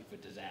recipe for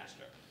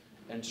disaster.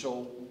 And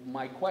so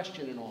my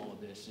question in all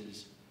of this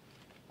is,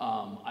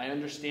 I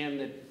understand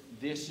that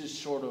this is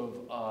sort of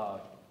a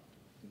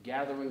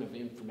gathering of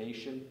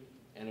information,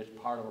 and it's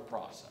part of a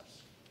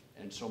process.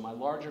 And so my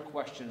larger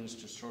questions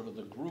to sort of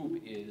the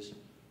group is,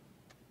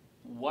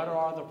 what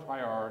are the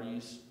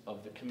priorities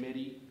of the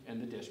committee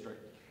and the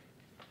district?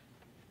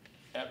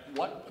 At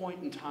what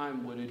point in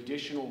time would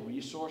additional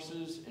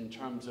resources in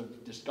terms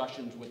of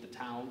discussions with the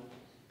town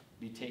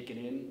be taken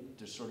in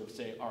to sort of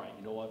say, all right,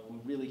 you know what, we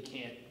really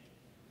can't,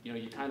 you know,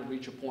 you kind of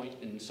reach a point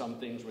in some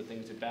things where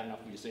things are bad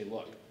enough where you say,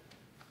 look,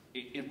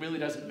 it really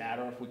doesn't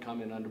matter if we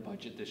come in under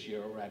budget this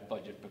year or at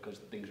budget because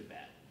things are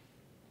bad.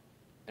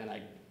 And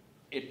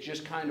it's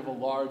just kind of a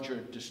larger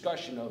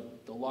discussion of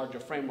the larger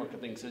framework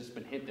of things that's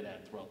been hinted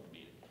at throughout the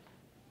meeting.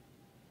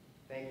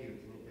 Thank you.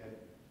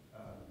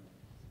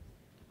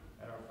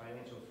 At our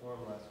financial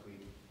forum last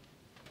week,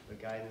 the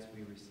guidance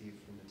we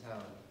received from the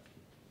town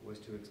was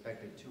to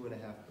expect a 2.5%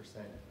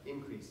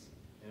 increase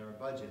in our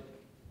budget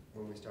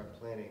when we start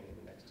planning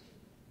in the next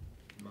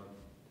month.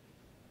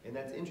 And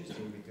that's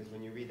interesting because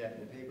when you read that in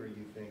the paper,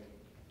 you think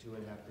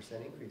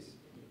 2.5% increase.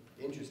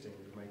 Interesting,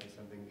 there might be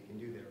something we can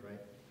do there,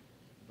 right?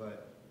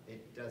 But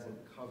it doesn't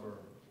cover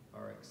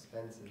our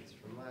expenses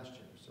from last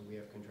year. So we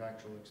have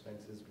contractual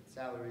expenses with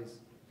salaries.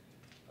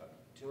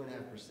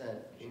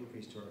 2.5%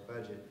 increase to our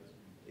budget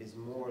is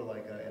more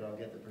like a, and I'll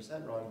get the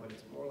percent wrong, but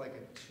it's more like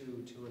a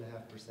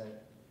 2.5%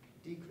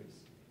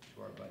 decrease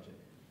to our budget.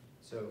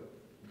 So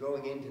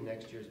going into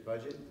next year's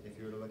budget, if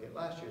you were to look at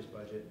last year's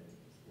budget,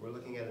 we're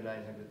looking at a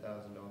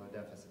 $900,000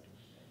 deficit.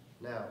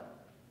 Now,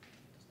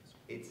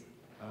 it's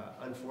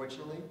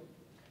unfortunately,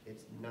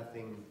 it's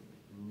nothing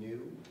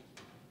new,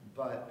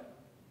 but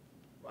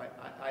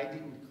I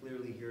didn't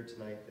clearly hear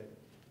tonight that,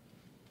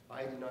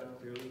 I did not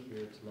clearly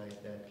hear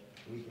tonight that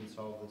we can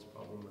solve this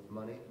problem with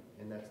money,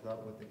 and that's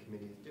not what the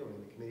committee is doing.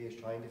 The committee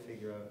is trying to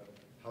figure out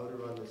how to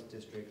run this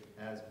district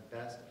as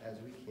best as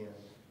we can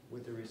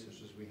with the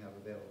resources we have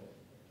available.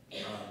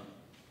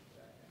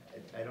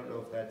 I don't know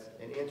if that's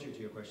an answer to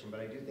your question, but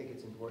I do think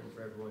it's important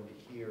for everyone to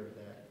hear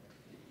that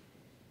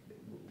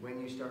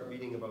when you start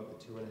reading about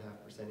the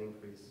 2.5%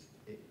 increase,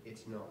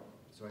 it's not.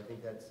 So I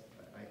think that's,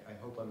 I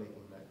hope I'm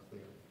making that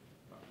clear.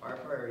 Our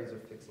priorities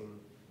are fixing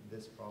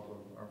this problem.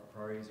 Our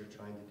priorities are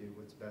trying to do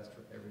what's best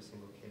for every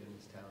single kid in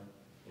this town,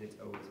 and it's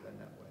always been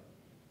that way.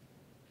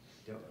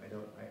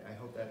 I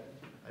hope that,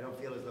 I don't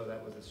feel as though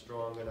that was a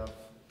strong enough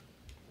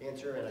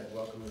answer, and I'd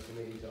welcome the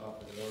committee to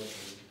offer their own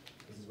opinion.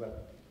 Mrs. Webb.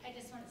 I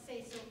just want to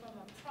say, so from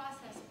a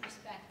process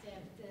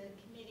perspective, the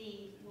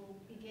committee will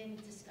begin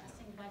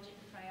discussing budget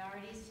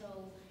priorities. So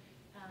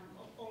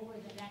over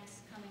the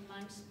next coming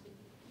months,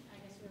 I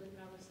guess really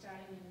probably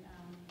starting in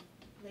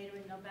later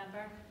in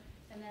November,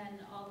 and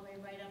then all the way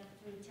right up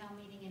through town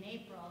meeting in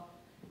April,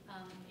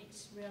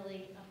 it's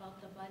really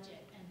about the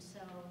budget. And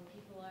so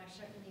people are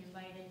certainly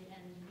invited,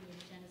 and the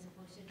agendas are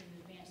posted in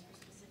advance for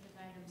specific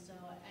items. So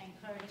I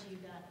encourage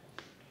you to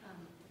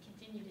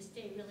continue to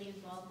stay really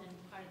involved in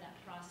part of that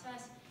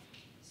process.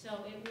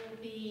 So it will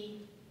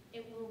be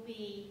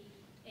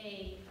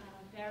a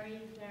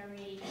very,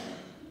 very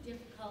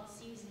difficult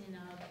season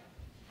of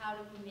how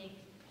do we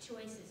make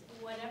choices.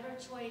 Whatever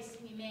choice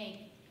we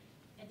make,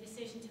 a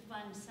decision to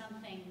fund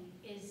something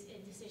is a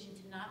decision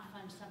to not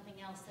fund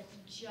something else that's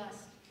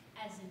just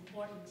as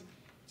important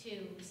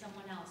to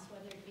someone else,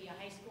 whether it be a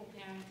high school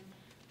parent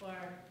or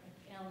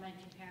an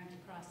elementary parent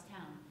across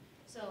town.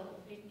 So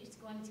it's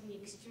going to be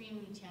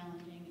extremely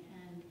challenging,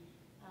 and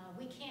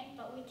we can't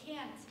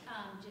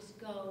just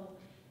go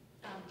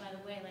by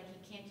the way, like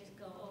you can't just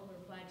go over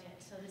budget.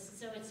 So it's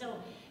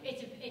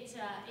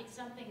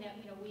something that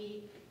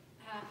we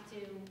have to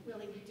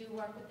really do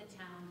work with the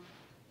town.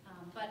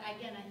 But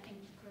again, I think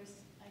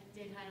Chris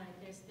did highlight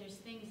there's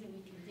things that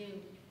we can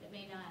do that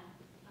may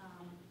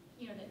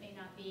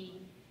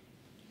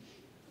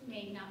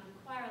not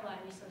require a lot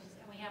of resources,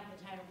 and we have the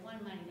Title I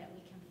money that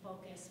we can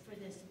focus for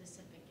this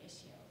specific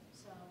issue.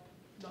 So.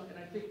 No, and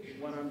I think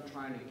what I'm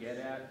trying to get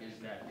at is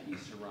that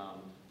piece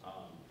around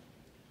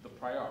the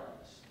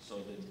priorities. So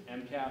the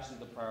MCAS is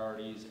the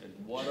priorities, and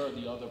what are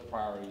the other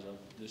priorities of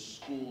the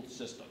school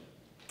system?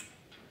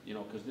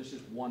 Because this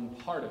is one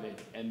part of it,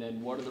 and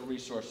then what are the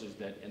resources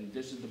that, and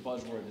this is the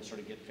buzzword that sort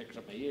of gets picked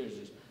up my ears,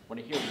 is when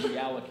I hear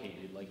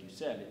reallocated, like you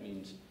said, it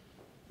means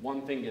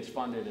one thing gets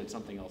funded and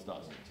something else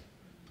doesn't.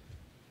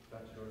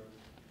 Dr. Jordan.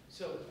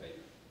 So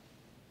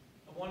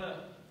I want to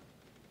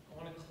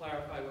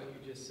clarify what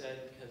you just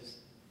said, because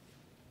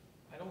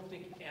I don't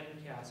think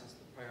MCAS is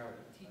the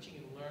priority. Teaching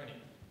and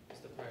learning is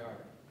the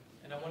priority,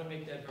 and I want to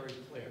make that very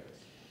clear.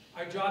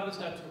 Our job is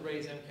not to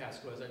raise MCAS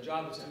scores. Our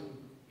job is to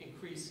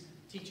increase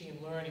teaching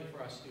and learning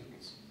for our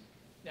students.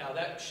 Now,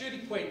 that should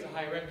equate to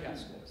higher MCAS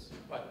scores,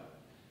 but,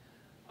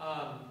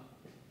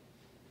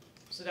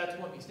 so that's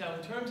one piece. Now,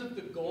 in terms of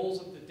the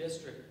goals of the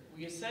district,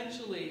 we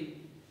essentially,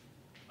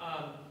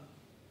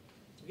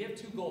 we have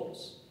two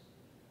goals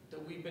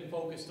that we've been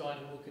focused on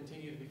and will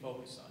continue to be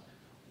focused on.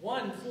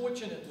 One,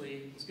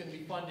 fortunately, is going to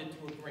be funded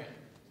through a grant.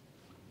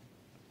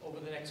 over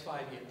the next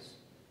 5 years.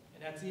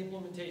 And that's the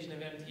implementation of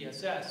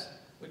MTSS,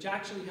 which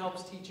actually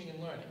helps teaching and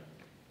learning,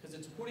 because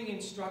it's putting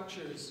in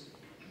structures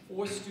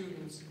for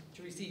students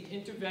to receive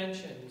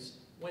interventions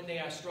when they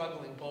are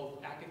struggling,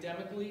 both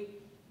academically,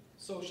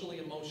 socially,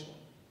 emotionally.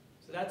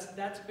 So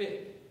that's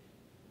big.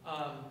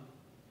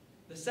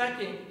 The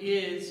second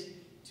is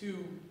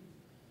to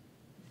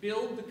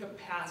build the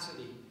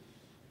capacity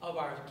of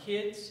our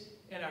kids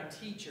and our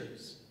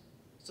teachers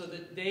so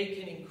that they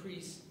can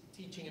increase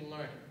teaching and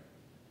learning.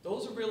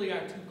 Those are really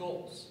our two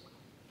goals.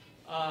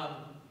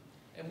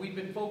 And we've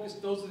been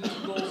focused, those are the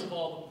two goals of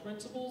all the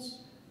principals,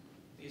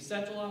 the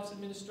Central Office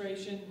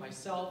Administration,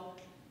 myself.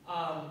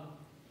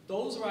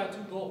 Those are our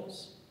two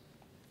goals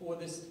for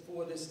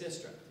this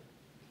district.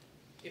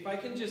 If I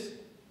can just,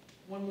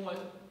 one more,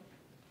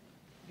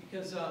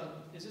 because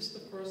is this the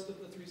first of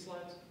the 3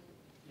 slides?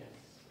 Yes.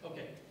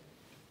 Okay.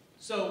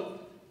 So,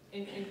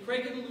 and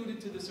Craig had alluded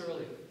to this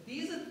earlier.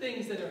 These are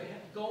things that are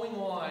going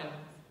on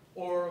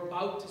or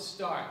about to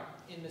start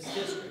in this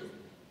district.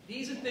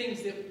 These are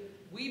things that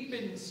we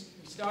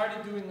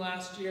started doing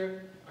last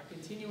year, are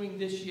continuing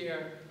this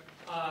year.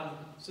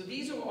 So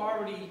these are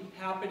already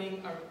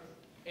happening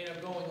and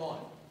are going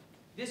on.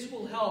 This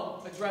will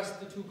help address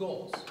the 2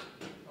 goals.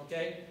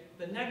 Okay?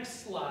 The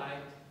next slide,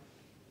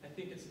 I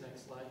think it's the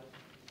next slide.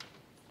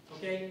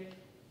 Okay?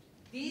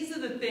 These are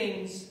the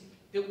things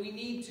that we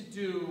need to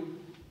do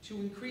to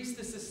increase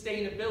the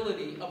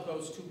sustainability of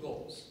those 2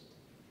 goals.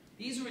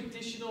 These are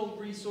additional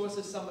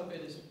resources. Some of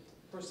it is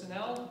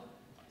personnel.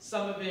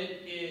 Some of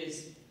it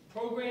is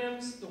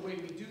programs, the way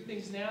we do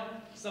things now.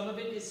 Some of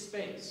it is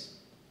space.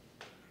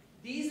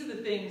 These are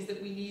the things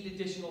that we need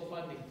additional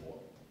funding for.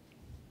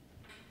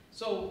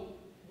 So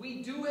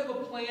we do have a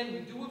plan, we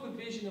do have a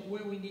vision of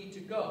where we need to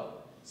go.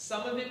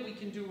 Some of it we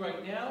can do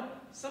right now,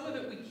 some of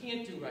it we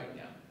can't do right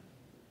now,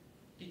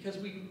 because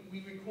we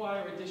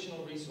require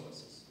additional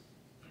resources.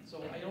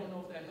 So I don't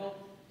know if that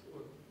helped.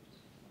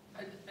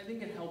 I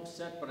think it helps,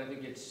 Seth, but I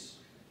think it's,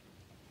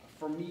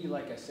 for me,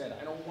 like I said,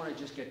 I don't want to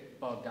just get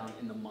bogged down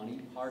in the money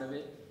part of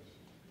it,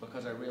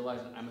 because I realize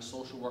I'm a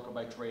social worker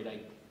by trade. I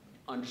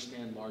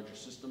understand larger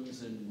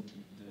systems and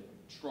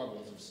the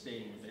struggles of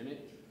staying within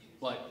it.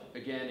 But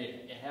again,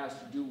 it has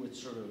to do with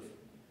sort of,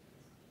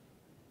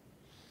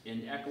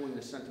 in echoing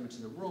the sentiments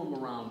in the room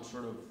around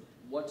sort of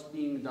what's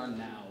being done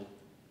now,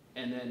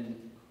 and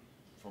then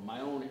for my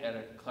own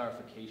edit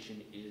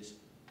clarification is,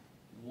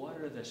 what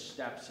are the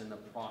steps and the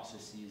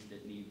processes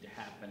that need to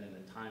happen and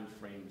the time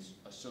frames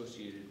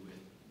associated with,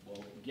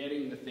 well,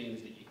 getting the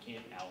things that you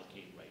can't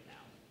allocate right now?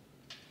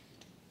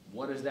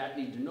 What does that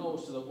need to know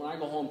so that when I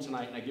go home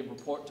tonight and I give a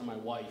report to my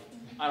wife,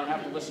 I don't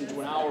have to listen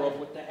to an hour of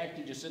what the heck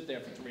did you sit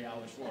there for 3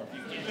 hours for if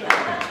you can't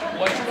tell me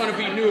what's going to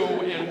be new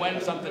and when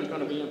something's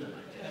going to be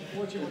implemented.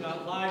 Unfortunately, we're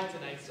not live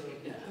tonight, so.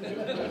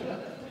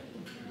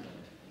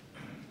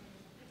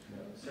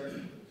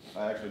 Sir?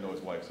 I actually know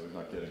his wife, so he's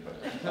not kidding. But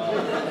so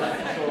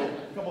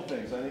a couple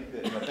things. I think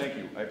that, thank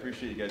you. I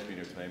appreciate you guys being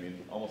here tonight. I mean,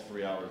 almost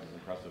 3 hours is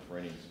impressive for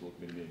any school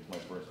committee meeting. It's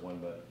my first one,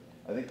 but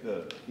I think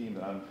the theme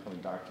that I'm coming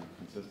back to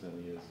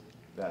consistently is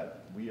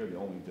that we are the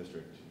only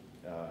district,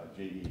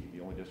 JE,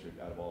 the only district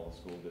out of all the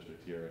school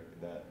districts here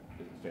that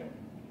is family.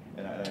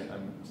 And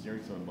I'm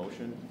hearing some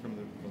emotion from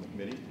the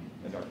committee.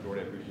 And Dr.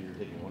 Doherty, I appreciate you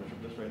taking ownership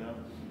of this right now,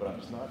 but I'm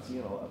just not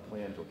seeing a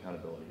plan to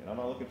accountability. And I'm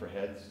not looking for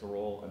heads to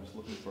roll. I'm just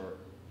looking for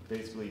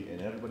basically,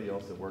 and everybody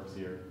else that works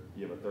here,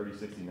 you have a 30,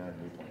 60,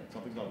 90-day plan. If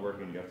something's not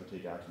working, you have to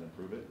take action and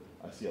improve it.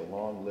 I see a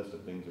long list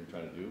of things they're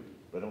trying to do,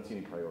 but I don't see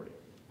any priority.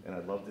 And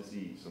I'd love to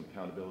see some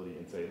accountability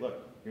and say,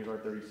 look, here's our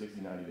 30, 60,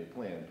 90-day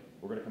plan.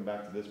 We're going to come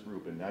back to this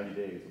group in 90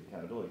 days of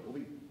accountability. We'll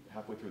be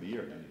halfway through the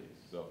year in 90 days.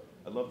 So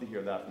I'd love to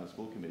hear that from the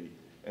school committee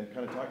and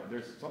kind of talk,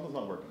 something's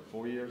not working.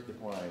 4 years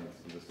decline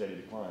is a steady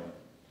decline.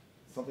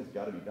 Something's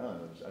got to be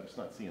done. I'm just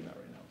not seeing that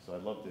right now. So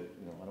I'd love to,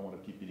 I don't want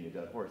to keep beating a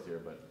dead horse here,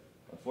 but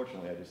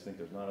unfortunately, I just think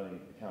there's not any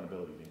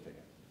accountability being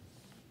taken.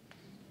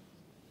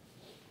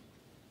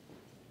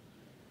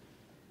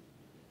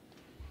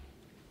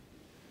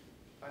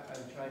 I'm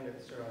trying to,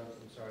 sir,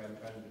 I'm sorry, I'm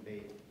trying to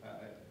debate.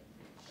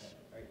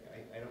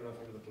 I don't know if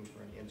you're looking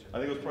for an answer. I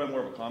think it was probably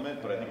more of a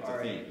comment, but I think it's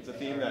a theme. It's a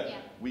theme that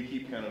we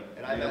keep kind of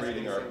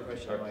reiterating our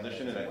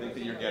position, and I think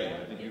that you're getting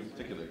it. I think you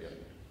particularly get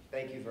it.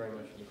 Thank you very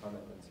much for the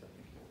comment, then, sir.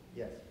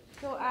 Yes.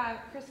 So,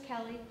 Chris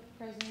Kelly,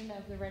 president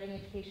of the Reading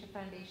Education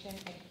Foundation,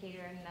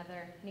 educator in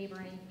another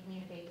neighboring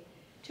community.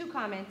 2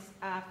 comments.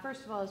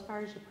 First of all, as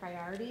far as the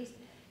priorities,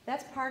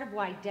 that's part of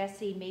why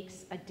DESE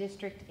makes a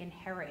district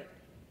inherit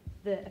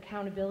the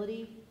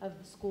accountability of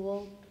the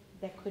school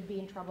that could be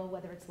in trouble,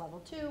 whether it's level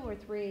 2 or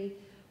 3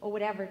 or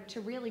whatever,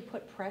 to really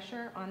put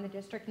pressure on the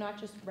district, not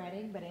just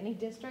Reading, but any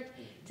district,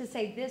 to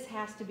say this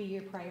has to be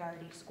your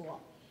priority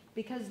school.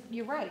 Because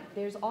you're right,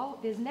 there's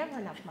never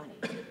enough money.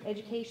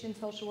 Education,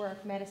 social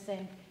work,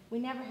 medicine, we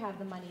never have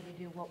the money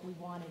to do what we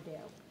want to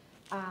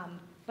do.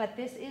 But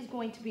this is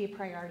going to be a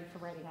priority for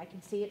Reading. I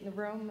can see it in the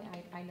room.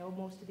 I know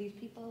most of these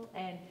people,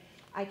 and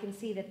I can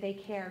see that they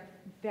care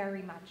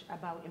very much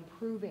about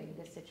improving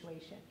this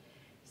situation.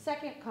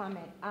 Second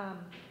comment,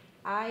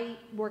 I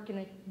work in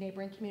a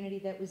neighboring community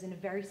that was in a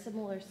very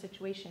similar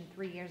situation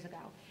 3 years ago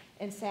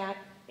and sat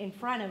in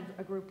front of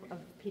a group of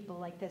people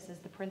like this as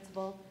the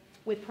principal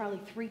with probably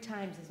 3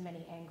 times as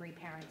many angry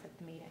parents at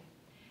the meeting.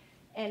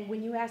 And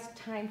when you ask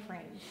time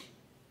frames,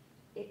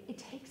 it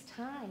takes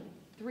time.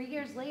 3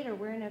 years later,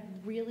 we're in a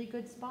really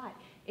good spot.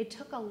 It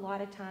took a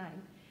lot of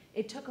time.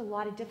 It took a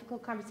lot of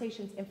difficult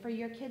conversations. And for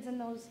your kids in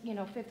those,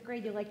 5th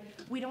grade, you're like,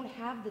 we don't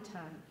have the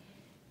time.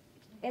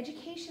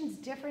 Education's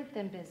different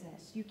than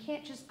business. You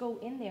can't just go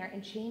in there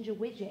and change a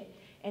widget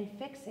and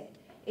fix it.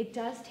 It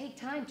does take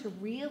time to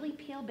really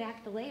peel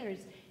back the layers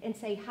and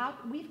say,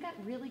 we've got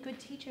really good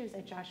teachers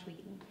at Joshua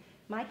Eaton.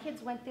 My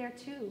kids went there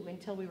too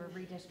until we were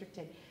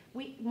redistricted.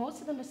 Most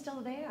of them are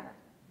still there.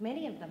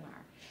 Many of them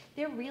are.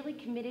 They're really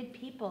committed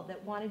people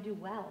that want to do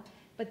well.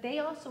 But they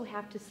also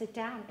have to sit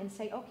down and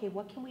say, okay,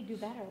 what can we do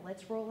better?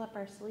 Let's roll up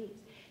our sleeves.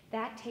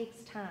 That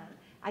takes time.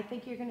 I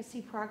think you're going to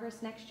see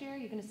progress next year.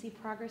 You're going to see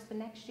progress the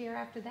next year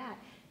after that.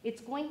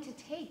 It's going to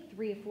take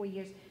 3 or 4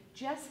 years,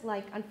 just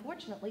like,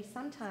 unfortunately,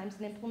 sometimes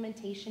an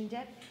implementation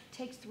dip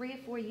takes 3 or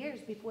 4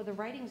 years before the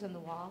writing's on the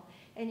wall,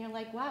 and you're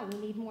like, wow, we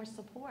need more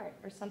support,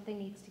 or something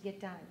needs to get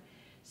done.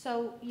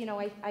 So,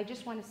 I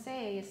just want to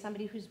say, as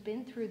somebody who's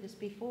been through this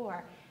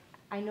before,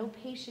 I know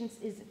patience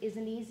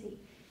isn't easy,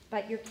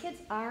 but your kids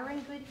are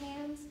in good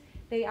hands.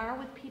 They are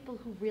with people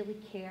who really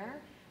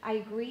care. I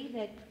agree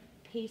that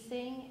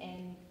pacing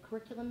and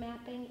curriculum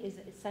mapping is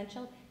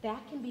essential.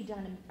 That can be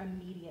done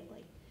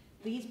immediately.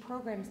 These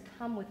programs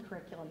come with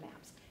curriculum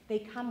maps. They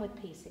come with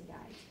pacing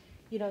guides.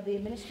 The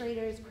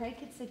administrators, Craig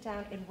could sit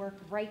down and work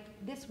right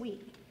this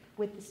week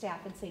with the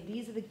staff and say,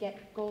 these are the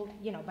goal,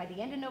 by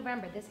the end of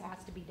November, this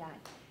has to be done.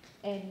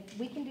 And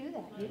we can do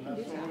that. You can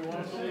do that. We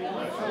want to see.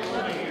 That's what we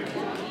want to hear.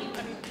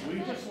 We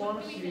just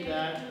want to see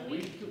that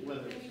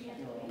whether it's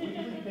a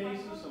weekly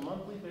basis, a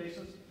monthly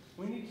basis.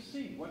 We need to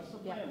see what's the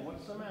plan,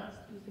 what's the map.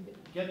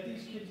 Get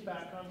these kids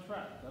back on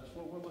track. That's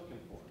what we're looking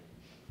for.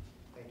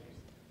 Thank you.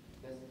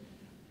 Yes?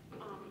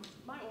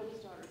 My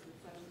oldest daughter's in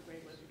 7th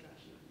grade with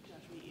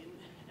Joshua Eaton,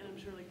 and I'm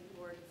sure, like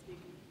Laura can speak,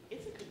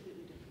 it's a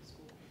completely different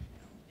school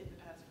in the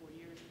past 4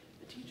 years.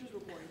 The teachers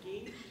were more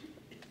engaged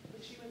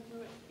when she went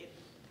through it.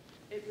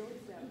 It really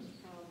stems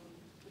from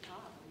the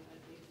top.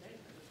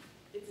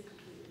 It's a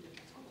completely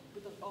different school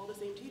with all the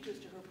same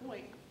teachers. To her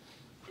point,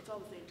 it's all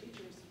the same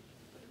teachers,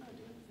 but they're not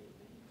doing the same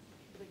thing.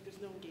 Like,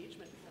 there's no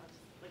engagement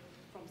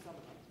from some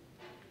of them,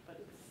 but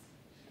it's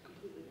a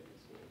completely different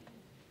school.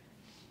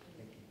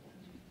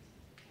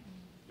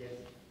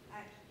 Yes.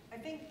 I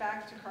think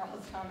back to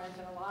Carl's comment,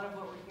 and a lot of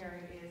what we're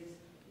hearing is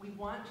we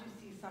want to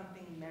see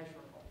something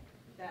measurable.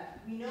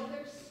 That we know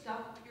there's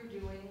stuff you're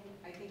doing.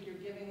 I think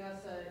you're giving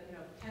us a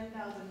 10,000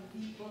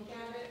 feet look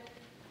at it.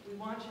 We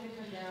want you to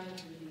come down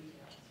to the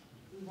details.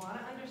 We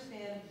want to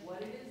understand what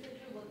it is that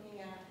you're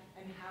looking at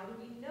and how do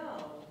we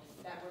know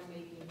that we're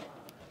making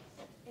progress.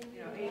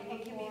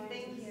 It can be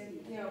things,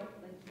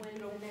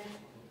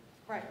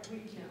 right,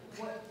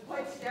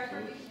 what step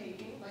are we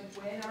taking? Like,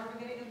 when are we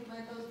going to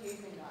implement those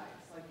pacing guides?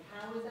 Like,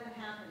 how is that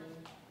happening?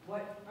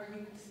 What are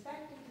you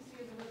expecting to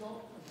see as a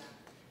result from that?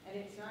 And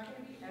it's not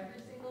going to be every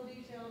single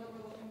detail that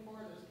we're looking for.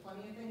 There's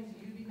plenty of things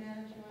you'd be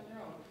managing on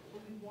your own.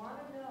 But we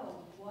want to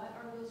know, what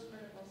are those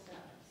critical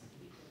steps?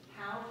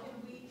 How can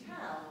we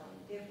tell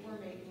if we're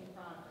making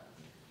progress?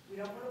 We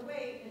don't want to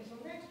wait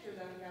until next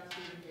year's MCAS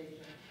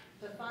presentation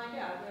to find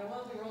out,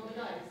 well, we rolled the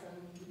dice and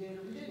we did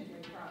or we didn't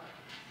make progress.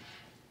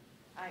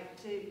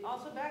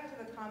 Also back to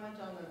the comment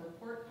on the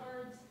report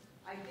cards,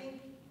 I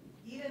think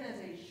even as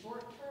a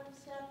short-term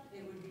step,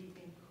 it would be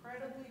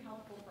incredibly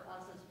helpful for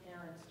us as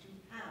parents to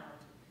have,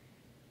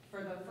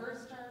 for the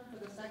first term, for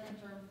the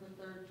second term, for the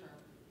third term,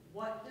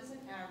 what does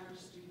an average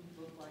student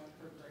look like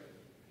per grade?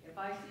 If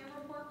I see a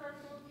report card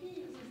full of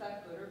P's, is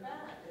that good or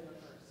bad in the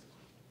first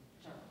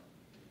term?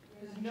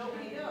 Because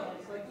nobody knows.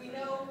 Like, we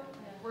know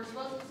we're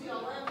supposed to see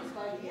all M's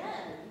by the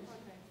end,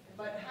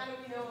 but how do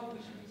we know if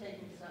we should be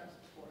taking steps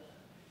before that?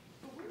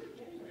 But where are we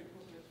getting the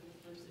report cards for the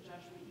first at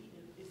Joshua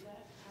Eaton? Is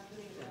that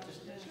happening?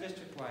 Just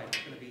district-wide,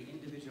 it's going to be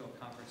individual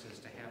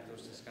conferences to have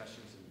those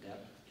discussions in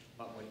depth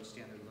about what each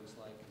standard looks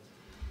like.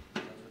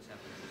 That's what's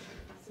happening this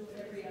year. So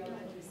every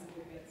elementary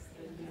school gets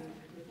the new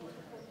report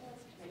cards.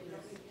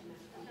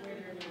 Where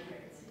they're new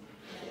grades.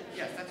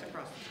 Yes, that's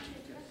across the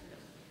street.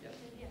 Yes.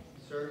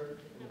 Sir,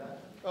 in the back?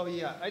 Oh,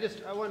 yeah,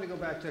 I wanted to go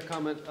back to a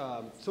comment.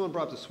 Someone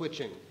brought up the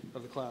switching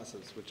of the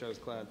classes, which I was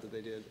glad that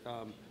they did.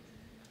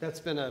 That's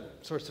been a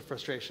source of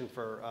frustration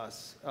for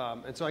us.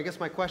 And so I guess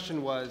my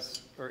question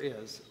was, or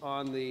is,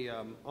 on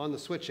the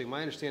switching,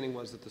 my understanding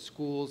was that the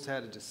schools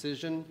had a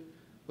decision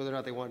whether or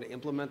not they wanted to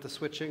implement the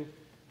switching.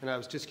 And I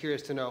was just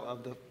curious to know,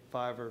 of the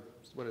 5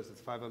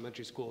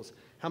 elementary schools,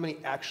 how many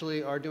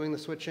actually are doing the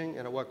switching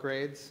and at what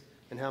grades,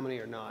 and how many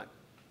are not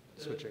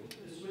switching?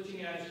 The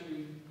switching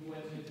actually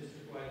went to a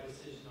district-wide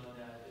decision on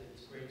that.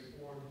 It's grades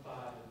 4 and 5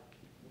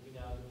 will be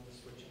now doing the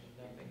switching,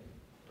 nothing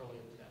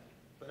earlier than that.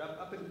 But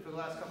up for the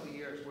last couple of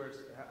years,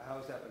 how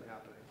has that been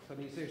happening? So I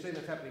mean, so you're saying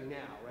that's happening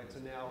now, right? So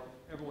now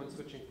everyone's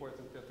switching fourth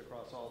and fifth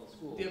across all the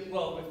schools.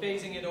 Well, we're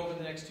phasing it over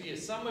the next 2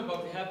 years. Some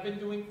have been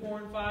doing 4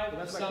 and 5, Well,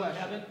 that's my some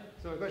question. haven't.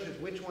 So my question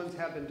is, which ones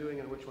have been doing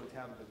it and which ones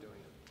haven't been doing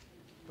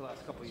it the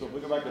last couple of So years?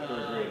 if we go back to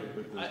third grade.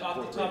 with the Off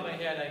fourth the top of grade.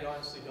 my head, I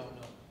honestly don't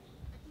know.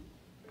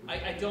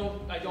 I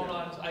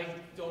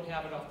don't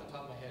have it off the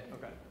top of my head.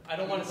 Okay. I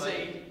don't want to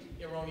say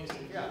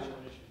erroneously. Yeah.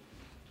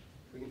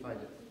 We can find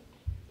it.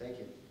 Thank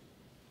you.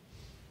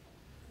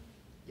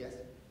 Yes?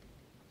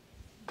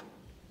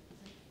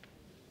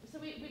 So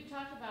we've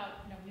talked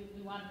about,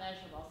 we want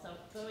measurable, so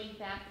going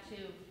back to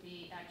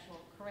the actual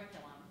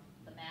curriculum,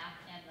 the math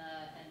and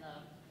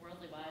the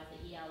worldly wise,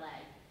 the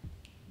ELA,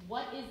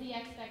 what is the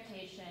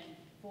expectation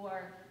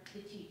for the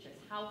teachers?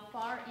 How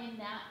far in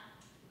that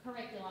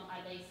curriculum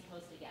are they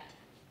supposed to get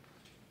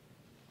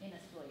in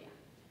a school year?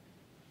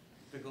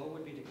 The goal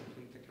would be to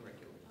complete the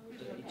curriculum.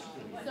 Each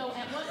school year. So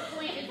at what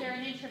point is there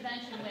an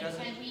intervention when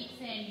Doesn't- 10 weeks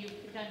in,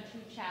 you've done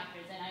 2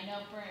 chapters? And I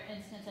know, for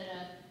instance,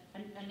 at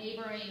a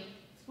neighboring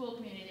school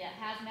community that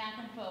has math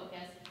and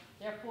focus,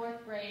 their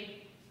 4th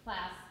grade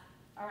class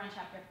are on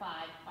chapter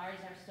 5. Ours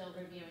are still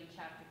reviewing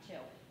chapter 2.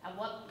 At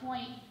what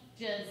point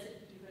does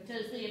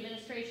the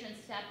administration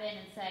step in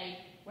and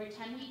say, we're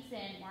 10 weeks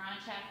in, we're on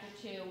chapter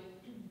 2,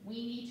 we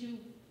need to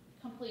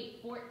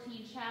complete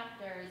 14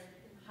 chapters,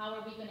 how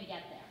are we going to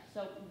get there?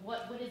 So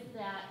what does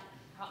that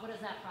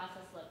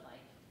process look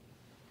like?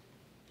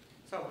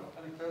 So,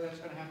 I mean, clearly that's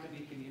going to have to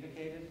be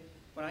communicated.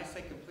 When I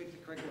say complete the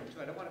curriculum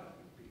too, I don't want to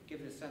give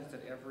it a sense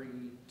that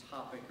every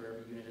topic or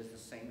every unit is the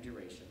same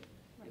duration.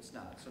 It's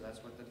not. So that's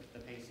what the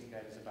pacing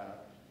guide is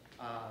about.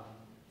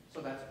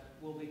 So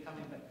we'll be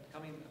coming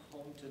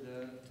home to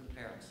the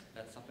parents.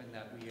 That's something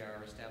that we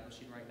are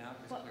establishing right now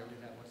because clearly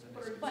that wasn't.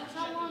 But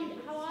how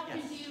often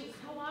Yes.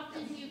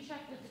 do you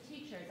check with the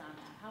teachers on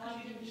that? How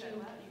often do you? You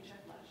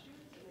checked last year,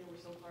 and they were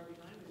so far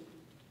behind.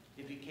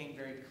 It became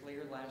very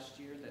clear last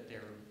year that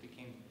there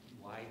became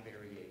wide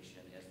variation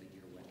as the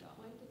year went on.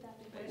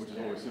 Which is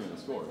what we're seeing in the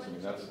scores. I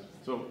mean,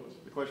 so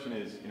the question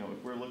is,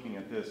 if we're looking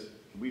at this,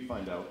 can we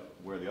find out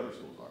where the other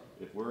schools are?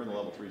 If we're in the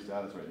level 3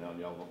 status right now, and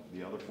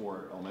the other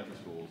 4 elementary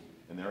schools,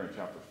 and they're in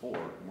chapter 4,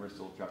 and we're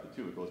still in chapter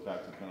 2, it goes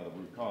back to kind of the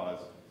root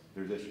cause,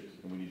 there's issues,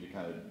 and we need to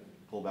kind of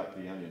pull back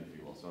the onion, if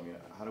you will. So I mean,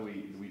 how are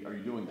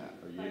you doing that?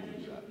 Are you able to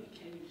do that?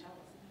 Can you tell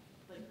us?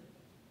 Like,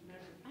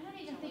 I don't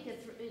even think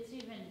it's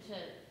even to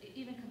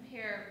even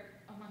compare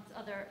amongst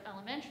other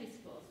elementary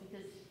schools,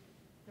 because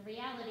the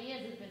reality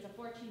is, if it's a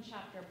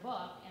 14-chapter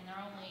book and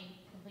they're only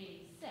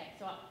completing 6,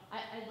 so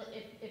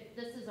if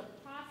this is a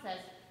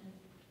process,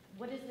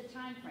 what is the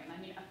time frame?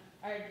 I mean,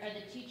 are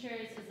the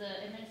teachers, is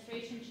the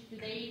administration, do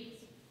they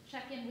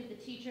check in with the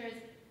teachers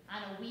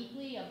on a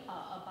weekly, a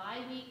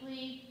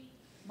bi-weekly,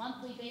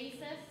 monthly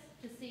basis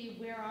to see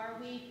where are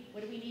we?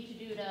 What do we need to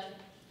do to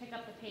pick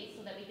up the pace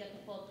so that we get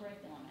the full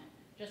curriculum in?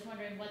 Just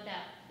wondering what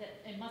that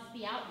it must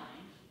be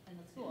outlined in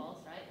the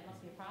schools, right? There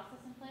must be a process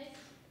in place.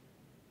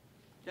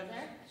 Yep.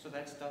 There? So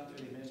that's done through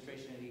the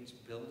administration at each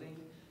building.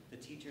 The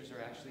teachers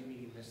are actually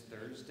meeting this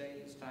Thursday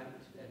each time,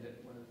 and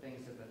one of the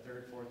things that the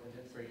 3rd, 4th, and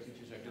 5th grade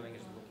teachers are doing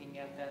is looking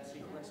at that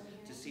sequence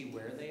to see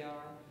where they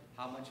are,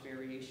 how much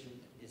variation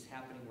is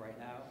happening right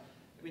now.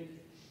 I mean,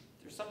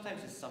 there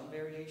sometimes is some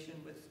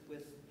variation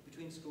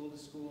between school to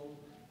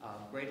school,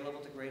 grade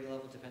level to grade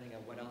level, depending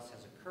on what else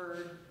has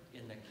occurred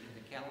in the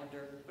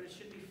calendar, but it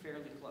should be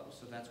fairly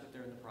close. So that's what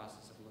they're in the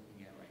process of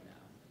looking at right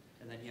now.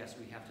 And then yes,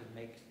 we have to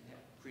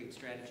create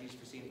strategies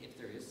for seeing if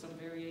there is some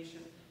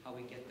variation, how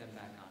we get them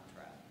back on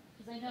track.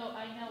 Because I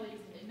know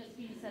Ms.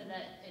 Bean said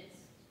that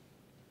it's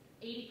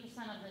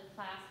 80% of the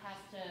class has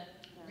to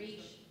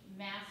reach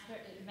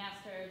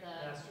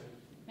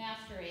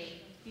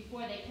mastery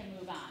before they can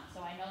move on. So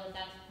I know that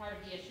that's part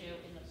of the issue,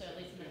 at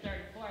least in the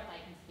 3rd and 4th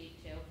I can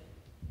speak to.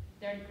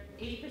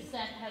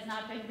 80% has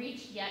not been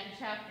reached yet in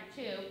chapter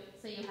 2,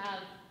 so you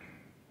have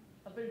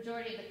a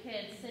majority of the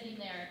kids sitting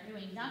there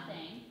doing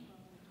nothing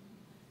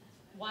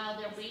while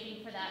they're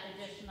waiting for that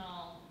the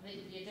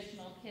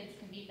additional kids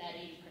to meet that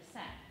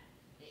 80%.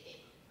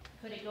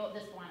 Could it go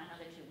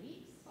another 2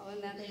 weeks? Well,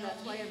 and that's They don't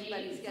why meet the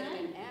everybody's 80%?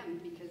 getting an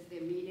M, because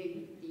they're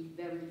meeting the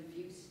very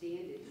few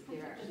standards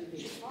they're actually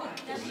being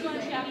taught. That's what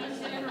chapter 2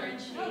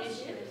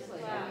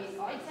 Seriously, I mean,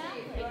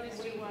 honestly, if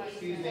Exactly.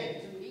 Excuse me.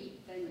 to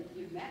meet, then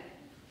you've met it.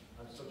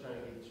 I'm still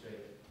trying to get it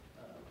straight.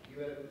 You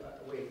had,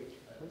 wait.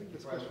 I think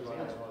this before I question move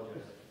on, was I answered.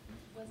 apologize.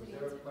 Was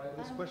there a private?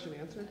 Was this question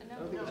answered?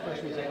 I don't think No, this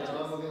question was I'm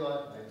answered. moving on.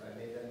 I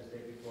made that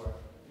mistake before.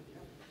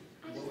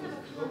 I just have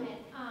a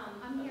comment.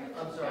 I'm here.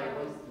 I'm sorry,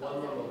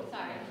 one more moment.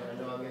 Sorry. I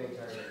know I'm getting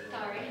tired of it.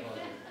 Sorry.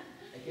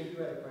 I think you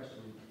had a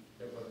question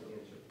that wasn't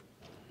answered.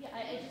 Yeah,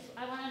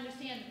 I want to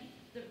understand,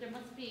 there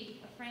must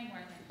be a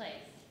framework in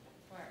place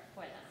for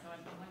that, so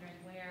I'm wondering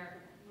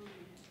where.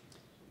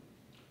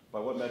 By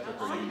what metric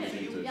are you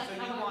using to? So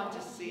you want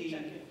to see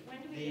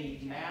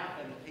the map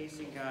and the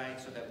pacing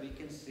guide so that we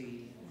can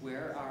see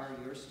where are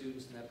your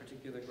students in that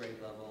particular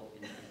grade level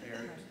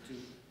compared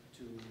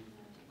to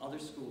other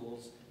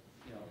schools,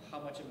 how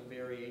much of a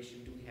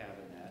variation do we have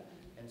in that?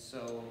 And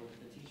so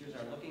the teachers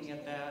are looking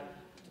at that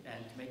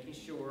and making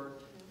sure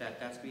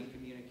that's being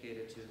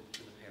communicated to the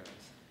parents.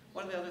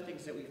 One of the other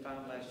things that we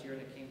found last year,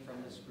 and it came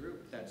from this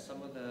group, that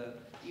some of the,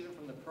 even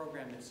from the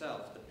program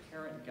itself, the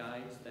parent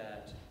guides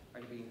that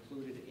are to be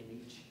included in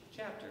each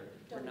chapter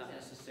are not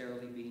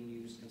necessarily being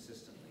used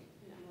consistently.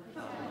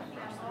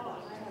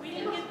 We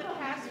didn't get the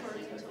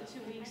passwords until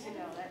 2 weeks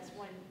ago, that's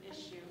one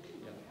issue.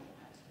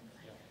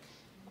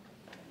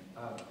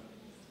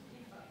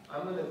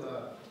 I'm going to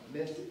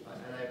miss,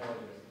 and I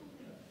apologize.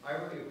 I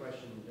wrote you a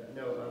question.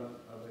 No,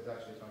 I was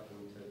actually talking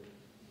to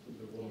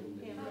the woman.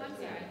 Oh, I'm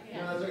sorry. No,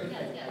 that's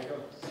okay. Yes, yes.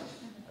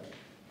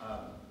 I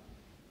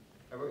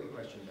wrote you a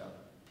question down.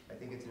 I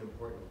think it's an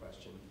important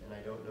question, and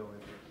I don't know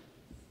if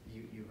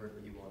you heard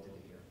what you wanted to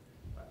hear.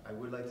 I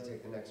would like to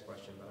take the next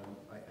question, but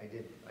I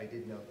did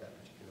note that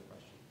particular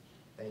question.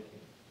 Thank you.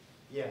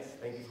 Yes,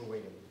 thank you for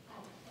waiting.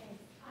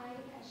 Thanks. I'm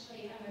a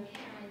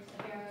parent,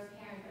 a Barrows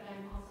parent, but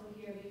I'm also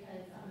here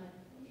because I'm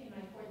in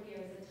my 4th year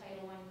as a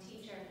Title I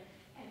teacher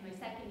and my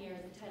 2nd year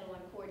as a Title I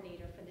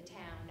coordinator for the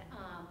town.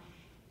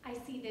 I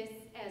see this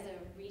as a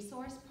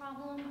resource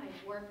problem.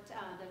 I've worked,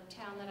 the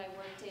town that I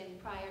worked in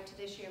prior to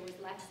this year was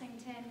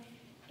Lexington,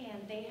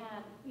 and they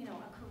had, a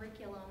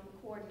curriculum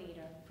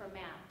coordinator for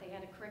math. They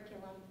had a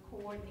curriculum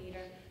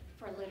coordinator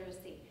for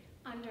literacy.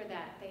 Under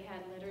that, they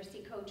had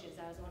literacy coaches.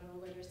 I was one of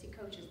the literacy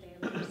coaches. They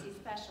had literacy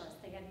specialists.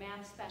 They had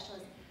math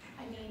specialists.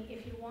 I mean,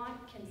 if you want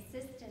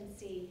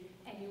consistency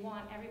and you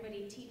want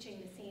everybody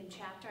teaching the same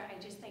chapter, I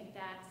just think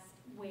that's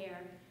where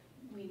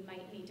we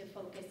might need to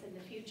focus in the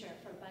future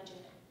for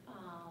budget.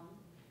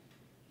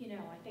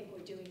 I think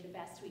we're doing the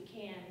best we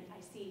can. I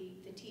see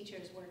the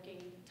teachers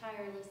working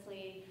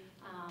tirelessly.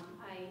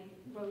 I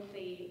wrote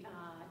the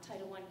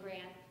Title I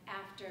grant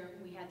after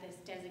we had this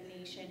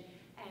designation,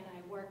 and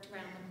I worked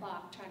around the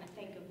clock trying to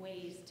think of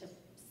ways to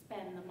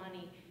spend the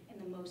money in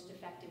the most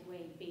effective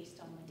way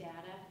based on the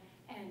data.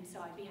 And so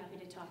I'd be happy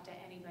to talk to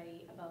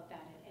anybody about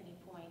that at any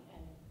point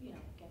and,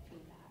 get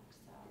feedback.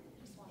 So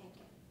just wanted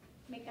to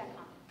make that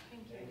comment.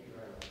 Thank you. Thank you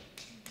very much.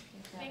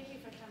 Thank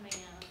you for coming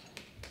out.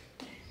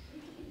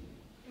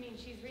 I mean,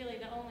 she's really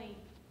the only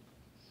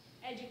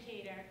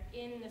educator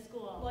in the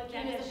school Well, I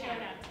that came has as a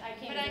showed parent. up. I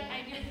came But as a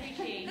I do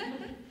appreciate,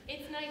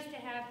 it's nice to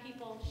have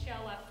people show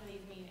up for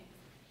these meetings.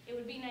 It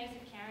would be nice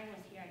if Karen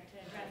was here to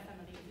address some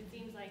of these. It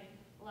seems like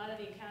a lot of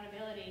the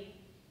accountability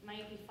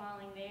might be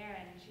falling there,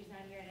 and she's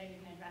not here to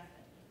even address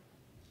it.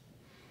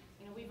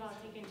 We've all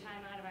taken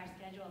time out of our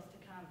schedules to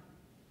come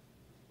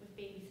with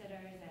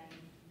babysitters, and,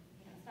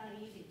 it's not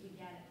easy, we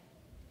get it.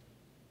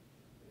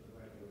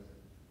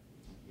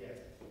 Yes.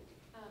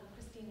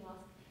 Christine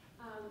Lusk.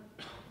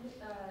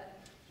 Mr.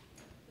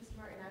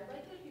 Martin, I'd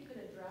like it if you could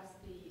address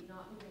the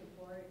not moving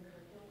forward in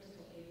curriculum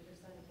until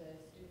 80% of the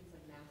students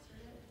have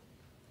mastered it.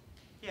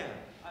 Yeah.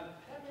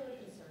 That really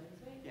concerns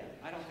me. Yeah,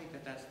 I don't think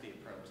that that's the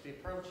approach. The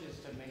approach is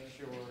to make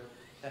sure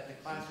that the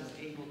class is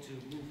able to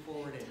move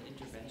forward and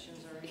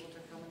interventions are able to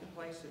come into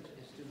place if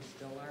students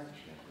still aren't. I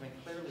mean,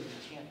 clearly you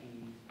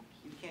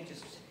can't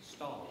just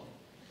stall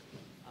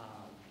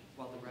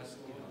while the rest,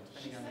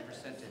 depending on the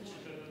percentage.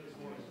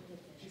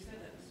 She said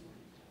that this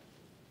morning,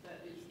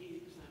 that it's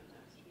 80%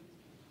 math.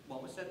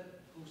 What was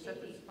that? Who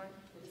said this? Mike?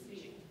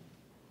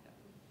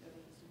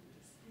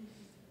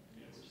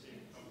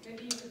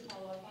 Maybe you could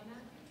follow up on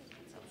that?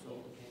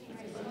 Absolutely.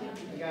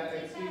 Yeah,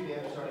 excuse me,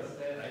 I'm sorry.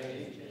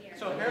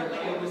 So apparently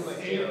it was,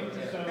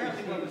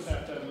 Apparently students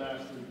have to have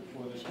mastered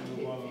before they can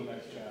move on to the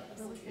next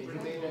chapter. You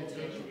made that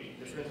change?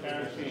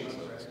 Parents need to-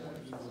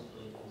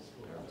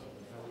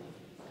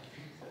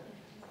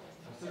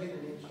 I'm still getting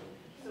the name straight.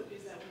 So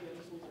is that what the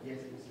other schools are?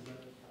 Yes, Mrs.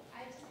 Burke. I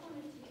just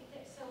wanted to get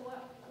that, so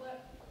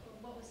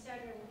what was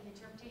said, or the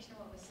interpretation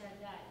of what was said,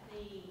 that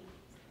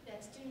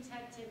students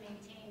had to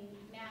maintain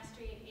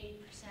mastery at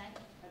 80%,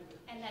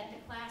 and that the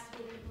class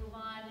wouldn't move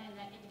on, and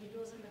that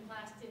individuals in the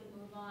class didn't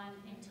move on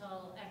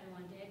until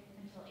everyone did?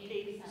 Until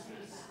 80%.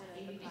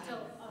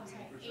 Until, I'm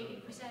sorry,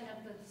 80%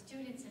 of the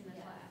students in the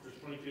class. There's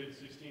 20 kids,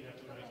 16 have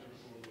to master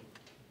before we move.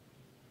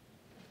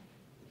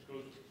 Which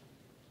goes to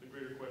the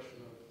greater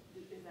question of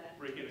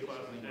breaking the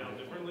classes down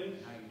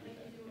differently. So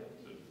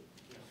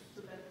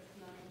that's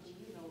not something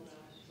you know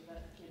about, so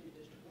that can't be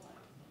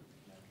district-wide.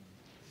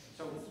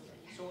 So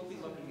we'll be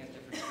looking at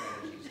different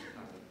strategies to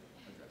how to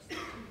address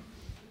that.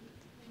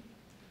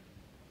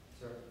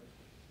 Sir?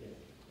 Yes.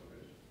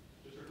 Okay.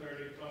 Just for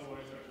clarity, Tom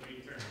Weiss, after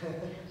being parent.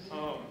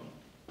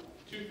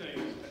 Two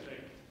things, I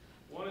think.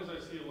 One is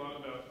I see a lot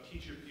about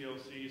teacher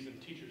PLCs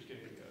and teachers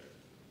getting together.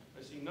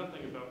 I see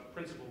nothing about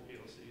principal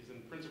PLCs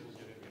and principals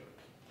getting together.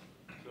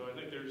 So I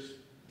think there's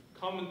a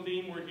common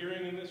theme we're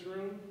hearing in this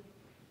room,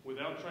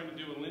 without trying to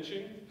do a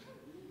lynching,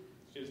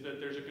 is that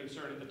there's a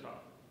concern at the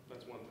top.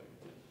 That's one thing.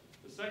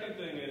 The second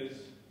thing is,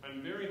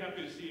 I'm very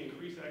happy to see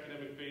increased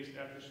academic-based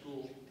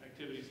after-school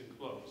activities and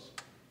clubs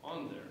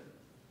on there.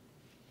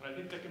 And I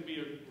think that can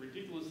be a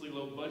ridiculously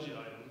low budget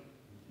item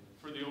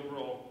for the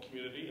overall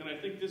community. And I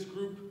think this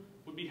group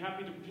would be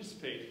happy to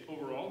participate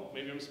overall.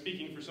 Maybe I'm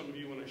speaking for some of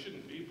you when I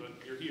shouldn't be,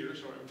 but you're here,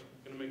 so I'm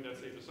going to make that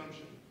safe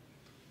assumption.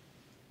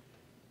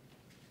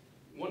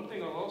 One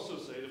thing I'll also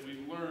say that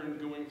we've learned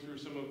going through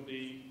some of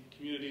the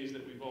communities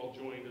that we've all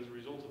joined as a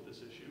result of this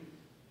issue,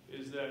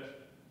 is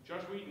that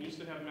Josh Wheaton used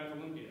to have Math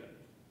Olympiad.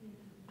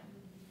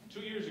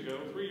 2 years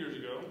ago, 3 years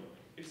ago,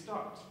 it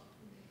stopped.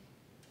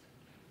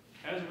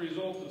 As a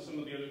result of some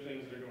of the other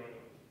things that are going on.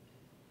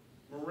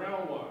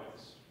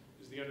 Morale-wise,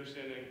 is the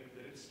understanding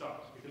that it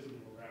stopped because of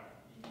morale.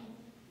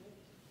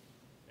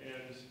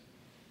 And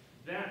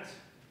that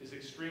is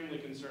extremely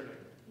concerning.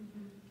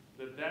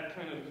 That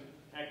kind of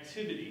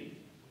activity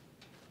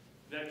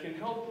that can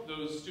help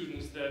those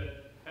students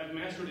that have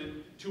mastered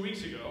it 2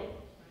 weeks ago,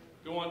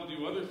 go on to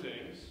do other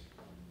things,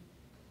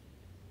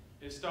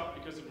 is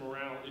stopped because of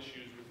morale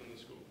issues within the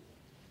school.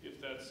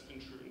 If that's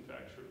in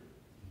fact true.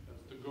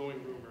 That's the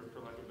going rumor, for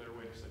lack of a better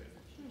way to say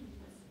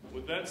it.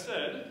 With that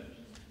said,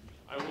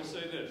 I will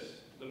say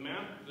this. The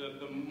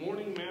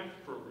morning math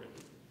program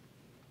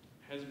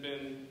has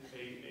been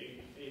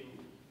a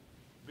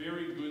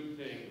very good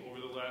thing over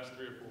the last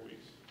 3 or 4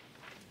 weeks.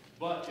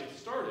 But it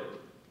started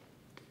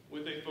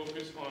with a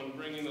focus on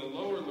bringing the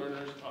lower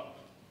learners up.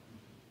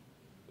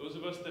 Those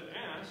of us that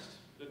asked,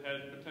 that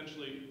had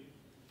potentially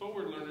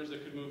forward learners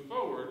that could move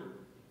forward,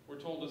 were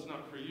told it's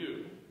not for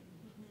you.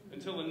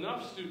 Until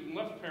enough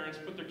parents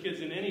put their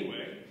kids in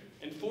anyway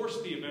and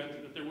forced the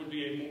event that there would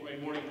be a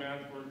morning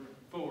math for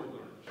forward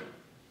learners.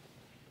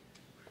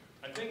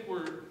 I think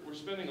we're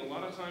spending a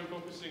lot of time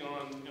focusing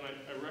on, and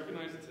I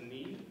recognize it's a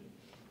need,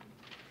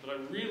 but I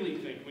really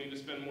think we need to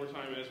spend more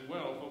time as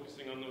well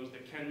focusing on those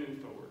that can move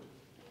forward.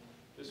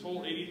 This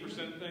whole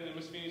 80% thing that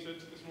Ms. Feeney said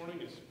this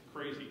morning is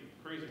crazy,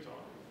 crazy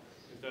talk,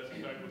 if that's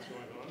in fact what's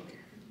going on.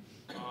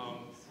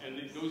 And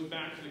it goes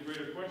back to the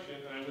greater question,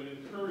 and I would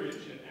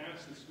encourage and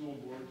ask the school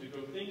board to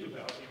go think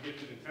about a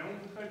gifted and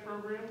talented type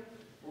program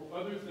or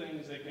other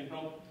things that can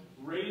help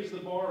raise the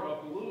bar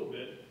up a little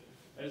bit.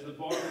 As the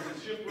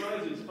ship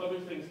rises,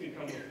 other things can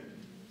come with it.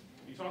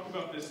 You talk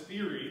about this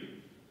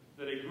theory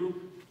that a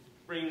group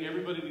bringing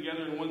everybody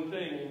together in one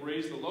thing will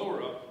raise the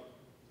lower up.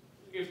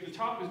 If the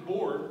top is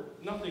bored,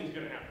 nothing's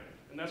going to happen,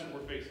 and that's what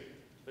we're facing.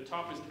 The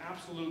top is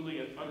absolutely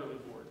and utterly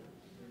bored.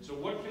 So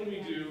what can we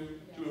do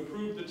to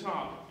improve the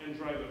top and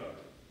drive it up?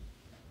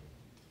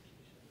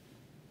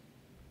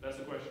 That's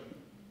the question.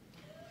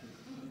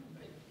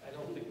 I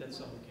don't think that's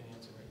something we can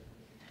answer right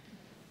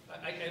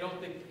now. I don't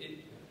think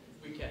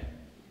we can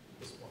at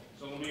this point.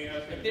 So let me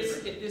ask you at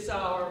this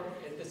hour,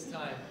 at this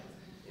time,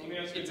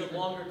 it's a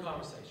longer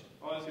conversation.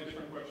 I'll ask you a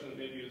different question that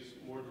maybe is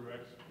more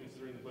direct,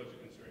 considering the budget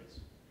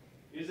constraints.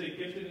 Is a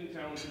gifted and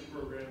talented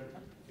program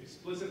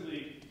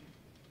explicitly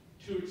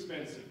too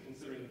expensive,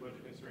 considering the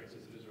budget constraints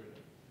as it is right now?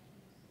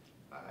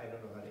 I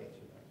don't know how to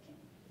answer that.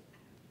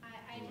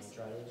 I just,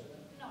 try to answer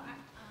that? no,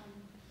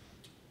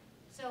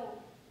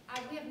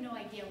 we have no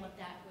idea what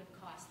that would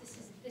cost. This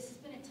has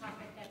been a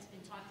topic that's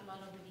been talked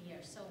about over the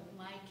years. So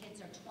my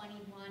kids are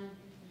 21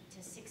 to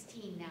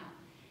 16 now.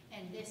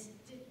 And this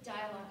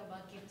dialogue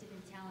about gifted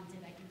and talented,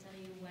 I can tell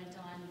you, went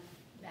on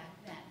back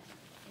then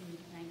in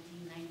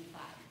 1995.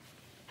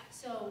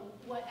 So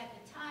what at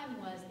the time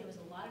was, there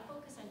was a lot of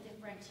focus on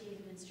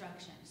differentiated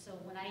instruction. So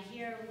when I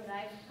hear what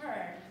I've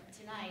heard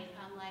tonight,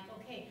 I'm like,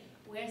 okay,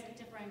 where's the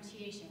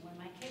differentiation? When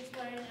my kids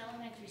were in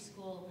elementary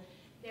school,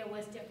 there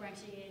was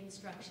differentiated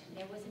instruction.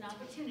 There was an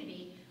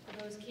opportunity for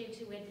those kids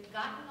who had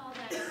gotten all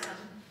that stuff.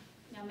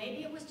 Now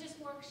maybe it was just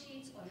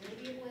worksheets, or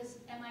maybe it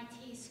was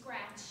MIT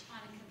Scratch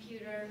on a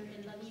computer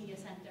in the media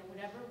center,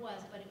 whatever it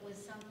was, but it was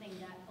something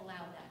that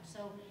allowed that.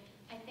 So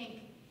I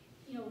think,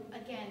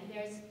 again,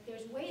 there's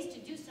ways to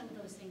do some of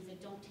those things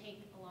that don't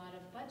take a lot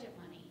of budget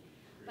money.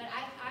 But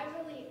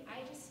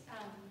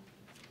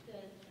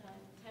the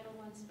Title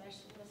I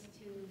specialist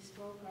who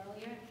spoke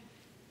earlier,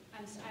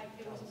 I'm sorry,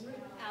 it was rude.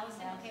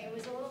 Allison, okay, it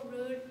was a little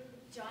rude.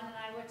 John and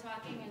I were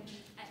talking, and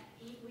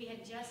we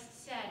had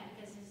just said,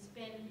 because it's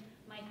been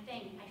my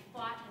thing, I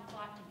fought and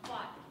fought and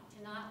fought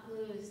to not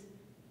lose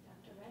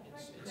Dr.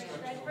 Redford,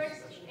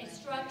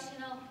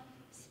 instructional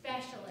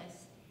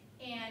specialists,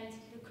 and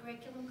the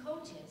curriculum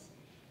coaches.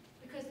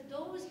 Because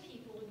those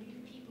people would be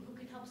the people who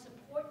could help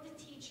support the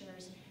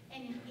teachers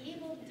and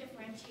enable the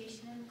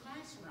differentiation in the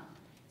classroom.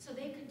 So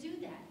they could do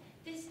that.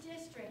 This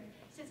district,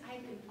 since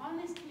I've been on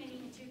this committee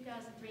in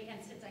 2003,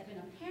 and since I've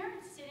been a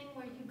parent sitting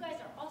where you guys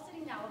are all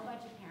sitting now, a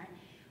budget parent,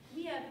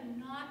 we have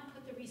not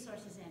put the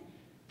resources in.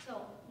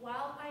 So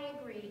while I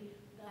agree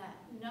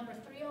that number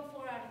 304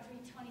 out of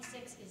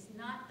 326 is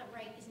not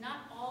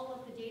all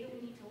of the data we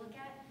need to look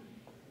at,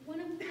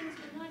 one of the things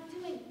we're not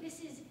doing,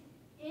 this is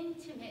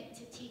intimate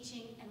to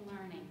teaching and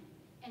learning.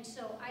 And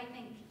so I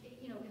think, if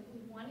we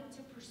wanted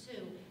to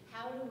pursue,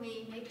 how do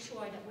we make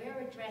sure that we're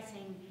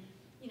addressing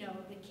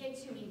the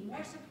kids who need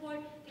more support,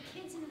 the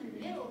kids in the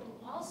middle who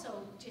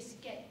also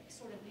just get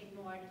sort of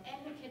ignored,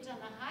 and the kids on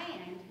the high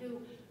end who,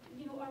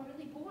 are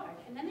really bored,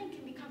 and then they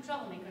can become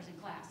troublemakers in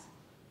class.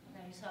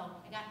 Okay, so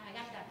I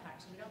got that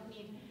part. So we don't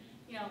need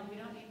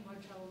more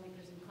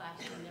troublemakers in class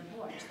when they're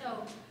bored.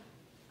 So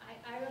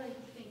I really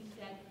think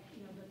that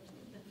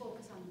the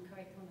focus on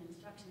curriculum and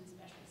instruction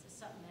specialists is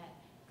something that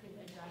could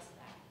address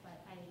that.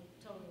 But I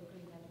totally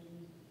agree that we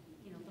need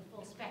the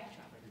full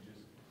spectrum. I could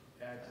just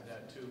add to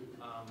that too.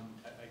 I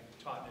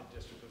taught in a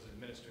district as an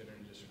administrator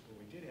in the district where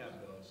we did have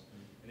those,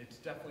 and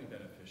it's definitely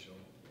beneficial.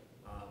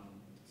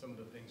 Some of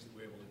the things that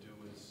we're able to do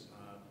is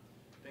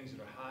things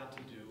that are hard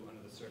to do under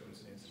the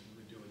circumstances.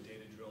 We would do a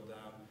data drill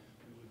down.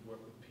 We would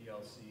work with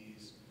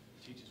PLCs.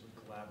 Teachers would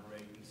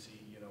collaborate and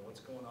see,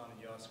 what's going on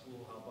in your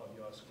school. How about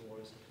your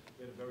scores?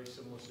 We had a very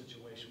similar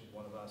situation with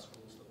one of our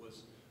schools that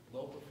was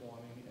low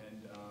performing,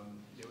 and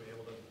they were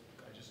able to.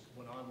 I just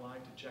went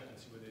online to check and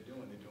see what they're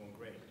doing. They're doing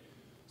great.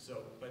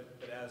 So, but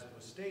as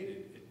was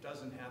stated, it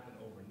doesn't happen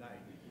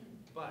overnight.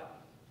 But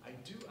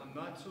I'm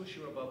not so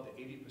sure about the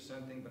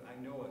 80% thing, but I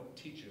know a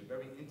teacher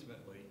very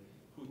intimately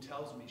who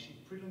tells me she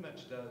pretty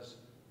much does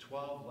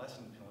 12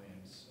 lesson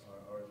plans,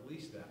 or at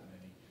least that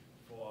many,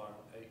 for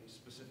a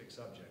specific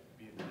subject,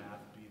 be it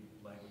math, be it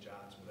language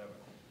arts, whatever.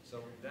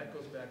 So that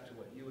goes back to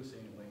what you were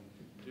saying, Elaine.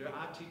 There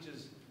are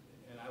teachers,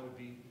 and I would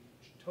be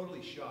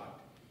totally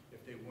shocked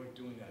if they weren't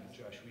doing that at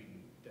Josh Wheaton,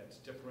 that's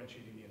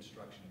differentiating the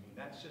instruction. I mean,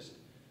 that's just,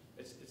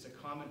 it's a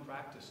common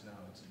practice now.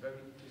 It's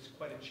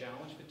quite a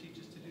challenge for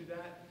teachers to do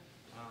that.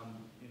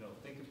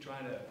 Think of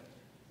trying to,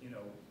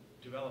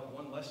 develop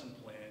one lesson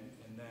plan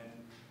and then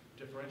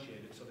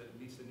differentiate it so that it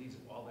meets the needs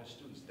of all their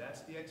students.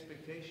 That's the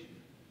expectation.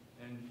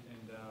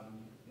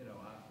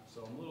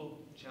 So I'm a little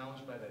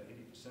challenged by that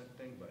 80%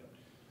 thing, but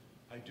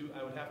I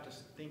would have to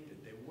think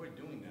that they were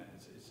doing that.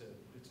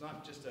 It's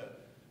not just a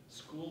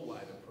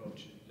school-wide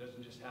approach. It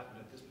doesn't just happen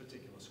at this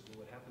particular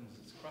school. It happens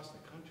across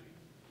the country.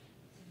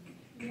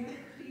 May I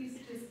please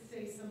just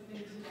say something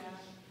to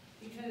that?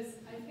 Because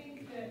I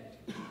think that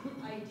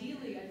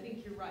ideally, I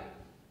think you're right.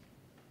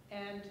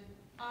 And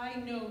I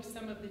know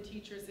some of the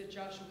teachers at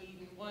Joshua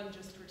Eaton. One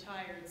just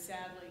retired,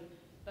 sadly.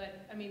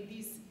 But I mean,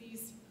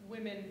 these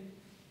women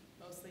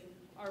mostly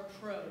are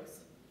pros,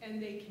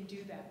 and they can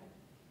do that.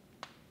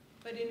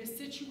 But in a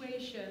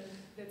situation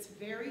that's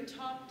very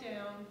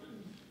top-down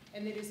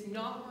and that is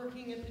not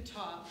working at the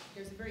top,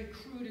 there's a very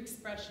crude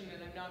expression,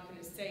 and I'm not going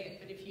to say it,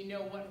 but if you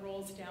know what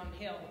rolls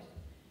downhill,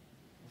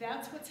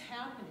 that's what's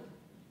happening.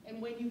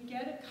 And when you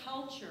get a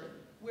culture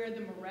where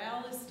the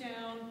morale is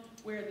down,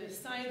 where the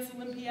science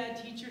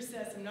Olympiad teacher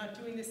says, I'm not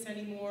doing this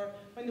anymore,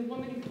 when the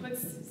woman who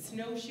puts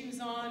snowshoes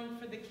on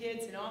for the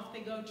kids and off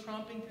they go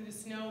tromping through the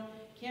snow,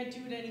 can't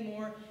do it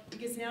anymore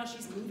because now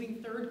she's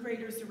moving third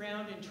graders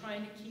around and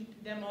trying to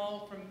keep them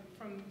all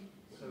from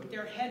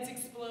their heads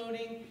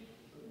exploding.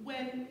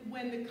 When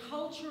the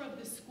culture of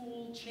the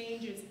school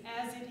changes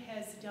as it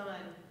has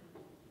done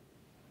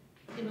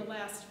in the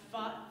last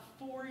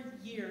 4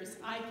 years,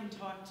 I can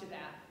talk to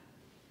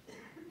that.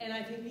 And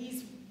I think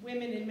these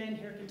women and men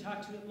here can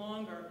talk to it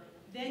longer.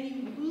 Then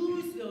you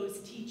lose those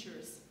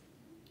teachers.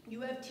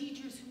 You have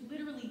teachers who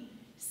literally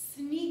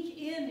sneak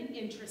in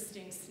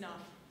interesting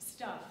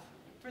stuff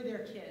for their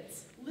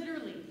kids.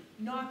 Literally,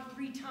 knock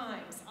 3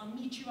 times, I'll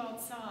meet you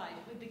outside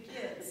with the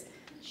kids.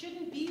 It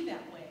shouldn't be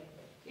that way.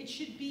 It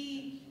should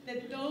be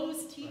that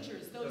those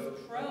teachers, those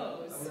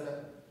pros,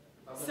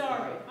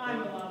 sorry,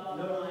 I'm blah, blah,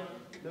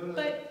 blah.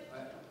 But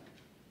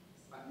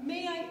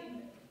may I,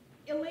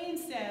 Elaine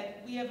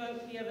said we have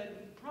a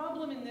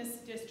problem in this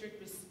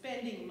district with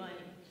spending money.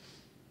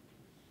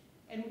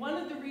 And one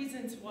of the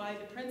reasons why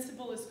the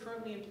principal is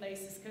currently in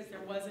place is because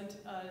there wasn't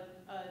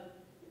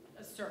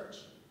a search.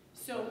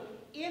 So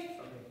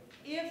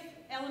if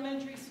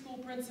elementary school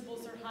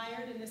principals are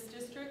hired in this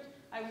district,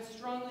 I would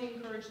strongly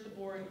encourage the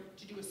board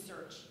to do a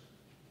search.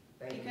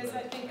 Because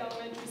I think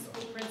elementary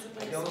school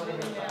principals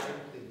really matter.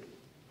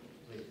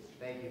 Please,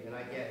 thank you, and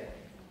I get it.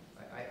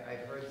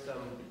 I've heard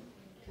some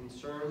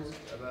concerns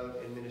about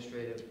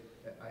administrative.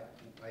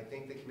 I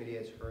think the committee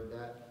has heard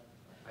that.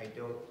 I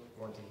don't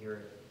want to hear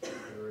it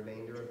for the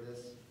remainder of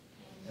this,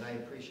 and I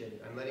appreciate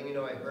it. I'm letting you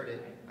know I heard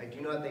it. I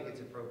do not think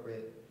it's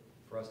appropriate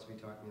for us to be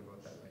talking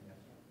about that right now.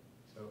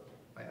 So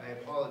I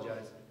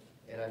apologize,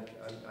 and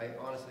I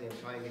honestly am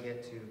trying to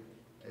get to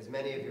as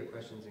many of your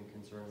questions and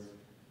concerns.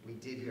 We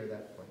did hear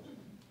that point.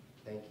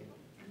 Thank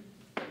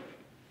you.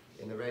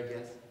 In the red,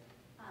 yes?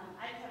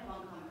 I just have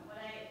one comment. What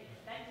I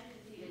expected to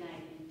see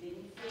tonight and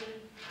didn't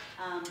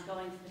see,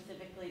 going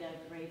specifically to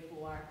grade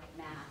 4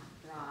 math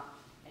drop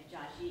at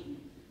Josh Eaton,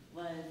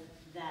 was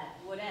that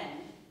Wood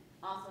End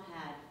also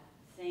had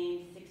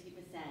same 60%.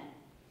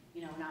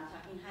 We're not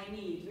talking high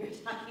needs. We're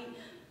talking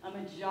a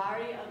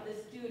majority of the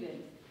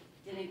students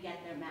didn't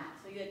get their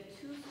math. So you had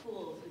 2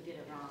 schools who did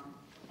it wrong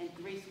and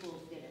 3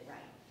 schools did it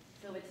right.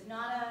 So it's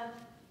not a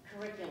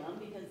curriculum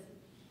because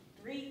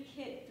 3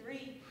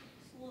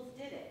 schools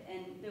did it,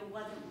 and there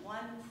wasn't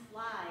one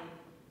slide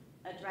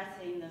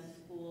addressing the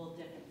school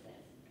differences.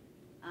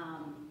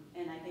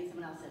 And I think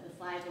someone else said the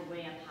slides are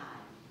way up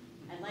high.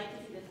 I'd like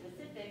to see the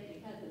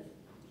specific because, as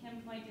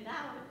Kim pointed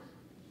out,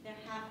 they're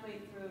halfway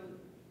through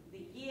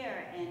the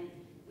year, and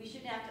we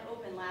shouldn't have to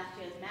open last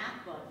year's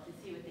math book to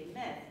see what they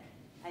missed.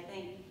 I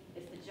think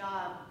it's the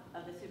job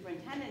of the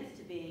superintendents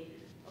to be,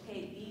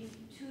 okay, these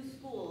 2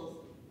 schools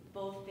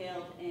both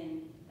failed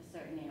in a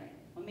certain area.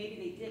 Or maybe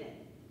they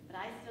didn't, but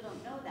I still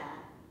don't know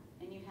that,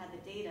 and you've had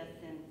the data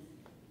since,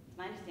 it's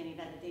my understanding you've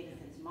had the data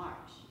since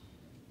March.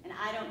 And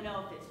I don't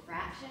know if it's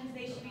fractions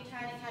they should be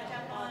trying to catch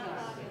up on, or,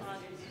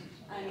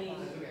 I mean...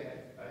 That's okay.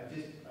 We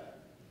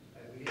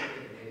didn't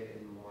get the data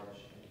in March.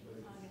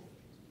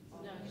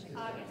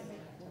 August.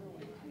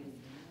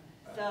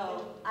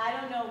 So, I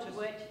don't know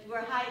which,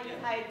 we're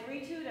hired 3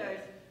 tutors,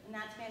 and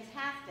that's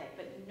fantastic,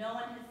 but no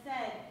one has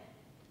said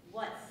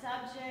what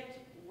subject,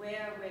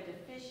 where we're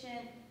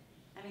deficient.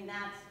 I mean,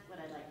 that's what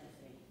I'd like to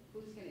see.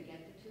 Who's gonna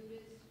get the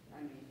tutors?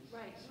 I mean.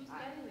 Right, who's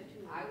getting the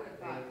tutors? I would have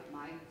thought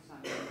my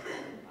son was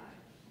qualified.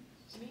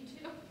 Me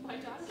too, my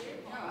daughter's here.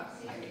 No, I'm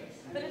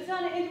serious. But it's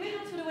not an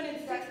individual tutor when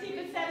it's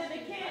 60% of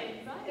the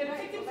kids. If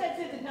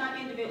 60% is not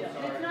individual,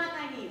 and it's not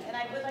high needs. And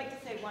I would like to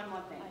say one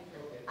more thing.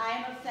 I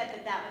am upset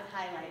that that was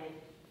highlighted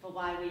for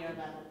why we are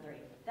level 3.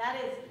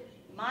 That is,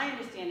 my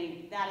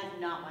understanding, that is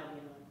not why we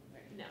are level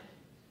 3. No.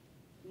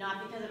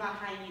 Not because of our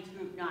high needs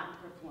group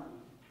not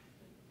performing.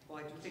 Well,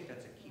 I do think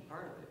that's a key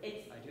part of it.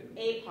 It's I do.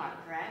 a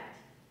part, correct?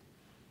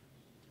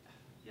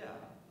 Yeah,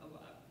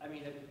 I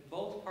mean,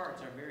 both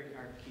parts are very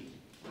key.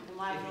 And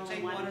why If was you only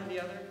take one one or the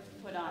other,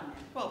 put on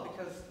there? well,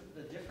 because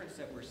the difference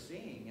that we're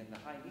seeing in the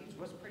high needs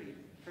was pretty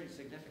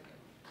significant.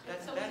 That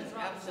So is it's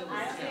wrong. So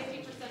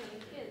absolutely. it's 60% of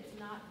the kids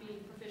not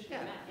being proficient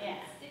in math. Yeah.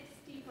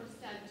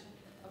 60%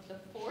 of the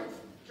 4th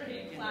grade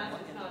In the class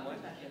one- is in not the one-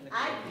 proficient. in the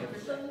I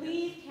grade.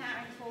 believe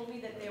Karen told me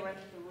that there were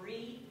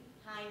 3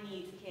 high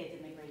needs kids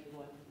in the grade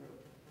 4 group.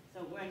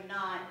 So we're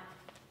not,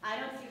 I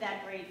don't see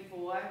that grade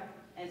 4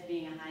 as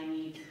being a high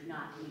needs,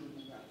 not needing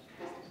the growth.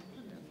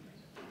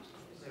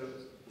 So,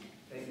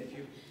 thank you.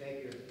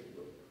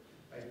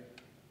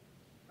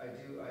 I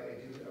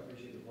do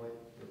appreciate the point.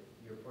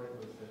 Your point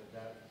was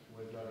that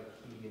was not a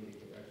key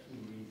indicator, a key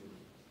reason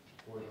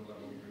for the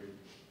level 3.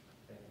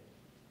 Thank you.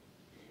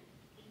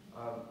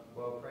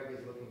 While Craig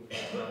is looking for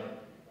time,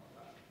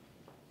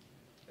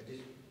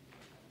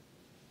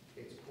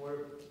 it's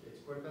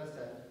quarter past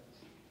 10.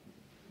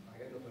 I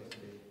got no place to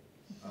be.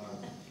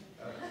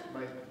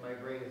 My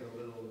brain is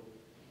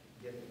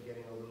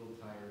getting a little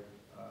tired,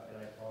 and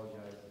I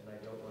apologize, and I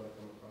don't want to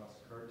come across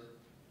curt.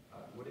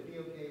 Would it be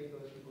okay if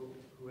those people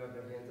who have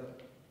their hands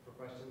up for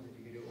questions, if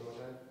you could do it one more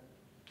time?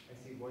 I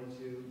see 1,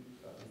 2,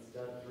 it's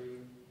done, 3,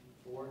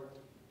 4.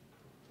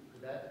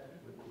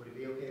 Would it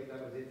be okay if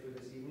that was it for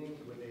this evening,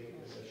 with an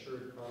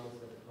assured promise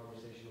that the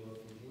conversation will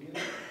continue?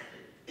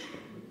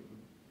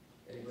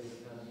 Anybody's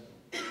kind of,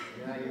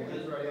 now your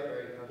hands are already up,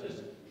 very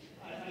confident.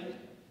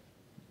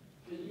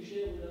 Can you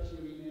share with us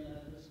your email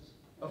addresses?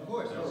 Of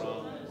course.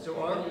 So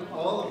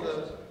all of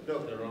those, no,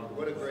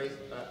 what a great,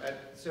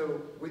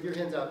 so with your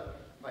hands up,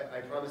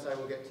 I promise I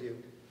will get to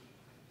you.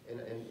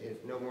 And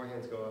if no more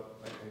hands go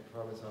up, I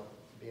promise I'll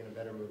be in a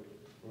better mood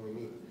when we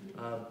meet.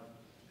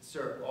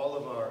 Sir, all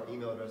of our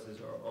email addresses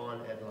are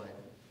on Edline.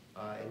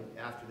 And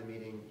after the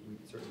meeting,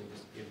 we'd certainly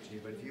just give it to you.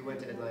 But if you went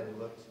to Edline and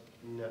looked,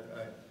 no,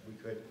 we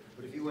could.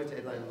 But if you went to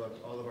Edline and looked,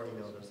 all of our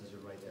email addresses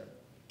are right there.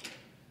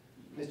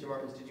 Mr.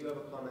 Martins, did you have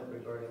a comment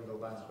regarding the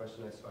last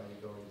question I saw you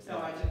going to say? No,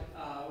 I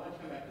want to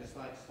come back to this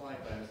slide,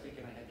 but I was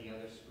thinking I had the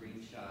other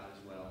screenshot as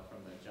well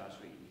from the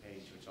Joshua Eaton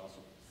page, which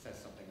also says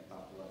something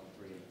about the level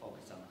 3 and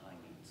focus on the high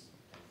needs.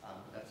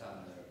 That's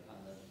on the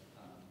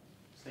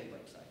state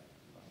website.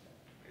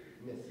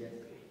 Miss, yes.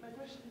 My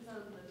question is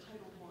on the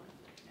Title I,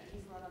 and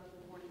he's brought up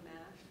the morning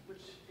math,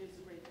 which is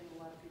a great thing, a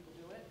lot of people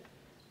do it.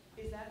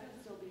 Is that going to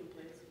still be in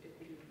place if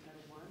we do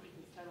Title I?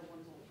 Because Title I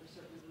is only for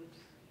certain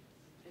groups.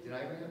 Did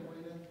I bring up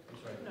morning math? I'm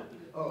sorry. No, you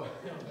didn't. Oh.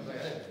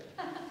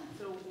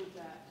 So would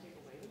that take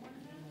away the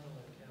morning math?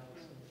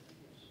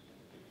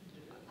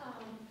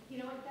 You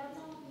know what, that's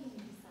all being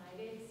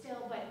decided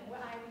still, but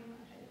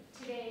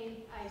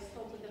today I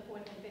spoke with the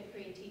 4th and 5th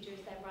grade teachers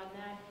that run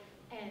that,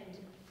 and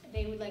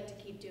they would like to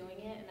keep doing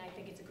it, and I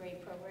think it's a great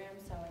program,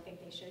 so I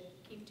think they should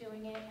keep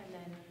doing it, and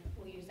then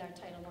we'll use our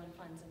Title I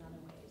funds in other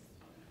ways.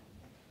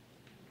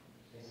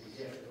 Thank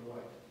you. Yes, go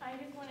ahead. I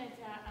just wanted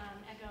to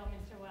echo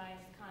Mr.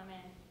 Wise'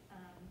 comment.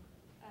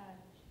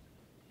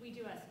 We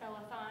do a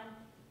spellathon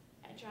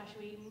at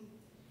Joshua Eaton.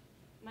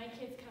 My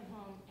kids come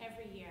home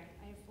every year.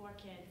 I have 4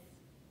 kids,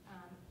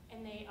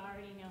 and they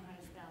already know how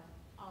to spell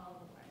all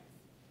of the words.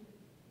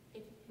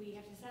 We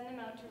have to send them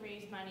out to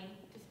raise money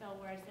to spell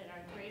words that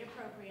are grade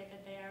appropriate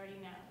that they already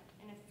know.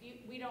 And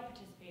we don't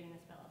participate in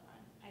the spellathon.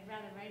 I'd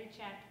rather write a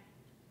check,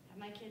 have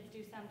my kids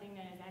do something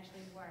that is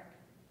actually work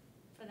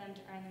for them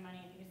to earn the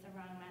money. I think it's the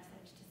wrong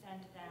message to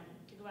send to them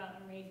to go out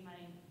and raise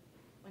money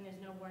when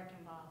there's no work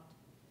involved.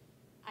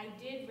 I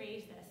did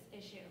raise this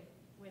issue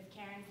with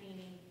Karen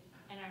Feeney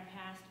and our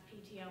past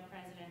PTO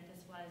president.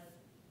 This was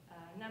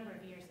a number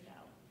of years ago.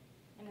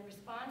 And the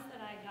response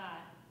that I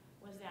got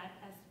was that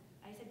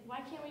I said, why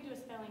can't we do a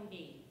spelling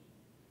bee?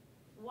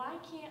 Why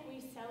can't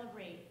we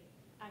celebrate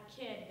a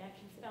kid that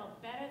can spell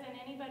better than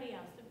anybody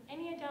else,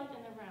 any adult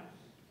in the room?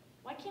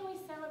 Why can't we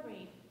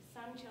celebrate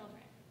some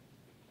children?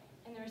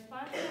 And the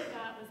response that I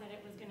got was that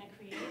it was going to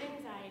create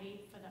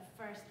anxiety for the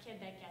first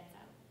kid that gets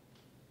out.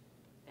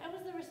 That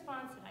was the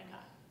response that I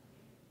got.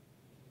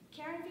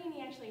 Karen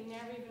Feeney actually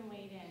never even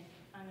weighed in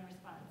on the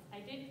response.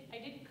 I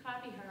did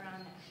copy her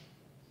on that.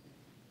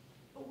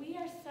 But we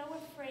are so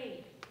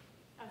afraid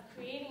of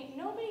creating,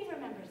 nobody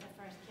remembers the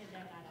first kid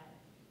that got out.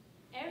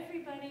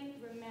 Everybody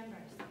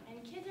remembers, and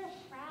kids are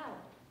proud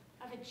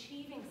of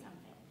achieving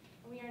something.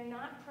 And we are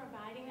not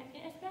providing that.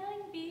 And a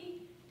spelling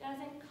bee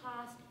doesn't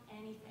cost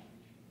anything.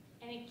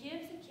 And it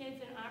gives the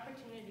kids an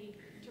opportunity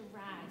to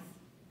rise.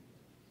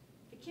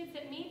 The kids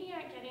that maybe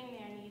aren't getting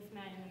their needs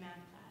met in the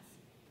math class,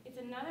 it's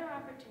another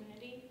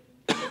opportunity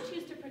to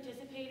choose to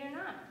participate or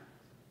not.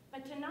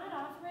 But to not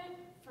offer it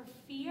for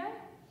fear,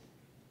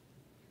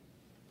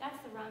 that's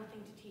the wrong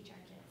thing to teach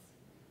our kids.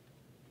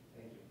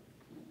 Thank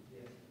you.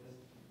 Yes, Liz?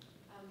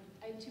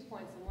 I have 2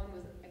 points, and one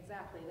was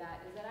exactly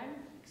that, is that I'm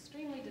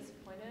extremely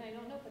disappointed, I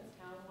don't know if it's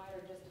townwide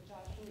or just at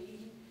Joshua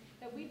Eaton,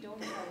 that we don't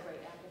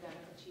celebrate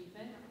academic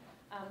achievement.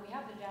 We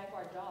have the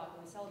Jaguar dog,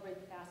 and we celebrate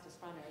the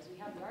fastest runners. We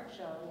have the art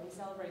show, and we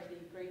celebrate the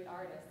great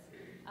artists.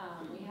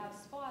 We have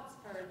spots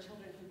for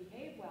children who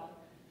behave well,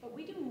 but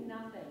we do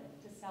nothing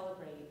to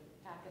celebrate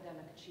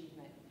academic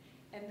achievement.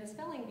 And the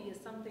spelling bee is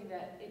something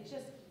that it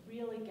just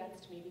really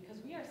gets to me, because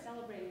we are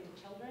celebrating the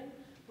children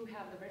who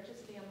have the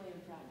richest family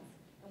and friends.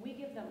 And we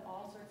give them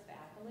all sorts of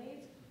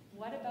accolades.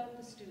 What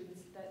about the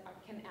students that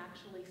can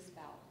actually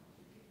spell?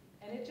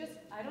 And it just,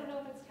 I don't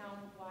know if it's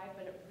town-wide,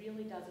 but it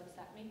really does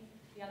upset me.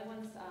 The other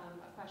one's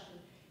a question.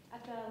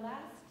 At the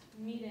last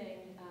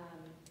meeting,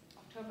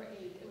 October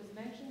 8th, it was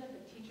mentioned that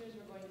the teachers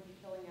were going to be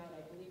filling out,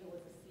 I believe it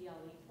was a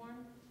CLE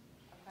form,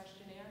 a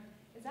questionnaire.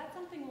 Is that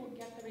something we'll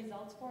get the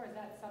results for, or is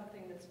that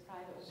something that's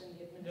private within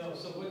the administration? No,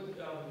 so what,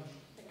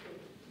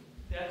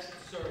 that's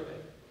the survey.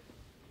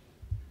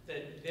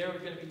 That they're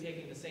going to be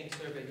taking the same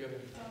survey you're going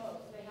to be taking.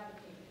 Oh, so they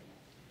haven't taken it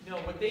yet. No,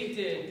 what they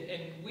did,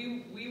 and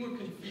we were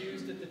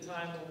confused at the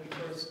time when we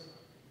first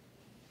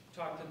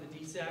talked to the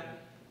DSAC.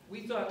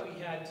 We thought we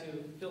had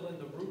to fill in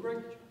the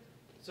rubric.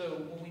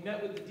 So when we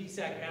met with the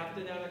DSAC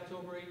after that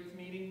October 8th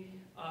meeting,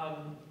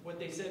 what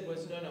they said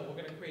was, no,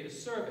 we're going to create a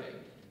survey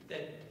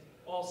that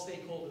all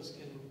stakeholders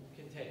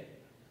can take.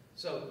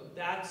 So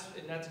that's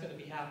going to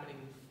be happening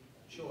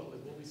shortly.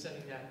 We'll be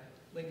sending that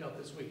link out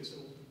this week. So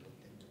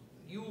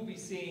you will be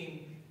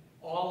seeing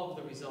all of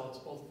the results,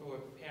 both for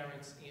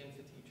parents and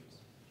for teachers.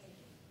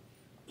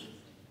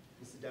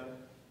 Mrs. Down?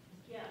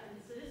 Yeah,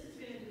 and so this is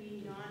going to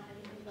be not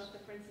anything about the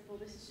principal.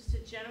 This is just a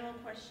general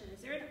question.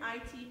 Is there an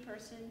IT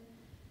person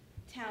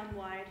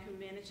town-wide who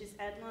manages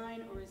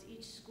Edline, or is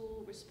each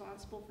school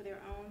responsible for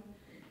their own?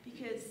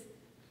 Because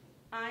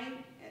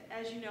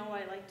as you know,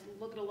 I like to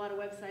look at a lot of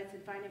websites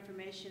and find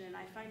information, and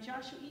I find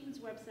Joshua Eaton's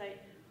website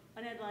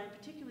on Edline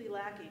particularly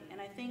lacking, and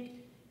I think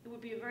it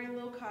would be a very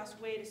low-cost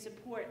way to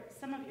support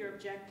some of your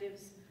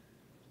objectives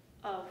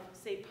of,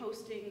 say,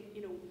 posting,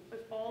 of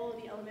all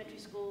of the elementary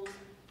schools.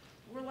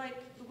 We're like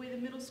the way the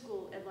middle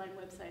school Edline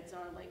websites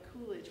are, like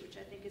Coolidge, which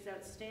I think is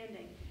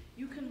outstanding.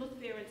 You can look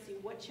there and see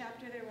what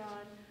chapter they're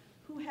on,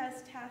 who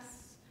has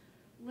tests,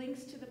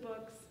 links to the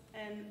books,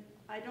 and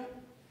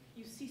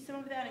you see some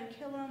of that in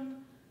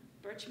Killam.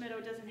 Birch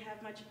Meadow doesn't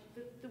have much.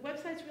 The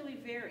websites really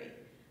vary,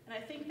 and I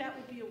think that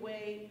would be a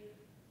way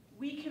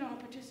we can all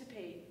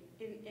participate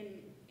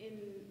in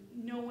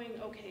knowing,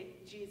 okay,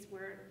 geez,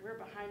 we're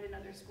behind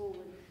another school,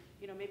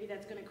 and maybe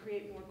that's going to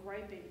create more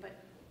griping, but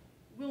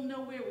we'll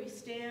know where we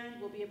stand.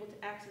 We'll be able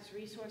to access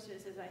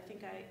resources. As I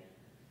think I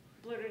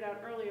blurted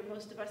out earlier,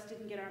 most of us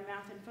didn't get our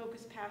Math in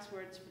Focus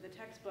passwords for the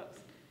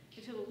textbooks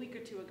until a week or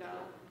two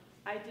ago.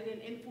 I did an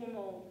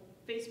informal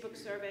Facebook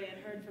survey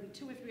and heard from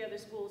 2 or 3 other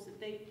schools that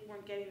they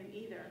weren't getting them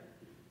either.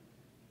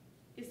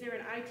 Is there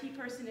an IT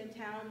person in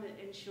town that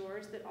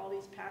ensures that all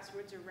these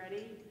passwords are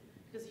ready?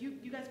 Because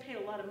you guys paid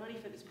a lot of money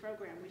for this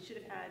program. We should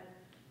have had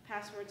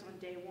passwords on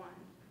day 1.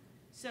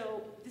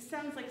 So this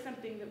sounds like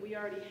something that we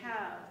already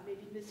have.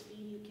 Maybe Ms.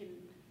 Feeney can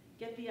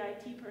get the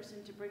IT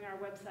person to bring our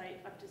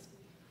website up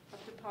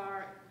to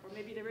par, or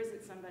maybe there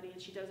isn't somebody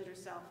and she does it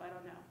herself. I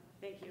don't know.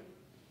 Thank you.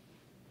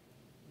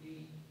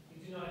 We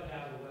do not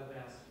have a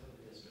webmaster for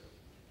the district.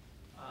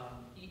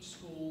 Each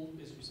school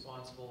is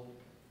responsible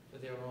for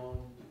their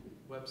own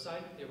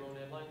website, their own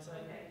Edline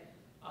site.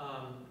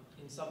 Okay.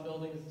 In some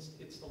buildings,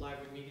 it's the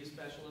library media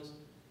specialist.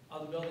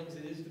 Other buildings,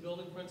 it is the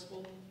building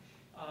principal.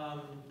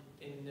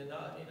 In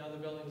other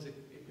buildings,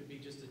 it could be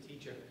just a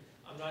teacher.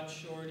 I'm not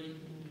sure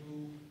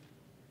who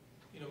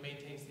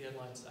maintains the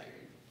Edline site,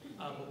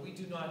 but we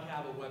do not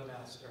have a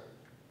webmaster.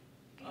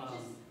 It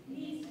just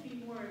needs to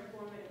be more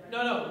informative.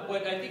 No.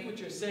 I think what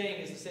you're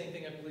saying is the same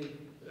thing I believe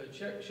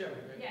Sherry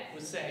Yes.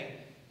 was saying,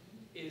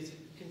 is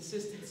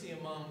consistency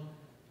among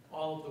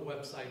all of the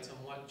websites on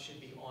what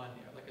should be on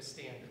there, like a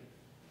standard.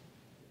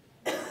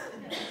 And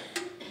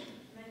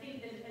I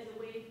think that as a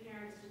way for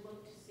parents to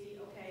look to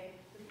see, okay,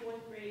 the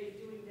 4th grade is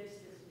doing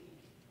this week,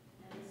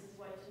 and this is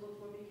what to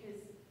look for, because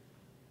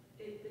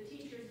the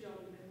teachers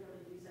don't even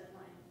really use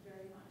Edline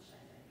very much, I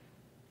think.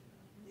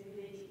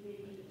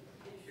 Maybe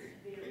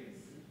it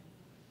varies.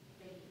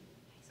 Thank you.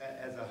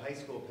 As a high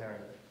school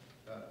parent,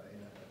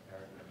 and a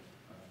parent of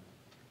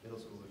middle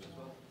schoolers as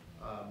well,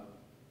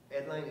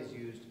 Edline is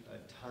used a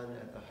ton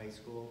at the high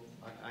school.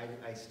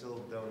 I still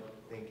don't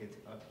think it's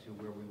up to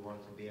where we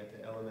want it to be at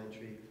the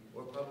elementary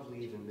or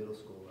probably even middle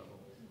school level.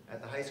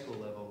 At the high school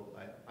level,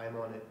 I'm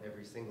on it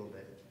every single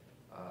day,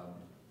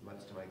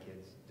 much to my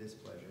kids'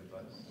 displeasure,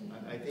 but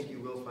I think you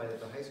will find that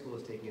the high school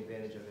is taking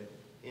advantage of it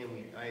And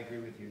I agree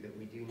with you that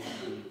we do need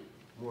to be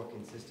more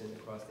consistent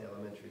across the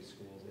elementary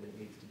schools, and it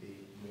needs to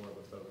be more of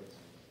a focus.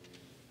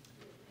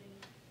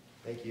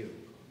 Thank you.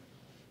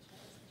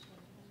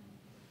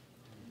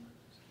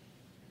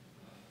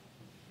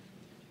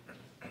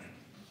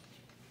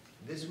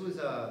 This was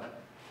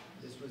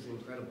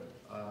incredible.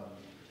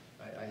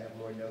 I have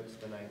more notes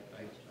than I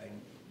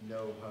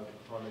know how to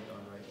comment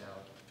on right now.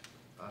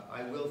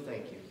 I will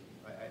thank you.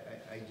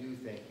 I do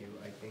thank you.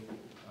 I think,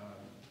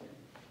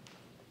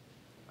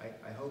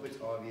 I hope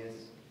it's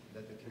obvious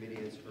that the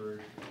committee has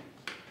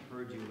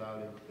heard you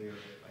loud and clear.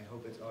 I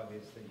hope it's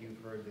obvious that you've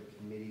heard the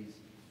committee's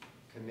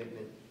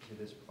commitment to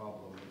this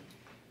problem.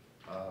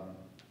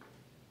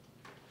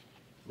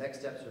 Next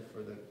steps are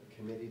for the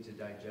committee to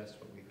digest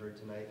what we heard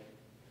tonight,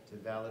 to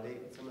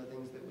validate some of the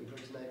things that we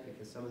heard tonight,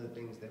 because some of the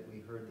things that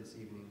we heard this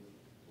evening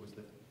was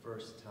the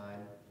first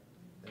time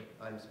that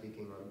I'm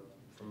speaking on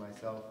for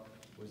myself,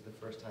 was the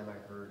first time I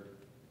heard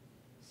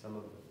some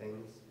of the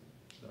things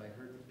that I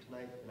heard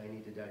tonight, and I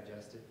need to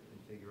digest it and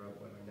figure out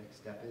what our next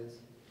step is.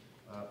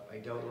 I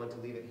don't want to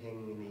leave it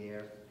hanging in the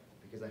air,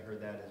 because I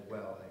heard that as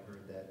well. I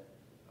heard that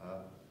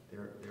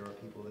there are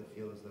people that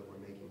feel as though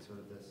we're making sort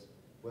of this,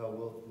 well,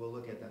 we'll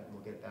look at that and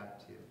we'll get back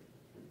to you.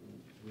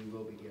 We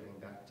will be getting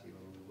back to you,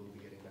 and we will be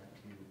getting back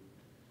to you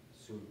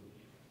soon.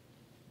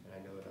 And I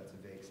know that that's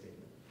a vague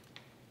statement.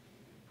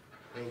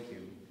 Thank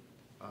you.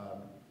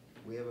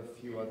 We have a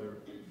few other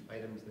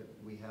items that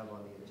we have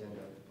on the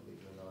agenda,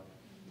 believe it or not.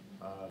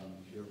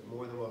 You're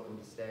more than welcome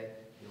to stay.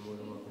 You're more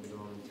than welcome to go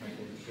home and tuck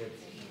in the kids.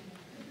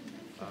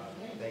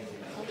 Thank you.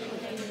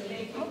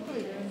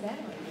 Hopefully they're in bed.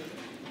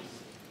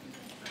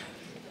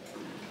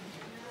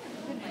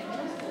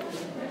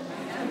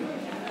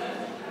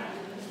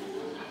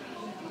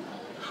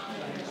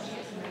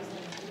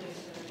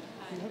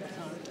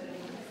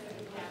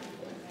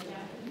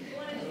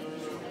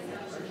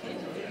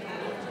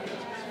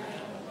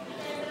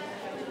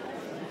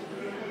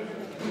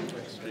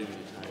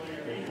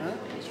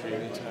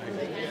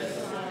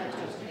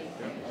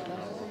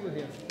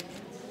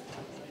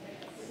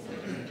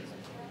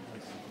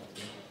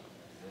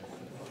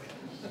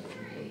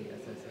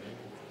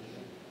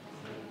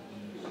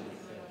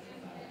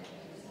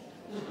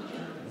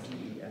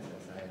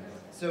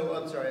 So,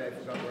 I'm sorry, I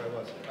forgot where I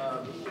was.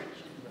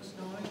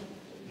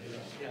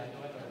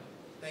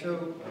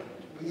 So,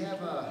 we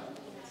have a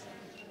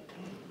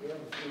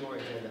few more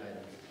agenda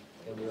items,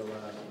 and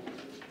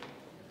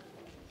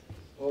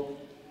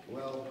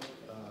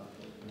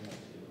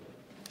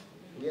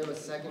we have a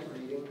second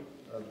reading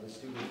of the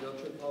student field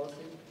trip policy.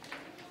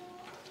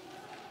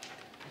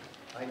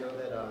 I know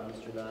that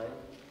Mr. Nine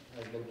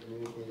has been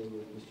communicating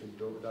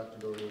with Dr.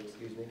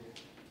 Doherty,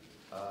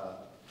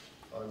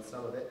 on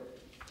some of it.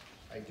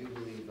 I do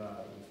believe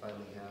we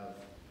finally have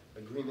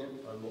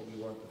agreement on what we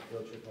want the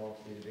field trip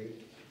policy to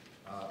be.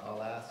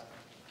 I'll ask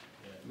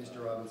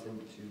Mr. Robinson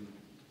to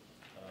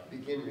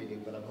begin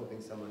reading, but I'm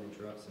hoping someone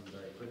interrupts him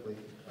very quickly.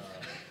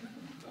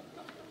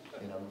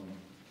 And I'm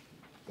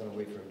going to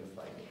wait for him to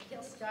find it.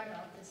 He'll start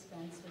off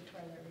dispense with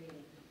further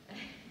reading.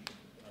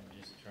 I'm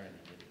just trying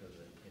to get to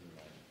the, in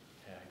my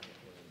packet.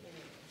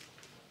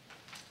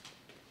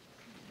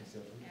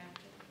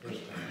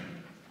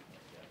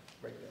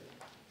 Right there.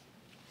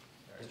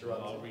 Mr. So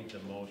I'll Robinson. read the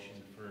motion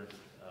first.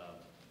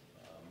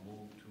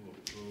 Move to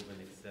approve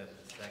and accept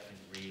the second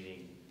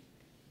reading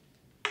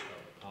of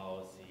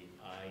policy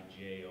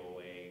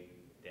IJOA-field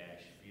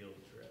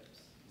trips.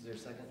 Is there a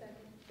second?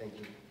 Thank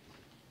you.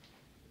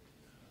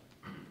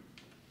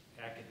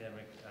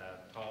 Academic,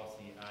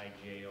 policy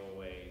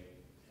IJOA,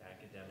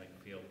 academic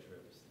field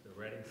trips. The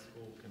Reading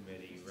School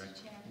Committee.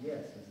 Mr. Chair?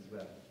 Yes, Mrs.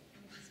 Webb.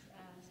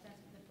 Dispense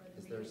with the further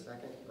Is there a reading.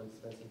 second on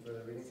dispensing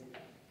further reading?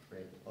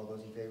 Great. All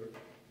those in favor?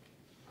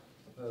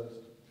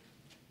 Opposed?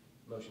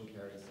 Motion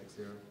carries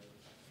 6-0.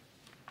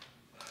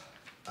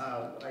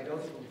 I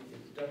don't,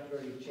 Dr.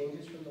 Doherty,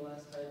 changes from the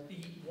last time?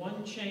 The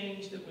one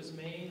change that was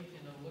made,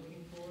 and I'm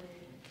looking for it,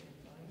 and I can't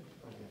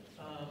find it.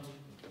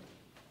 Okay.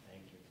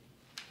 Thank you.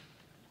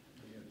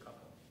 We have a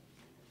couple.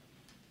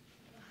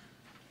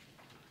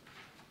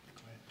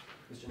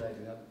 Mr. Knight,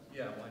 do you have?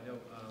 Yeah, well, I know,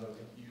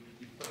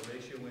 you put a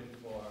ratio in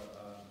for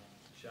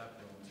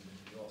chaperones, and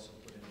you also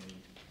put in the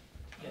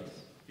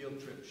Yes. field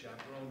trip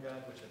chaperone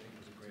guide, which I think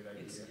was a great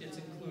idea. It's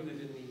included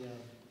in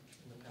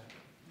the packet.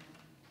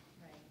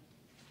 Right.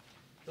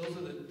 Those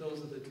are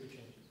the two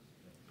changes.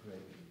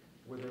 Great.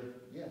 Were there,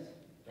 yes?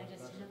 I Dr.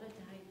 just Foster? have a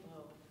typo.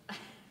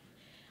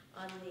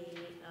 On the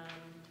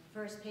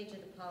first page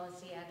of the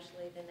policy,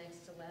 actually, the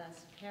next to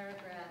last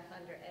paragraph,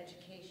 under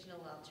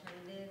educational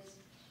alternatives,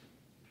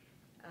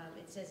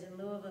 it says in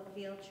lieu of a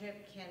field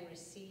trip can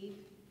receive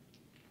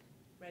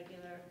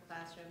regular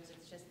classrooms.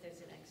 It's just there's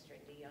an extra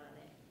D on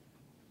it.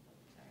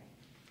 Sorry.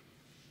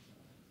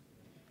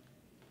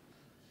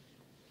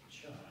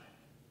 John,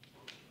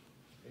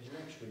 there's an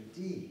extra D.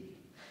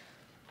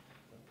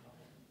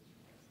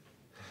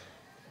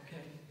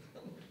 Okay.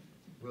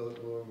 We'll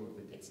remove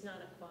the D. It's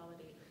not a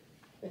quality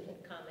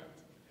comment.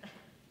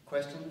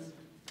 Questions?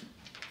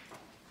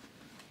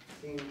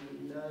 Seeing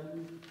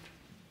none,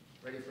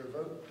 Ready for a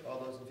vote? All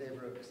those in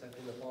favor of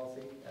accepting the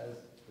policy as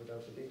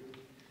without the B?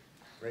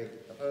 Great.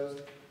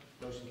 Opposed?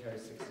 Motion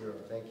carries 6-0.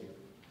 Thank you.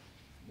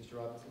 Mr.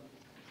 Robinson,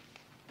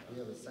 we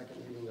have a second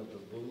reading of the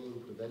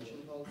bullying prevention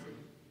policy.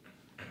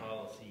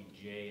 Policy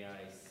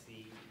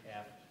JICFB.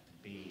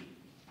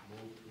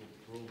 Move to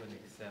approve and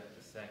accept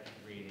the second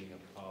reading of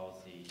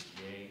policy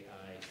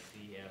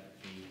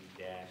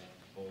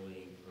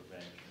JICFB-bullying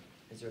prevention.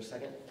 Is there a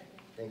second?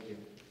 Thank you.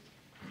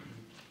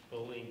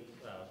 Bullying,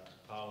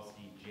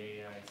 policy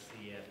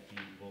JICFB,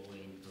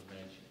 bullying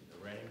prevention. The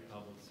Reading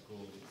Public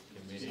Schools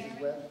Committee.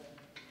 Mrs. Webb,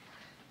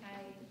 I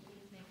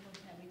make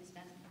motion that we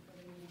dispense with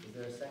further reading. is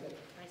there a second?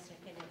 I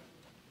second it.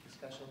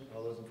 Discussion?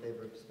 All those in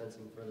favor of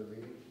dispensing further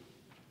reading?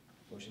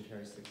 Motion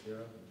carries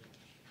 6-0.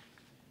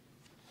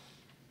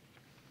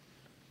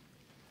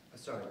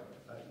 Sorry.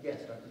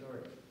 Yes, Dr.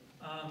 Doherty.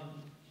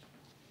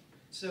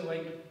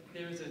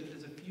 There's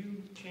a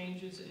few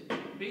changes.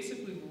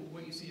 Basically,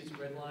 what you see is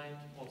redlined.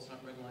 Well, it's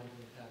not redlined in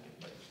the packet,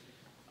 but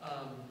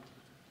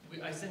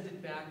I sent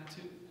it back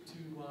to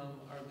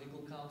our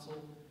legal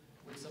counsel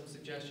with some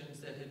suggestions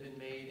that had been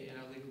made, and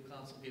our legal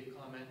counsel gave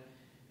comment.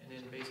 And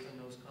then, based on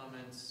those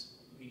comments,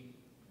 we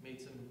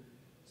made some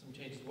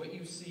changes. What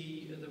you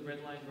see are the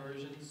redline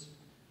versions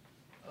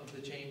of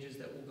the changes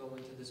that will go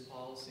into this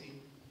policy.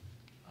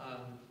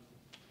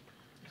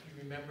 If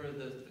you remember,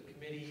 the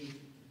committee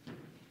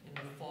in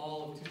the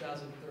fall of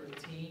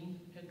 2013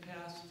 had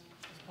passed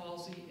this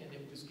policy, and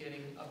it was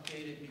getting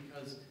updated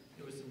because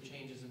there were some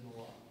changes in the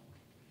law.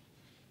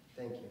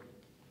 Thank you.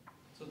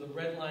 So the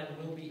red line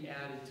will be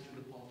added to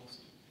the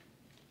policy.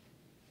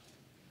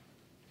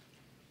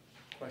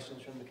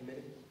 Questions from the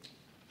committee?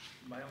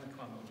 My only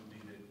comment would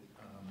be that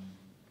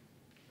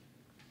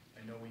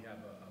I know we have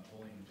a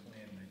bullying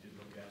plan, and I did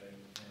look at it,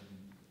 and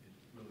it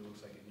really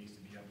looks like it needs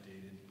to be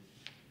updated.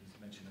 There's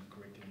mention of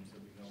curriculums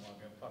that we no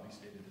longer, I've probably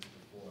stated this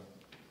before,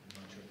 I'm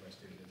not sure if I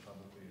stated it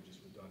publicly or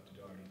just with Dr.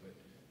 Doherty, but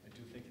I do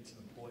think it's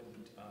an important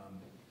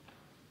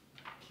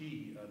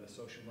key, the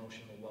social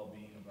emotional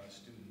well-being of our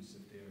students,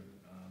 if they're,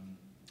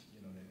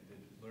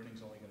 that learning's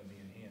only going to be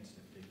enhanced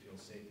if they feel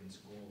safe in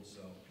school.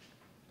 So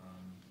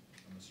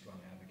I'm a strong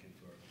advocate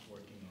for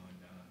working on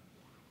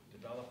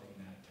developing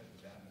that type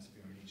of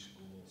atmosphere in each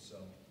school. So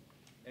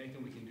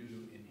anything we can do to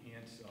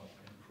enhance or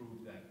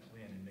improve that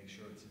plan and make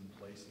sure it's in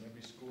place in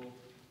every school,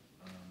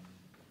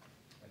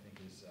 I think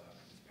is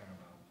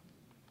paramount.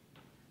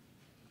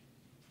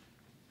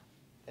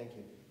 Thank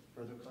you.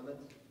 Further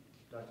comments?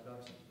 Dr.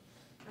 Dobson?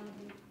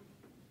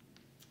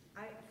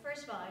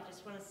 First of all, I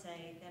just want to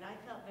say that I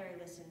felt very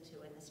listened to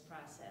in this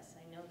process.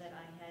 I know that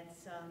I had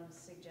some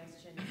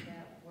suggestions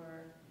that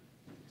were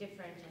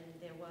different, and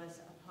there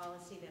was a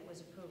policy that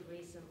was approved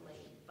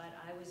recently, but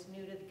I was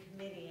new to the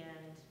committee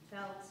and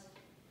felt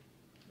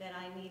that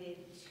I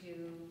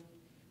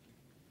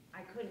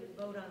couldn't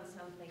vote on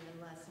something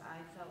unless I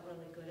felt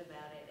really good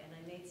about it, and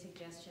I made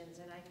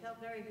suggestions, and I felt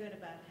very good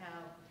about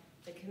how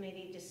the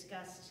committee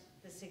discussed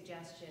the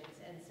suggestions,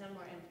 and some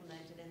were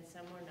implemented and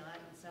some were not,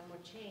 and some were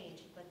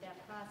changed, but that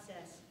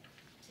process,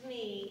 to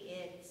me,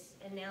 it's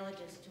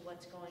analogous to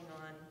what's going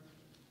on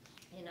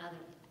in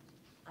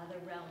other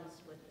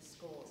realms with the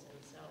schools, and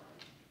so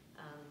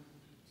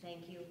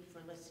thank you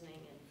for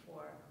listening and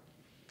for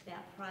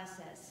that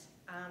process.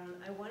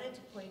 I wanted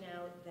to point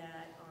out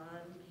that on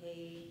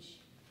page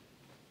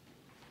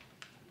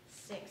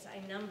 6,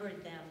 I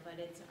numbered them, but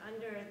it's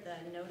under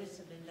the notice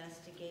of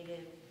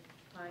investigative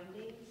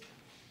findings.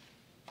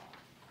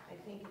 I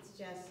think it's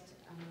just,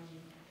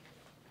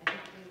 I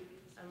think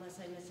unless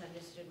I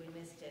misunderstood, we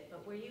missed it,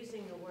 but we're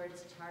using the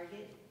words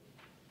target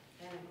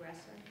and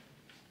aggressor.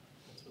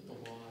 That's what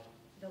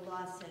the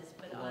law says,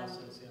 but law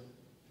says, yeah.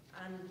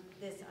 On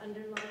this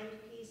underlined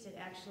piece, it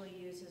actually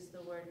uses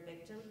the word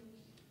victim,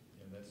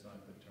 Yeah, that's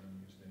not the term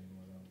used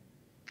anymore, though.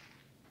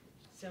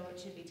 so it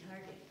should be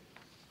target,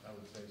 I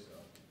would say so.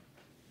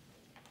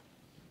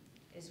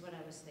 is what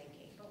I was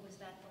thinking. But was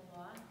that the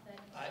law that?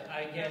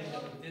 Again,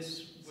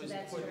 this So was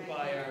that's put directly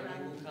by our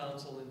from- legal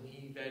counsel, and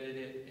he vetted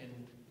it, and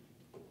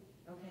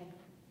Okay.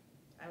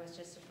 I was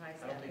just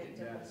surprised I don't that think it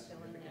victim was matters still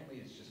in there.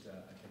 significantly, it's just,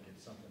 I think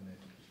it's something that,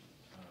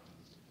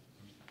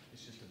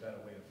 it's just a better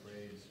way to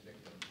phrase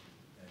victim,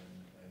 and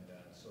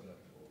sort of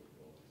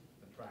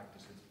the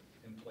practice that's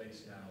in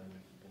place now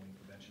with bullying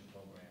prevention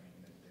programming,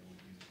 that they would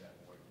use that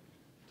word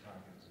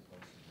target as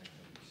opposed to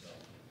victim, so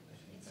I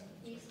think that was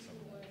These two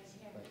something. words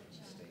here, Like which,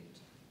 state.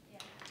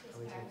 yeah, this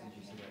How many times paragraph. did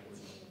you see that word?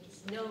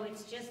 No,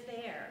 it's just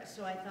there,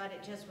 so I thought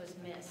it just was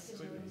missed.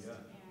 Could be, yeah.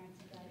 Parents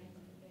and guardians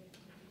of the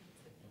victim.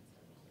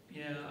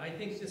 yeah, I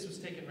think this was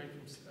taken right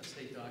from a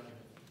state document.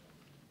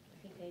 I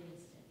think they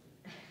missed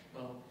it.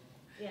 Well,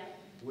 Yeah.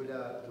 Would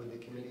the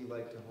committee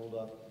like to hold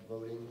off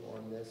voting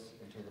on this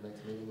until the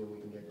next meeting and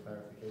we can get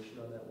clarification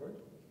on that word?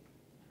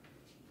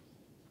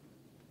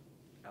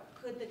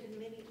 Could the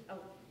committee,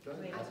 Go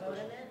ahead, wait, ask vote on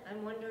question. that?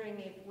 I'm wondering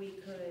if we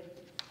could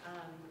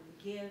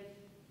give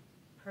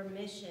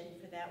permission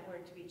for that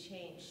word to be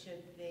changed,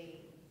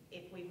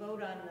 if we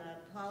vote on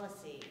the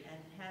policy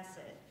and pass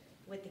it,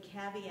 with the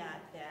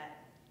caveat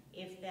that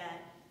if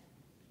that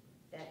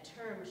that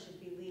term should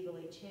be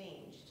legally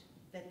changed,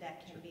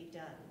 that can be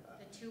done.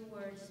 The two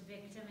words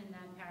victim in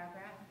that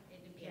paragraph,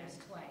 it appears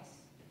twice.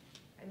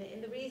 And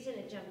the reason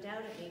it jumped out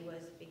at me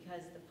was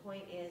because the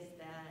point is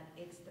that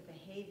it's the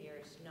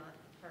behaviors, not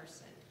the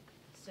person.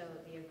 So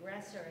the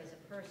aggressor is a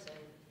person,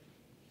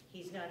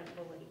 he's not a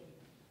bully.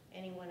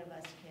 Any one of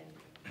us can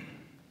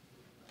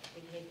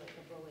behave like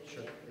a bully.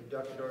 Sure.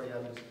 Dr. Doherty,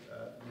 I'm just,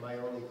 my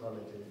only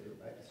comment is,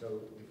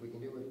 so if we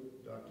can do what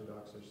Dr.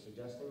 Dox is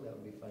suggesting, that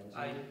would be fine.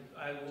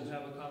 I will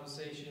have a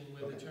conversation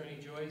with Okay. Attorney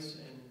Joyce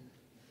and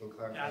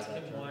clarify ask that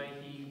him term. why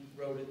he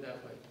wrote it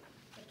that way.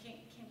 But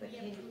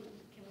can we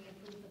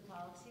approve the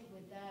policy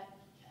with that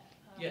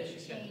Yes, you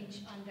can.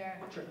 change under,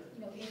 Sure.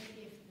 you know, if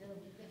the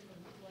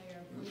lawyer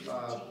approves the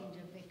change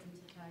of victim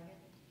to target?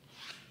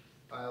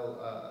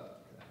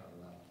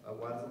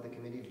 Why doesn't the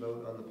committee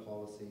vote on the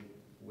policy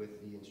with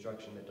the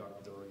instruction that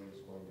Dr. Doherty is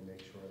going to make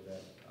sure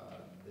that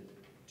the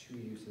two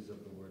uses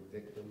of the word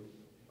victim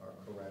are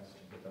correct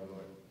with our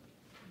lawyer?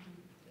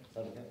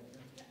 Sound okay?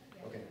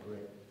 Okay,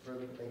 great.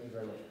 Further, thank you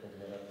very much for bringing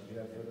that up. Do you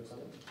have further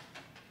comments?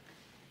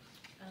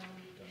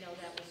 No,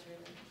 that was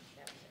it.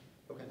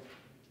 Okay.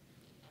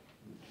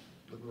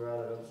 Looking around,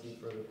 I don't see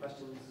further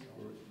questions.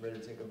 We're ready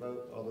to take a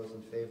vote. All those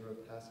in favor of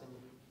passing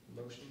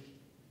the motion?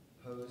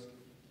 Opposed?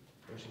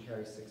 Motion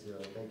carries 6-0.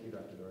 Thank you,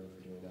 Dr. Doherty,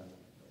 for doing that.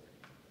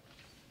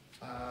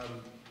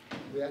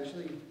 We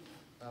actually,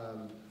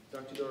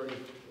 Dr. Doherty,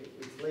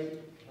 it's late,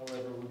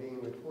 however, we're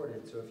being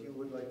recorded, so if you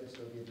would like to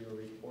still give your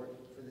report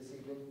for this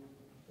evening,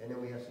 and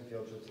then we have some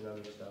field trips and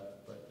other stuff,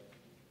 but.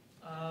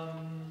 I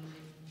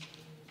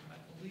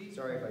believe.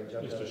 Sorry if I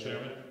jumped out. Mr.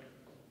 Chairman,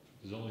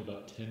 there's only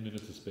about 10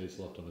 minutes of space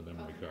left on the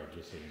memory card,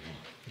 just so you know.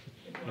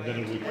 And then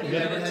it would be. You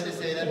never had to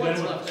say that.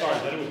 Sorry,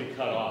 then it would be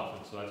cut off,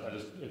 and so I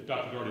just, if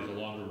Dr. Doherty has a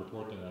longer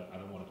report than that, I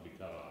don't want it to be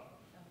cut off.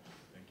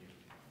 Thank you.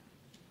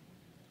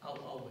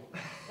 I'll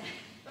wait.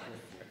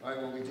 All right,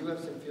 well, we do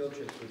have some field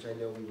trips, which I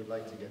know we would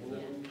like to get through.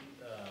 Move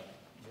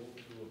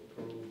to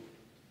approve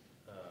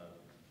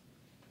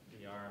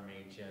the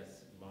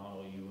RMHS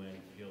Model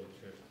UN field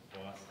trip to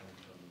Boston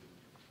from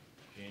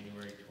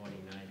January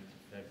 29th to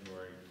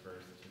February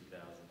 1st,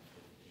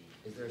 2015.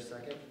 Is there a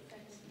second?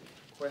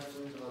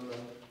 Questions on the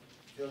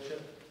field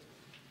trip?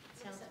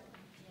 Sounds,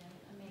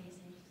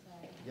 amazing,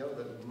 sorry. Yeah,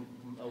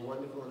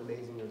 wonderful and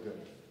amazing are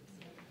good.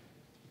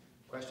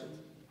 Questions?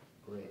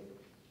 Great.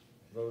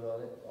 Vote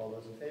on it. All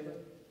those in favor?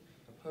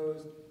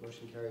 Opposed?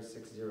 Motion carries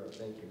 6-0.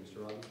 Thank you.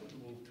 Mr. Robinson?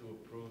 Move to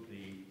approve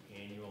the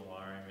annual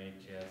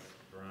RMHS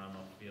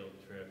drama field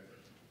trip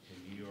to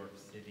New York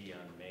City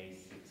on May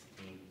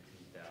 16th,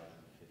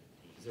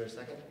 2015. Is there a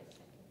second?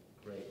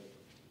 Great.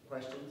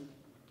 Questions?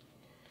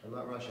 I'm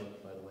not rushing,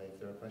 by the way. If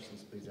there are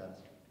questions, please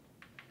ask.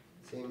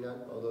 Seeing none,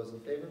 all those in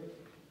favor?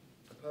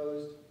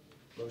 Opposed?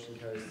 Motion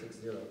carries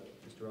 6-0.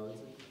 Mr.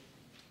 Robinson?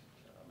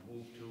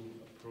 Move to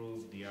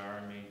approve the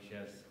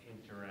RMHS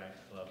Interact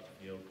Club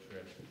field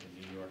trip to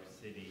New York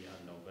City on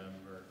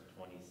November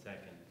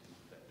 22nd,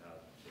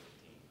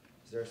 2015.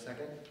 Is there a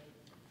second?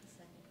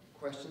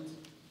 Questions?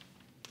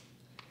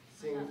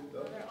 Seeing,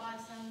 Another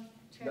awesome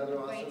trip, Another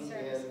great awesome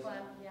service and-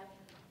 club, yep.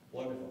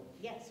 Wonderful.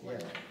 Yes, Yeah.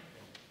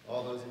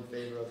 All those in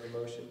favor of the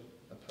motion?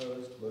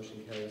 Opposed?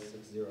 Motion carries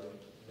 6-0.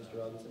 Mr.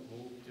 Robinson?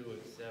 Move to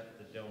accept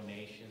the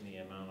donation, the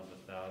amount of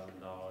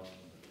 $1,000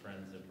 from the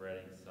Friends of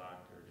Reading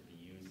Soccer to be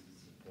used to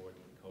support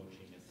the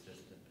coaching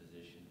assistant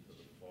position for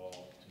the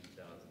fall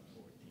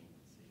 2014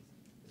 season.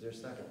 Is there a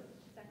second?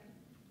 Second.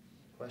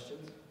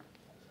 Questions?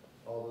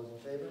 All those in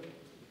favor?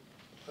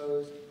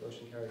 Opposed?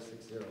 Motion carries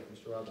 6-0.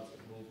 Mr. Robinson?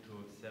 Move to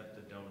accept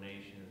the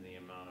donation in the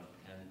amount of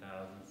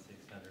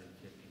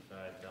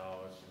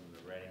 $10,655 from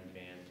the Reading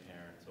Band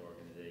Parents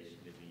Organization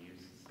to be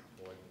used to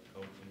support the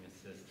coaching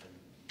assistant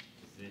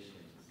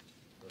positions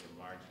for the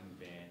marching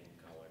band in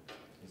color.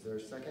 Is there a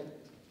second?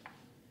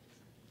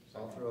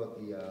 I'll throw out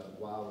the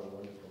wow and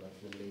wonderful.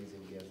 That's an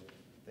amazing gift.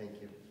 Thank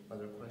you.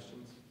 Other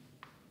questions?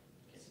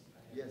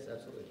 Yes,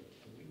 absolutely.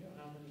 Do we know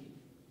how many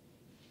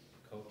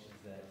coaches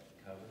that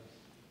covers?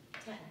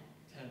 10.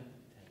 10.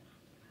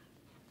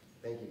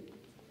 Thank you.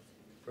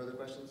 Further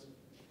questions?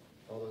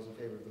 All those in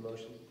favor of the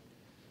motion?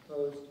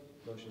 Opposed?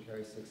 Motion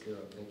carries 6-0.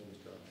 Thank you,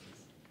 Mr.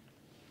 Robinson.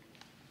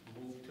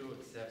 Move to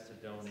accept a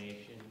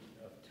donation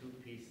of 2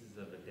 pieces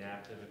of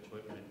adaptive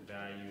equipment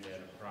valued at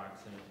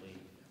approximately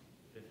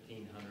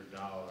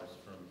 $1,500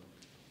 from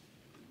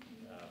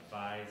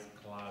Vi's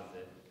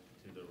Closet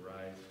to the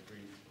Rise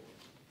Preschool.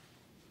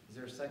 Is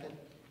there a second?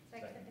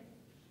 Second.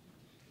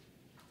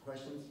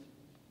 Questions?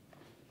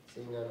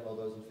 Seeing none, all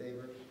those in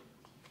favor?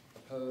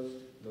 Opposed?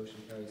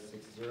 Motion carries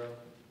 6-0.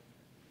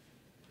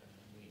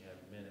 We have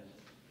minutes.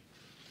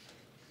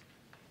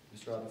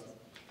 Mr. Robinson?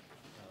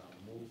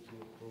 Move to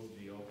approve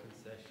the open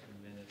session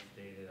minutes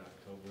dated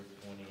October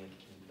 20th,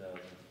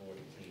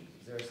 2014.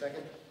 Is there a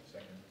second?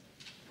 Second.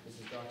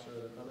 Mrs. Doxer,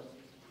 other comments?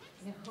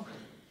 No,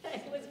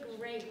 it was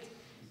great.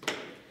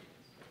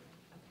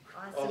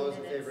 Awesome All those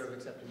in minutes. favor of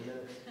accepting the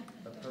minutes?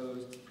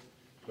 Opposed?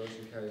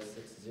 Motion carries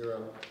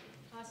 6-0.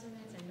 Awesome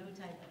minutes and no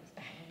typos.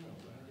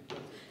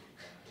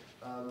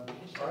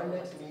 Our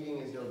next meeting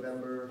is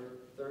November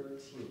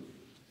 13th.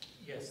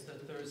 Yes, the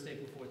Thursday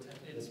before ten,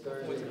 It's it's before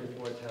Thursday ten.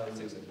 before town 6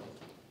 meeting.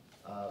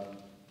 o'clock.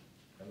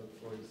 I look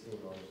forward to seeing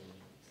all of you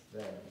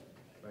then.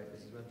 Right,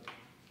 Mrs. Webb?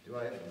 Do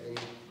I have any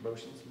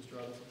motions, Mr.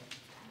 Robinson?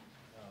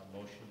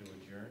 Motion to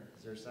adjourn?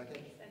 Is there a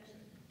second? Section.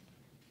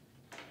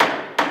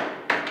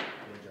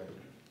 We're adjourned.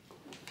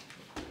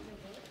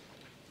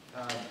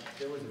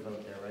 There was a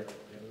vote there, right?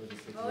 There was a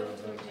 6-0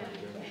 vote.